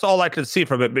 And that's all I could see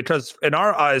from it, because in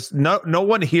our eyes, no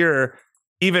one here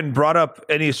even brought up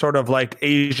any sort of like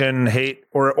Asian hate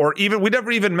or even, we never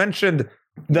even mentioned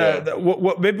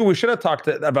what maybe we should have talked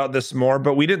about this more,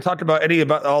 but we didn't talk about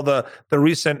all the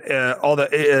recent, all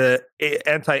the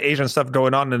anti-Asian stuff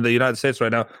going on in the United States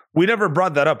right now. We never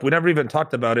brought that up. We never even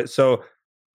talked about it. So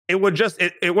it would just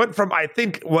it went from, I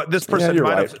think what this person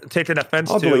might have taken offense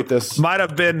to might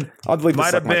have been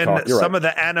some of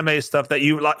the anime stuff that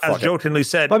you, as jokingly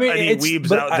said, any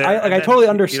weebs out there. I totally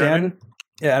understand.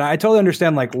 Yeah, and I totally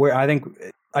understand like where I think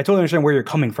understand where you're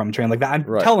coming from, Train. Like that, I'm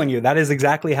telling you, that is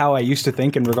exactly how I used to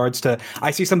think in regards to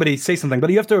I see somebody say something, but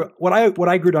you have to. What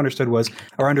I grew to understand was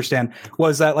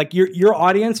that like your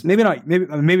audience, maybe not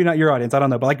your audience, I don't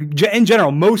know, but like in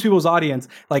general, most people's audience,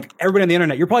 like everybody on the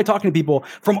internet, you're probably talking to people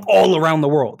from all around the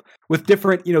world with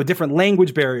different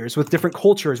language barriers, with different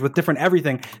cultures, with different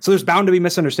everything. So there's bound to be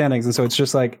misunderstandings, and so it's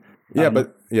just like. Yeah,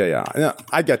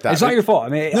 I get that. It's not your fault. I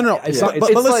mean, no. It's but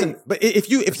listen, but if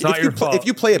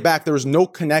you play it back, there was no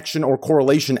connection or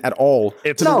correlation at all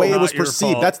to the way it was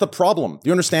perceived. That's the problem. Do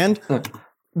you understand? I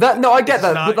get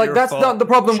that, but like that's not the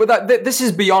problem with that. This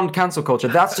is beyond cancel culture.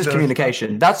 That's just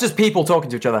communication. That's just people talking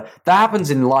to each other. That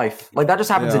happens in life. Like that just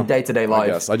happens in day-to-day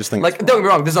life. I just think like don't get me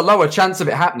wrong. There's a lower chance of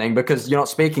it happening because you're not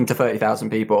speaking to 30,000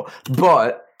 people,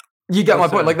 but. You get my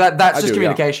point. Like that's just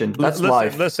communication. Yeah. That's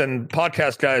life. Listen,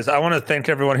 podcast guys, I want to thank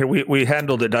everyone here. We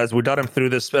handled it, guys. We got him through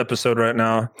this episode right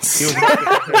now.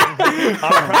 I'm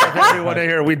proud of everyone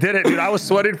here. We did it, dude. I was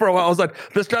sweating for a while. I was like,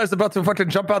 this guy's about to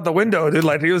fucking jump out the window, dude.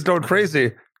 Like he was going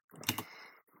crazy.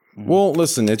 Well,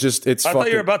 listen, I thought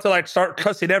you were about to like start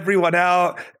cussing everyone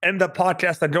out, end the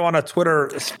podcast, and go on a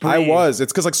Twitter spree. I was.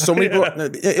 It's because like so many people.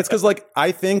 It's because like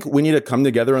I think we need to come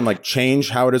together and like change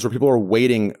how it is where people are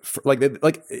waiting. For, like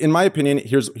in my opinion,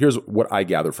 here's what I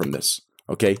gather from this.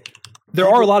 Okay, there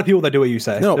are a lot of people that do what you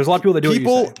say. No, there's a lot of people that do what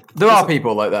you say. There are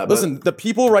people like that. Listen, the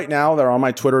people right now that are on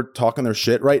my Twitter talking their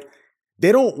shit, right?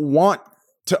 They don't want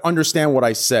to understand what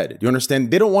I said. Do you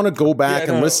understand? They don't want to go back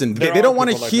and listen. They don't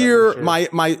want to hear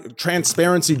my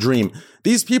transparency dream.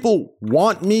 These people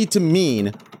want me to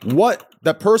mean what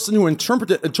the person who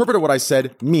interpreted what I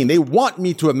said mean. They want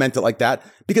me to have meant it like that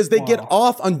because they get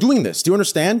off on doing this. Do you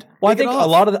understand? Well, I think a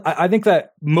lot of I think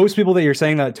that most people that you're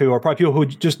saying that to are probably people who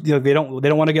just they don't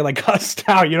want to get like cussed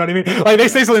out. You know what I mean? Like they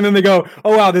say something and then they go,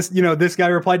 "Oh wow, this guy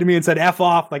replied to me and said F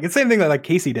off." Like it's the same thing that like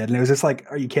Casey did, and it was just like,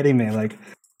 "Are you kidding me?" Like.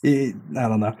 I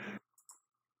don't know.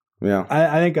 Yeah,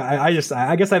 I guess I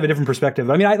have a different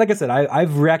perspective. I mean, like I said,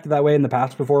 I've reacted that way in the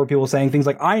past before. People saying things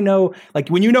like, "I know," like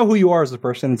when you know who you are as a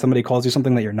person, and somebody calls you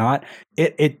something that you're not,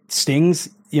 it stings.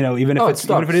 Even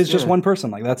if it is just one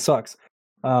person, like that sucks.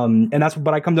 And that's,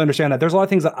 but I come to understand that there's a lot of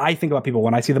things that I think about people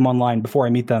when I see them online before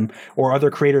I meet them or other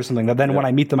creators, something that then when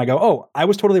I meet them, I go, oh, I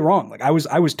was totally wrong. Like I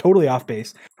was totally off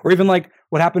base. Or even like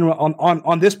what happened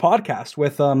on this podcast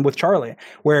with Charlie,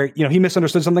 where, he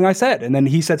misunderstood something I said. And then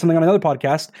he said something on another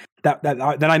podcast that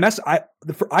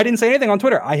I didn't say anything on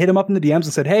Twitter. I hit him up in the DMs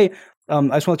and said, hey, I just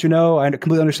want to let you know, I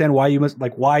completely understand why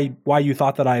you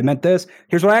thought that I meant this.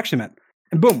 Here's what I actually meant.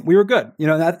 And boom, we were good.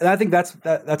 And I think that's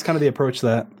kind of the approach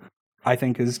that I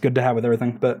think is good to have with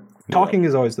everything, but talking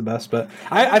is always the best. But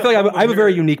I feel like I have a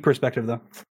very unique perspective, though.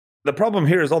 The problem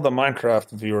here is all the Minecraft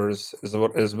viewers is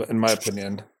what is, in my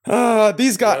opinion.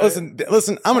 These guys,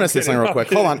 listen. I'm gonna say something real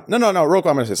quick. Hold on, no, real quick.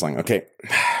 I'm gonna say something. Okay.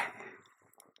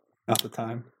 Not the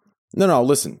time. No.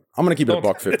 Listen, I'm gonna keep it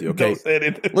 $1.50. Okay. Don't say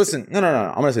anything. Listen, no.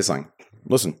 I'm gonna say something.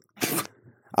 Listen,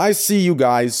 I see you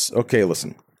guys. Okay,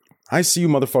 listen. I see you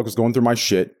motherfuckers going through my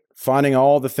shit, finding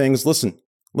all the things. Listen.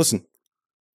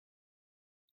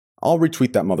 I'll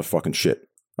retweet that motherfucking shit.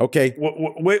 Okay.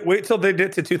 Wait till they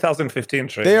get to 2015.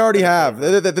 Trade. They already have.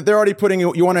 They're already putting.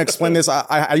 You want to explain this?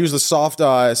 I used the soft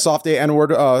A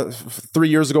N-word 4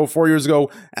 years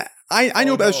ago. I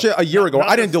knew about that shit a year ago.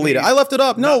 I didn't delete it. I left it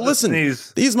up. No, listen.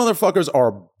 These motherfuckers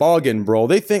are bugging, bro.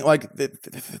 They think like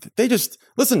they just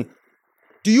listen.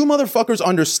 Do you motherfuckers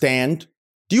understand?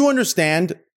 Do you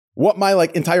understand what my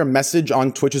entire message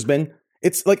on Twitch has been?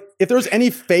 It's like, if there's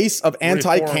any face of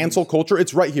anti-cancel culture,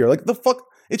 it's right here. Like, the fuck?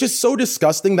 It's just so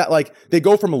disgusting that, they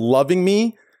go from loving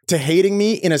me to hating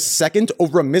me in a second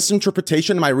over a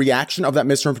misinterpretation, my reaction of that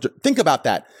misinterpretation. Think about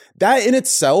that. That in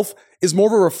itself is more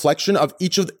of a reflection of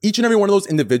each and every one of those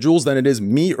individuals than it is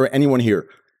me or anyone here.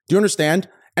 Do you understand?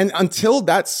 And until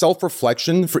that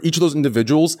self-reflection for each of those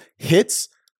individuals hits,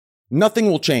 nothing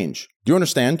will change. Do you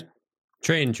understand?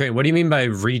 Train, what do you mean by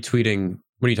retweeting?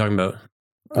 What are you talking about?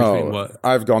 What?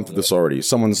 I've gone through this already.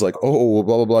 Someone's like, oh,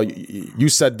 blah, blah, blah. You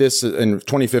said this in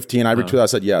 2015. I retweeted. I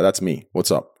said, yeah, that's me.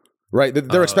 What's up? Right?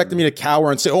 They're expecting me to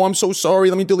cower and say, oh, I'm so sorry.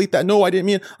 Let me delete that. No, I didn't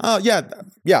mean it.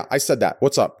 Yeah, I said that.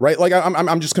 What's up? Right? Like,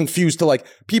 I'm just confused to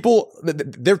people,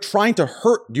 they're trying to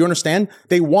hurt. Do you understand?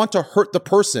 They want to hurt the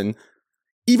person,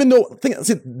 even though, this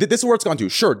is where it's gone to.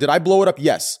 Sure. Did I blow it up?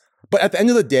 Yes. But at the end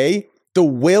of the day, the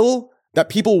will that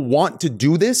people want to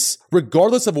do this,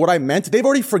 regardless of what I meant, they've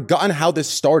already forgotten how this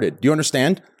started. Do you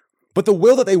understand? But the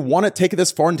will that they want to take it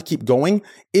this far and to keep going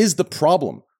is the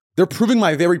problem. They're proving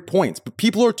my very points, but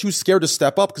people are too scared to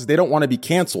step up because they don't want to be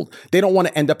canceled. They don't want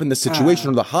to end up in the situation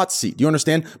or the hot seat. Do you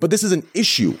understand? But this is an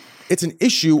issue. It's an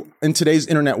issue in today's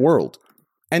internet world.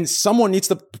 and someone needs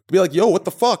to be like, yo, what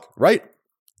the fuck, right?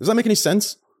 Does that make any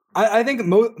sense? I think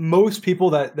most people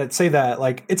that say that,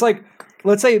 like, it's like,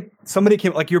 let's say somebody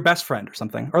came, like your best friend or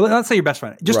something, or let's say your best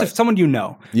friend, just if someone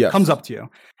comes up to you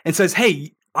and says,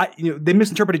 hey, they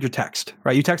misinterpreted your text,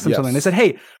 right? You text them something. They said,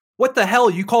 hey, what the hell?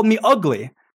 You called me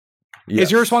ugly. Yes.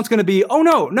 Is your response going to be, oh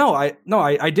no,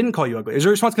 I didn't call you ugly? Is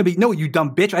your response going to be, no, you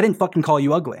dumb bitch, I didn't fucking call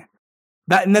you ugly?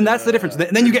 And then that's the difference.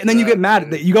 And then you get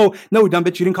mad that you go, no, dumb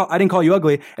bitch, I didn't call you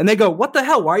ugly. And they go, what the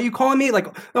hell? Why are you calling me? Like,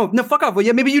 no, fuck off. Well,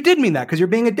 yeah, maybe you did mean that because you're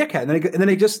being a dickhead. And then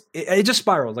it just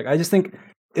spirals. Like, I just think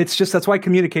it's just, that's why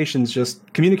communication's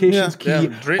key,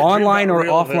 online or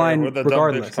offline,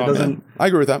 regardless. It doesn't. I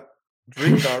agree with that.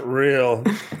 Dreams are real.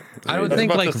 I don't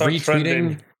think like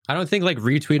retweeting. I don't think like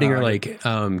retweeting or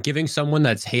like giving someone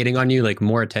that's hating on you like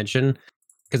more attention.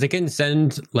 Because it can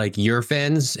send like your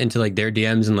fans into like their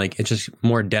DMs and like it's just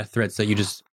more death threats that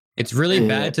it's really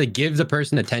bad to give the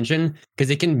person attention because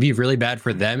it can be really bad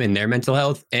for them and their mental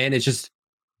health, and it's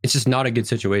just not a good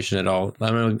situation at all. I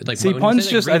don't know. Like, see,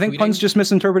 I think Pun's just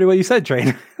misinterpreted what you said,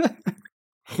 Train.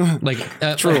 Like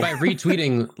by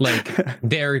retweeting, like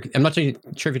I'm not sure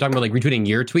if you're talking about like retweeting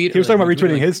your tweet. He was talking about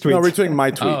retweeting his tweet. No, retweeting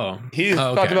my tweet. Oh, he's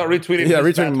talking about retweeting. Yeah,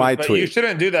 retweeting my tweet. You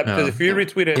shouldn't do that because if you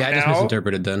retweet it, I just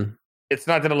misinterpreted then. It's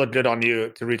not going to look good on you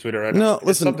to retweet it right now. No,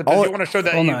 listen. You want to show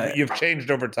that you've changed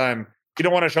over time. You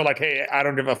don't want to show like, hey, I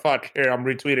don't give a fuck. Here, I'm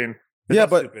retweeting. Yeah,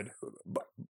 but you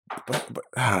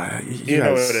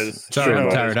know what it is. Sorry, I'm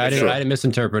tired. I didn't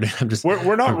misinterpret it. I'm just.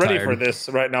 We're not ready for this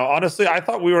right now. Honestly, I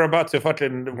thought we were about to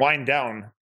fucking wind down.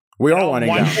 We are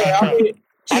winding down. I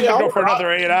could go for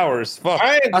another 8 hours. Fuck.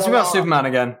 Ask me about Superman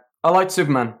again. I like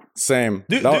Superman. Same.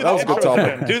 That was a good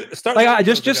topic. I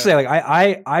just say like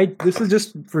I this is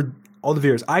just for all the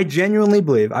viewers. I genuinely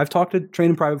believe, I've talked to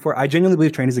Train in private before, I genuinely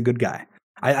believe Train is a good guy.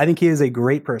 I think he is a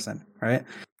great person, right?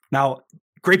 Now,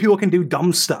 great people can do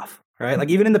dumb stuff, right? Like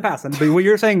even in the past. But what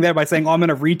you're saying there by saying, oh, I'm going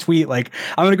to retweet, like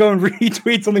I'm going to go and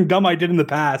retweet something dumb I did in the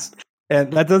past.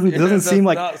 And that doesn't seem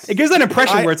like, it gives that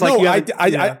impression where it's like, I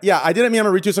didn't mean I'm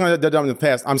going to retweet something I did dumb in the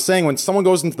past. I'm saying when someone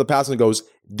goes into the past and goes,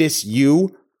 this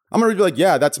you, I'm going to be like,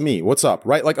 yeah, that's me. What's up?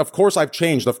 Right? Like, of course I've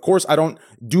changed. Of course I don't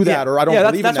do that or I don't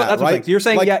believe in that. That's right? You're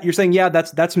saying,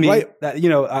 that's me. Right? That,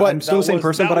 I'm still the same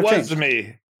person, but I've changed. That was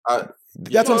me.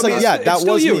 That's what I'm saying. Yeah, that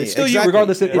was you. me. It's still you,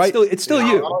 regardless. It's still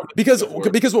you. Because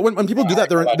when people do that,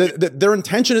 their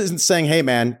intention isn't saying, "Hey,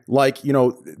 man, like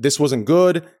this wasn't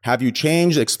good. Have you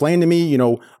changed? Explain to me.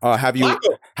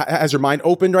 Has your mind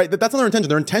opened? Right? That's not their intention.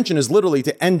 Their intention is literally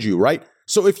to end you. Right?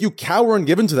 So if you cower and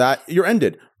give into that, you're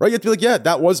ended. Right? You have to be like, yeah,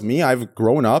 that was me. I've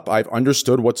grown up. I've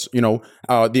understood what's the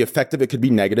effect of it could be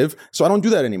negative. So I don't do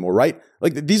that anymore. Right?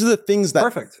 Like these are the things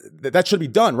that should be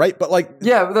done, right? But like,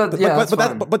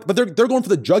 but they're going for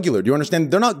the jugular. Do you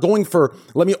understand? They're not going for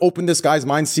let me open this guy's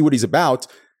mind, see what he's about,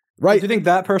 right? Do you think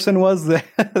that person was the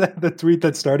tweet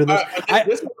that started this?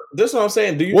 This is what I'm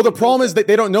saying. Do you? Well, the problem is that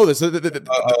they don't know this.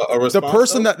 The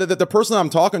person I'm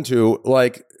talking to,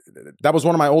 like, that was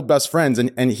one of my old best friends,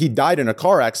 and he died in a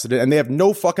car accident, and they have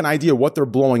no fucking idea what they're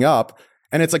blowing up.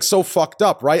 And it's like so fucked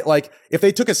up, right? Like if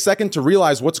they took a second to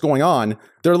realize what's going on,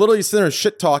 they're literally sitting there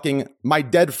shit talking my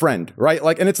dead friend, right?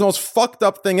 Like, and it's the most fucked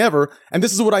up thing ever. And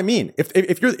this is what I mean.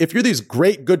 If you're these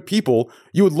great, good people,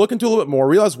 you would look into a little bit more,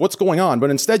 realize what's going on. But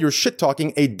instead you're shit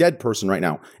talking a dead person right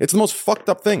now. It's the most fucked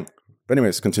up thing. But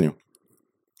anyways, continue.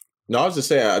 No, I was just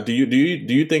saying, do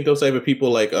you think those type of people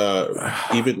like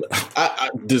even I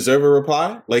deserve a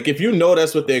reply? Like if you know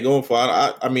that's what they're going for,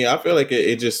 I mean I feel like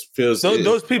it just feels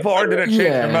those people aren't going to change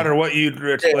no matter what you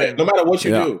explain, no matter what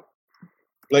you do.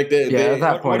 Like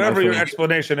whatever your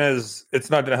explanation is, it's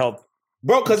not going to help,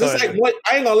 bro. Because it's like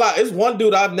I ain't gonna lie, it's one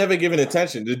dude I've never given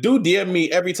attention. The dude DM me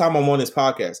every time I'm on his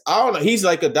podcast. I don't know. He's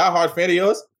like a diehard fan of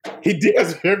yours. He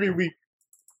DMs me every week.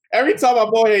 Every time I'm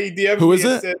on here, he DMs me. Who is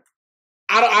it?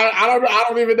 I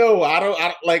don't even know. I don't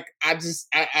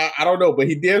know. But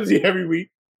he DMs me every week,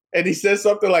 and he says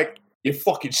something like, "You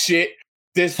fucking shit.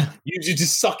 This you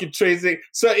just sucking Tracy."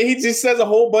 So he just says a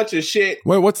whole bunch of shit.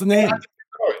 Wait, what's the name?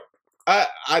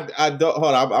 I don't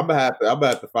hold on. I'm gonna have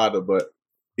to find him, but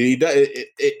he does.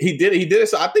 He did it.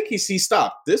 So I think he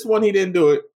stopped. This one he didn't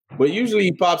do it, but usually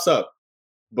he pops up.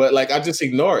 But like I just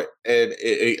ignore it, and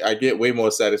I get way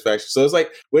more satisfaction. So it's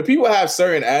like when people have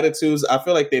certain attitudes, I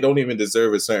feel like they don't even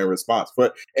deserve a certain response.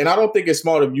 And I don't think it's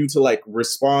smart of you to like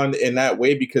respond in that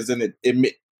way because then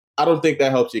I don't think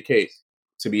that helps your case.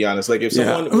 To be honest, like if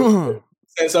someone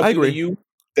says something to you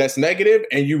that's negative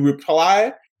and you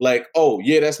reply like, "Oh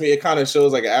yeah, that's me," it kind of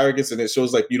shows like arrogance and it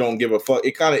shows like you don't give a fuck.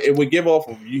 It would give off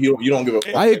of you don't give a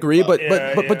fuck. I agree, but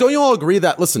don't you all agree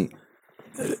that listen?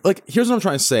 like, here's what I'm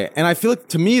trying to say. And I feel like,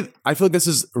 to me, I feel like this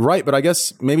is right, but I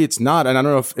guess maybe it's not. And I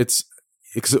don't know if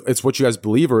it's what you guys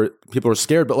believe or people are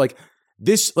scared, but like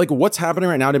this, like what's happening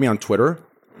right now to me on Twitter,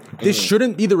 this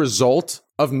shouldn't be the result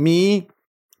of me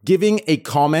giving a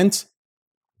comment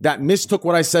that mistook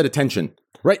what I said attention.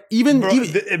 Right?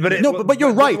 But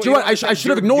you're right. You're right. I should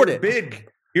have ignored it. Big.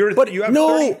 You have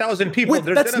 30,000 people.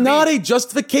 That's not a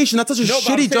justification. That's such a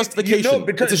shitty justification.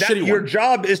 Because it's a shitty your one.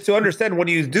 job is to understand when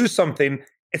you do something,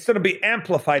 it's going to be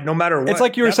amplified no matter what. It's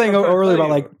like you were saying earlier about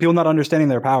like people not understanding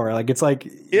their power. Like it's like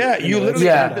you literally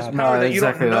have this power that you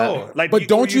don't know. Like, but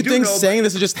don't you think saying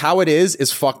this is just how it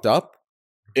is fucked up?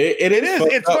 It is.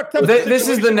 It's fucked up. This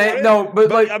is the name. No, but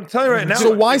like I'm telling you right now.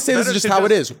 So why say this is just how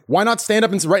it is? Why not stand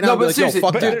up and right now? No, but like, seriously,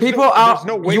 fuck it. people are.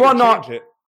 You are not.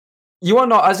 You are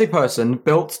not, as a person,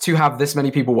 built to have this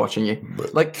many people watching you.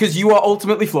 Like, because you are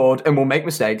ultimately flawed and will make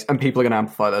mistakes, and people are going to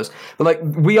amplify those. But like,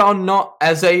 we are not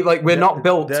we're not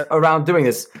built around doing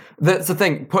this. That's the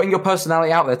thing. Putting your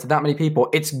personality out there to that many people,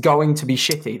 it's going to be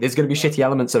shitty. There's going to be shitty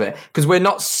elements of it because we're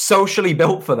not socially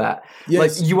built for that.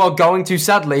 Yes. Like, you are going to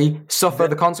sadly suffer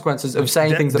the consequences of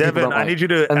saying things that Devin, people don't like. I need you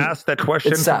to ask that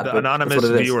question sad, from the anonymous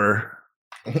viewer.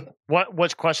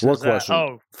 Which question is that?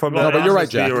 Oh, from no, but you're right,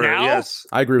 Jack. Viewer, yes,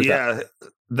 I agree with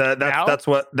that.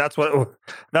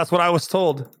 That's what I was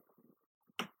told.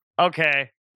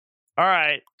 Okay, all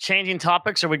right. Changing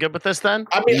topics. Are we good with this then?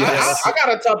 I mean, I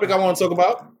got a topic I want to talk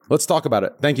about. Let's talk about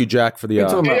it. Thank you, Jack, for the. Damn,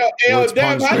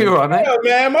 how you doing,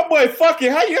 man? My boy,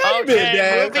 fucking, how you been,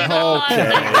 Dan? Okay.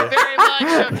 Thank you very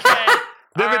much. Okay.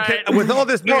 Devin, with all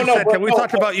this being said, can we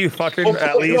talk about you fucking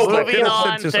at least? Moving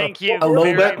on, thank you. A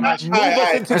little bit.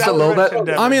 Just a little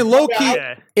bit. I mean, low key.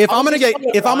 If I'm gonna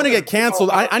get canceled,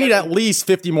 I need at least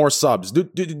 50 more subs. Do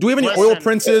we have any oil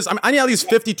princes? I need at least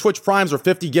 50 Twitch primes or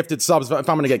 50 gifted subs if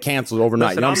I'm gonna get canceled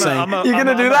overnight. You know what I'm saying? You're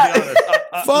gonna do that?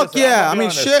 Fuck yeah! I mean,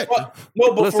 shit.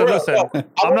 Listen.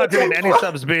 I'm not doing any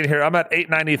subs being here. I'm at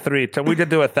 893. We could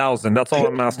do 1,000. That's all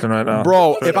I'm asking right now,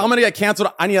 bro. If I'm gonna get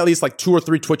canceled, I need at least like 2 or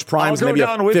 3 Twitch primes, maybe a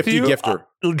 50 gifter.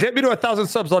 Get me to 1,000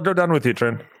 subs. I'll go down with you,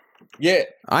 Trent. Yeah,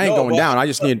 I ain't going down. I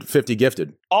just need 50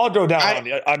 gifted. I'll go down. I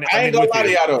ain't gonna lie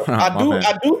to y'all though.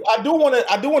 I do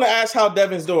want to ask how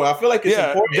Devin's doing. I feel like it's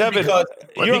important Devin, because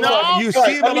you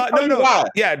seem a lot. No.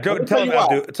 Yeah, tell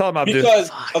him Abdul. Because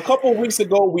a couple of weeks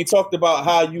ago we talked about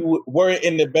how you weren't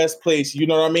in the best place. You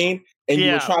know what I mean? And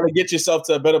you were trying to get yourself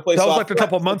to a better place. That was like a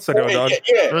couple months ago, dog.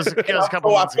 Yeah. It was a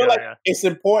couple months ago. I feel like it's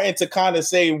important to kind of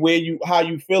say how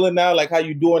you feeling now, like how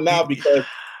you doing now, because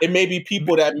it may be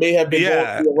people that may have been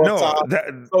going through a rough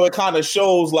time. So it kind of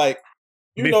shows like.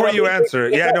 Before you answer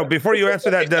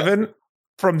that, Devin,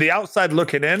 from the outside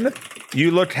looking in, you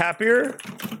look happier,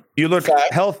 you look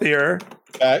healthier,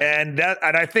 and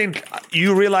I think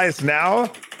you realize now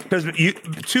because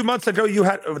 2 months ago you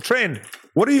had trained.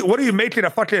 What are you making a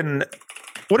fucking?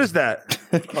 What is that?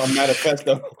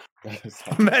 Manifesto.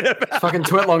 Fucking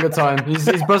twit longer time. He's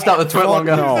bust out the twit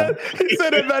longer. No. He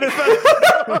said it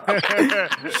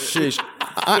Sheesh.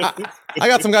 I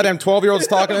got some goddamn 12-year-olds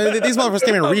talking. These motherfuckers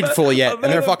can't even read fully yet, and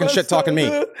they're fucking shit talking me.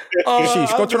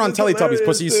 Sheesh. Go turn on Teletubbies,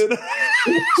 pussies.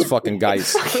 These fucking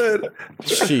guys.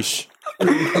 Sheesh.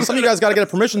 Some of you guys got to get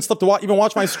a permission slip to even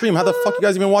watch my stream. How the fuck you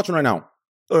guys even watching right now?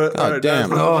 God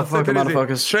damn. Oh, fucking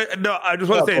motherfuckers. No, I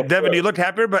just want to say, Devin, you look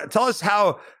happier, but tell us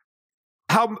how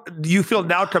you feel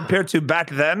now compared to back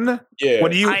then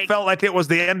when you felt like it was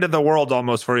the end of the world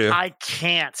almost for you. I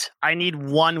can't. I need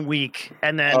 1 week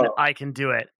and then I can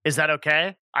do it. Is that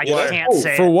okay? I can't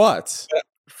say for what?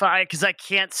 Because I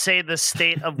can't say the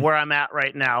state of where I'm at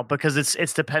right now because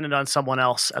it's dependent on someone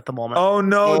else at the moment. Oh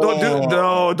no!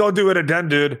 Don't do it again,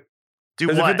 dude. Do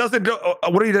what? If it doesn't go,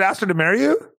 what are you ask her to marry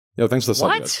you? Yo, thanks for the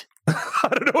what? I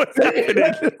don't know what's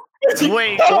happening.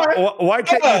 Wait, why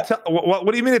can't you tell?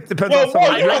 What do you mean? It depends on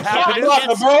someone. Your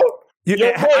happiness, bro.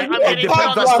 I'm getting put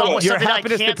on the spot with something I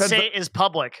can't say is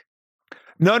public.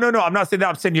 No. I'm not saying that.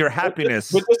 I'm saying your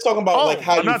happiness. We're just talking about like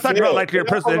how I'm not talking about like your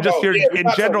person. Just your in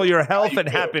general, your health and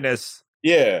happiness.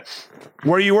 Yeah.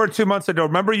 Where you were 2 months ago.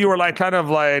 Remember, you were like kind of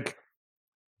like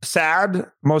sad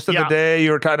most of the day. You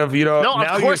were kind of, No,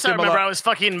 now of course I remember. I was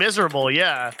fucking miserable.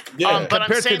 Yeah. But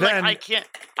I'm saying like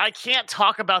I can't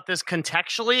talk about this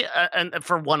contextually and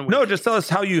for 1 week. No, just tell us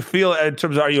how you feel in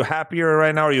terms of, are you happier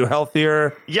right now? Are you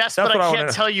healthier? Yes, but I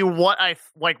can't tell you what I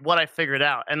figured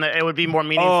out, and it would be more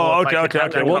meaningful. Oh,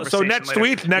 okay. Well, so next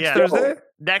Thursday.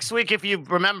 Next week, if you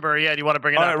remember, do you want to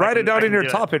bring it up? All right, write it down in your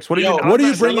topics. What are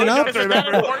you bringing up? Is it that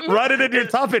important? Write it in your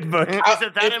topic book. Is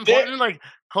it that important? Like,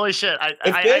 holy shit!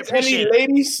 If there's any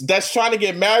ladies that's trying to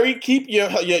get married, keep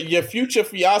your future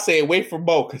fiance away from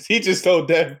Mo because he just told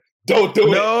them Don't do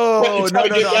it. No. I'm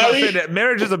not saying that.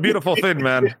 Marriage is a beautiful thing,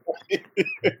 man.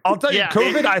 I'll tell you,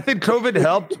 I think COVID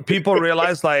helped people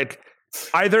realize like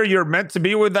either you're meant to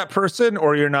be with that person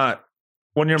or you're not.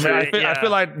 When you're married, I feel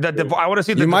like that. I want to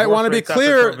see. You might want to be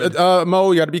clear,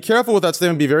 Mo. You got to be careful with that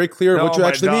statement. Be very clear of what you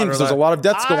actually mean, because there's a lot of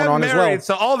debts going on married, as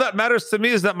well. So all that matters to me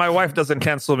is that my wife doesn't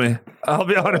cancel me. I'll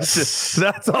be honest.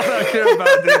 That's all I care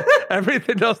about, dude.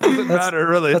 Everything else doesn't matter,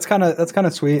 really. That's kind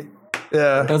of sweet.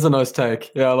 Yeah, that's a nice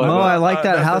take. Yeah, I like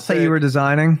that house that you were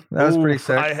designing. That was pretty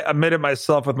sick. I made it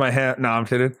myself with my hand. No, I'm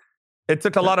kidding. It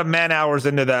took a lot of man hours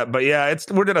into that, but yeah,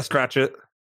 we're gonna scratch it.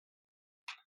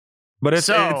 But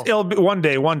it'll be one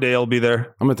day it'll be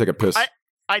there. I'm gonna take a piss.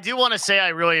 I do want to say I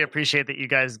really appreciate that you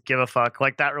guys give a fuck.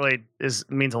 Like that really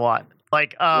means a lot.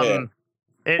 Like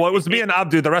it was me and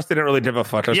Abdu. The rest didn't really give a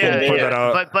fuck. I just want to point that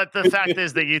out. But the fact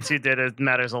is that you two did it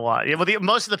matters a lot. Yeah, well,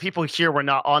 most of the people here were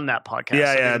not on that podcast.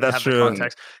 Yeah, that's true.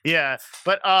 Context. Yeah,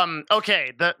 but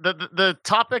okay. The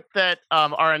topic that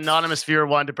our anonymous viewer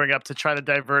wanted to bring up to try to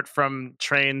divert from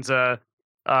Train's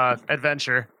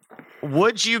adventure.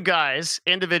 Would you guys,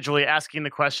 individually asking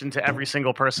the question to every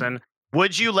single person,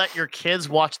 would you let your kids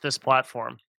watch this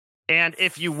platform? And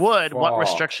if you would, what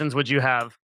restrictions would you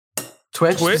have?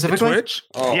 Twitch specifically? Twitch?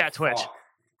 Yeah, Twitch.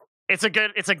 It's a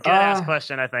good ass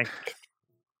question, I think.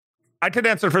 I could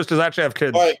answer first because I actually have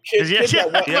kids. All right, kids Yeah.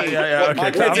 Okay. My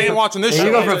kids ain't watching this You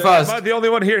shit. go for first. Am I the only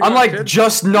one here? I'm like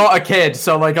just not a kid,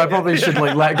 so like I probably should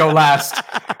like let go last.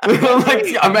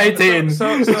 I'm 18. So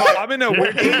I'm in a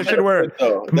weird position where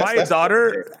my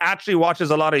daughter actually watches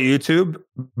a lot of YouTube,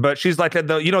 but she's like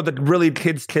the really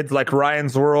kids like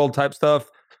Ryan's World type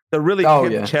stuff, the really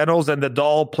kid channels and the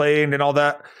doll playing and all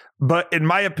that. But in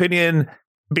my opinion,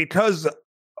 because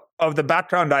of the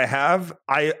background I have,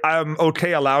 I'm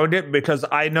okay allowing it because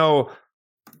I know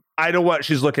what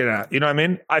she's looking at. You know what I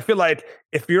mean? I feel like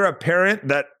if you're a parent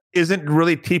that isn't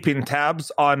really keeping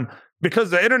tabs on,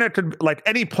 because the internet could, like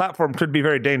any platform could be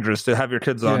very dangerous to have your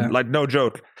kids on, like no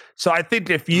joke. So I think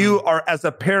if you are, as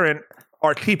a parent,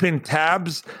 are keeping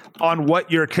tabs on what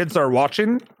your kids are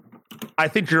watching, I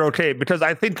think you're okay. Because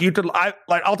I think you could,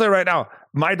 I'll tell you right now,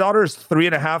 my daughter's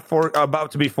 3.5, 4,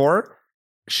 about to be 4.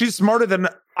 She's smarter than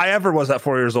I ever was at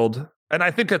 4 years old, and I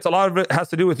think it's a lot of it has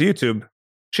to do with YouTube.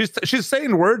 She's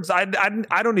saying words I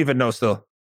don't even know still.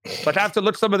 Like I have to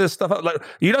look some of this stuff up. Like,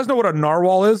 you guys know what a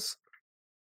narwhal is?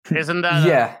 Isn't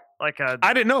that like a?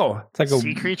 I didn't know. It's like a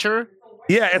sea creature.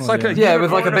 Yeah, it's like a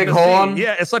with like a big horn.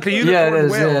 Yeah, it's like a unicorn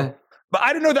whale. Yeah. But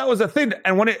I didn't know that was a thing.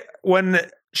 And when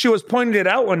she was pointing it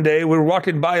out one day, we were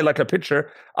walking by like a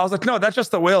picture. I was like, no, that's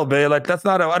just a whale, babe. Like, that's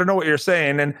not I don't know what you're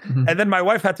saying. And then my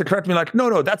wife had to correct me like,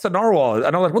 no, that's a narwhal.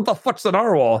 And I'm like, what the fuck's a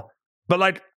narwhal? But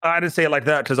like, I didn't say it like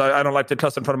that because I don't like to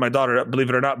cuss in front of my daughter, believe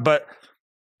it or not. But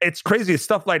it's crazy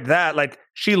stuff like that. Like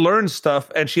she learns stuff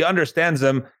and she understands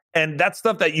them. And that's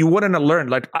stuff that you wouldn't have learned.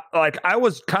 Like I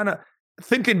was kind of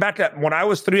thinking back at when I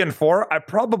was 3 and 4, I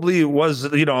probably was,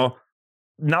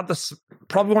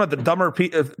 probably one of the dumber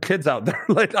kids out there.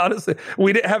 Like, honestly,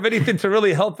 we didn't have anything to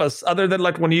really help us other than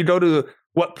like when you go to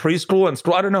preschool and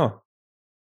school. I don't know.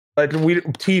 Like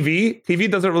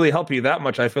TV doesn't really help you that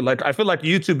much. I feel like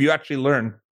YouTube, you actually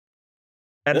learn.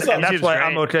 And that's why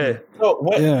I'm okay. So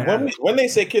when they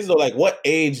say kids though, like what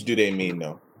age do they mean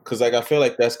though? Because like, I feel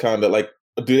like that's kind of like,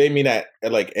 do they mean at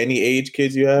like any age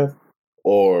kids you have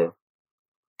or?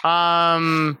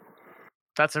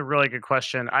 That's a really good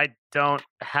question. I don't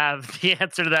have the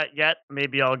answer to that yet.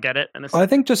 Maybe I'll get it. I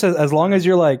think just as long as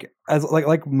you're like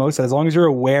Mo said, as long as you're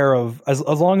aware of, as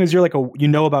long as you're like you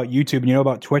know about YouTube and you know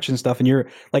about Twitch and stuff, and you're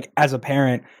like as a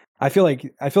parent, I feel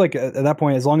like at that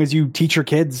point, as long as you teach your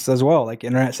kids as well, like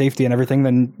internet safety and everything,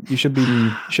 then you should be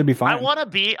fine. I want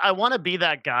to be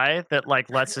that guy that like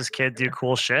lets his kid do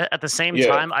cool shit. At the same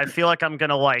time, I feel like I'm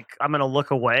gonna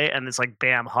look away and it's like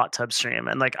bam, hot tub stream,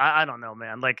 and like I don't know,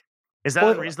 man, like. Is that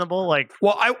unreasonable? Like,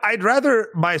 well, I'd rather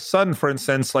my son, for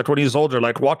instance, like when he's older,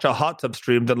 like watch a hot tub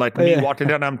stream than like me walking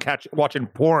down and I'm watching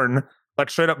porn,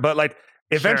 like straight up. But like,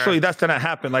 eventually that's gonna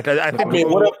happen. Like, I think. I mean,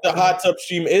 what if the hot tub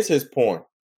stream is his porn?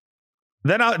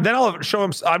 Then I'll show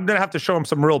him. I'm gonna have to show him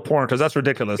some real porn because that's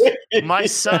ridiculous. My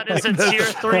son is a tier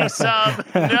 3 sub.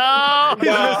 No, I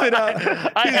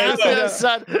have no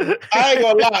son. I ain't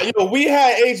gonna lie. We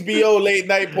had HBO late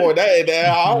night porn. I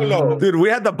don't know, dude. We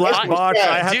had the black box.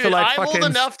 I'm old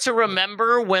enough to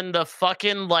remember when the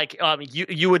fucking like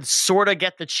you would sort of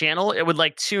get the channel. It would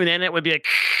like tune in. It would be like,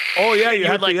 oh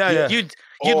yeah,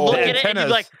 You'd look at it and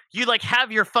you'd like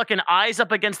have your fucking eyes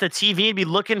up against the TV and be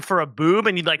looking for a boob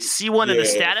and you'd like see one in the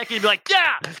static and you'd be like,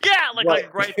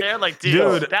 like right there, like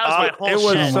dude, that was my whole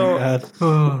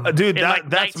shit. Dude,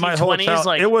 that's my whole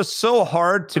challenge. It was so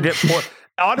hard to get porn.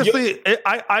 honestly,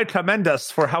 I commend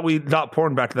us for how we got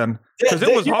porn back then because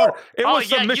it was hard. It was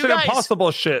some Mission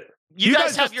Impossible shit. You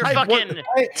guys have your fucking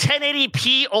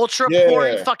 1080p ultra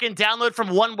porn fucking download from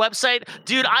one website,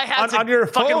 dude. I had to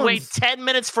fucking phones. wait 10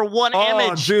 minutes for one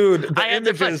image, dude. I had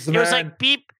images, to. It was like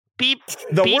beep.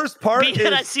 The worst part is,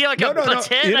 and I see like no.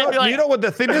 You know what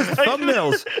the thing is?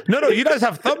 Thumbnails. No, you guys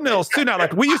have thumbnails too now.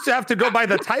 Like we used to have to go by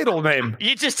the title name.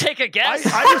 You just take a guess.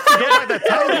 I used to go by the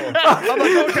title. I'm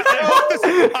like, okay, I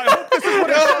hope this is what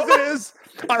it says it is.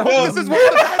 I hope this is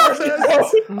what the title says.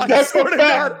 I swear to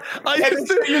God. I used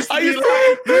to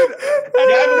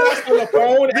on the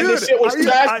phone and this shit was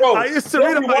trash, bro. I used to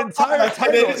read my entire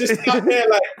title. And just stop there,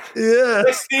 like,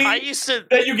 I used to.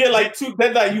 Then you get like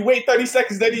then like you wait 30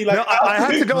 seconds, then you like. No, I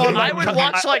had to go on. I would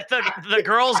watch like the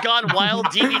Girls Gone Wild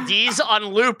DVDs on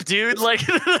loop, dude. Like,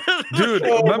 dude,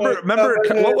 remember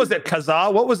what was it?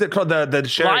 Kazaa? What was it called? The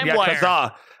share? Yeah,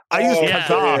 Kazaa. I used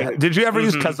Kazaa. Yeah. Did you ever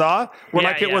use Kazaa?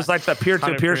 Where it was like the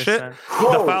peer-to-peer shit?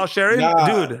 The file sharing?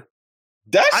 Dude.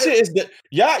 That shit is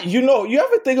you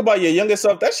ever think about your younger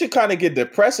self? That shit kind of get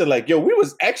depressing. Like, yo, we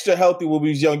was extra healthy when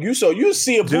we was young. You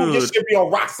see a boob, your shit be on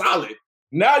rock solid.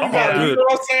 Now you gotta, you know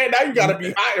what I'm saying? Now you gotta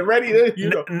be hot and ready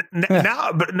to,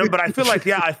 Now, but I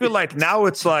feel like, now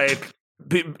it's like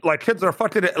kids are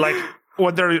fucking it, like,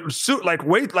 when they're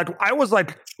I was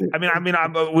like, I mean, we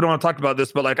don't want to talk about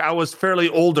this, but like I was fairly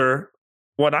older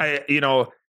when I,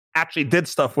 actually did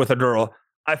stuff with a girl.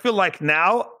 I feel like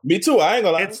now, me too. I ain't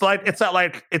gonna lie. It's at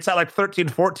like 13,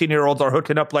 14-year-olds are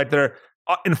hooking up like they're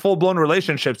in full blown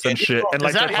relationships and shit. And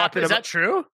like, is that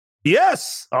true?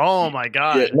 Yes. Oh my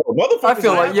God. Yeah, no, I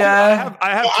feel like I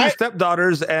have two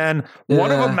stepdaughters, and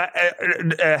one of them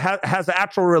has an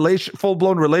actual full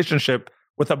blown relationship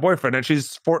with a boyfriend, and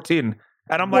she's 14.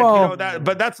 And I'm like,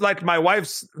 but that's like my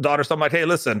wife's daughter. So I'm like, hey,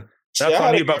 listen, that's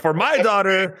on you. But for my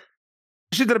daughter,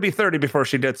 she's gonna be 30 before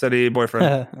she gets any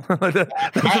boyfriend. I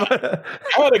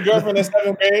had a girlfriend in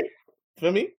 7th grade.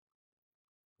 Feel me?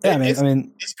 Yeah, I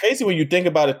mean, it's crazy when you think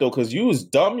about it though, because you was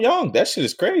dumb young. That shit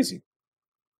is crazy.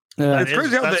 It's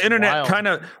crazy how the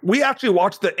internet we actually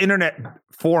watched the internet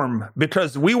form,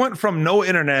 because we went from no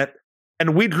internet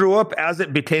and we grew up as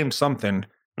it became something.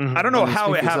 Mm-hmm. I don't know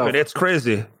how it happened. It's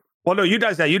crazy. Well, no, you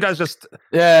guys just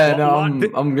I'm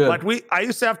good. Like I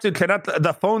used to have to connect.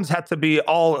 The phones had to be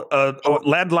all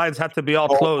landlines had to be all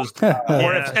closed.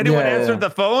 Or if anyone answered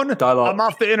the phone, I'm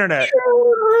off the internet.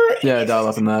 Yeah, dial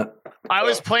up in that. I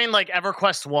was playing like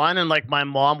EverQuest 1, and like my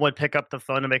mom would pick up the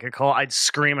phone to make a call. I'd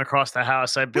scream across the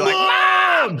house. I'd be like,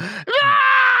 "Mom!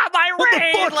 My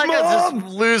raid!" Like, I was just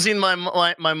losing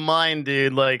my mind,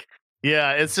 dude. Like,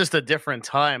 yeah, it's just a different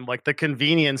time. Like the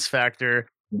convenience factor.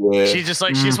 Yeah. She's just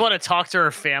like, she just want to talk to her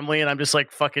family, and I'm just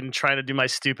like fucking trying to do my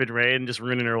stupid raid and just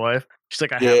ruining her life. She's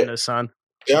like, I have no son.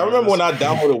 Yeah, I remember when I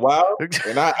downloaded WoW,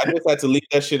 and I just had to leave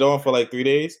that shit on for like 3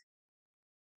 days.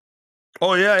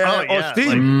 Oh yeah.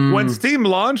 Steam. When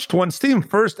Steam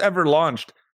first ever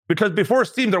launched, because before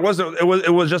Steam it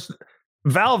was just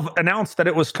Valve announced that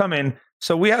it was coming,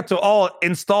 so we had to all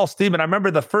install Steam. And I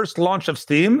remember the first launch of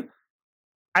Steam,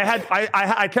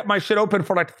 I kept my shit open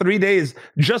for like 3 days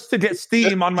just to get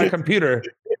Steam on my computer.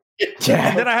 Yeah.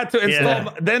 And then I had to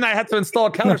install. Then I had to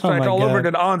install Counter-Strike all over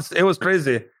it. It was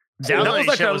crazy. That was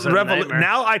like a revolution.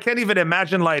 Now I can't even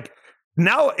imagine like.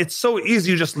 Now it's so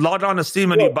easy. You just log on to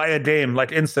Steam and you buy a game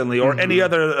like instantly, or any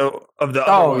other of the.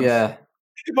 Oh ones. Yeah.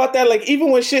 Think about that. Like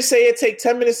even when shit say it take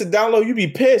 10 minutes to download, you be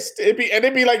pissed. It'd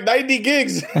be like 90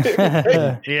 gigs.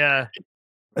 Yeah.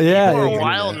 Yeah. For a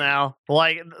while now,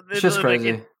 like it's just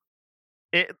crazy.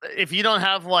 If you don't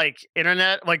have like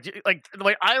internet, like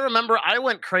I remember I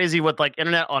went crazy with like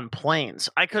internet on planes.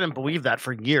 I couldn't believe that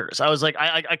for years. I was like,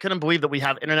 I couldn't believe that we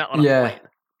have internet on a plane.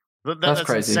 That's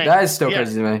crazy. Insane. That is still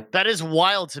crazy to me. That is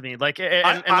wild to me. Like,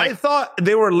 I thought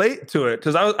they were late to it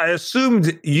because I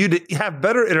assumed you'd have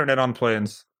better internet on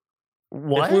planes.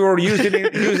 What? If we were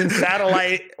using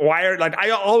satellite wired, like I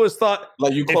always thought,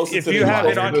 like you close if you have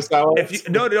it on.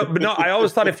 No. I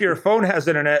always thought if your phone has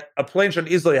internet, a plane should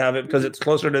easily have it because it's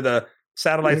closer to the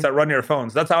satellites that run your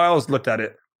phones. That's how I always looked at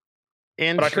it.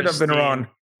 But I could have been wrong.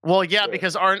 Well, yeah,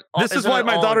 because this is why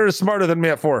my daughter is smarter than me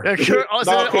at 4. Is it all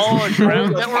a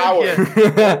ground network?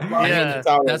 Yeah.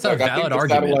 That's a valid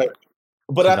argument.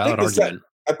 But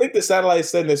I think the satellites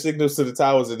send their signals to the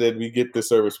towers, and then we get the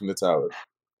service from the towers.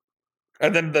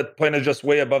 And then the plane is just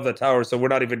way above the tower, so we're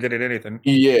not even getting anything.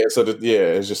 Yeah, so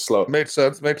it's just slow. Makes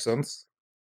sense.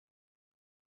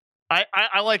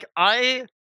 I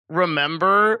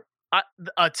remember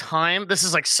a time. This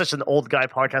is like such an old guy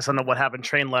podcast. I don't know what happened.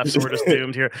 Train left, so we're just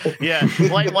doomed here. Yeah,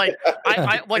 like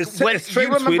I when you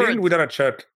remember, we gotta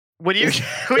check. when you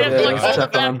we have to like hold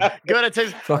it back, go to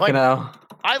text. Fucking hell.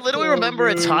 I literally remember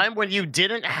a time when you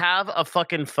didn't have a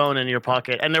fucking phone in your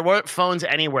pocket, and there weren't phones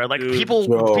anywhere. Like people,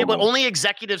 only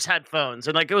executives had phones,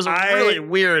 and like it was really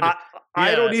weird.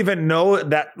 I don't even know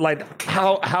that, like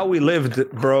how we lived,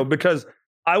 bro. Because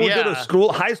I would go to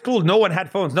school, high school. No one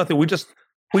had phones, nothing.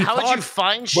 How did you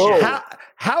find shit?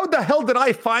 How the hell did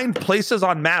I find places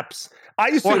on maps? I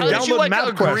used to download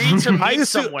MapQuest.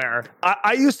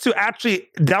 I used to actually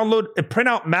print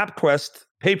out MapQuest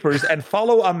papers and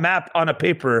follow a map on a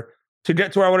paper to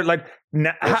get to where I wanted. Like,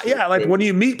 when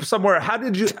you meet somewhere, how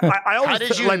did you? I always how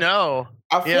did you know?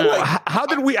 I feel like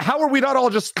how are we not all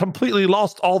just completely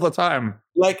lost all the time?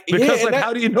 Like, because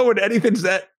how do you know when anything's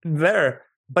there?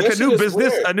 Like a new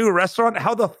business, a new restaurant.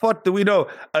 How the fuck do we know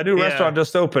a new restaurant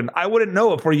just opened? I wouldn't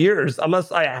know it for years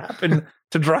unless I happen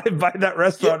to drive by that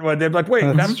restaurant one day. I'm like, wait,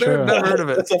 never heard of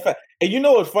it. That's a fact. And you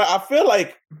know what's funny? I feel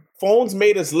like phones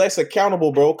made us less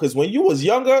accountable, bro. Because when you was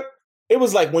younger, it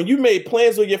was like when you made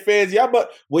plans with your friends,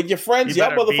 with your friends,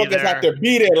 y'all motherfuckers have to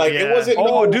be there. Like it wasn't.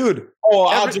 Dude.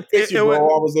 I'll just fix you, bro.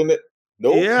 I was in it.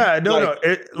 Nope. Yeah, no.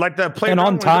 Like the play and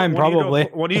on time, probably.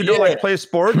 When you do like play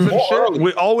sports and shit, early.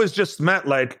 We always just met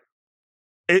like.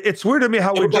 It's weird to me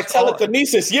how we just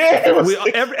telekinesis.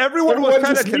 Everyone was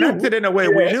kind of connected in a way.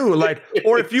 We knew, like,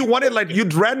 or if you wanted, like,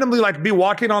 you'd randomly like be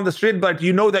walking on the street, like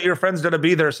you know that your friend's gonna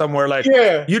be there somewhere. Like,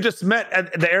 you just met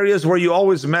at the areas where you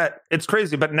always met. It's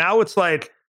crazy, but now it's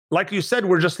like you said,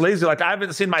 we're just lazy. Like I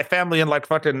haven't seen my family in like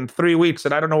fucking 3 weeks,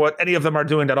 and I don't know what any of them are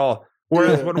doing at all.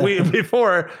 Whereas when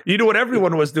before, you knew what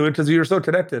everyone was doing because you were so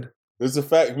connected. It's a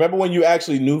fact. Remember when you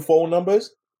actually knew phone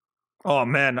numbers? Oh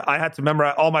man, I had to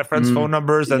memorize all my friends' phone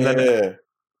numbers, and then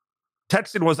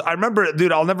texting was. I remember,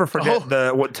 dude. I'll never forget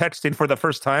texting for the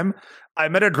first time. I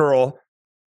met a girl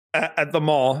at the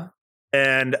mall,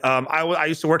 and I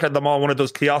used to work at the mall, one of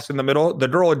those kiosks in the middle. The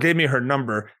girl gave me her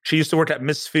number. She used to work at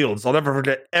Miss Fields. I'll never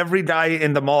forget. Every guy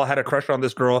in the mall had a crush on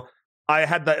this girl. I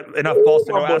had enough balls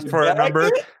to go ask for her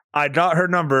number. I got her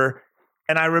number,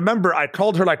 and I remember I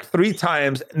called her like 3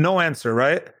 times, no answer.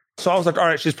 Right. So I was like, all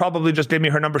right, she's probably just gave me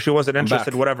her number. She wasn't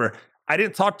interested, whatever. I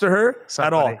didn't talk to her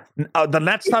at all. The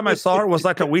next time I saw her was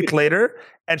like a week later,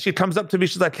 and she comes up to me.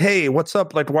 She's like, hey, what's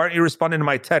up? Like, why aren't you responding to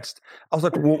my text? I was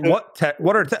like,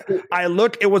 what are I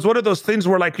look, it was one of those things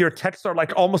where like your texts are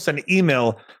like almost an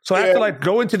email. So I have to like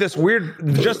go into this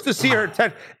weird, just to see her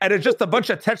text. And it's just a bunch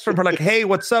of texts from her like, hey,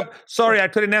 what's up? Sorry, I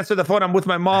couldn't answer the phone. I'm with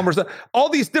my mom or something. All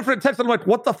these different texts. I'm like,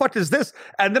 what the fuck is this?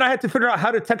 And then I had to figure out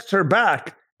how to text her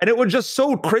back. And it was just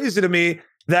so crazy to me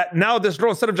that now this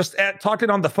girl, instead of just talking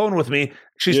on the phone with me,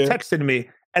 she's texting me.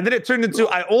 And then it turned into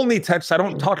I only text. I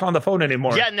don't talk on the phone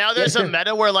anymore. Yeah, now there's a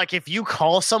meta where like if you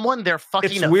call someone, they're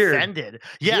fucking offended.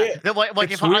 Yeah. Like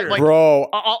if weird. Bro,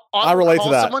 I relate to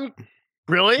that. Someone,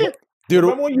 really? Dude,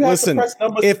 listen,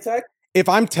 if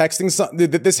I'm texting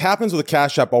something, this happens with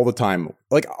Cash App all the time.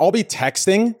 Like I'll be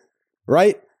texting,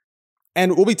 right?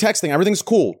 And we'll be texting. Everything's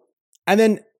cool. And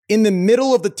then in the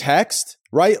middle of the text,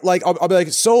 right? Like I'll be like,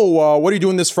 so what are you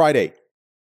doing this Friday?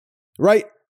 Right?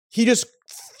 He just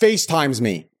FaceTimes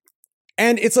me.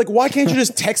 And it's like, why can't you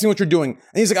just text me what you're doing?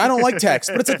 And he's like, I don't like text.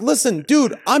 But it's like, listen,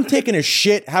 dude, I'm taking a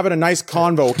shit, having a nice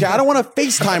convo. Okay, I don't want to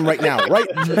FaceTime right now, right?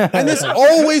 And this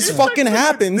always fucking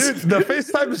happens. Dude, the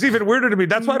FaceTime is even weirder to me.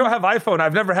 That's why I don't have iPhone.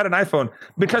 I've never had an iPhone.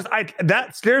 Because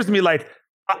that scares me. Like,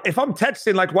 if I'm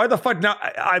texting, like, why the fuck now?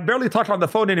 I barely talk on the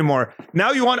phone anymore.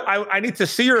 Now I need to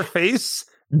see your face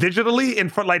digitally in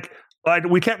front, like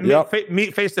we can't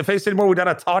meet face to face anymore. We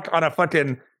gotta talk on a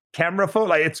fucking camera phone.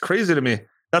 Like it's crazy to me.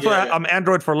 That's why I'm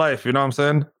Android for life. You know what I'm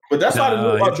saying? But that's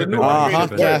not the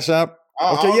new Cash App.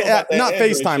 Okay, not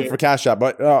FaceTime for Cash App,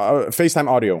 but FaceTime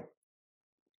audio.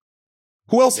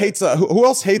 Who else hates?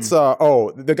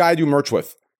 The guy I do merch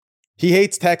with. He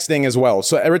hates texting as well.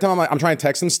 So every time I'm trying to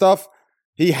text him stuff,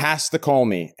 he has to call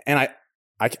me, and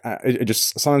it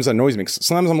just sometimes annoys me.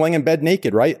 Sometimes I'm laying in bed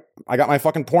naked, right? I got my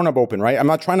fucking Pornhub open, right? I'm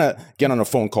not trying to get on a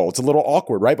phone call. It's a little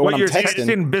awkward, right? But when I'm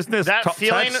texting business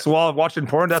text while watching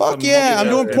porn, that's fuck yeah, I'm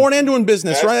doing porn and doing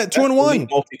business, right? 2 in 1.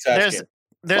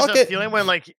 There's a feeling when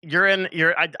like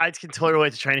I can totally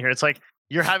relate to training here. It's like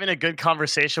you're having a good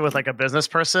conversation with like a business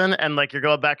person, and like you're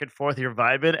going back and forth, you're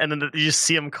vibing, and then you just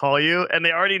see them call you, and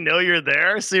they already know you're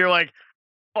there, so you're like,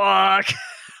 fuck.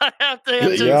 I have to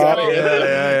answer.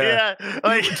 Yeah.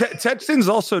 Like, texting's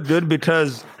also good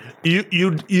because you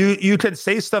can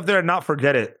say stuff there and not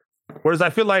forget it. Whereas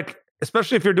I feel like,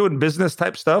 especially if you're doing business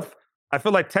type stuff, I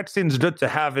feel like texting's good to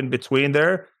have in between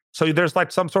there. So there's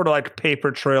like some sort of like paper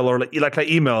trail or like an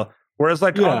email. Whereas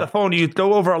like on the phone, you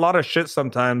go over a lot of shit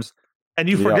sometimes, and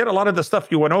you forget a lot of the stuff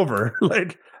you went over.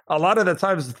 Like a lot of the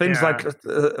times things like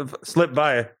slip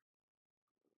by.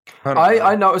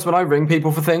 I notice when I ring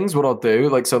people for things, what I'll do,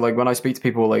 like when I speak to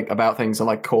people like about things and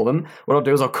like call them, what I'll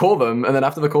do is I'll call them, and then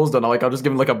after the call's done, I'll just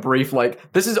give them like a brief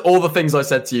this is all the things I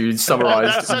said to you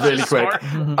summarized really quick.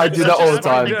 I do that all the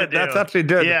time. That's actually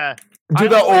good. Yeah, do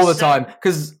that all the time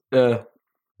because no,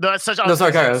 it's such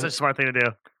a smart thing to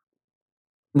do.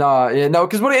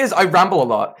 Because what it is, I ramble a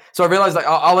lot. So I realize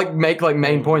I'll like make like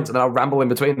main points and then I'll ramble in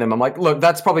between them. I'm like, look,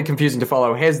 that's probably confusing to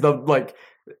follow. Here's what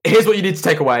you need to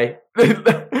take away.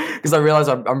 Because I realize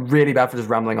I'm really bad for just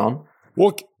rambling on.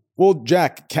 Well,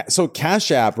 Jack. So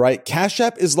Cash App, right? Cash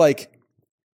App is like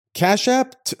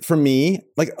for me.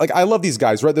 Like I love these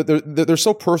guys, right? They're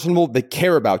so personable. They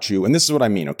care about you, and this is what I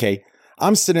mean. Okay,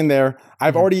 I'm sitting there.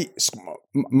 I've already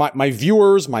my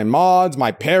viewers, my mods,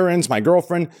 my parents, my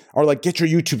girlfriend are like, get your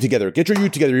YouTube together. Get your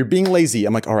YouTube together. You're being lazy.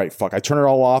 I'm like, all right, fuck. I turn it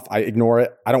all off. I ignore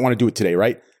it. I don't want to do it today,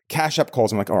 right? Cash App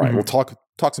calls. I'm like, all right, we'll talk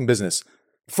some business.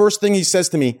 First thing he says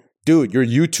to me, dude, your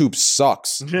YouTube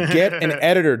sucks. Get an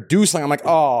editor. Do something. I'm like,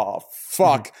 oh,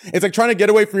 fuck. It's like trying to get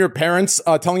away from your parents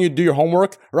telling you to do your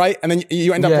homework, right? And then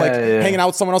you end up hanging out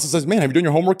with someone else that says, man, have you done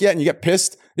your homework yet? And you get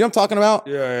pissed. You know what I'm talking about?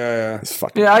 Yeah. It's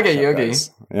fucking I get you.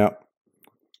 Yeah.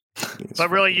 But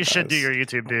really, you should do your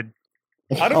YouTube, dude.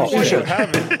 I don't know why you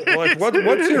haven't. Like,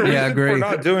 what's your reason for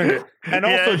not doing it? And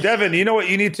also, Devin, you know what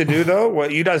you need to do, though?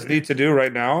 What you guys need to do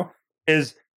right now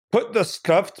is put the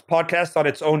Scuffed podcast on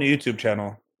its own YouTube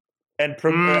channel and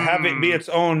have it be its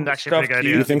own Scuffed YouTube.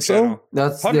 You think so?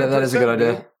 That is a good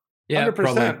idea. Yeah,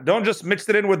 100%. Don't just mix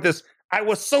it in with this. I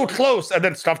was so close, and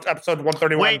then Scuffed episode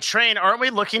 131. Wait, Train, aren't we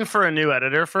looking for a new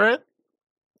editor for it?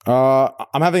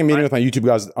 I'm having a meeting with my YouTube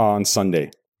guys on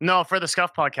Sunday. No, for the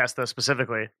Scuff podcast though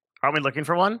specifically. Aren't we looking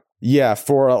for one? Yeah,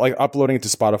 for like uploading it to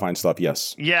Spotify and stuff.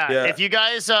 Yes. Yeah. If you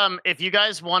guys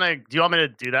want to, do you want me to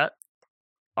do that?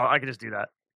 I could just do that.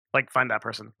 Like find that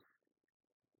person.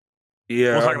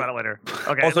 Yeah. We'll talk about it later.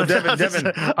 Okay. Also,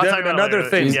 Devin, another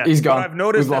thing. He's gone. I've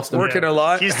noticed that's working a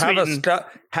lot.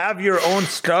 Have your own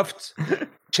Scuffed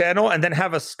channel and then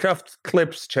have a Scuffed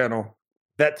Clips channel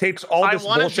that takes all this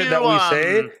bullshit that we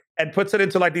say and puts it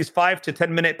into like these 5 to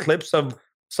 10 minute clips of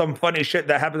some funny shit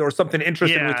that happened or something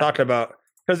interesting we talk about.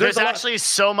 Because there's actually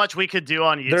so much we could do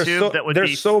on YouTube that would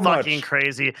be fucking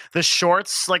crazy. The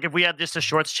shorts, like if we had just a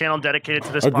shorts channel dedicated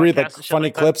to this podcast. Like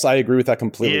funny clips, I agree with that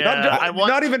completely. Yeah,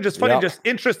 not even just funny, just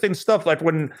interesting stuff. Like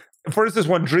when, for instance,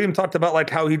 when Dream talked about like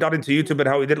how he got into YouTube and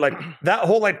how he did like that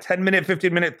whole like 10-minute,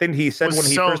 15-minute thing he said when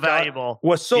he first valuable.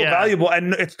 Was so valuable.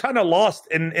 And it's kind of lost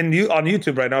on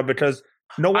YouTube right now because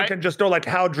no one can just know like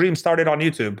how Dream started on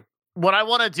YouTube. What I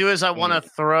want to do is I want to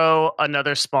throw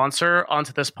another sponsor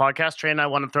onto this podcast train. I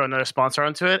want to throw another sponsor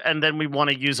onto it. And then we want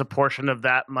to use a portion of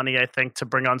that money, I think, to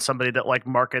bring on somebody that like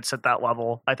markets at that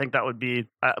level. I think that would be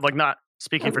like not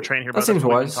speaking for Train here, but that seems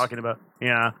wise. Talking about.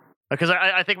 Yeah. Because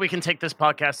I think we can take this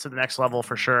podcast to the next level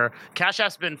for sure. Cash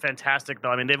App's been fantastic,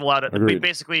 though. I mean, they've allowed it. We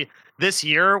basically, this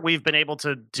year, we've been able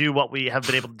to do what we have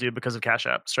been able to do because of Cash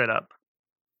App, straight up.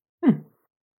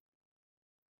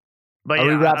 But are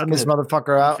we wrapping this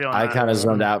motherfucker out? I kind of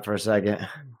zoned out for a second.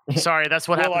 Sorry, that's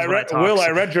what happens when I talk. Will, I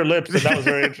read your lips, and that was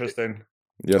very interesting.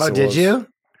 Yes, did you?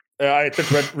 I took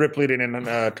rip leading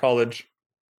in college.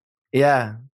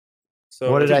 Yeah. So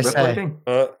what did I say?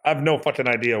 I have no fucking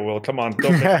idea, Will. Come on.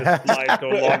 Don't make this slide go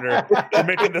longer. You're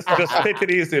making this, just take it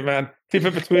easy, man. Keep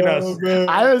it between us. Man.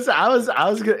 I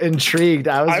was intrigued.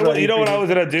 You know what I was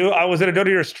going to do? I was going to go to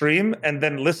your stream and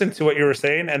then listen to what you were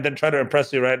saying and then try to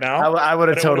impress you right now. I would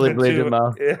have totally believed him,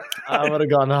 though. Yeah. I would have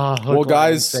gone, well,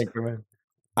 guys,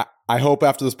 I hope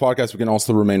after this podcast we can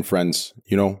also remain friends,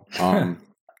 you know?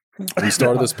 We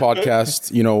started this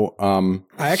podcast, you know.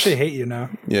 I actually hate you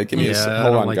now. Yeah, give me a second.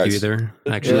 Hold on, like guys. You either.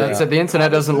 Actually, so the internet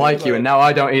doesn't like you, and now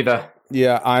I don't either.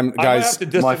 Yeah, guys. I have to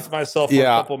distance myself for a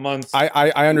couple months.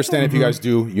 I understand if you guys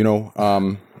do. You know,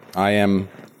 I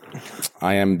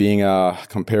am being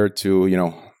compared to, you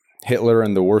know, Hitler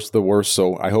and the worst of the worst.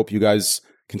 So I hope you guys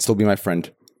can still be my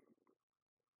friend.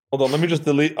 Hold on, let me just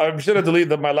delete. I'm just gonna delete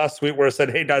my last tweet where it said,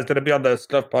 "Hey guys, gonna be on the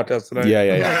Stuff podcast tonight."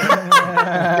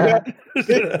 Yeah.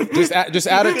 just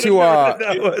add it to.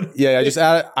 Just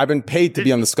add it. I've been paid to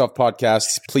be on the Scuff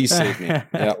podcast. Please save me.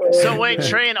 Yeah. So wait,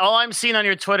 Train. All I'm seeing on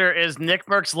your Twitter is Nick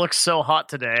Merckx looks so hot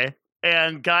today,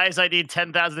 and guys, I need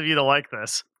 10,000 of you to like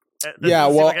this. This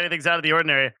doesn't seem like anything's out of the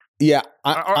ordinary. Yeah,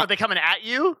 are they coming at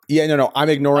you? Yeah, no, I'm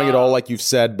ignoring it all, like you've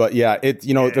said. But yeah,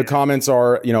 the comments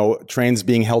are, you know, Train's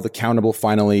being held accountable.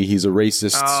 Finally, he's a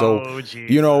racist. Jesus.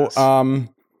 You know,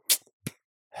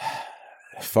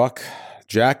 fuck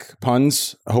Jack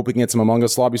puns. I hope we can get some Among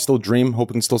Us lobby. Still Dream. Hope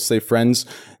we can still stay friends.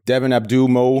 Devin, Abdu,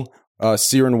 Mo,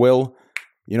 Seer, and Will.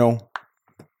 You know,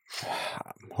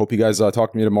 hope you guys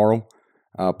talk to me tomorrow.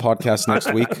 podcast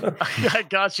next week. I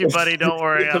got you, buddy. Don't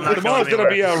worry. I'm not Tomorrow's going gonna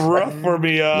be a rough for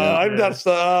me. I'm not. It's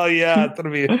gonna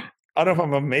be. I don't know if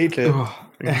I'm gonna make it.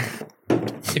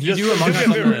 If you do Among Us,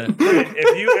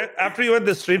 if you after you end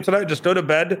the stream tonight, just go to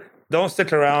bed. Don't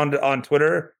stick around on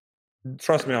Twitter.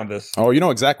 Trust me on this. Oh, you know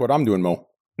exactly what I'm doing, Mo.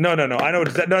 No. I know.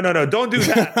 No. Don't do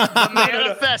that.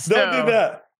 Manifesto. Don't do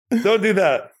that. Don't do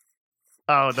that.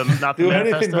 Oh, not the do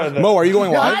manifesto? anything but that. Mo, are you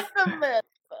going live?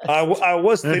 I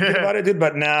was thinking about it, dude,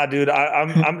 but nah, dude.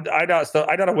 I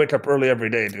gotta wake up early every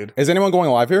day, dude. Is anyone going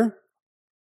live here?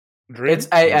 It's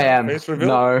 8 a.m.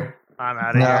 No. I'm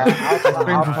out of here. I'll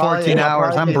stream for 14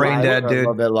 hours. I'm brain dead, dude. A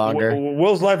little bit longer.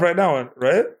 Will's live right now,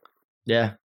 right?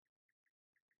 Yeah.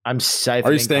 I'm siphoning.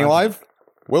 Are you staying live,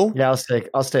 Will? Yeah,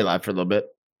 I'll stay live for a little bit.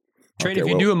 Train, if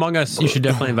you do Among Us, you should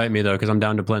definitely invite me though, because I'm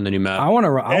down to play in the new map. I want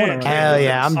to. Hell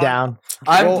yeah, I'm down.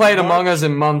 I haven't played Among Us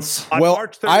in months. Well,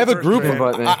 I have a group.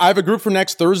 I have a group for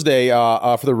next Thursday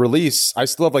for the release. I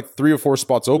still have like 3 or 4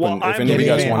 spots open. If any of you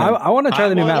guys want, I want to try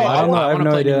the new map. I don't know. I have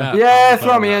no idea. Yeah,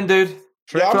 throw me in, dude.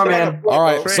 Throw me in. All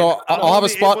right, so I'll have a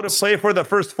spot able to play for the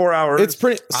first 4 hours. It's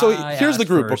pretty. So here's the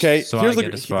group. Okay,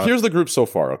 here's the group so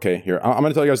far. Okay, here I'm going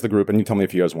to tell you guys the group, and you tell me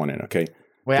if you guys want in. Okay.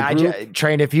 Wait,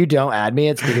 Train, if you don't add me,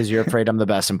 it's because you're afraid I'm the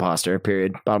best imposter,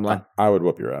 period. Bottom line. I would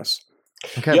whoop your ass.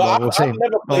 Okay, we'll see.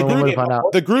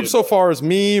 The group so far is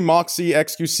me, Moxie,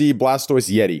 XQC,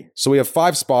 Blastoise, Yeti. So we have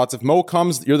 5 spots. If Mo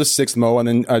comes, you're the 6th Mo, and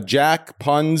then Jack,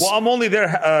 Puns. Well, I'm only there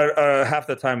half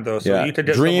the time, though. So you need to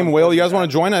just Dream, Will, you guys want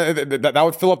to join? That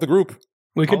would fill up the group.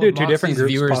 We could do 2 different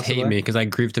groups. Viewers hate me because I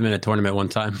griefed him in a tournament one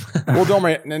time. Well, don't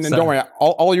worry. Don't worry.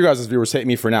 All you guys' viewers hate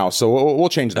me for now, so we'll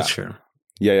change that. That's true.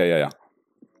 Yeah.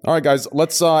 All right, guys,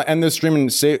 let's end this stream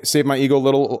and save my ego a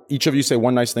little. Each of you say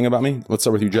one nice thing about me. Let's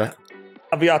start with you, Jack.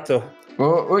 Aviato.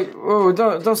 Whoa,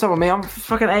 don't start with me. I'm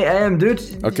fucking 8 a.m., dude.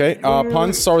 Okay,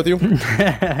 Puns, start with you.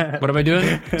 What am I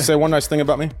doing? Say one nice thing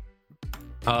about me.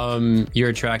 You're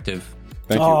attractive.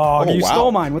 Thank you. Oh, you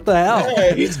stole mine. What the hell?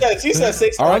 Yeah, he said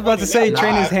 6. I was about to say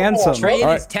Train is handsome. Train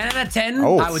is 10 out of 10.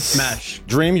 I would smash.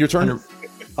 Dream, your turn.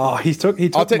 Oh, he took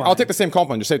I'll take the same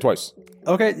compliment. Just say it twice.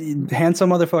 Okay,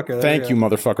 handsome motherfucker. Thank you,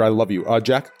 motherfucker. I love you.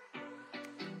 Jack?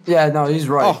 Yeah, no, he's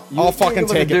right. Oh, I'll fucking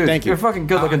take it. Thank you. You're a fucking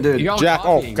good looking dude. Jack,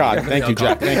 God. Thank you,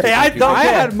 Jack. Thank you. Hey, I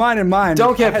had mine in mind.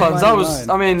 Don't care, Puns. I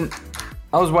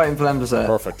was waiting for them to say it.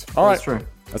 Perfect. All right. That's true.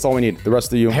 That's all we need. The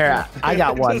rest of you. Here, I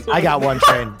got one.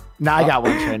 Train. No, I got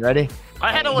one, Train. Ready?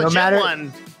 I had a legit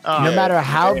one. No matter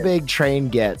how big Train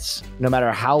gets, no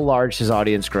matter how large his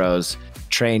audience grows,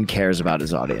 Train cares about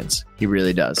his audience. He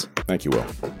really does. Thank you, Will.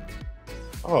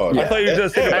 Oh, yeah. I thought you were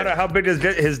just thinking about how big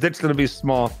his dick's going to be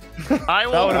small. I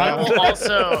will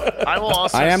also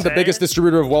I am the biggest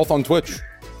distributor of wealth on Twitch.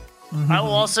 I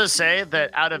will also say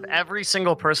that out of every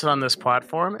single person on this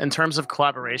platform, in terms of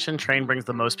collaboration, Train brings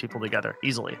the most people together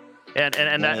easily. And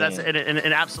that's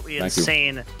an absolutely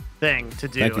insane thing to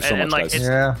do. Thank you so much, like, guys.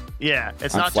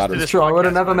 It's not just this. Sure, I would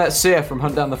have never met Sia from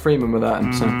Hunt Down the Freeman without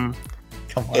him. So.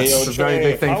 It's a very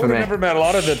big thing for me. I've never met a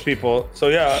lot of good people. So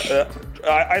yeah,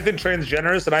 I think Train's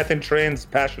generous and I think Train's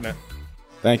passionate.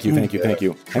 Thank you.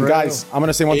 And guys, I'm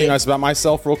gonna say one thing nice about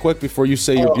myself real quick before you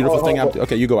say your beautiful thing.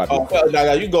 Okay, you go, Abdu.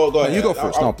 No, you go ahead. You go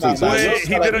first. No, please. Wait,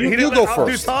 he didn't go let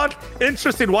Abdu first. talk?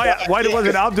 Interesting. Why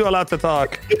wasn't Abdu allowed to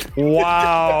talk?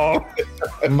 Wow.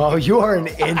 Mo, you are an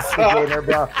instigator,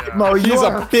 bro. Mo, he's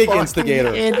a big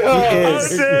instigator. He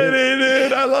is.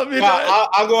 I love you.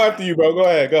 I'll go after you, bro. Go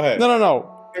ahead.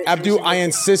 No. Abdu, I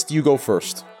insist you go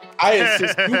first. I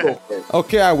insist you go first.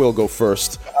 Okay, I will go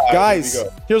first. Guys,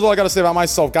 here's all I got to say about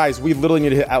myself. Guys, we literally need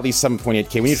to hit at least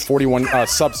 7.8K. We need 41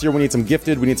 subs here. We need some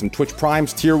gifted. We need some Twitch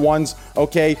Primes, tier 1s.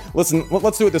 Okay, listen,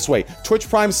 let's do it this way. Twitch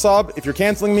Prime sub if you're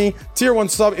canceling me. Tier 1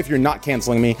 sub if you're not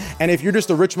canceling me. And if you're just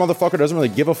a rich motherfucker that doesn't really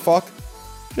give a fuck,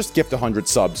 just gift 100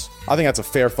 subs. I think that's a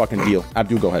fair fucking deal.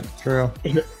 Abdu, go ahead. True.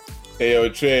 Hey, yo,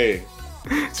 Trey.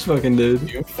 It's fucking dude.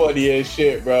 You funny as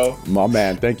shit, bro. My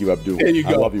man. Thank you, Abdu. There you go.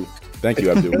 I love you. Thank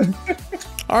you, Abdu.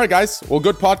 All right, guys. Well,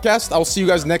 good podcast. I'll see you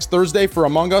guys next Thursday for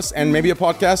Among Us and maybe a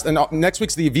podcast. And next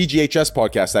week's the VGHS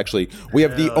podcast, actually. We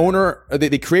have the owner,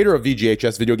 the creator of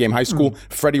VGHS, Video Game High School,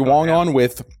 Freddie Wong, on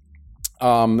with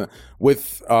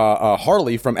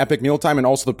Harley from Epic Mealtime and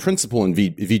also the principal in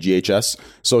VGHS.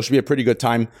 So it should be a pretty good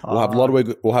time. We'll have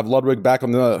Ludwig back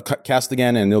on the cast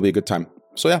again, and it'll be a good time.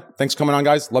 So yeah, thanks for coming on,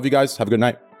 guys. Love you guys. Have a good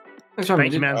night.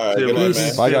 Thank you, man. All right, good night,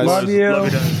 man. Bye, guys. Love you. All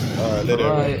right,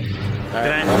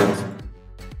 later.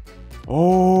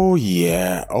 Oh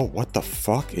yeah. Oh, what the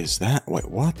fuck is that? Wait,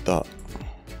 what the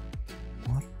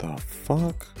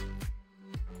fuck?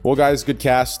 Well, guys, good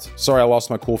cast. Sorry I lost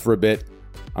my cool for a bit.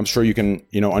 I'm sure you can,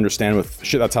 understand with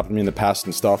shit that's happened to me in the past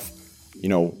and stuff,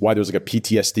 why there's like a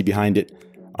PTSD behind it.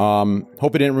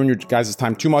 Hope it didn't ruin your guys'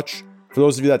 time too much. For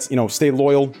those of you that, stay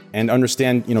loyal and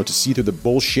understand, to see through the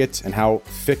bullshit and how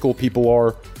fickle people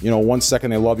are, 1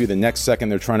 second they love you, the next second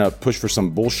they're trying to push for some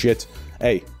bullshit.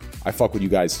 Hey, I fuck with you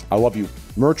guys. I love you.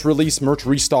 Merch release, merch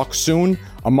restock soon.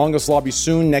 Among Us lobby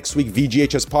soon. Next week,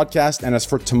 VGHS podcast. And as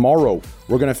for tomorrow,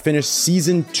 we're going to finish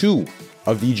season 2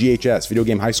 of VGHS. Video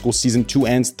Game High School season 2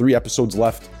 ends, 3 episodes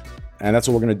left. And that's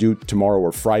what we're going to do tomorrow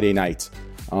or Friday night.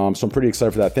 So I'm pretty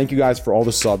excited for that. Thank you guys for all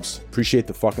the subs. Appreciate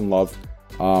the fucking love.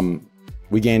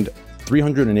 We gained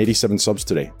 387 subs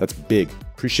today. That's big.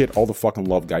 Appreciate all the fucking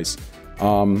love, guys.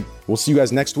 We'll see you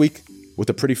guys next week with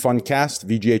a pretty fun cast,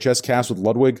 VGHS cast with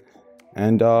Ludwig.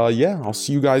 And I'll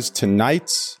see you guys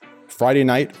tonight, Friday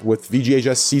night, with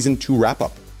VGHS Season 2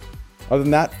 wrap-up. Other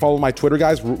than that, follow my Twitter,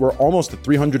 guys. We're almost at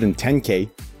 310K.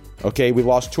 Okay, we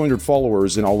lost 200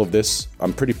 followers in all of this.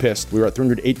 I'm pretty pissed. We were at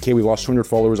 308K. We lost 200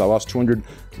 followers. I lost 200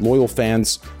 loyal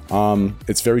fans.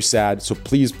 It's very sad. So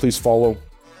please follow.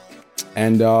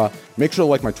 And make sure to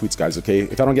like my tweets, guys, okay?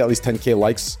 If I don't get at least 10K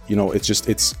likes,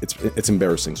 it's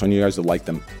embarrassing. So I need you guys to like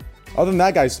them. Other than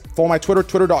that, guys, follow my Twitter,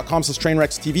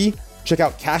 twitter.com/TrainwrecksTV. Check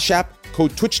out Cash App,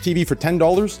 code TwitchTV for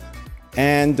 $10.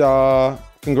 And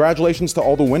congratulations to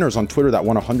all the winners on Twitter that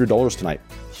won $100 tonight.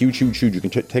 Huge. You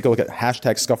can take a look at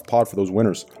hashtag ScuffPod for those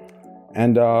winners.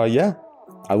 And I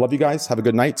love you guys. Have a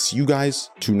good night. See you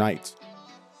guys tonight.